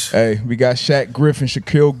Ryans. Hey, we got Shaq Griffin,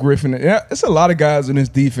 Shaquille Griffin. Yeah, it's a lot of guys in this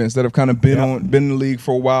defense that have kind of been in the league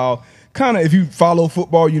for a while. Kind of, if you follow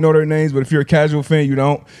football, you know their names, but if you're a casual fan, you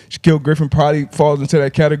don't. Shaquille Griffin probably falls into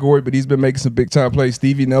that category, but he's been making some big-time plays.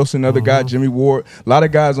 Stevie Nelson, another guy, Jimmy Ward, a lot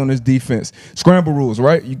of guys on this defense. Scramble rules,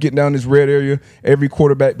 right? You get down this red area, every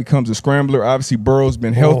quarterback becomes a scrambler. Obviously, Burrow's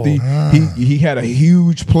been healthy. He had a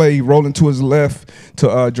huge play rolling to his left to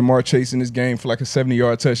Jamar Chase in this game for like a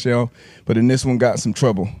 70-yard touchdown, but in this one got some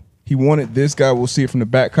trouble. He wanted this guy. We'll see it from the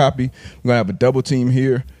back copy. We're going to have a double team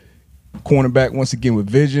here. Cornerback once again with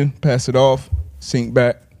vision, pass it off, sink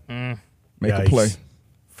back, make a play.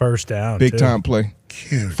 First down. Big time play.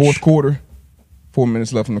 Huge. Fourth quarter, 4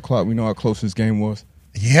 minutes left on the clock. We know how close this game was.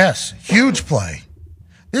 Yes, huge play.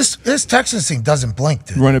 This Texans team doesn't blink,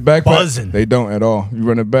 dude. Run it back. Buzzing. They don't at all. You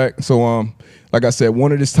run it back. So, like I said,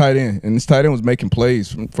 wanted this tight end, and this tight end was making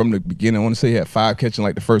plays from the beginning. I want to say he had 5 catching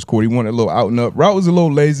like the first quarter. He wanted a little out and up. Route was a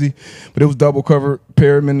little lazy, but it was double covered.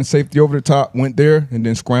 Perriman and safety over the top, went there, and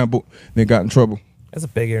then scrambled, then got in trouble. That's a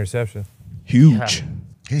big interception. Huge. Yeah.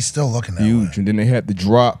 He's still looking that Huge. way. And then they had the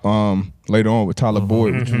drop later on with Tyler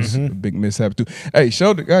Boyd, which was a big mishap too. Hey,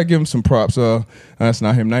 Sheldon, gotta give him some props. That's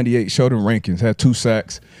not him. 98, Sheldon Rankins had 2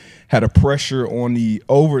 sacks. Had a pressure on the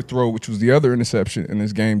overthrow, which was the other interception in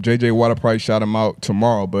this game. J.J. Watt probably shot him out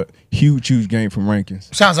tomorrow, but huge game from Rankins.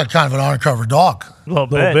 Sounds like kind of an undercover dog. A little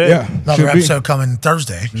bit. Yeah. Another episode coming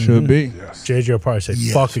Thursday. Should be. JJ will probably say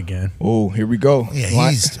fuck again. Oh, here we go. Yeah,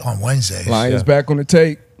 he's on Wednesdays. Lions back on the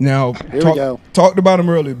tape. Now, we go. Talked about him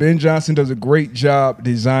earlier. Ben Johnson does a great job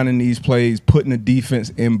designing these plays, putting the defense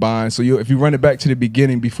in bind. So if you run it back to the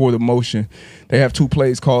beginning before the motion, they have 2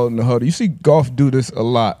 plays called in the huddle. You see Goff do this a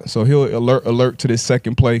lot. So he'll alert to this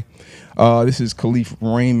second play. This is Khalif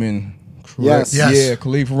Raymond. Correct? Yes. Yeah,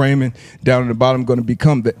 Khalif Raymond down at the bottom going to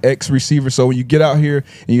become the X receiver. So when you get out here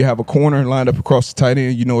and you have a corner lined up across the tight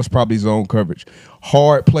end, you know it's probably zone coverage.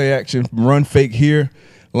 Hard play action, run fake here.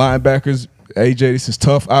 Linebackers, AJ, this is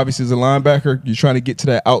tough. Obviously, as a linebacker, you're trying to get to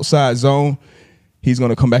that outside zone. He's going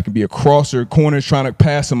to come back and be a crosser. Corner's trying to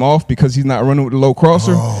pass him off because he's not running with the low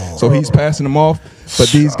crosser. So he's passing him off. But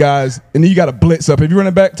these guys, and then you got to blitz up. If you're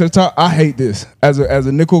running back to the top, I hate this. As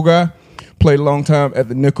a nickel guy, played a long time at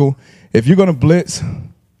the nickel. If you're going to blitz,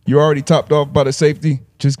 you're already topped off by the safety,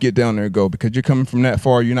 just get down there and go because you're coming from that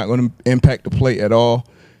far. You're not going to impact the play at all.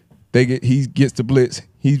 He gets the blitz.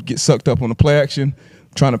 He gets sucked up on the play action.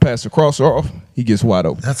 Trying to pass the crosser off, he gets wide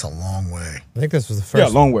open. That's a long way. I think this was the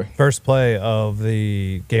first, long way. First play of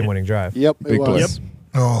the game-winning drive. Yep, Big play. Yep.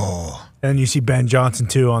 Oh. And you see Ben Johnson,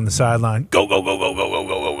 too, on the sideline. Go.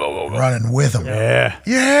 Running with him. Yeah.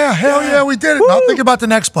 Yeah, hell yeah, we did it. Now think about the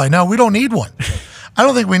next play. No, we don't need one. I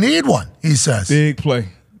don't think we need one, he says. Big play.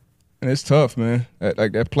 And it's tough, man.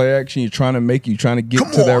 Like that play action, you're trying to get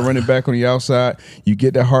to that running back on the outside. You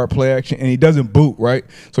get that hard play action, and he doesn't boot, right?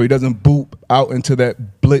 So he doesn't boot out into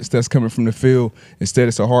that blitz that's coming from the field. Instead,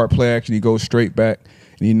 it's a hard play action. He goes straight back,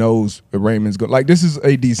 and he knows Raymond's going. Like, this is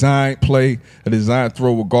a design play, a design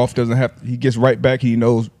throw where Goff doesn't have – he gets right back. He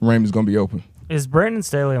knows Raymond's going to be open. Is Brandon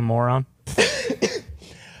Staley a moron?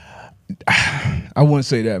 I wouldn't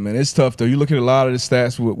say that, man. It's tough, though. You look at a lot of the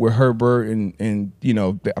stats with Herbert, and you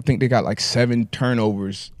know, I think they got like 7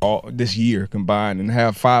 turnovers all this year combined, and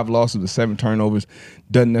have 5 losses with 7 turnovers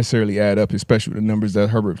doesn't necessarily add up, especially with the numbers that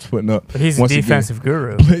Herbert's putting up. But he's a defensive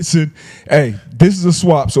guru. Listen, hey, this is a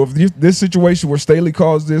swap. So if this situation where Staley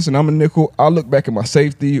calls this and I'm a nickel, I'll look back at my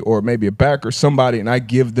safety or maybe a back or somebody, and I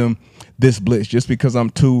give them this blitz just because I'm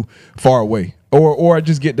too far away. Or I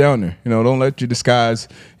just get down there. You know, don't let your disguise,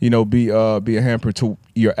 you know, be a hamper to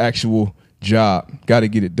your actual job. Got to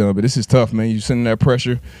get it done. But this is tough, man. You're sending that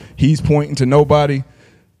pressure. He's pointing to nobody.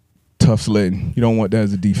 Tough sledding. You don't want that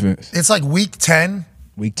as a defense. It's like week 10.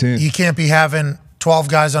 Week 10. You can't be having 12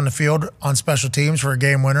 guys on the field on special teams for a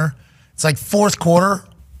game winner. It's like fourth quarter.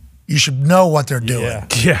 You should know what they're doing.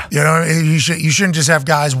 Yeah. You know, you shouldn't just have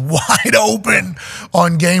guys wide open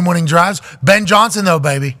on game-winning drives. Ben Johnson, though,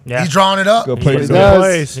 baby. Yeah. He's drawing it up. Go play He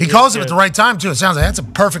does. He calls it at the right time, too. It sounds like that's a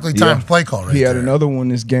perfectly timed play call right He had there. another one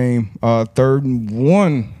this game, 3rd and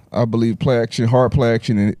 1, I believe, play action, hard play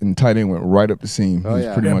action, and tight end went right up the seam. Oh, He was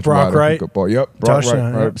yeah. pretty much Brock wide Wright. open. Ball. Yep, Brock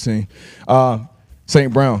Touchdown, right up the seam.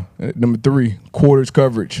 St. Brown, number 3, quarters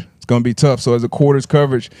coverage. It's going to be tough. So as a quarters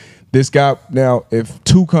coverage, this guy, now, if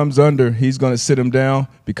 2 comes under, he's going to sit him down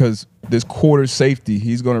because this quarter safety,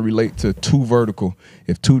 he's going to relate to 2 vertical.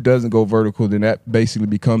 If 2 doesn't go vertical, then that basically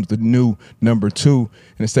becomes the new number 2. And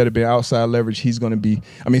instead of being outside leverage, he's going to be,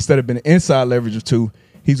 instead of being inside leverage of 2,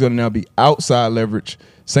 he's going to now be outside leverage.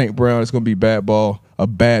 St. Brown is going to be bad ball, a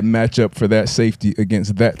bad matchup for that safety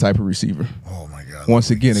against that type of receiver. Oh, my God.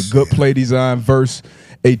 Once again, a good play design versus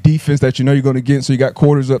a defense that you know you're going to get. So you got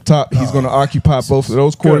quarters up top. He's going to occupy both of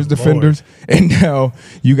those quarters defenders. And now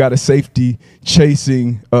you got a safety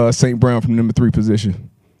chasing St. Brown from number 3 position.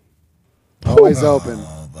 Always open.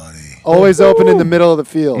 Always open in the middle of the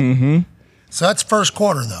field. Mm-hmm. So that's first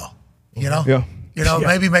quarter, though. You know? Yeah. You know,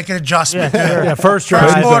 maybe make an adjustment. Yeah, there. first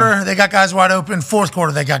drive. First quarter, they got guys wide open. Fourth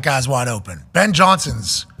quarter, they got guys wide open. Ben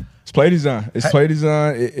Johnson's. It's play design. It's play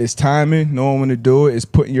design. It's timing, knowing when to do it. It's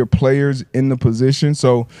putting your players in the position.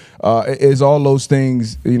 So it's all those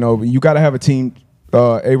things. You know, you got to have a team.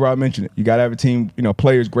 A-Rod mentioned it. You got to have a team, you know,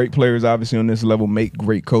 players, great players, obviously, on this level make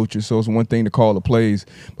great coaches. So it's one thing to call the plays,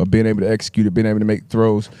 but being able to execute it, being able to make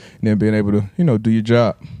throws, and then being able to, you know, do your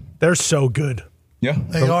job. They're so good. Yeah.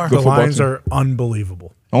 They are. The Lions are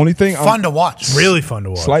unbelievable. Only thing fun to watch. Really fun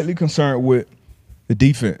to watch. Slightly concerned with the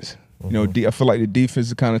defense. You know, I feel like the defense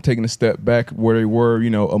is kind of taking a step back where they were, you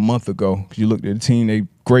know, a month ago. Because you looked at the team, they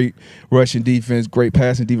great rushing defense, great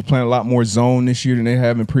passing defense, playing a lot more zone this year than they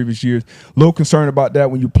have in previous years. A little concerned about that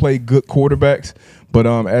when you play good quarterbacks. But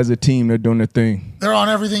as a team, they're doing their thing. They're on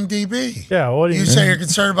everything DB. Yeah, what do you say you're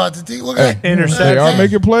concerned about the D? Look at that. They are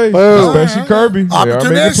making plays, especially Kirby. They are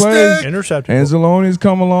making plays. Intercepted. Anzalone's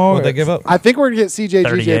come along. What'd they give up? I think we're going to get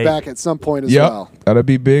CJ back at some point as well. That'll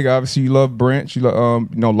be big. Obviously, you love Branch. You love,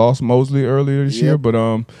 you know, lost Mosley earlier this year. But,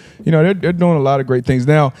 you know, they're doing a lot of great things.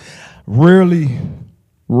 Now, rarely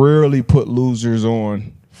put losers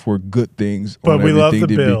on for good things. But on we love the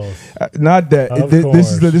DB. Bills. Not that.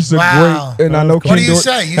 This is a great. And I know. What do you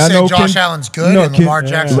say? You say Josh Allen's good and Lamar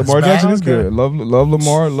Jackson's Lamar bad? Jackson is good. Love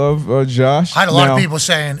Lamar. Love Josh. I had a lot of people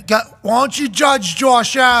saying, "Why don't you judge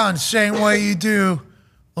Josh Allen the same way you do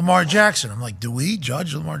Lamar Jackson?" I'm like, do we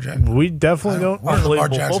judge Lamar Jackson? We definitely don't. We're Lamar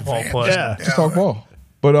Unbelievable Jackson football fans. player. Yeah. Just talk ball.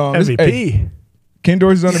 But MVP. Ken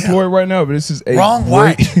Dorsey's unemployed right now, but this is a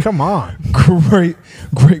Come on.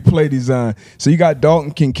 great play design. So you got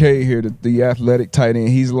Dalton Kincaid here, the athletic tight end.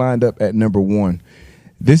 He's lined up at number 1.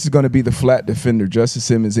 This is going to be the flat defender, Justice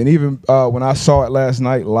Simmons. And even when I saw it last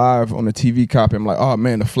night live on the TV copy, I'm like, oh,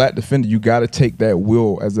 man, the flat defender, you got to take that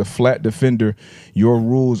wheel. As a flat defender, your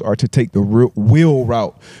rules are to take the wheel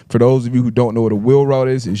route. For those of you who don't know what a wheel route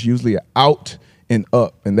is, it's usually an out and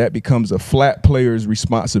up, and that becomes a flat player's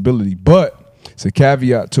responsibility. But it's a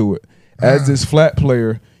caveat to it. As this flat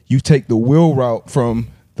player, you take the wheel route from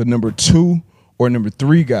the number 2 or number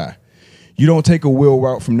 3 guy. You don't take a wheel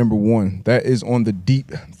route from number 1. That is on the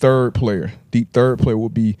deep third player. Deep third player will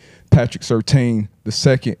be Patrick Surtain, the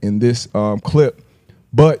second in this clip.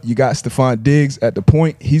 But you got Stephon Diggs at the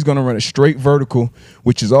point. He's going to run a straight vertical,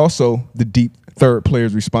 which is also the deep third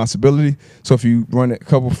player's responsibility. So if you run it a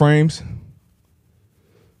couple frames,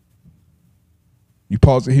 you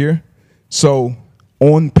pause it here. So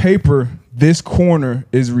on paper, this corner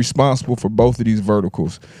is responsible for both of these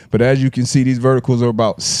verticals. But as you can see, these verticals are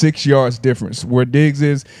about 6 yards difference. Where Diggs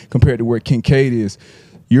is compared to where Kincaid is.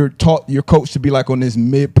 You're coached to be like on this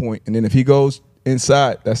midpoint. And then if he goes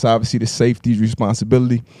inside, that's obviously the safety's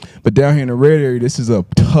responsibility. But down here in the red area, this is a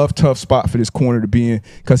tough spot for this corner to be in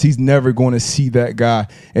because he's never going to see that guy.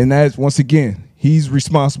 And that's, once again, he's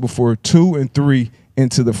responsible for 2 and 3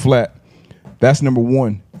 into the flat. That's number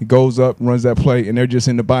 1. He goes up, runs that play, and they're just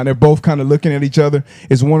in the bind. They're both kind of looking at each other.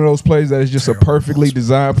 It's one of those plays that is just a perfectly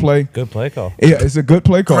designed play. Good play call. Yeah, it's a good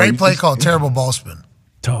play call. Great play call. Terrible ball spin.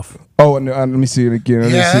 Tough. Oh, and let me see it again.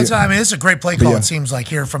 I mean, it's a great play call, it seems like,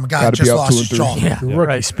 here from a guy who just lost his jaw.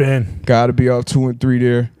 Rookie spin. Got to be off 2 and 3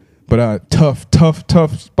 there. But tough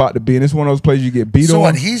spot to be in. It's one of those plays you get beat on. So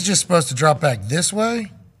what, he's just supposed to drop back this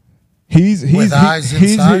way? He's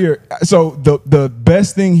here. So the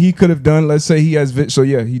best thing he could have done, let's say he has, so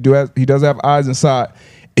yeah, he does have eyes inside,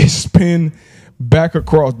 is spin back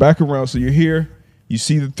across, back around. So you're here, you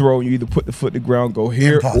see the throw, you either put the foot to the ground, go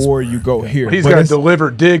here, or you go here. He's got to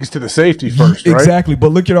deliver Diggs to the safety first, right? Exactly. But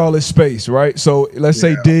look at all this space, right? So let's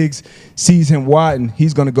say Diggs sees him widen,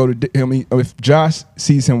 he's going to go to him. If Josh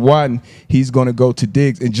sees him widen, he's going to go to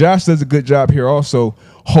Diggs. And Josh does a good job here also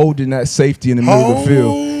holding that safety in the middle of the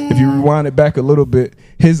field. If you rewind it back a little bit,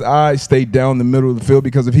 his eyes stay down the middle of the field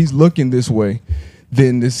because if he's looking this way,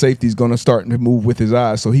 then the safety is going to start to move with his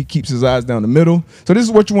eyes. So he keeps his eyes down the middle. So this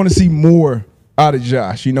is what you want to see more out of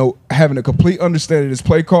Josh. You know, having a complete understanding of his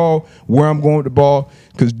play call, where I'm going with the ball,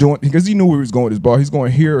 because he knew where he was going with his ball. He's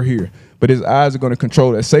going here or here. But his eyes are going to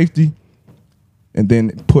control that safety and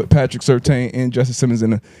then put Patrick Surtain and Justice Simmons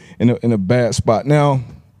in a bad spot. Now,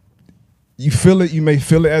 you feel it. You may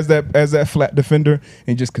feel it as that flat defender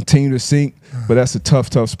and just continue to sink. But that's a tough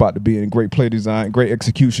spot to be in. Great play design, great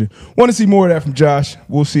execution. Want to see more of that from Josh.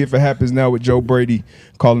 We'll see if it happens now with Joe Brady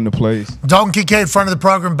calling the plays. Dalton Kincaid, front of the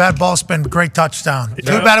program, bad ball spin, great touchdown. Too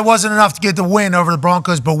bad it wasn't enough to get the win over the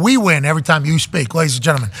Broncos, but we win every time you speak. Ladies and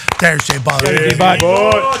gentlemen, there's J. Butler.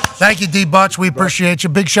 Thank you, D. Butch. We appreciate you.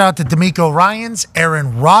 Big shout out to D'Amico Ryans,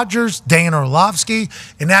 Aaron Rodgers, Dan Orlovsky,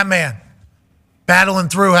 and that man battling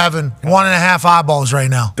through having 1.5 eyeballs right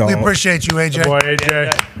now. We appreciate you, AJ. Good boy,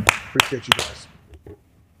 AJ. Appreciate you guys.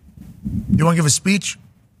 You want to give a speech?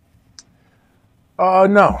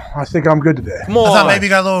 No, I think I'm good today. I thought maybe you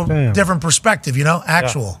got a little different perspective,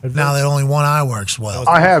 actual. Now that only one eye works well.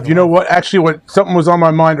 I have. You know what? Actually, something was on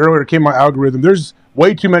my mind earlier. It came my algorithm. There's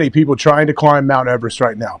way too many people trying to climb Mount Everest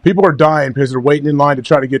right now. People are dying because they're waiting in line to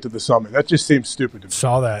try to get to the summit. That just seems stupid to me.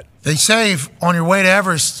 Saw that. They say on your way to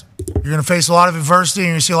Everest, you're going to face a lot of adversity and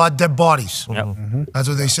you're going to see a lot of dead bodies. That's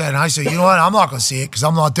what they said. And I said, you know what? I'm not going to see it because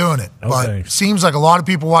I'm not doing it. But it seems like a lot of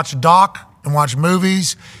people watch a doc and watch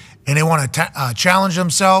movies and they want to challenge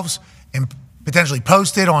themselves and potentially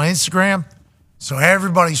post it on Instagram. So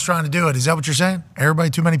everybody's trying to do it. Is that what you're saying?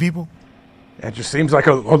 Everybody, too many people? It just seems like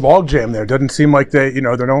a log jam there. It doesn't seem like they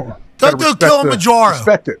don't do Kilimanjaro.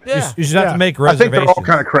 Respect it. Yeah. You should have to make I reservations. think they're all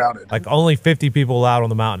kind of crowded. Like only 50 people allowed on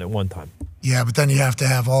the mountain at one time. Yeah, but then you have to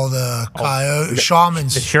have all the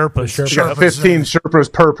shamans. The Sherpas. You got 15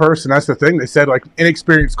 Sherpas per person. That's the thing. They said like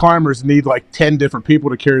inexperienced climbers need like 10 different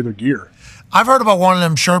people to carry their gear. I've heard about one of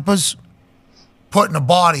them Sherpas putting a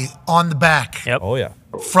body on the back. Yep. Oh, yeah.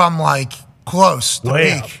 From like close to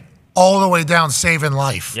peak all the way down, saving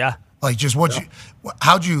life. Yeah. Like just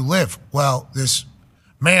how'd you live? Well, this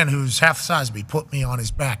man who's half the size of me put me on his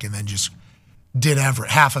back and then just did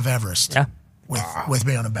half of Everest. Yeah. With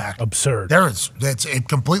me on the back. Absurd. That's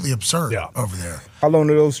completely absurd over there. How long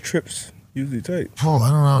do those trips usually take? Oh, I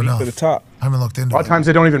don't know. To the top. I haven't looked into A lot of times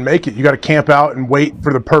they don't even make it. You got to camp out and wait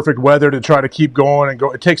for the perfect weather to try to keep going and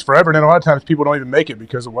go. It takes forever. And then a lot of times people don't even make it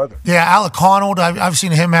because of weather. Yeah, Alec Honnold, I've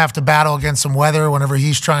seen him have to battle against some weather whenever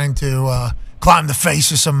he's trying to climb the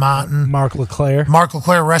face of some mountain. Mark LeClaire,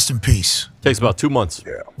 rest in peace. Takes about 2 months.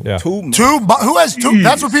 Yeah. 2 months. Who has 2?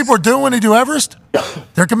 That's what people are doing when they do Everest?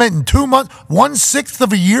 They're committing 2 months, 1/6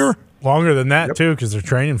 of a year. Longer than that, too, because they're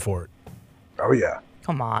training for it. Oh, yeah.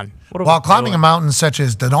 Come on. While climbing a mountain such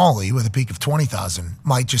as Denali with a peak of 20,000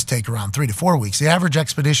 might just take around 3 to 4 weeks, the average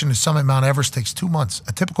expedition to summit Mount Everest takes 2 months.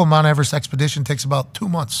 A typical Mount Everest expedition takes about 2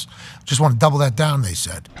 months. Just want to double that down, they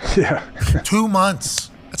said. Yeah. 2 months.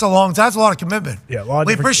 That's a long time. That's a lot of commitment. Yeah, a lot of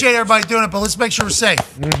we different appreciate everybody doing it, but let's make sure we're safe.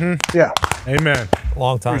 Yeah. Amen.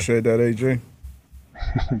 Long time. Appreciate that, AJ.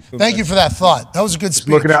 Thank you for that thought. That was a good speech.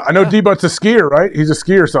 Looking out. I know D-But's a skier, right? He's a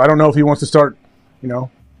skier, so I don't know if he wants to start,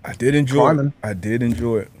 I did enjoy climbing. it. I did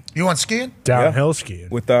enjoy it. You went skiing? Downhill skiing.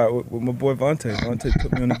 With my boy Vontae. Vontae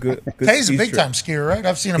put me on a good He's a ski big trip. time skier, right?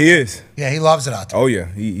 I've seen him. He is. Yeah, he loves it out there. Oh,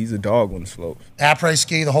 yeah. He's a dog on the slopes. Après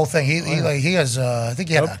ski, the whole thing. He has, I think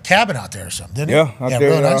he had a cabin out there or something, didn't he? Yeah, out there.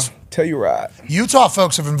 Really nice. Telluride. Utah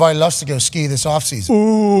folks have invited us to go ski this offseason.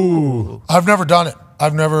 Ooh. I've never done it.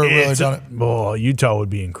 I've never really done it. Oh, Utah would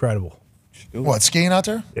be incredible. What, skiing out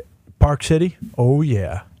there? Park City? Oh,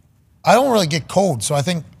 yeah. I don't really get cold, so I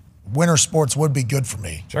think winter sports would be good for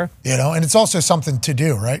me. Sure. And it's also something to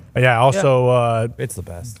do, right? Yeah, also, it's the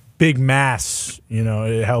best. Big mass,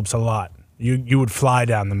 it helps a lot. You would fly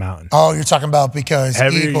down the mountain. Oh, you're talking about because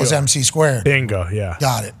Heavier E equals you go. MC squared. Bingo, yeah.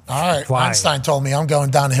 Got it. All right. Flying. Einstein told me I'm going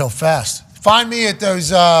down the hill fast. Find me at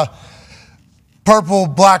those purple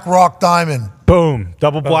black rock diamond. Boom.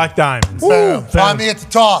 Double black diamonds. Boom. Find me at the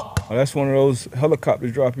top. Oh, that's one of those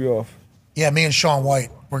helicopters drop you off. Yeah, me and Sean White,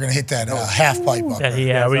 we're going to hit that half pipe up there.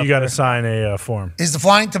 Yeah, well, you got to sign a form. Is the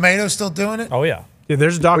Flying Tomato still doing it? Oh, yeah. Yeah,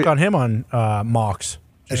 there's a doc on him on Mox.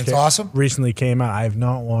 And it's awesome? Recently came out. I have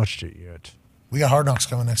not watched it yet. We got Hard Knocks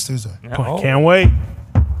coming next Tuesday. Can't wait.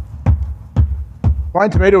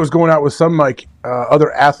 Flying Tomato was going out with some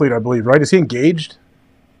other athlete, I believe, right? Is he engaged?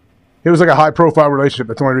 It was like a high-profile relationship.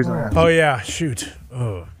 That's the only reason I asked. Oh, yeah. Shoot.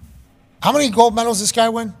 Oh. How many gold medals does this guy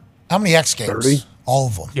win? How many X Games? 30. All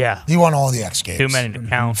of them. Yeah. He won all the X Games. Too many to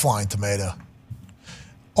count. Flying Tomato.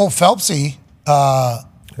 Oh, Phelpsy.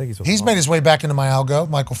 He's made his way back into my algo,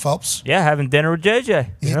 Michael Phelps. Yeah, having dinner with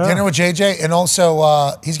JJ. Dinner with JJ, and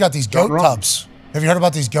also he's got these goat tubs. Have you heard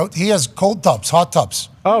about these goat? He has cold tubs, hot tubs.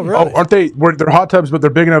 Oh, really? Oh, aren't they? They're hot tubs, but they're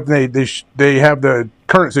big enough. And they have the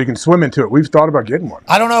current, so you can swim into it. We've thought about getting one.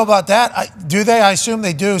 I don't know about that. Do they? I assume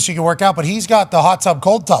they do, so you can work out. But he's got the hot tub,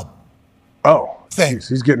 cold tub. Oh, thing. Geez,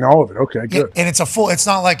 he's getting all of it. Okay, good. And it's a full. It's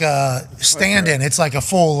not like a stand-in. It's like a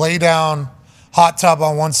full lay-down hot tub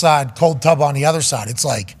on one side, cold tub on the other side. It's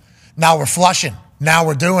like Now we're flushing. Now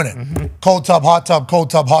we're doing it. Cold tub, hot tub, cold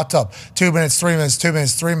tub, hot tub. 2 minutes, 3 minutes, 2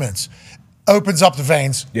 minutes, 3 minutes. Opens up the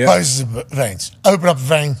veins, closes the veins. Open up the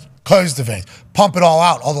veins, close the veins. Pump it all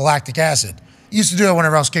out, all the lactic acid. Used to do it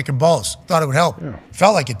whenever I was kicking balls. Thought it would help.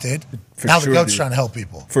 Felt like it did. Now the coach is trying to help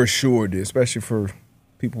people. For sure it did, especially for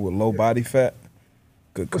people with low body fat.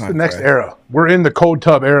 Good. What's the next era? We're in the cold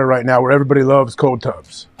tub era right now, where everybody loves cold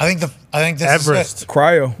tubs. I think this Everest. is it.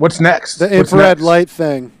 Cryo. What's next? The What's infrared next? light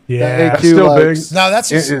thing. Yeah, the that's AQ still lights. big. No,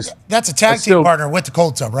 that's a tag that's team still- partner with the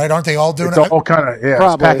cold tub, right? Aren't they all doing It's it? all kind of it's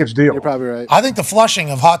Probably. package deal. You're probably right. I think the flushing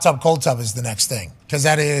of hot tub, cold tub is the next thing because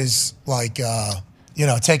that is like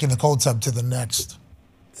taking the cold tub to the next.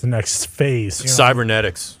 It's the next phase.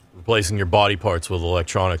 Cybernetics, replacing your body parts with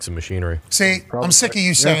electronics and machinery. See, I'm sick of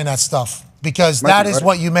you saying that stuff because Might that be is right.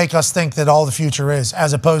 what you make us think that all the future is,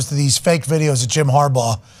 as opposed to these fake videos of Jim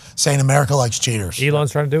Harbaugh saying America likes cheaters.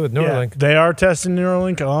 Elon's trying to do it with Neuralink. They are testing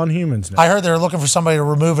Neuralink on humans now. I heard they're looking for somebody to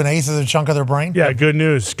remove an eighth of the chunk of their brain. Yeah, good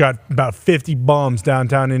news. Got about 50 bums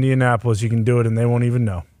downtown Indianapolis. You can do it, and they won't even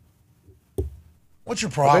know. What's your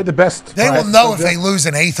problem? the best. They will know if they lose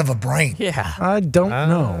an eighth of a brain. Yeah. I don't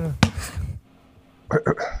know.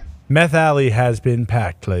 Meth Alley has been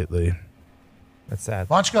packed lately. That's sad.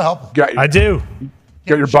 Why don't you go help them? I do.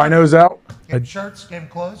 Got your binos out? Give them shirts, give them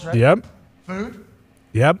clothes, right? Yep. Food,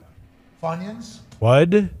 Yep. Funyuns.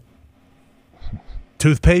 What?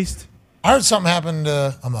 Toothpaste? I heard something happened.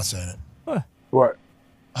 I'm not saying it. What?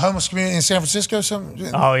 A homeless community in San Francisco. Something.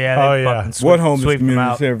 Oh yeah. Oh, they yeah. fucking What homeless sweep 'em community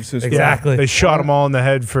in out. San Francisco? Exactly. They shot them all in the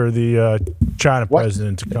head for the China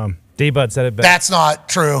president to come. D-Bud said it best. That's not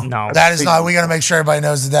true. No. That is not. We got to make sure everybody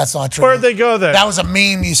knows that that's not true. Where'd they go then? That was a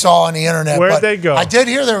meme you saw on the internet. Where'd but they go? I did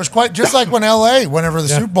hear there was quite just like when L.A. whenever the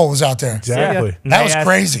Super Bowl was out there. Exactly. And That they was asked-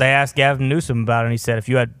 crazy. They asked Gavin Newsom about it, and he said, if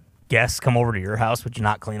you had guests come over to your house, would you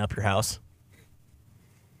not clean up your house?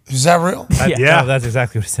 Is that real? Yeah. No, that's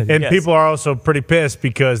exactly what he said. And Yes. people are also pretty pissed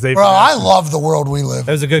because they. Bro, I love the world we live.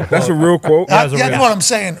 That was a good quote. That's a real quote. That's what I'm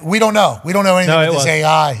saying. We don't know. We don't know anything No, it with this was.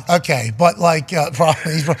 AI. Okay, but like,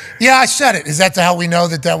 probably, yeah, I said it. Is that how we know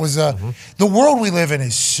that was? The world we live in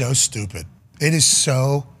is so stupid. It is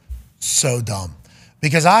so dumb.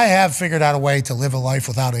 Because I have figured out a way to live a life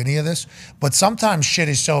without any of this, but sometimes shit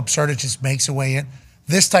is so absurd it just makes a way in.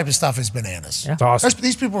 This type of stuff is bananas. Yeah. awesome.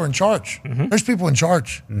 These people are in charge. There's people in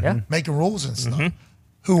charge Yeah. making rules and stuff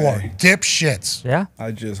who are dipshits. Yeah.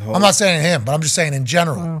 I just hope. I'm not saying him, but I'm just saying in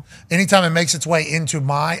general. Anytime it makes its way into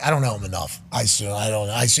I don't know him enough. I don't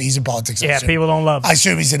know. He's in politics. I Yeah, assume. people don't love I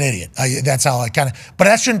assume he's an idiot. That's how I kind of. But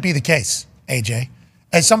that shouldn't be the case, AJ.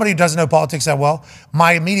 As somebody who doesn't know politics that well,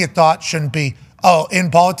 my immediate thought shouldn't be, oh, in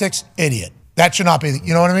politics, idiot. That should not be.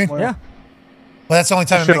 You know what I mean? Yeah. But that's the only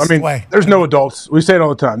time it makes its way. There's no adults. We say it all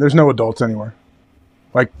the time. There's no adults anywhere.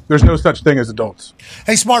 Like, there's no such thing as adults.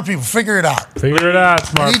 Hey, smart people, figure it out. Figure it out, I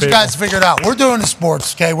smart need people. you guys to figure it out. We're doing the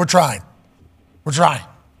sports, okay? We're trying. We're trying.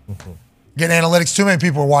 Getting analytics. Too many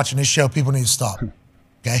people are watching this show. People need to stop.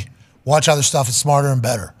 Okay? Watch other stuff. It's smarter and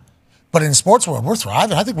better. But in the sports world, we're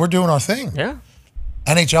thriving. I think we're doing our thing. Yeah.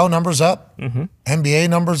 NHL numbers up. NBA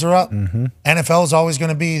numbers are up. NFL is always going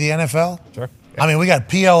to be the NFL. Sure. I mean, we got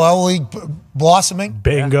PLL league blossoming.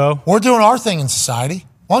 Bingo. We're doing our thing in society.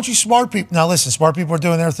 Why don't you smart people? Now, listen, smart people are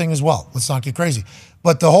doing their thing as well. Let's not get crazy.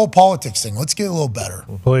 But the whole politics thing, let's get a little better.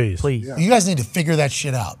 Please. You guys need to figure that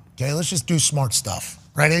shit out. Okay, let's just do smart stuff.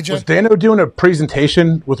 Right, AJ? Was Dano doing a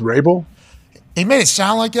presentation with Rabel? He made it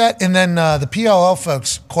sound like that, and then the PLL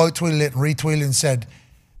folks quote tweeted it and retweeted it and said,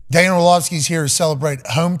 Dan Orlovsky's here to celebrate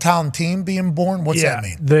hometown team being born. What's that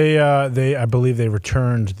mean? They I believe they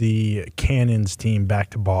returned the Cannons team back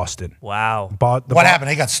to Boston. Wow. What happened?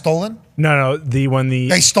 They got stolen? No. When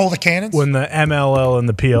They stole the Cannons? When the MLL and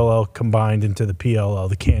the PLL combined into the PLL,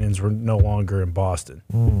 the Cannons were no longer in Boston.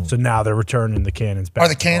 So now they're returning the Cannons back. Are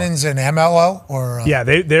the Cannons in MLO or? Yeah,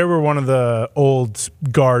 they were one of the old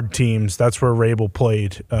guard teams. That's where Rabel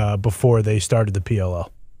played before they started the PLL.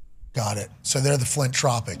 Got it. So they're the Flint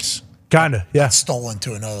Tropics. Kinda, yeah. Stolen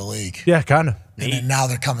to another league. Yeah, kinda. And then now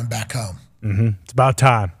they're coming back home. It's about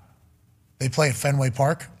time. They play at Fenway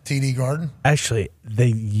Park, TD Garden. Actually, they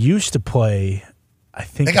used to play. I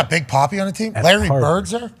think They got Big Poppy on the team. at Larry Harvard.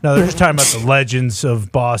 Bird's there. No, they're just talking about the legends of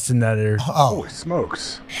Boston that are. Oh,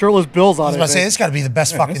 smokes! Shirtless Bill's I on was it. about to say this got to be the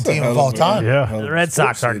best fucking team of all time. The Red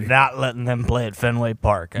Sox are not letting them play at Fenway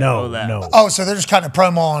Park. I know that. Oh, so they're just kind of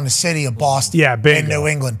promo on the city of Boston. Yeah, and New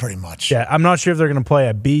England, pretty much. Yeah, I'm not sure if they're going to play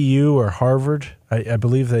at BU or Harvard. I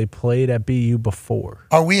believe they played at BU before.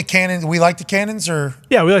 Are we a Cannon? We like the Cannons, or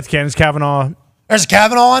Yeah, we like the Cannons. Kavanaugh. there's a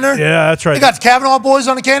Kavanaugh on there? Yeah, that's right. They got the Kavanaugh boys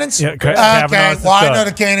on the Cannons? Yeah, Okay, Kavanaugh's the well, I know stud.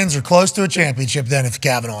 the Cannons are close to a championship then if the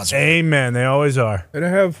Kavanaugh's are. Amen. They always are. They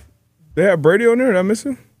have They had Brady on there. Did I miss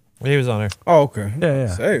him? He was on there. Oh, okay. Yeah.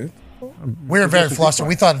 Say, We were very flustered.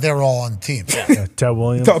 We thought they were all on the team. Yeah, Ted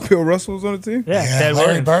Williams. you thought Bill Russell was on the team? Yeah, Ted Larry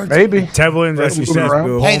Williams. Bird. Maybe. Ted Williams, as you said, Hey, the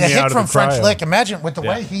me out hit of from the French cryo. Lick. Imagine with the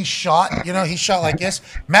way he shot. You know, he shot like this.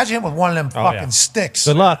 Imagine him with one of them fucking yeah. sticks.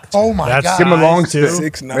 Good luck. Oh my That's god. Give him a long too.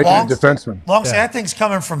 stick. 6'9". Make him a defenseman. Long that thing's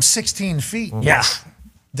coming from 16 feet. Yeah.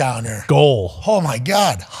 Down there. Goal. Oh my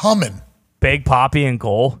god, humming. Big Poppy and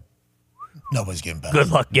goal. Nobody's getting better. Good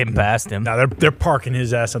luck getting past him. Now they're parking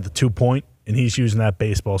his ass at the 2-point, and he's using that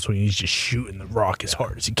baseball swing. He's just shooting the rock as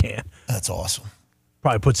hard as he can. That's awesome.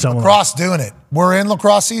 Probably put someone. Lacrosse doing it. We're in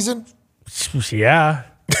lacrosse season. Yeah.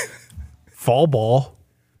 Fall ball.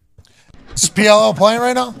 Is PLL playing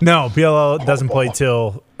right now? No, PLL doesn't play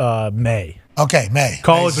till May. Okay, May.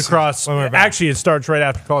 College May. lacrosse. Actually, it starts right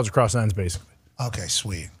after college lacrosse ends, basically. Okay,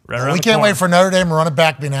 sweet. Right around We the can't corner. wait for Notre Dame to run it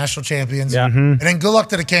back, be national champions. Yeah. And then good luck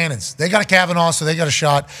to the Cannons. They got a Kavanaugh, so they got a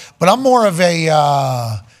shot. But I'm more of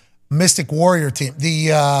a Mystic Warrior team.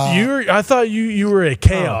 I thought you were a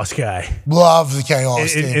chaos guy. Love the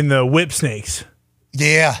Chaos team. In the whip snakes.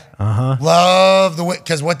 Yeah. Love the whip.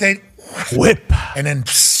 Because what they Whip. and then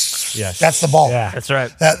Yes. that's the ball. Yeah. That's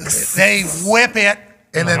right. They whip it,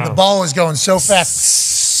 and then the ball is going so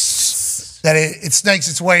fast that it snakes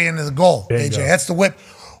its way into the goal. Bingo. AJ, that's the whip.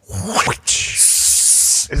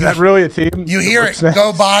 Is that really a team? You hear it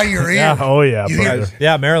go by your ear. Yeah. Oh, yeah, You hear brother.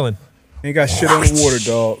 Yeah, Maryland. Ain't got shit on the water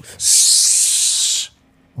dogs.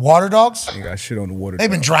 Water dogs? Ain't got shit on the water They've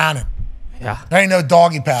been dogs. drowning. Yeah. There ain't no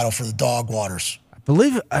doggy paddle for the dog waters. I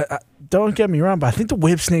believe, don't get me wrong, but I think the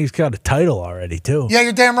whip snakes got a title already, too. Yeah,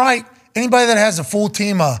 you're damn right. Anybody that has a full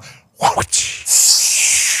team of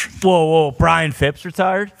Whoa. Brian Phipps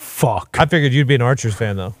retired? Fuck. I figured you'd be an Archers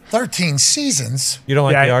fan, though. 13 seasons, You don't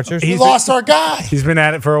like Yeah, the Archers? we lost our guy. He's been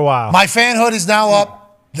at it for a while. My fanhood is now up.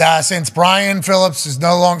 Since Brian Phipps is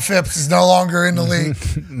no longer in the league,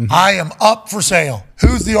 I am up for sale.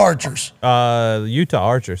 Who's the Archers? Utah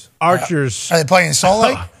Archers. Archers. Are they playing Salt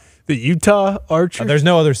Lake? The Utah Archers? There's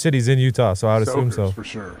no other cities in Utah, so I would assume so. For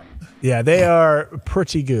sure. Yeah, they are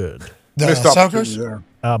pretty good. The Missed opportunity Soakers?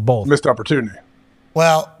 there. Both. Missed opportunity.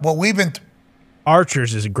 Well, what we've been.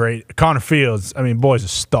 Archers is a great. Connor Fields, I mean, boy's a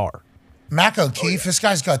star. Mac O'Keefe, this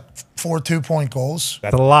guy's got 4 2-point goals.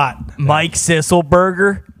 That's a lot. Mike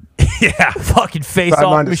Sisselberger. Yeah. Fucking face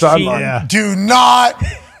Sideline off to machine. sideline. Yeah. Do not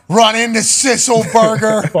run into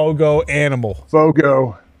Sisselberger. Fogo animal.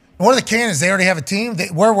 Fogo. What are the Cannons? They already have a team?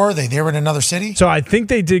 Where were they? They were in another city? So I think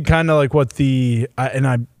they did kind of like what and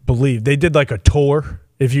I believe they did like a tour.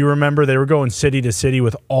 If you remember, they were going city to city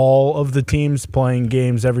with all of the teams playing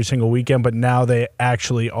games every single weekend, but now they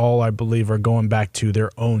actually all, I believe, are going back to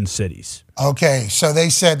their own cities. Okay, so they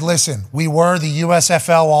said, listen, we were the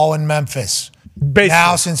USFL all in Memphis. Basically.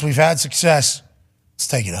 Now, since we've had success, let's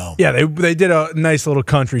take it home. Yeah, they did a nice little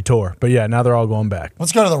country tour, but yeah, now they're all going back.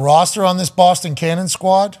 Let's go to the roster on this Boston Cannon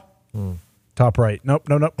squad. Top right. Nope.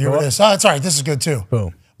 Here it is. Oh, that's all right. This is good, too.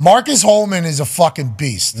 Boom. Marcus Holman is a fucking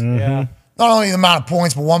beast. Yeah. Not only the amount of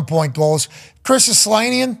points, but 1-point goals. Chris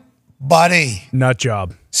Slanian, buddy. Nut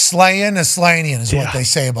job. Slaying a Slanian is what Yeah. they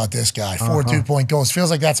say about this guy. 4 2-point goals. Feels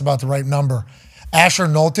like that's about the right number. Asher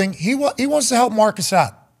Nolting, he wants to help Marcus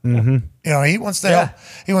out. Mm-hmm. You know, he wants to help.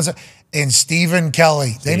 He wants to. And Stephen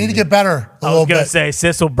Kelly, they need to get better a I little was going to bit. say,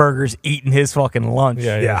 Sisselberger's eating his fucking lunch.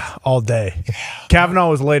 Yeah, all day. Kavanaugh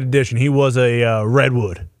was a late addition. He was a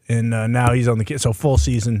Redwood, and now he's on the so full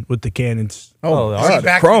season with the Cannons. Oh, Is he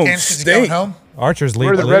back to Chrome Kansas 'cause he's going stink. home? Archers lead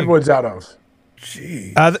Where are the the league. Redwoods out of?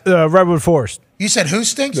 Redwood Forest. You said who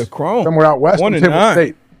stinks? The Chrome. Somewhere out west. 1 in and Temple 9.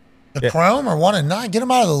 State. The Chrome or 1 and 9? Get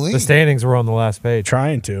him out of the league. The standings were on the last page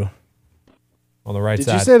Trying to. on the right Did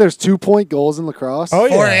side. you say there's 2-point goals in lacrosse? Oh,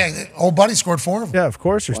 Four, yeah. yeah, old buddy scored 4 of them. Yeah, of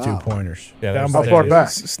course there's Wow. 2-pointers. Yeah, Down there's by How far two. back?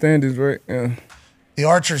 Standings, right? Yeah. The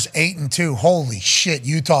Archers 8-2. Holy shit,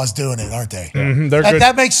 Utah's doing it, aren't they? Mhm, they're good.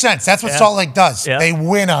 That makes sense. That's what Yeah. Salt Lake does. Yeah. They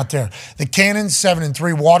win out there. The Cannons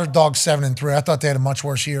 7-3, Water Dogs 7-3. I thought they had a much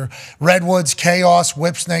worse year. Redwoods, Chaos,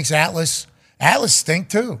 Whip Snakes, Atlas. Atlas stink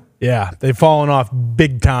too. Yeah, they've fallen off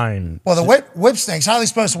big time. Well, the Whip Snakes, how are they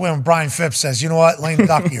supposed to win when Brian Phipps says, you know what, lame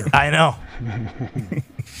duck here? I know.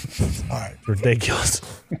 All right. Ridiculous.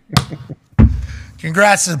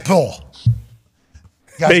 Congrats to the pool. You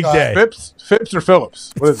guys Big got day. Phipps or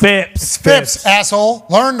Phillips? What is it? Phipps, asshole.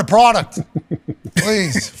 Learn the product.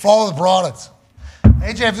 Please, follow the product.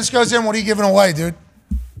 AJ, if this goes in, what are you giving away, dude?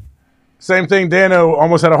 Same thing Dano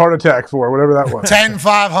almost had a heart attack for, whatever that was. 10,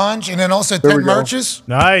 5 hunch, and then also There 10 we go. merches.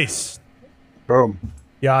 Nice. Boom.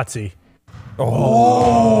 Yahtzee.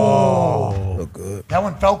 Look good. That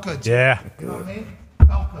one felt good. Too. Yeah. You know what I mean?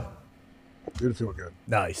 Felt good. Did feel good.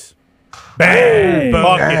 Nice. Bang. Boom.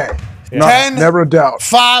 Bucket. Never a doubt.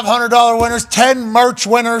 $500 winners, 10 merch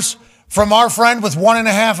winners from our friend with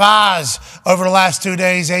 1.5 eyes over the last 2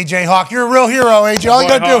 days, AJ Hawk. You're a real hero, AJ. All you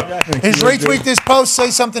got to do is retweet this post,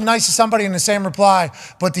 say something nice to somebody in the same reply,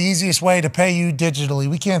 but the easiest way to pay you digitally.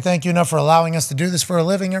 We can't thank you enough for allowing us to do this for a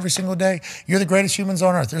living every single day. You're the greatest humans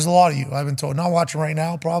on earth. There's a lot of you, I've been told. Not watching right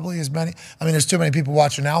now, probably as many. I mean, there's too many people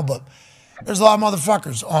watching now, but there's a lot of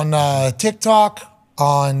motherfuckers on TikTok,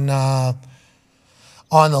 on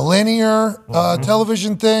the linear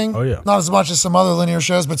television thing. Oh, yeah. Not as much as some other linear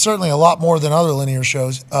shows, but certainly a lot more than other linear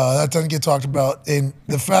shows. That doesn't get talked about. And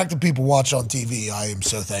the fact that people watch on TV, I am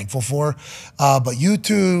so thankful for. But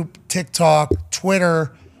YouTube, TikTok,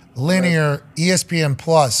 Twitter, linear, ESPN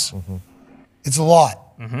Plus, it's a lot.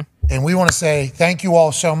 And we want to say thank you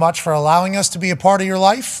all so much for allowing us to be a part of your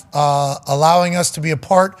life, allowing us to be a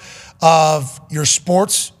part of your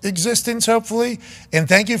sports existence, hopefully. And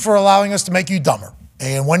thank you for allowing us to make you dumber.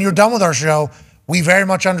 And when you're done with our show, we very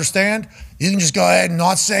much understand. You can just go ahead and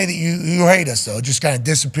not say that you hate us, though. Just kind of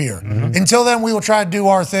disappear. Until then, we will try to do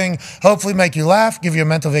our thing, hopefully make you laugh, give you a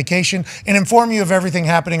mental vacation, and inform you of everything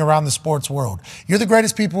happening around the sports world. You're the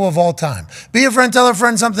greatest people of all time. Be a friend, tell a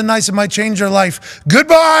friend something nice that might change your life.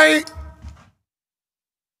 Goodbye!